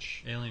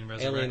Batch, Alien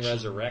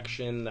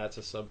Resurrection. That's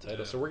a subtitle.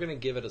 Yeah. So we're gonna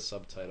give it a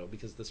subtitle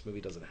because this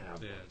movie doesn't have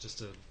one.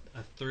 Just a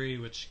 3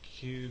 which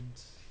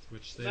cubed.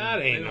 Which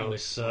that ain't no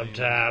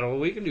subtitle.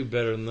 We can do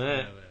better than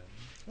that.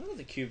 I thought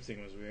the cube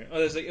thing was weird.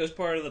 Oh, it was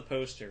part of the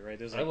poster, right?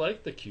 There's I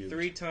like the cube.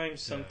 3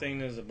 times something.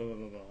 There's a blah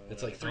blah blah.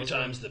 It's like 3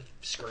 times the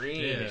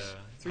screen. Yeah.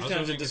 3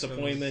 times the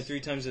disappointment. 3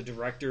 times the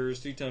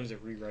directors. 3 times the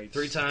rewrites.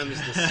 3 times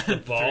the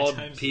bald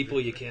people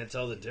you can't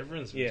tell the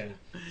difference between.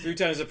 3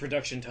 times the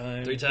production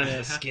time. 3 times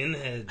the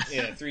skinheads.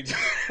 Yeah, 3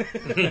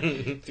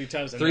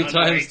 times the 3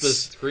 times the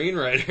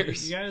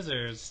screenwriters. You guys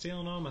are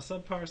stealing all my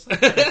subpar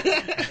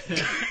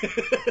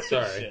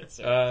Sorry.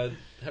 Sorry.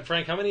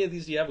 Frank, how many of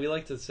these do you have? We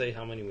like to say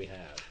how many we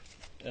have.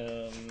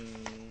 Enough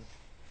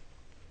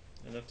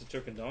to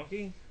choke a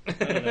donkey? I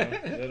don't know.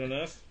 Is that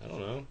enough? I don't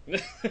know.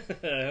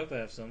 I hope I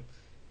have some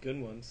good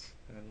ones.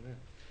 I don't know.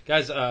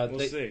 Guys, we'll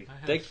see. I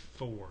have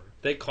 4.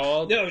 They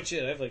called. No,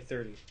 shit, I have like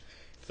 30.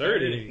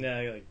 30? Nah,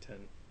 I got like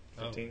 10.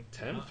 15.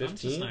 10, 15? I'm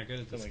just not good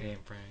at this game,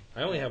 Frank.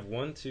 I only have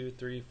 1, 2,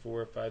 3,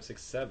 4, 5,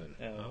 6, 7.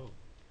 Oh.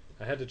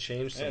 I had to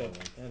change some of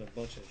them. I had a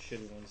bunch of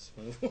shitty ones.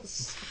 We'll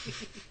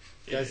see.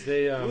 Guys,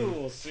 they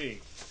we'll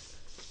see.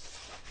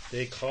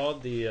 They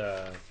called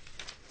the.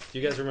 Do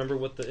you guys remember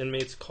what the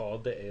inmates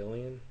called the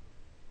alien?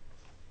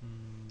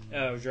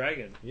 Oh,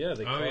 dragon. Yeah,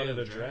 they called it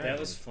a dragon. That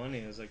was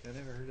funny. I was like, I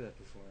never heard of that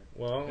before.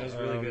 Well, that was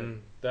really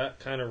good. That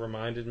kind of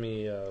reminded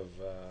me of.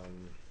 I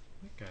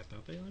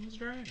thought the alien was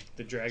dragon.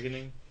 The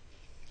dragoning.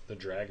 The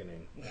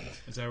dragoning.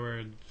 Is that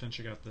where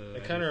Fincher got the?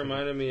 It kind of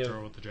reminded me of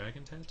girl with the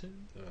dragon tattoo.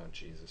 Oh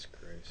Jesus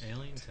Christ!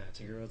 Alien tattoo.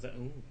 The girl with the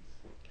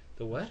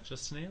The what?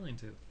 Just an alien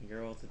tattoo. The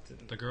girl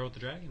with the girl with the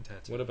dragon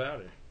tattoo. What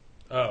about her?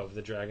 Oh,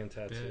 the dragon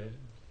tattoo. Yeah.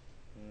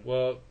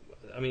 Well,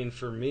 I mean,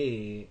 for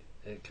me,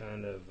 it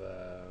kind of.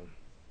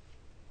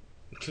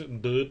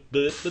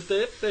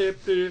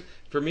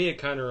 For me, it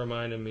kind of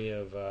reminded me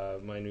of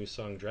my new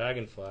song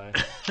 "Dragonfly,"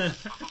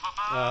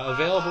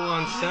 available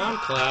on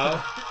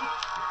SoundCloud.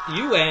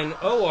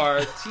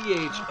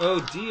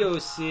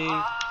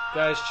 UNORTHODOC.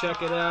 Guys,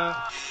 check it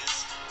out.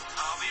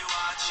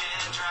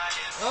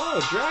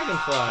 Oh,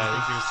 Dragonfly. I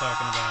think he was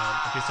talking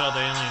about if you saw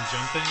the alien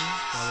jumping,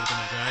 that would have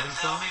been a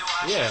dragonfly.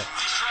 Yeah.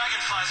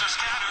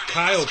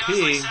 Kyle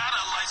P.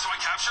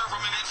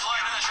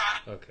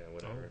 Okay,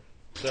 whatever.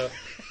 So,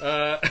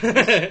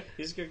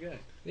 he's a good guy.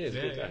 Yeah, he's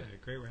a good guy. Yeah,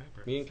 great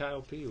rapper. Me and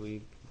Kyle P,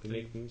 we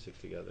make music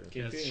together.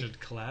 You guys should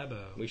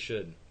collabo. We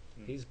should.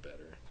 He's better.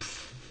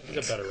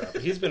 He's a better rapper.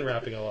 He's been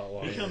rapping a lot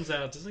longer. He comes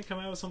out. Doesn't he come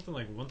out with something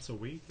like once a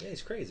week? Yeah,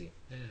 he's crazy.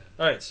 Yeah.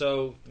 All right,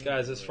 so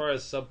guys, as far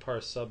as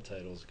subpar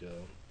subtitles go,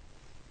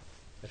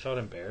 I felt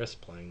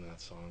embarrassed playing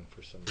that song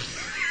for some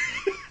reason.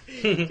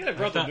 You kind of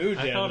brought the mood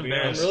down. I'm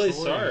really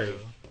sorry.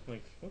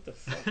 Like, what the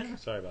fuck?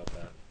 Sorry about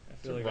that. I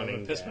feel like I'm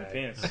gonna piss my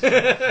pants.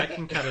 I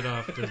can cut it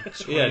off.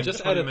 Yeah,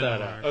 just edit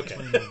that out. Okay.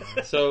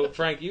 So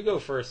Frank, you go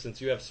first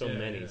since you have so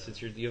many.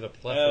 Since you have a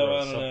plethora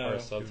of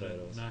subpar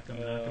subtitles. Knock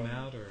them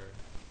out, or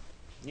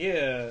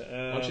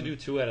yeah. Why don't you do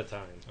 2 at a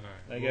time? All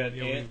right. I got.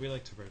 We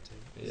like to rotate.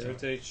 Yeah.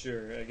 Rotate,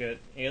 sure. I got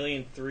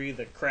Alien 3: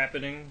 The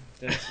Crappening.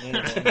 That's one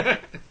of them.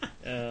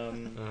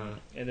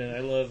 And then I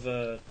love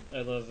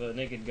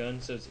Naked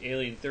Gun, so it's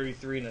Alien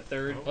 33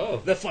 1/3.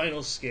 Oh, The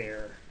Final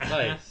Scare.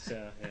 Nice.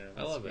 So, yeah,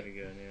 I love pretty it.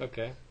 good. Yeah.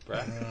 Okay,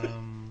 Brad.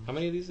 How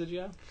many of these did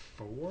you have?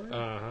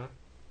 4.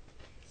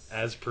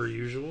 As per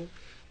usual,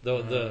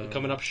 the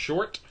coming up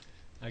short.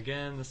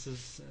 Again,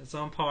 it's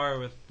on par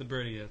with the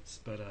Britiots,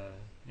 but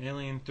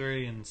Alien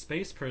 3 in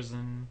space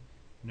prison.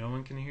 No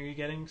one can hear you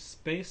getting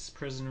space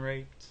prison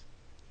raped.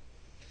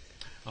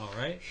 All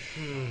right.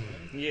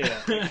 Yeah.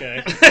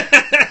 Okay.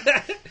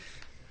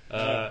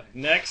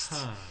 Next,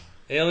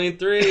 Alien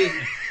 3,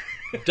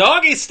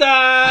 doggy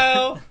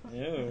style.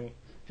 Ew.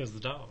 Because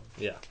the dog.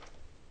 Yeah.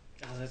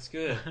 Oh, that's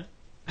good.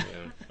 Yeah.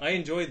 I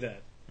enjoyed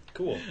that.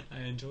 Cool.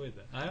 I enjoyed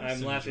that.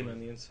 I'm laughing on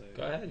the inside.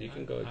 Go ahead. You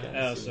can go again.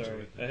 Oh,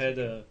 sorry. I had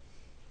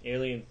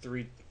Alien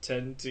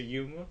 3:10 to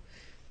Yuma.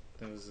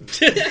 That was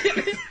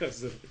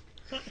that's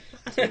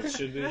what it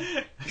should be.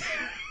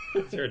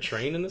 Is there a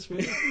train in this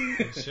movie?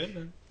 It should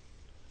be.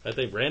 I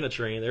think ran a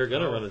train. They were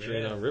gonna run a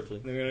train on Ripley.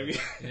 They're gonna be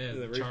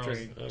the rape Charles,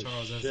 train.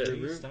 Charles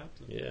shit. S.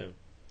 stopped it.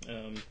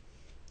 Yeah.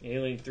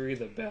 Alien 3: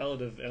 The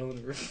Ballad of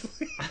Ellen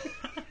Ripley.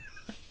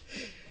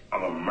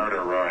 I'm a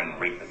murderer and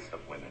rapist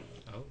of women.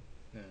 Oh.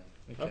 Yeah.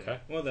 Okay.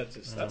 Well, that's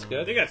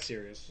good. They got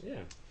serious.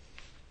 Yeah.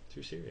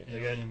 Too serious.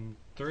 Alien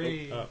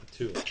 3.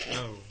 2.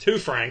 Oh. 2,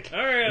 Frank.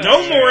 All right.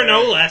 No more,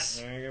 no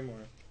less. All right, I got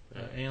more.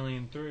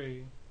 Alien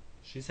 3.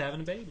 She's having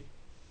a baby.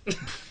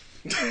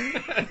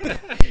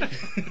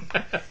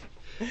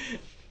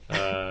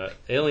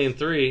 Alien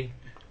 3.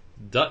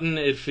 Doesn't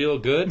it feel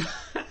good?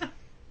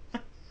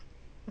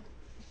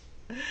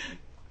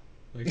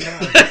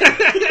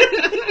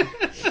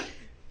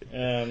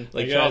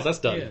 Like Charles, that's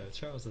done. Yeah,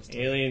 Charles, that's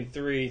done. Alien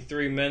 3,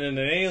 3 men and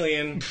an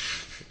alien.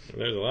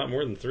 There's a lot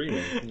more than 3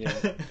 men. Yeah,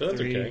 So that's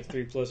okay.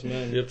 3 plus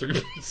men. Yeah,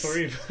 3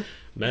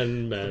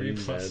 men, 3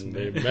 plus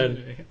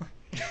men.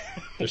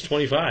 There's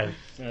 25.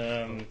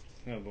 Oh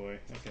boy.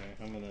 Okay,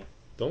 I'm gonna.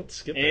 Don't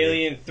skip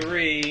Alien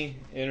 3,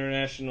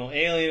 International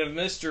Alien of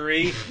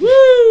Mystery.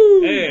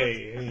 Woo!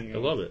 Hey, I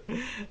love it.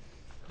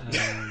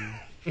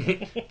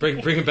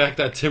 Bringing back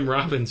that Tim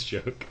Robbins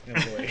joke. Oh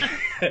boy.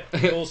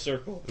 Full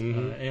circle.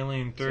 Mm-hmm.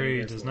 Alien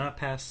 3 does not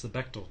pass the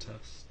Bechdel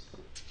test.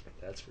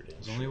 That's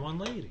ridiculous. There's only one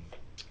lady.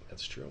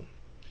 That's true.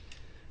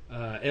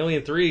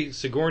 Alien 3,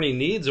 Sigourney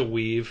needs a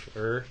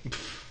weaver.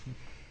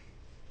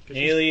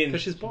 Alien.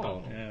 Because she's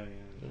bald. Yeah.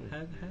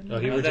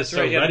 He was that's just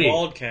right. so He had ready. a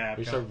bald cap.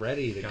 You're so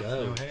ready to Got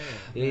go. no hair.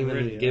 You didn't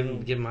Ready,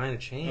 even give mine a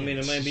chance. I mean,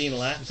 am I being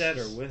laughed at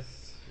or with?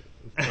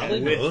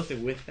 Probably both.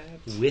 With that?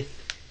 With.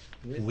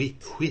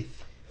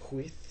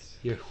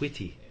 You're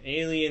witty.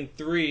 Alien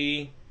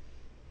 3,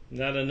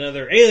 not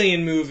another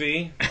alien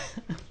movie. Oh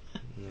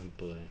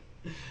boy.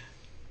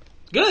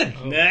 Good.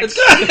 Next.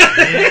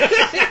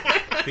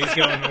 He's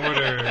going in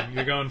order.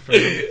 You're going for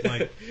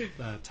like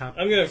top.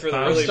 I'm going for the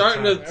I'm really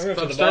starting top.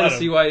 to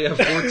see why you have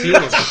 14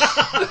 of them.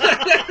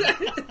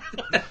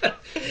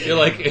 You're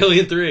like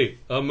Alien 3,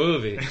 a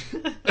movie.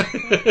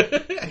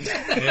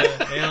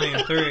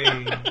 Alien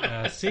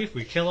 3. See if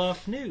we kill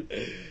off Newt.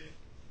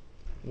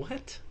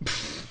 What?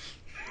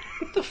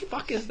 What the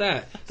fuck is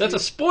that? That's a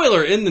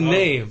spoiler in the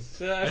name.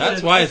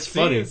 That's why it's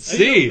funny.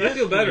 See? I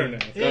feel better now.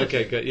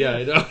 Okay, good. Yeah,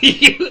 I know.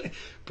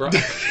 Brian,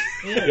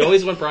 you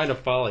always want Brian to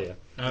follow you.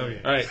 Oh, yeah.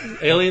 All right,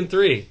 Alien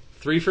 3.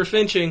 3 for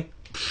finching.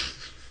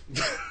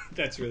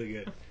 That's really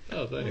good.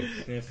 Oh, thanks.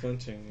 Yeah,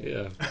 flinching.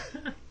 Yeah.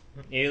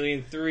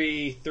 Alien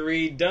 3,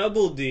 3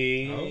 double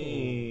D. Oh.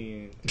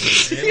 Alien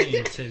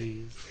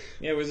titties.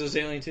 Yeah, where's those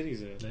alien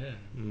titties at? Yeah.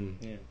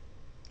 Yeah.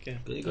 Okay.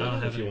 But you I go don't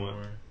ahead have if you any want.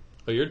 more.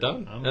 Oh, you're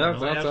done? I'm now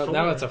only have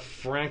 4. it's a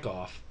Frank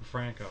off.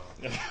 Frank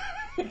off.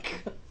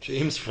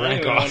 James I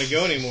Frank don't off. want to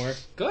go anymore.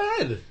 Go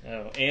ahead.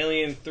 Oh,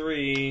 Alien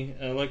 3,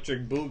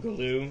 Electric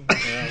Boogaloo.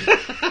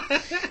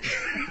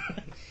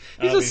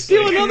 He's just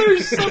stealing other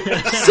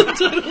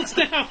subtitles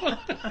now.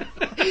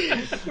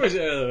 Of course,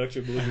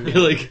 Electric Boogaloo.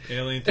 You're like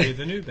Alien 3,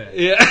 the new bag.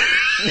 Yeah.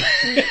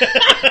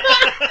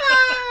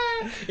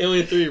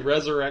 Alien 3,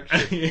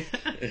 Resurrection.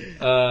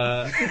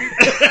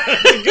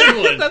 That's a good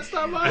one. That's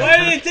not mine. Why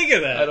did they think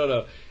of that? I don't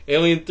know.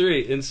 Alien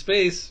 3, in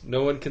space,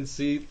 no one can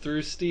see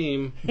through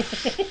steam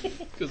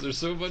because there's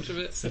so much of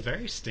it. It's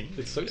very steamy.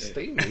 It's so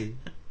steamy.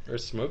 Or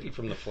smoky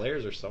from the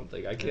flares or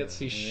something. I can't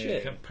see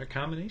shit. A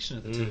combination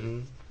of the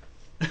two.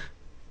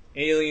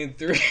 Alien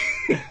 3.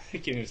 I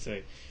can't even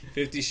say.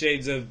 50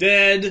 Shades of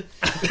Dead.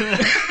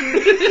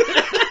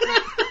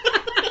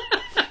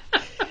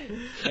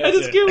 I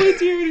just can't wait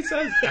to hear what he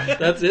says.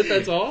 That's it?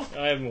 That's all?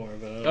 I have more,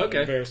 but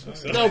okay. Embarrass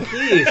myself. No,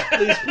 please.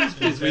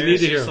 We need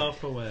to hear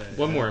away.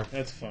 One more.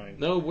 That's fine.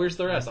 No, where's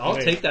the rest? I'll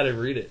take that and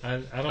read it.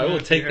 I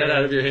will take that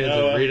out of your hands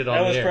and read it on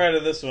the air. I was proud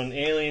of this one.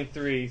 Alien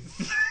 3.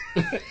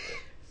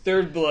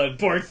 Third Blood,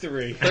 Part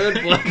 3.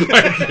 Third Blood,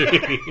 Part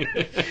 3.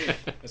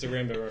 That's a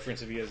Rambo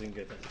reference if you guys didn't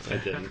get that. I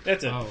didn't.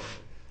 That's it. Oh.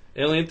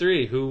 Alien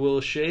 3, who will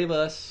shave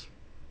us?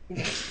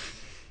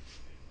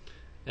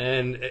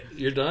 And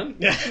you're done?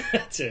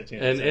 That's it.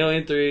 Yeah, and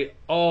Alien 3,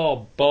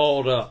 all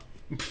balled up.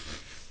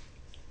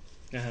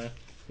 Uh-huh.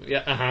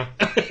 Yeah, uh-huh.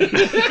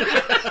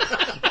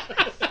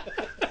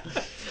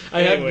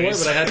 I had more,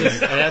 but I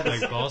had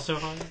like ball so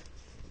high?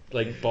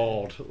 Like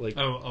bald. Like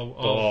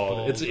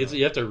bald. It's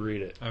you have to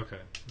read it. Okay.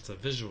 It's a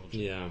visual.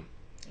 Yeah.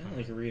 I don't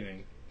like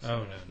reading.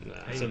 So. Oh,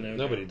 no. Nah,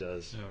 nobody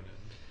does. Oh,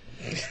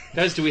 no.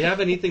 Guys, do we have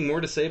anything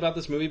more to say about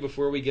this movie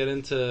before we get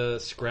into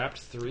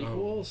scrapped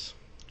threequels?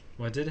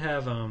 Well, I did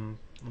have I'm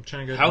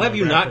trying to go. How have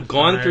you not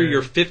gone through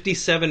your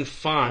 57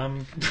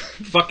 font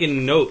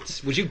fucking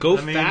notes? Would you go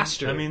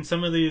faster? I mean,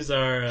 some of these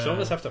are. Some of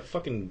us have to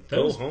fucking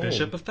go those home.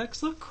 Bishop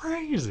effects look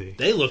crazy.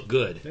 They look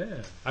good.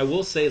 Yeah. I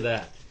will say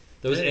that.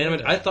 Those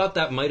animated. I thought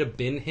that might have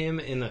been him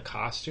in a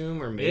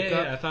costume or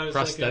makeup. Yeah, I thought it was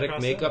prosthetic like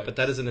a makeup, but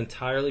that is an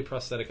entirely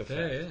prosthetic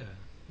effect. Yeah.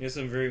 He has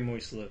some very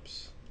moist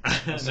lips.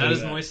 Not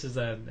as moist as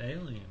that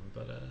alien,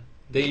 but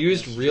they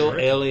used real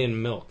alien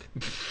milk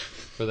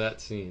for that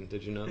scene.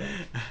 Did you know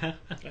that?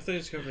 I thought it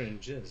was covered in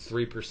jizz.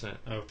 3%.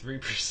 Oh,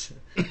 3%.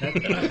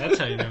 That's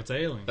how you know it's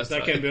alien. That's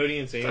not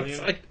Cambodian, it's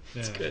alien.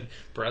 It's good.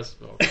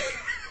 Breast milk.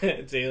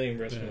 It's alien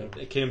breast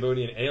milk.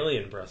 Cambodian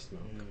alien breast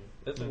milk.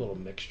 That's a little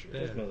mixture.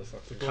 Yeah.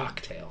 Motherfucker.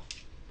 Cocktail.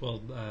 Well,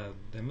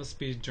 they must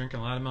be drinking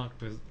a lot of milk,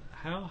 but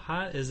how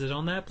hot is it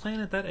on that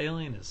planet? That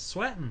alien is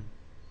sweating.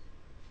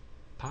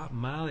 Pop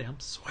Molly, I'm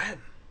sweating.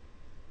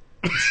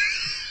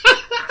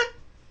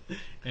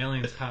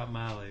 Aliens Pop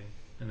Molly,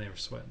 and they were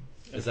sweating.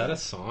 Is that a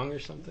song or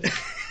something?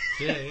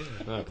 Yeah.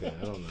 Okay,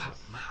 I don't know. Pop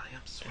Molly,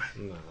 I'm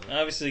sweating. No.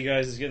 Obviously,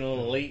 guys, it's getting a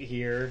little late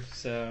here,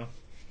 so...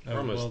 They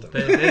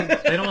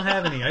don't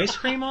have any ice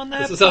cream on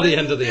that. This is how the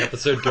end of the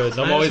episode goes.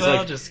 I'm always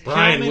like,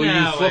 Brian, will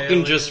you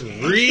fucking just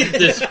read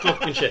this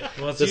fucking shit?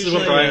 Well, this is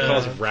what Brian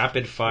calls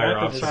rapid fire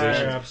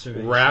observations.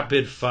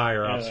 Rapid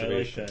fire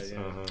observations. I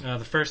like that,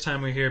 the first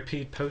time we hear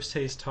Pete post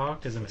haste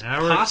talk is an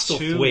hour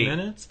 2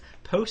 minutes.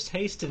 Post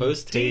haste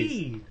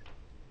indeed.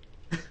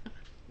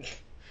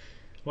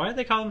 Why do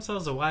they call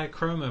themselves the Y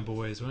Chroma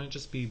Boys? Wouldn't it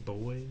just be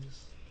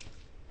boys?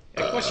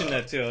 I questioned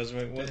that too. I was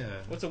like,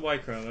 what's a Y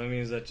Chroma? I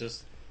mean, is that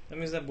just... I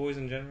mean, is that boys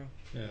in general?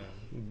 Yeah.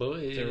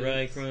 Boys. The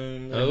right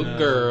room. Oh,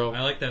 girl.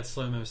 I like that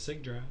slow-mo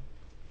sig drive.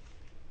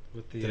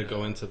 With the, Did it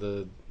go into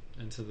the...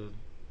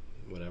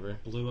 Whatever.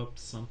 Blew up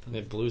something.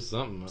 It blew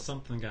something up.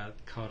 Something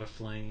got caught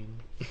aflame.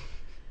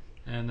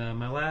 And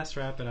my last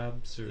rapid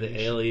observation... The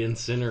alien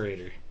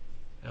incinerator.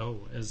 Oh,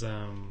 is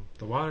the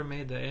water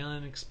made the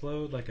alien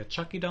explode like a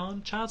Chucky Doll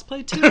Child's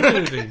Play 2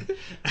 movie?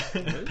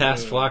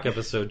 Past Flock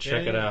episode.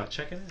 Check it out.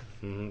 Check it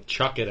out. Mm-hmm.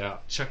 Chuck it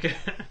out. Chuck it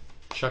out.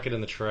 Chuck it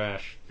in the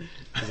trash.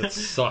 Because it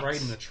sucks.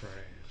 Right in the trash.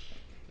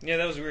 Yeah,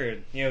 that was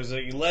weird. Yeah, it was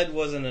like lead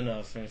wasn't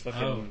enough, and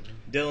fucking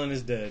Dylan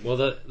is dead. Well,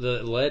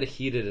 the lead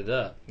heated it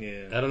up.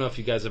 Yeah. I don't know if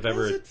you guys have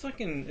ever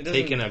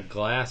taken a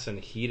glass and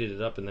heated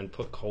it up and then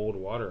put cold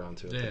water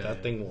onto it. But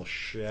that thing will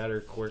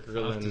shatter quicker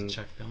I'll have than... to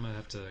check. I'm going to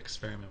have to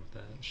experiment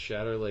with that.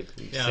 Shatter like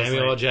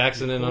Samuel L.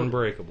 Jackson in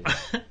Unbreakable.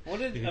 What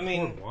did you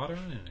pour water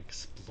on it and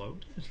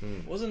explode?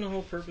 Wasn't the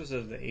whole purpose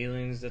of the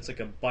aliens that's like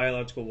a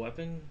biological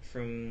weapon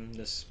from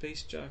the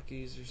space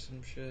jockeys or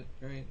some shit,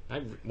 right?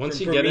 Once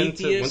you get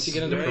into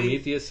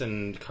Prometheus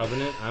and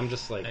Covenant, I'm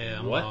just like,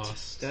 what?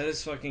 Lost. That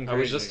is fucking crazy. I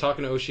was just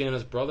talking to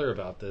Oceana's brother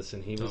about this,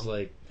 and he was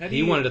like,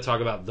 he wanted to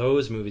talk about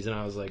those movies, and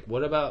I was like,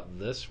 what about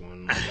this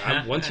one?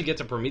 Like, once you get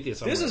to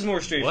Prometheus, this is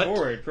more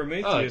straightforward.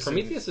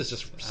 Prometheus is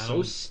just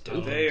so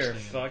stupid. They are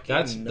fucking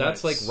nuts.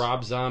 That's like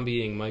Rob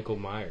Zombieing Michael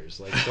Myers.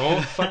 Like,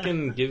 don't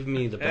fucking give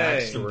me the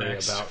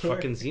backstory about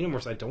fucking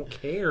Xenomorphs. I don't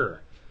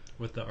care.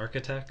 With the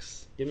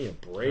architects? Give me a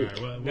break.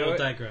 Right, we'll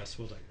digress.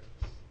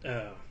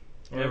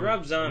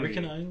 Rob Zombie. We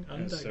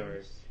can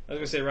sorry. I was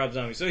going to say Rob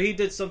Zombie. So he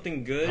did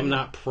something good. I'm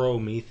not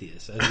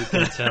Prometheus, as you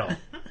can tell.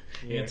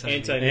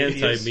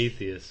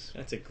 Anti-Metheus.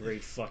 That's a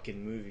great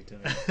fucking movie,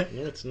 Tony.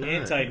 No, it's not.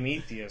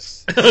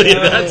 Anti-Metheus.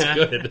 That's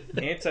good.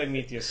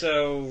 Anti-Metheus.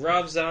 So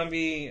Rob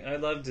Zombie, I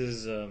loved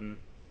his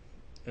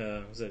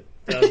was it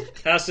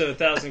House of a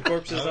Thousand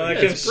Corpses? All that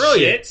kind of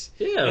brilliant. Shit.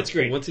 Yeah, that's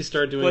great. Once he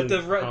started doing but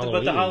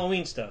the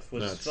Halloween stuff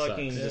was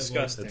fucking sucks.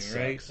 disgusting,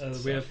 right?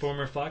 We have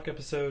former Flock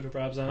episode of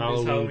Rob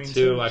Zombie's Halloween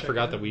 2. I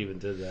forgot that we even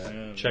did that.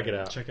 Yeah, check it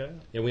out. Check it out.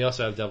 And we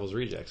also have Devil's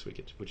Rejects, which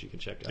you can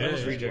check out.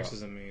 Devil's Rejects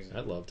is amazing. I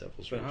love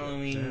Devil's Rejects.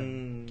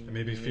 Halloween,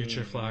 maybe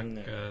future Flock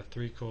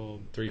 3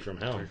 from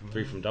Hell,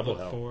 3 from Double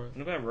Hell. 4.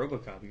 What about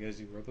RoboCop? You guys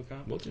do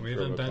RoboCop? We'll do we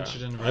haven't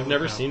ventured into RoboCop. I've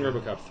never seen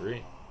RoboCop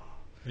 3.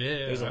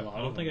 Yeah, There's a I lot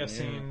don't of think them, I've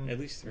seen at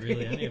least 3.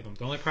 really any of them.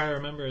 The only part I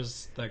remember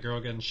is that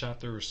girl getting shot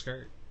through her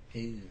skirt.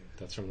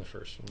 That's from the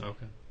first one.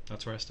 Okay,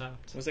 that's where I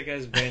stopped. What's that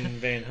guy's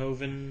Van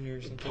Hoven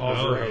or something? Paul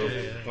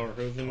Verhoeven. Paul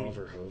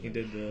Verhoeven. He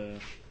did the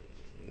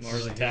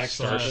Mars Like Attacks.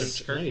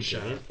 skirt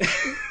shot.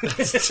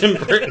 That's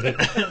Tim Burton.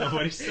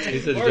 What did he say? He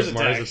said Mars he did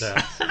Mars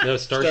Attacks. No,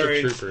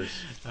 Starship Troopers.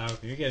 Oh,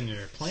 you're getting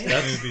your plane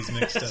That's- movies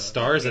mixed up.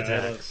 Stars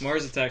Attacks.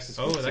 Mars Attacks is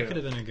Oh, cool, that too. could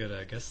have been a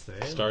good guess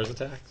there. Stars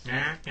Attacks.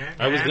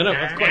 I was gonna.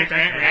 Of course.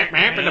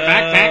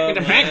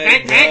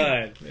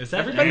 Is that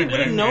Everybody would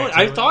have known.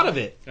 I thought of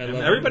it. I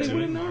love Everybody that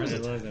would have movie. known I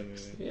it. love that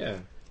movie. Yeah.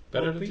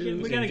 Better to do.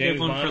 We gotta James give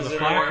one for Bond's the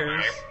in it.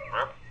 Flockers.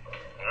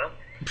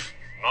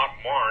 Not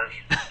Mars.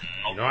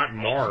 Not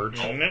Marge.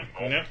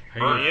 Nope.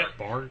 Hey,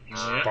 Bart.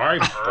 Bye,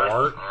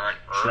 Bart.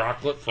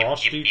 Chocolate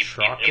frosty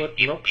chocolate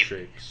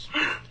milkshakes.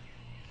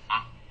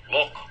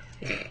 Look.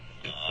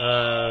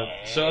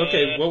 So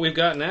okay, what we've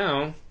got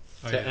now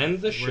to yeah.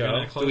 end the We're show.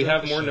 gonna Do close we out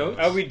have the more show. notes?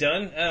 Are we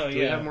done? Oh, yeah. Do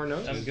we have more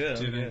notes? I'm good.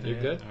 Do they? You're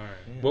good. All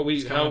right. What we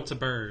Let's come up to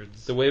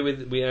birds. The way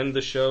we end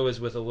the show is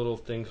with a little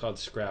thing called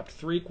Scrapped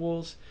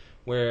Threequels,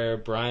 where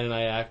Brian and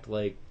I act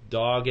like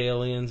dog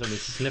aliens and we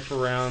sniff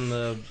around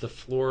the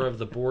floor of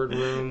the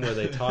boardroom where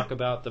they talk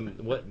about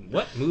what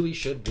movie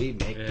should we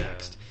make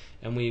next,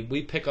 and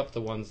we pick up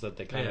the ones that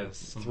they kind of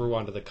threw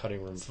onto the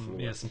cutting room floor.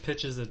 Yeah, some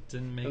pitches that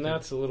didn't make And it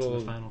that's a to little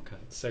the final cut.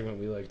 segment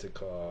we like to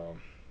call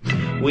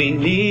We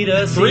need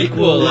a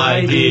sequel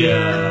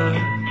idea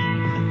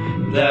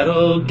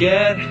that'll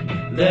get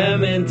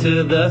them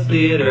into the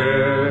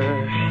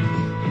theater.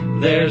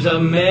 There's a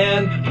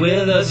man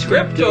with a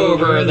script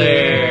over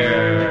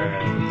there.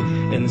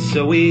 And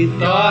so we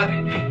thought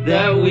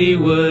that we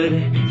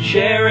would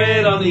share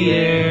it on the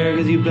air.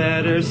 'Cause you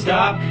better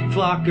stop,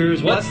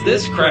 Flockers, what's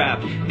this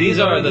crap? These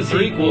are the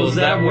threequels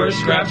that were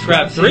scrap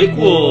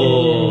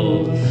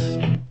threequels.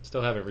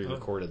 Still haven't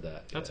re-recorded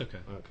that. That's yet.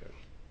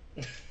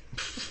 okay.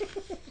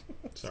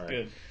 Sorry.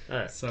 Good. All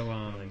right. So,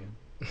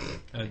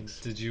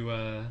 did you,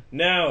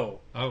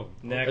 No. Oh.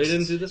 Next. Oh, you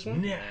didn't do this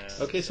one? Next.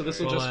 Okay, so this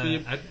will Well, just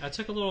be... I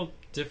took a little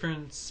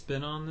different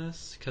spin on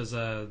this, because,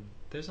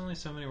 there's only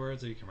so many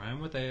words that you can rhyme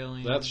with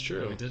alien. That's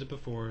true. We did it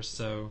before,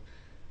 so,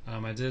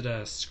 I did,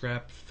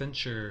 Scrap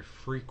Fincher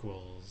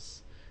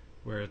Frequels,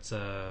 where it's,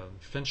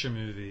 Fincher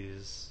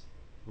movies,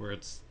 where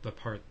it's the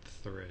part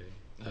 3.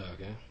 Oh,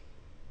 okay.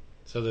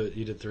 So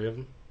you did 3 of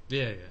them?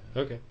 Yeah.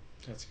 Okay.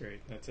 That's great.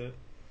 That's it.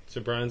 So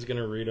Brian's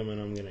gonna read them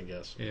and I'm gonna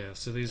guess. Yeah.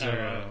 So these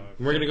are.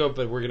 We're gonna go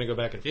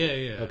back and forth.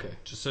 Yeah. Okay.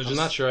 I'm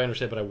not sure I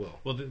understand, but I will.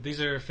 Well,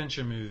 these are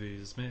Fincher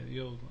movies.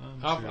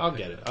 I'll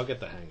get it. I'll get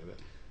the hang of it.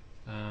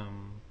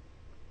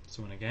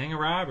 So when a gang of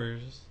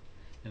robbers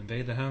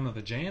invade the home of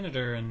a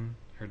janitor and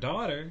her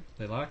daughter,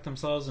 they lock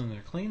themselves in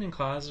their cleaning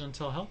closet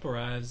until help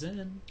arrives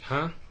in.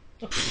 Huh?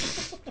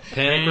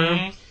 Panic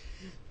Room?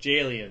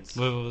 Jaliens.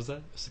 What was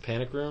that? It's the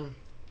Panic Room?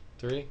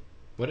 3?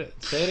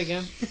 Say it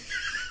again.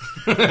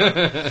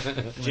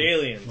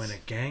 Jaliens. When a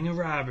gang of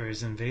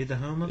robbers invade the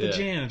home of a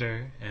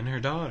janitor and her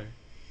daughter,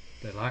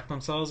 they lock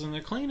themselves in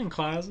their cleaning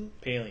closet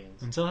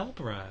Aliens. until help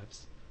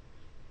arrives.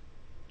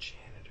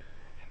 Janitor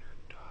and her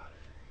daughter.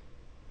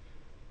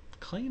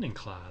 Cleaning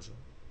closet.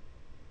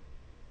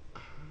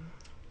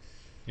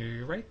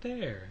 You're right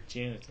there.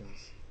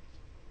 Janitors.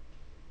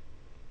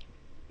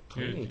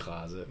 Cleaning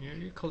closet.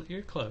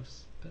 You're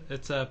close.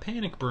 It's a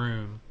panic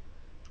broom.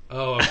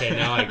 Oh, okay.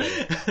 Now I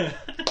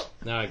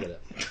get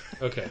it.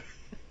 Okay.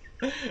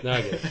 Now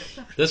I get it.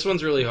 This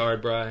one's really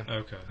hard, Bri.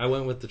 Okay. I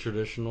went with the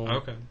traditional.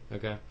 Okay.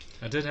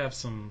 I did have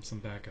some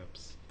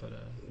backups, but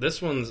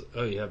this one's.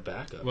 Oh, you have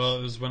backups. Well,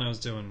 it was when I was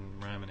doing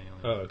Rhyme and Alien.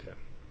 Oh, okay.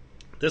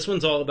 This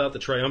one's all about the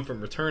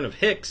triumphant return of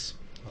Hicks.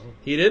 Oh.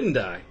 He didn't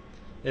die.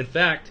 In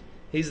fact,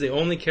 he's the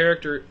only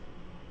character.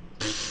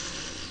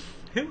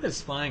 Who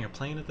is flying a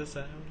plane at this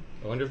hour?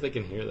 I wonder if they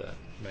can hear that.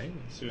 Maybe.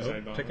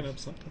 Suicide bombers. Picking up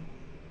something.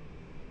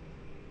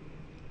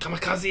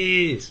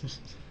 Kamikazes!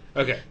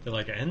 Okay. They're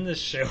like, end this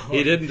show.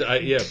 He didn't die.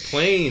 Yeah,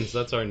 Planes.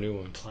 That's our new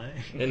one. Plane.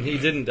 And he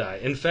didn't die.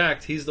 In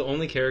fact, he's the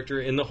only character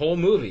in the whole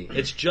movie.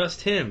 It's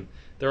just him.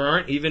 There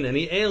aren't even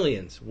any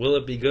aliens. Will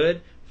it be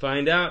good?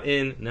 Find out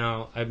in...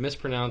 Now, I've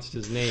mispronounced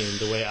his name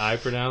the way I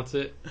pronounce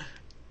it.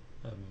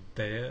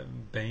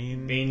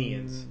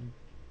 Banians.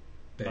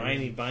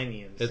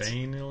 Banians. It's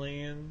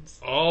Aliens.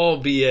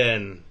 all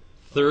BN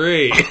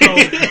 3.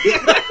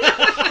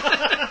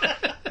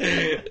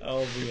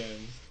 All BN.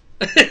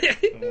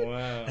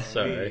 Wow.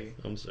 Sorry.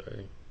 I'm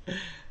sorry.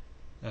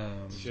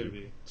 Should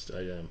be. I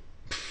am.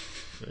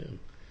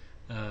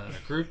 A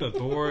group of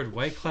bored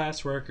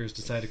white-class workers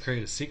decide to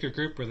create a secret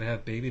group where they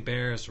have baby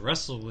bears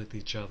wrestle with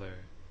each other.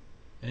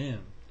 And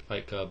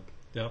Fight Club.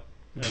 Yep.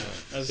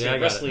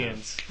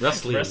 Wrestlians.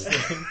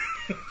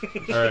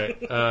 All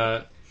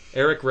right.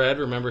 Eric Red,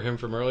 remember him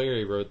from earlier?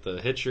 He wrote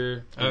The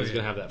Hitcher. He's going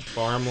to have that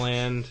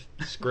farmland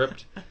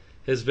script.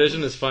 His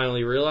vision is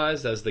finally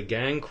realized as the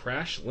gang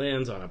crash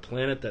lands on a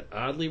planet that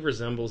oddly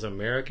resembles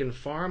American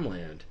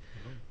farmland.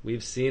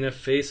 We've seen a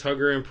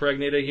facehugger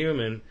impregnate a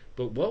human,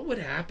 but what would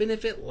happen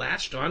if it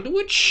latched onto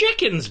a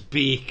chicken's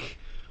beak?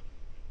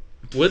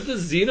 Would the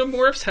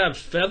xenomorphs have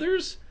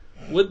feathers?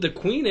 Would the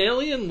queen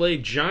alien lay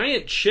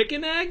giant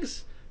chicken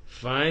eggs?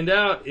 Find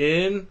out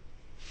in...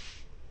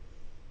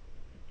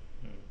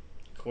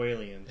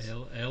 Qualians.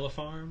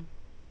 Alifarm?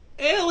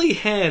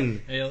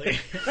 Alien. 3!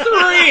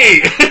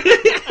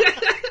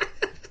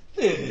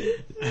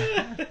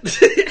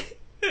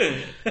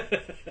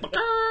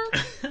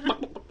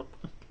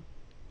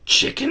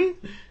 Chicken?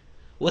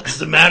 What's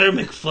the matter,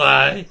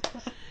 McFly?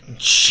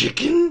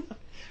 Chicken?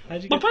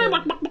 How'd you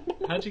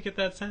get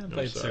that sound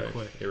played so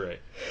quick? You're right.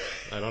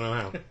 I don't know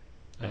how.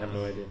 I have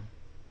no idea.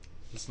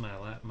 This is my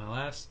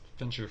last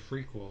Fincher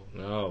frequel.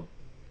 No,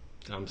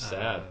 I'm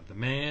sad. The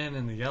man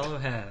in the yellow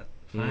hat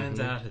finds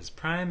out his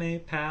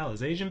primate pal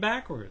is aging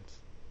backwards.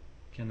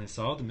 Can they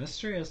solve the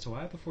mystery as to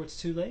why before it's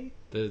too late?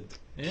 The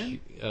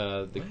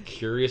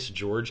Curious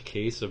George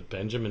case of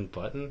Benjamin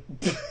Button?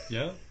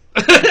 Yep.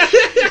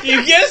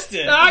 You guessed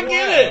it! I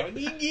get it!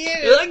 You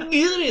get it! I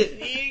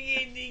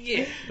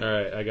get it!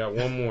 Alright, I got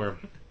one more.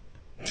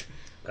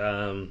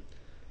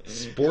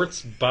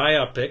 Sports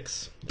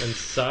biopics and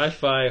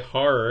sci-fi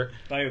horror...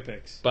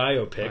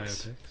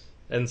 Biopics.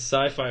 And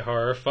sci-fi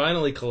horror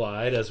finally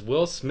collide as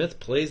Will Smith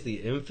plays the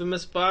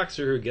infamous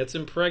boxer who gets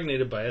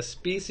impregnated by a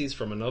species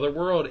from another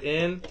world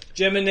in...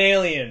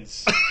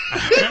 Geminalians.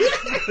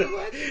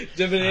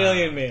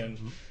 Geminalian Man.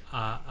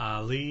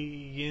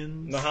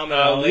 Aliens. Muhammad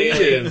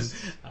Aliens.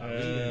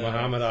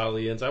 Muhammad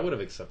Aliens. I would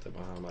have accepted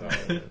Muhammad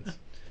Aliens.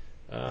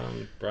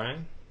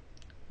 Brian?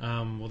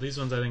 Well, these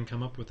ones I didn't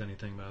come up with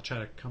anything, but I'll try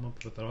to come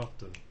up with it off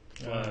the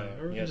fly.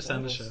 Or we can just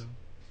end the show.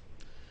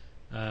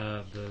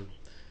 The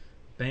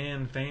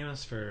band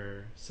famous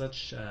for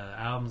such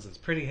albums as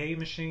Pretty Hate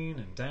Machine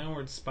and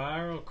Downward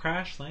Spiral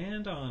crash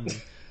land on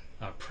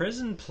a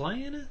prison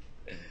planet.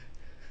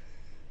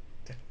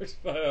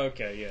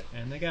 Okay, yeah.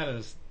 And they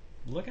gotta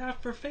look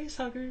out for face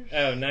huggers.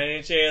 Oh, 9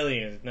 Inch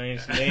Aliens. 9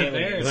 Inch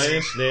Aliens. 9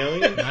 Inch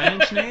Aliens? 9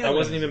 Inch Aliens. I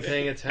wasn't even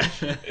paying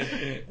attention.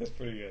 That's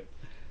pretty good.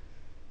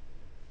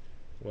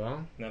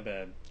 Well, not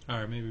bad.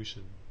 Alright, maybe we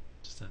should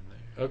just end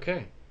there.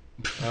 Okay.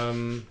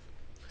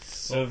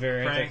 So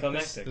very Frank,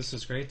 anticlimactic. This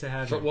was great to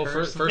have you. Well,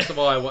 first of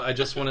all, I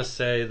just want to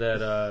say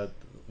that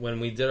when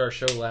we did our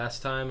show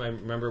last time, I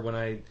remember when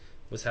I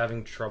was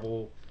having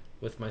trouble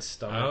with my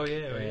stomach. Oh,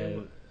 yeah.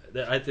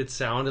 It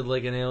sounded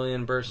like an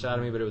alien burst out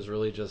of me, but it was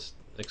really just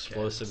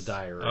explosive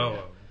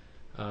diarrhea.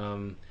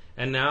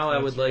 And now I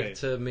would like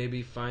to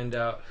maybe find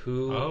out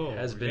who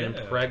has been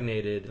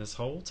impregnated this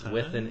whole time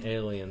with an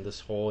alien this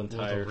whole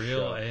entire show. Will the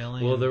real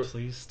alien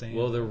please stand?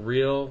 Will the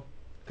real...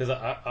 Because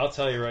I'll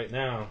tell you right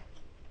now,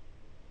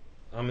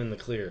 I'm in the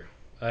clear.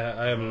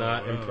 I have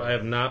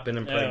not been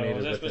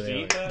impregnated with an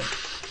alien.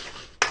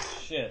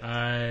 Shit.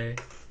 I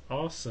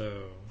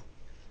also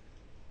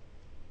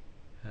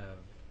have...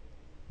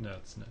 No,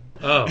 it's not.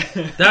 Oh,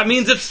 that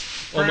means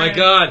it's... Oh my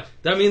god.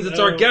 That means it's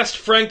our guest,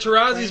 Frank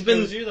Tarazi's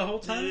been you the whole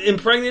time?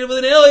 impregnated with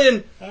an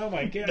alien. Oh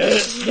my god.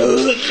 How's he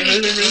gonna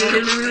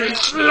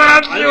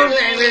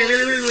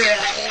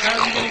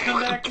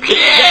come back?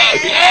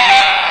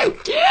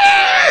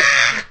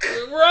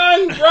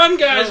 Run,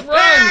 guys,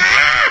 run!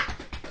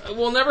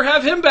 We'll never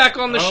have him back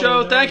on the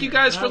show. No, thank you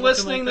guys for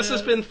listening. This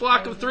has been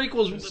Flock of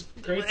Threequels,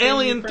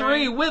 Alien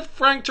 3 with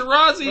Frank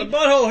Tarazi. My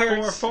butthole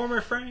hurts. Former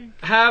Frank.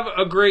 Have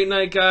a great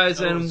night, guys,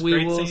 and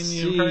we will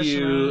see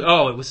you.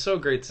 Oh, it was so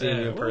great seeing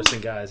you in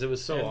person, guys. It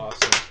was so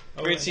awesome.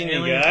 Great seeing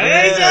you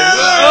guys. guys.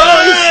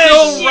 Oh, he's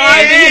still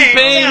writhing in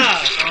pain.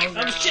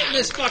 I'm shitting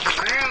this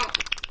fucker out.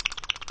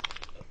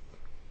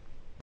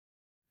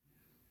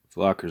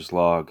 Flocker's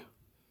Log,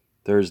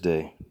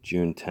 Thursday,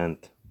 June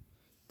 10th,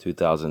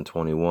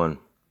 2021.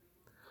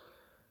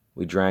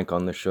 We drank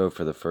on the show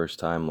for the first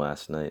time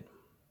last night.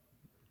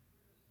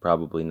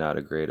 Probably not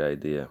a great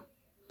idea.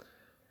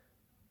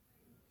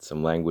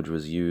 Some language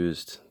was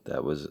used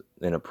that was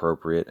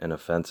inappropriate and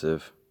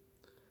offensive.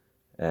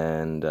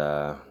 And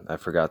I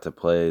forgot to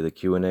play the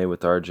Q&A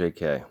with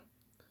RJK.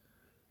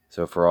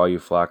 So for all you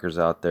flockers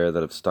out there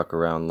that have stuck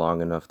around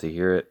long enough to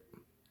hear it,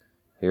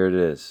 here it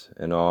is,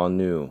 an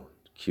all-new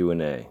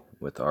Q&A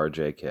with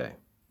RJK.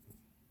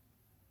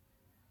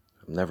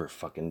 I'm never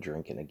fucking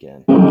drinking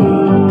again.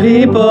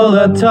 People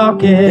are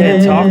talking.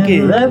 They're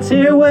talking. Let's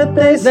hear what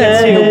they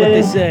say.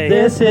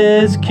 This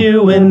is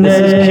Q&A.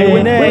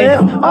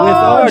 With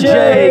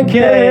RJK.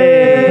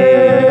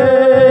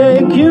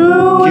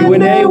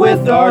 Q&A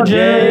with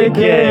RJK.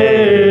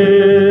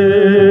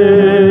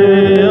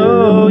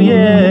 Oh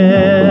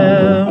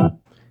yeah.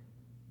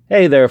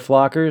 Hey there,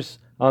 flockers.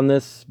 On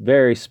this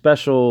very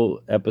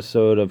special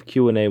episode of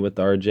Q&A with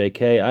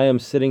RJK, I am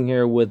sitting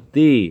here with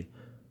the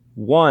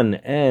one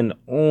and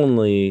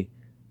only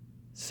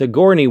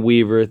Sigourney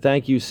Weaver.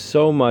 Thank you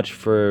so much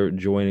for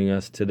joining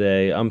us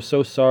today. I'm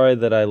so sorry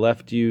that I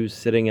left you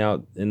sitting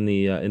out in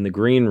the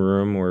green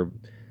room, or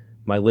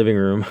my living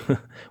room.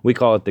 We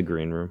call it the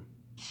green room.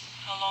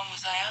 How long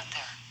was I out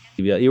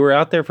there? Yeah, you were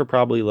out there for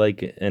probably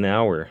like an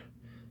hour.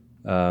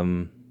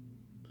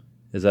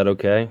 Is that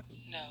okay?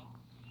 No,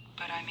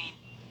 but I mean,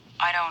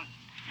 I don't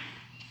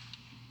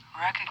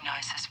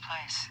recognize this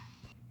place.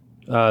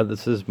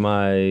 This is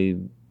my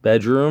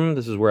bedroom.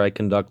 This is where I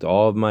conduct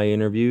all of my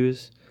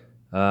interviews.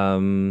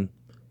 And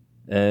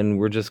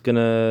we're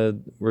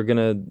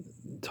gonna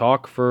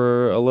talk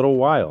for a little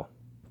while.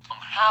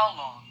 How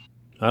long?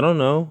 I don't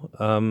know.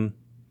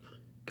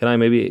 Can I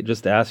maybe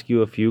just ask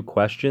you a few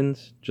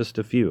questions? Just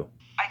a few.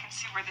 I can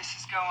see where this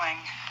is going.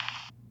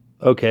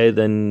 Okay,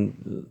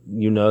 then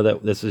you know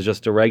that this is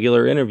just a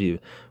regular interview.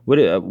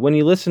 When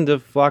you listen to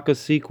Flock of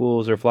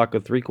Sequels or Flock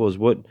of Threequels,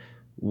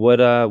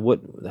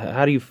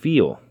 how do you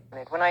feel?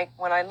 When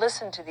I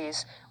listened to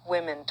these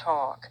women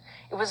talk,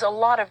 it was a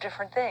lot of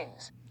different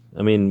things.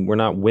 I mean, we're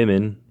not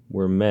women,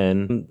 we're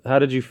men. How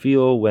did you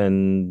feel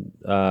when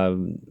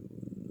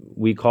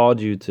we called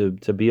you to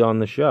be on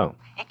the show?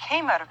 It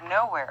came out of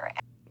nowhere.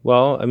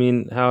 Well, I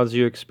mean, how's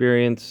your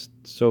experience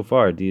so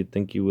far? Do you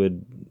think you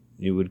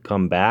would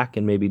come back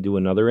and maybe do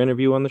another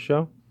interview on the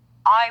show?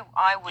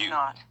 I would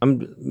not.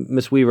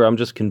 Miss Weaver, I'm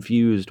just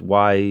confused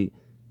why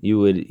you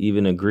would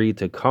even agree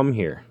to come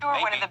here. Sure,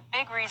 one of the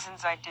big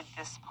reasons I did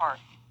this part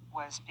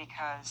was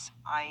because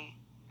I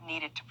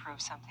needed to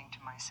prove something to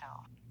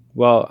myself.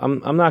 Well,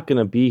 I'm not going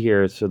to be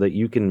here so that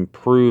you can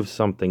prove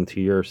something to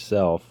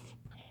yourself.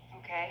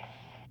 Okay.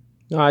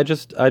 No, I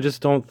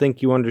just don't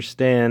think you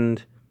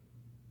understand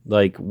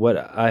like what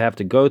I have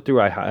to go through.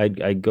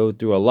 I go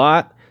through a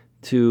lot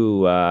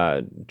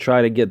to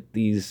try to get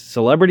these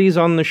celebrities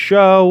on the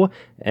show,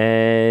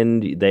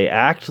 and they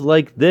act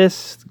like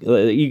this.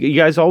 You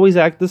guys always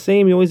act the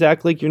same. You always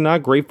act like you're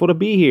not grateful to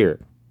be here.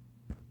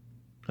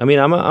 I mean,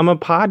 I'm a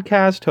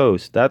podcast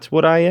host. That's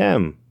what I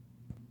am.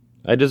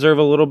 I deserve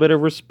a little bit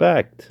of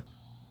respect.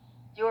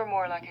 You're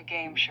more like a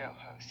game show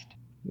host.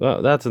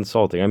 Well, that's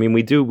insulting. I mean,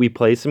 we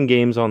play some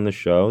games on the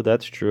show.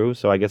 That's true.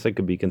 So I guess it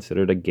could be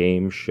considered a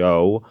game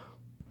show.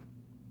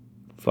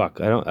 Fuck,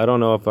 I don't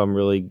know if I'm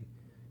really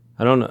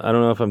I don't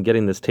know if I'm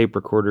getting this tape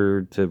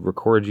recorder to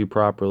record you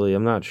properly.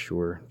 I'm not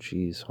sure.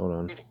 Jeez, hold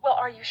on. Well,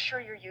 are you sure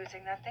you're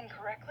using that thing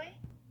correctly?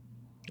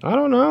 I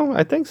don't know.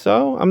 I think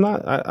so. I'm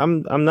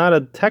not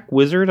a tech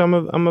wizard. I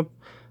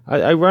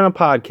run a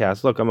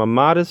podcast. Look, I'm a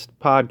modest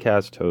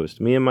podcast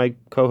host. Me and my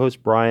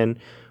co-host Brian,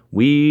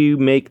 we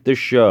make the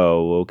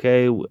show,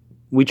 okay?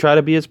 We try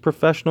to be as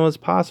professional as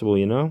possible,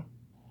 you know?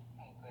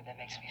 Oh, good. That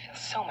makes me feel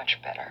so much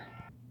better.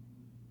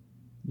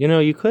 You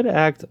know, you could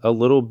act a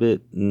little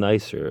bit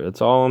nicer.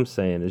 That's all I'm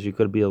saying, is you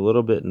could be a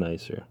little bit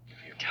nicer.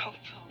 Don't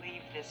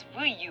believe this.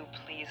 Will you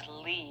please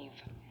leave?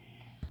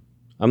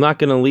 I'm not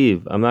going to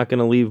leave. I'm not going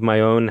to leave my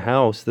own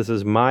house. This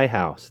is my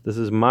house. This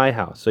is my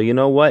house. So you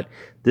know what?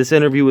 This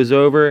interview is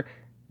over.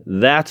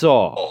 That's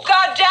all.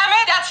 God damn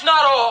it, that's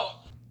not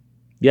all!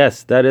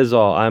 Yes, that is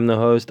all. I'm the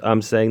host.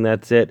 I'm saying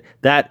that's it.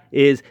 That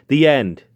is the end.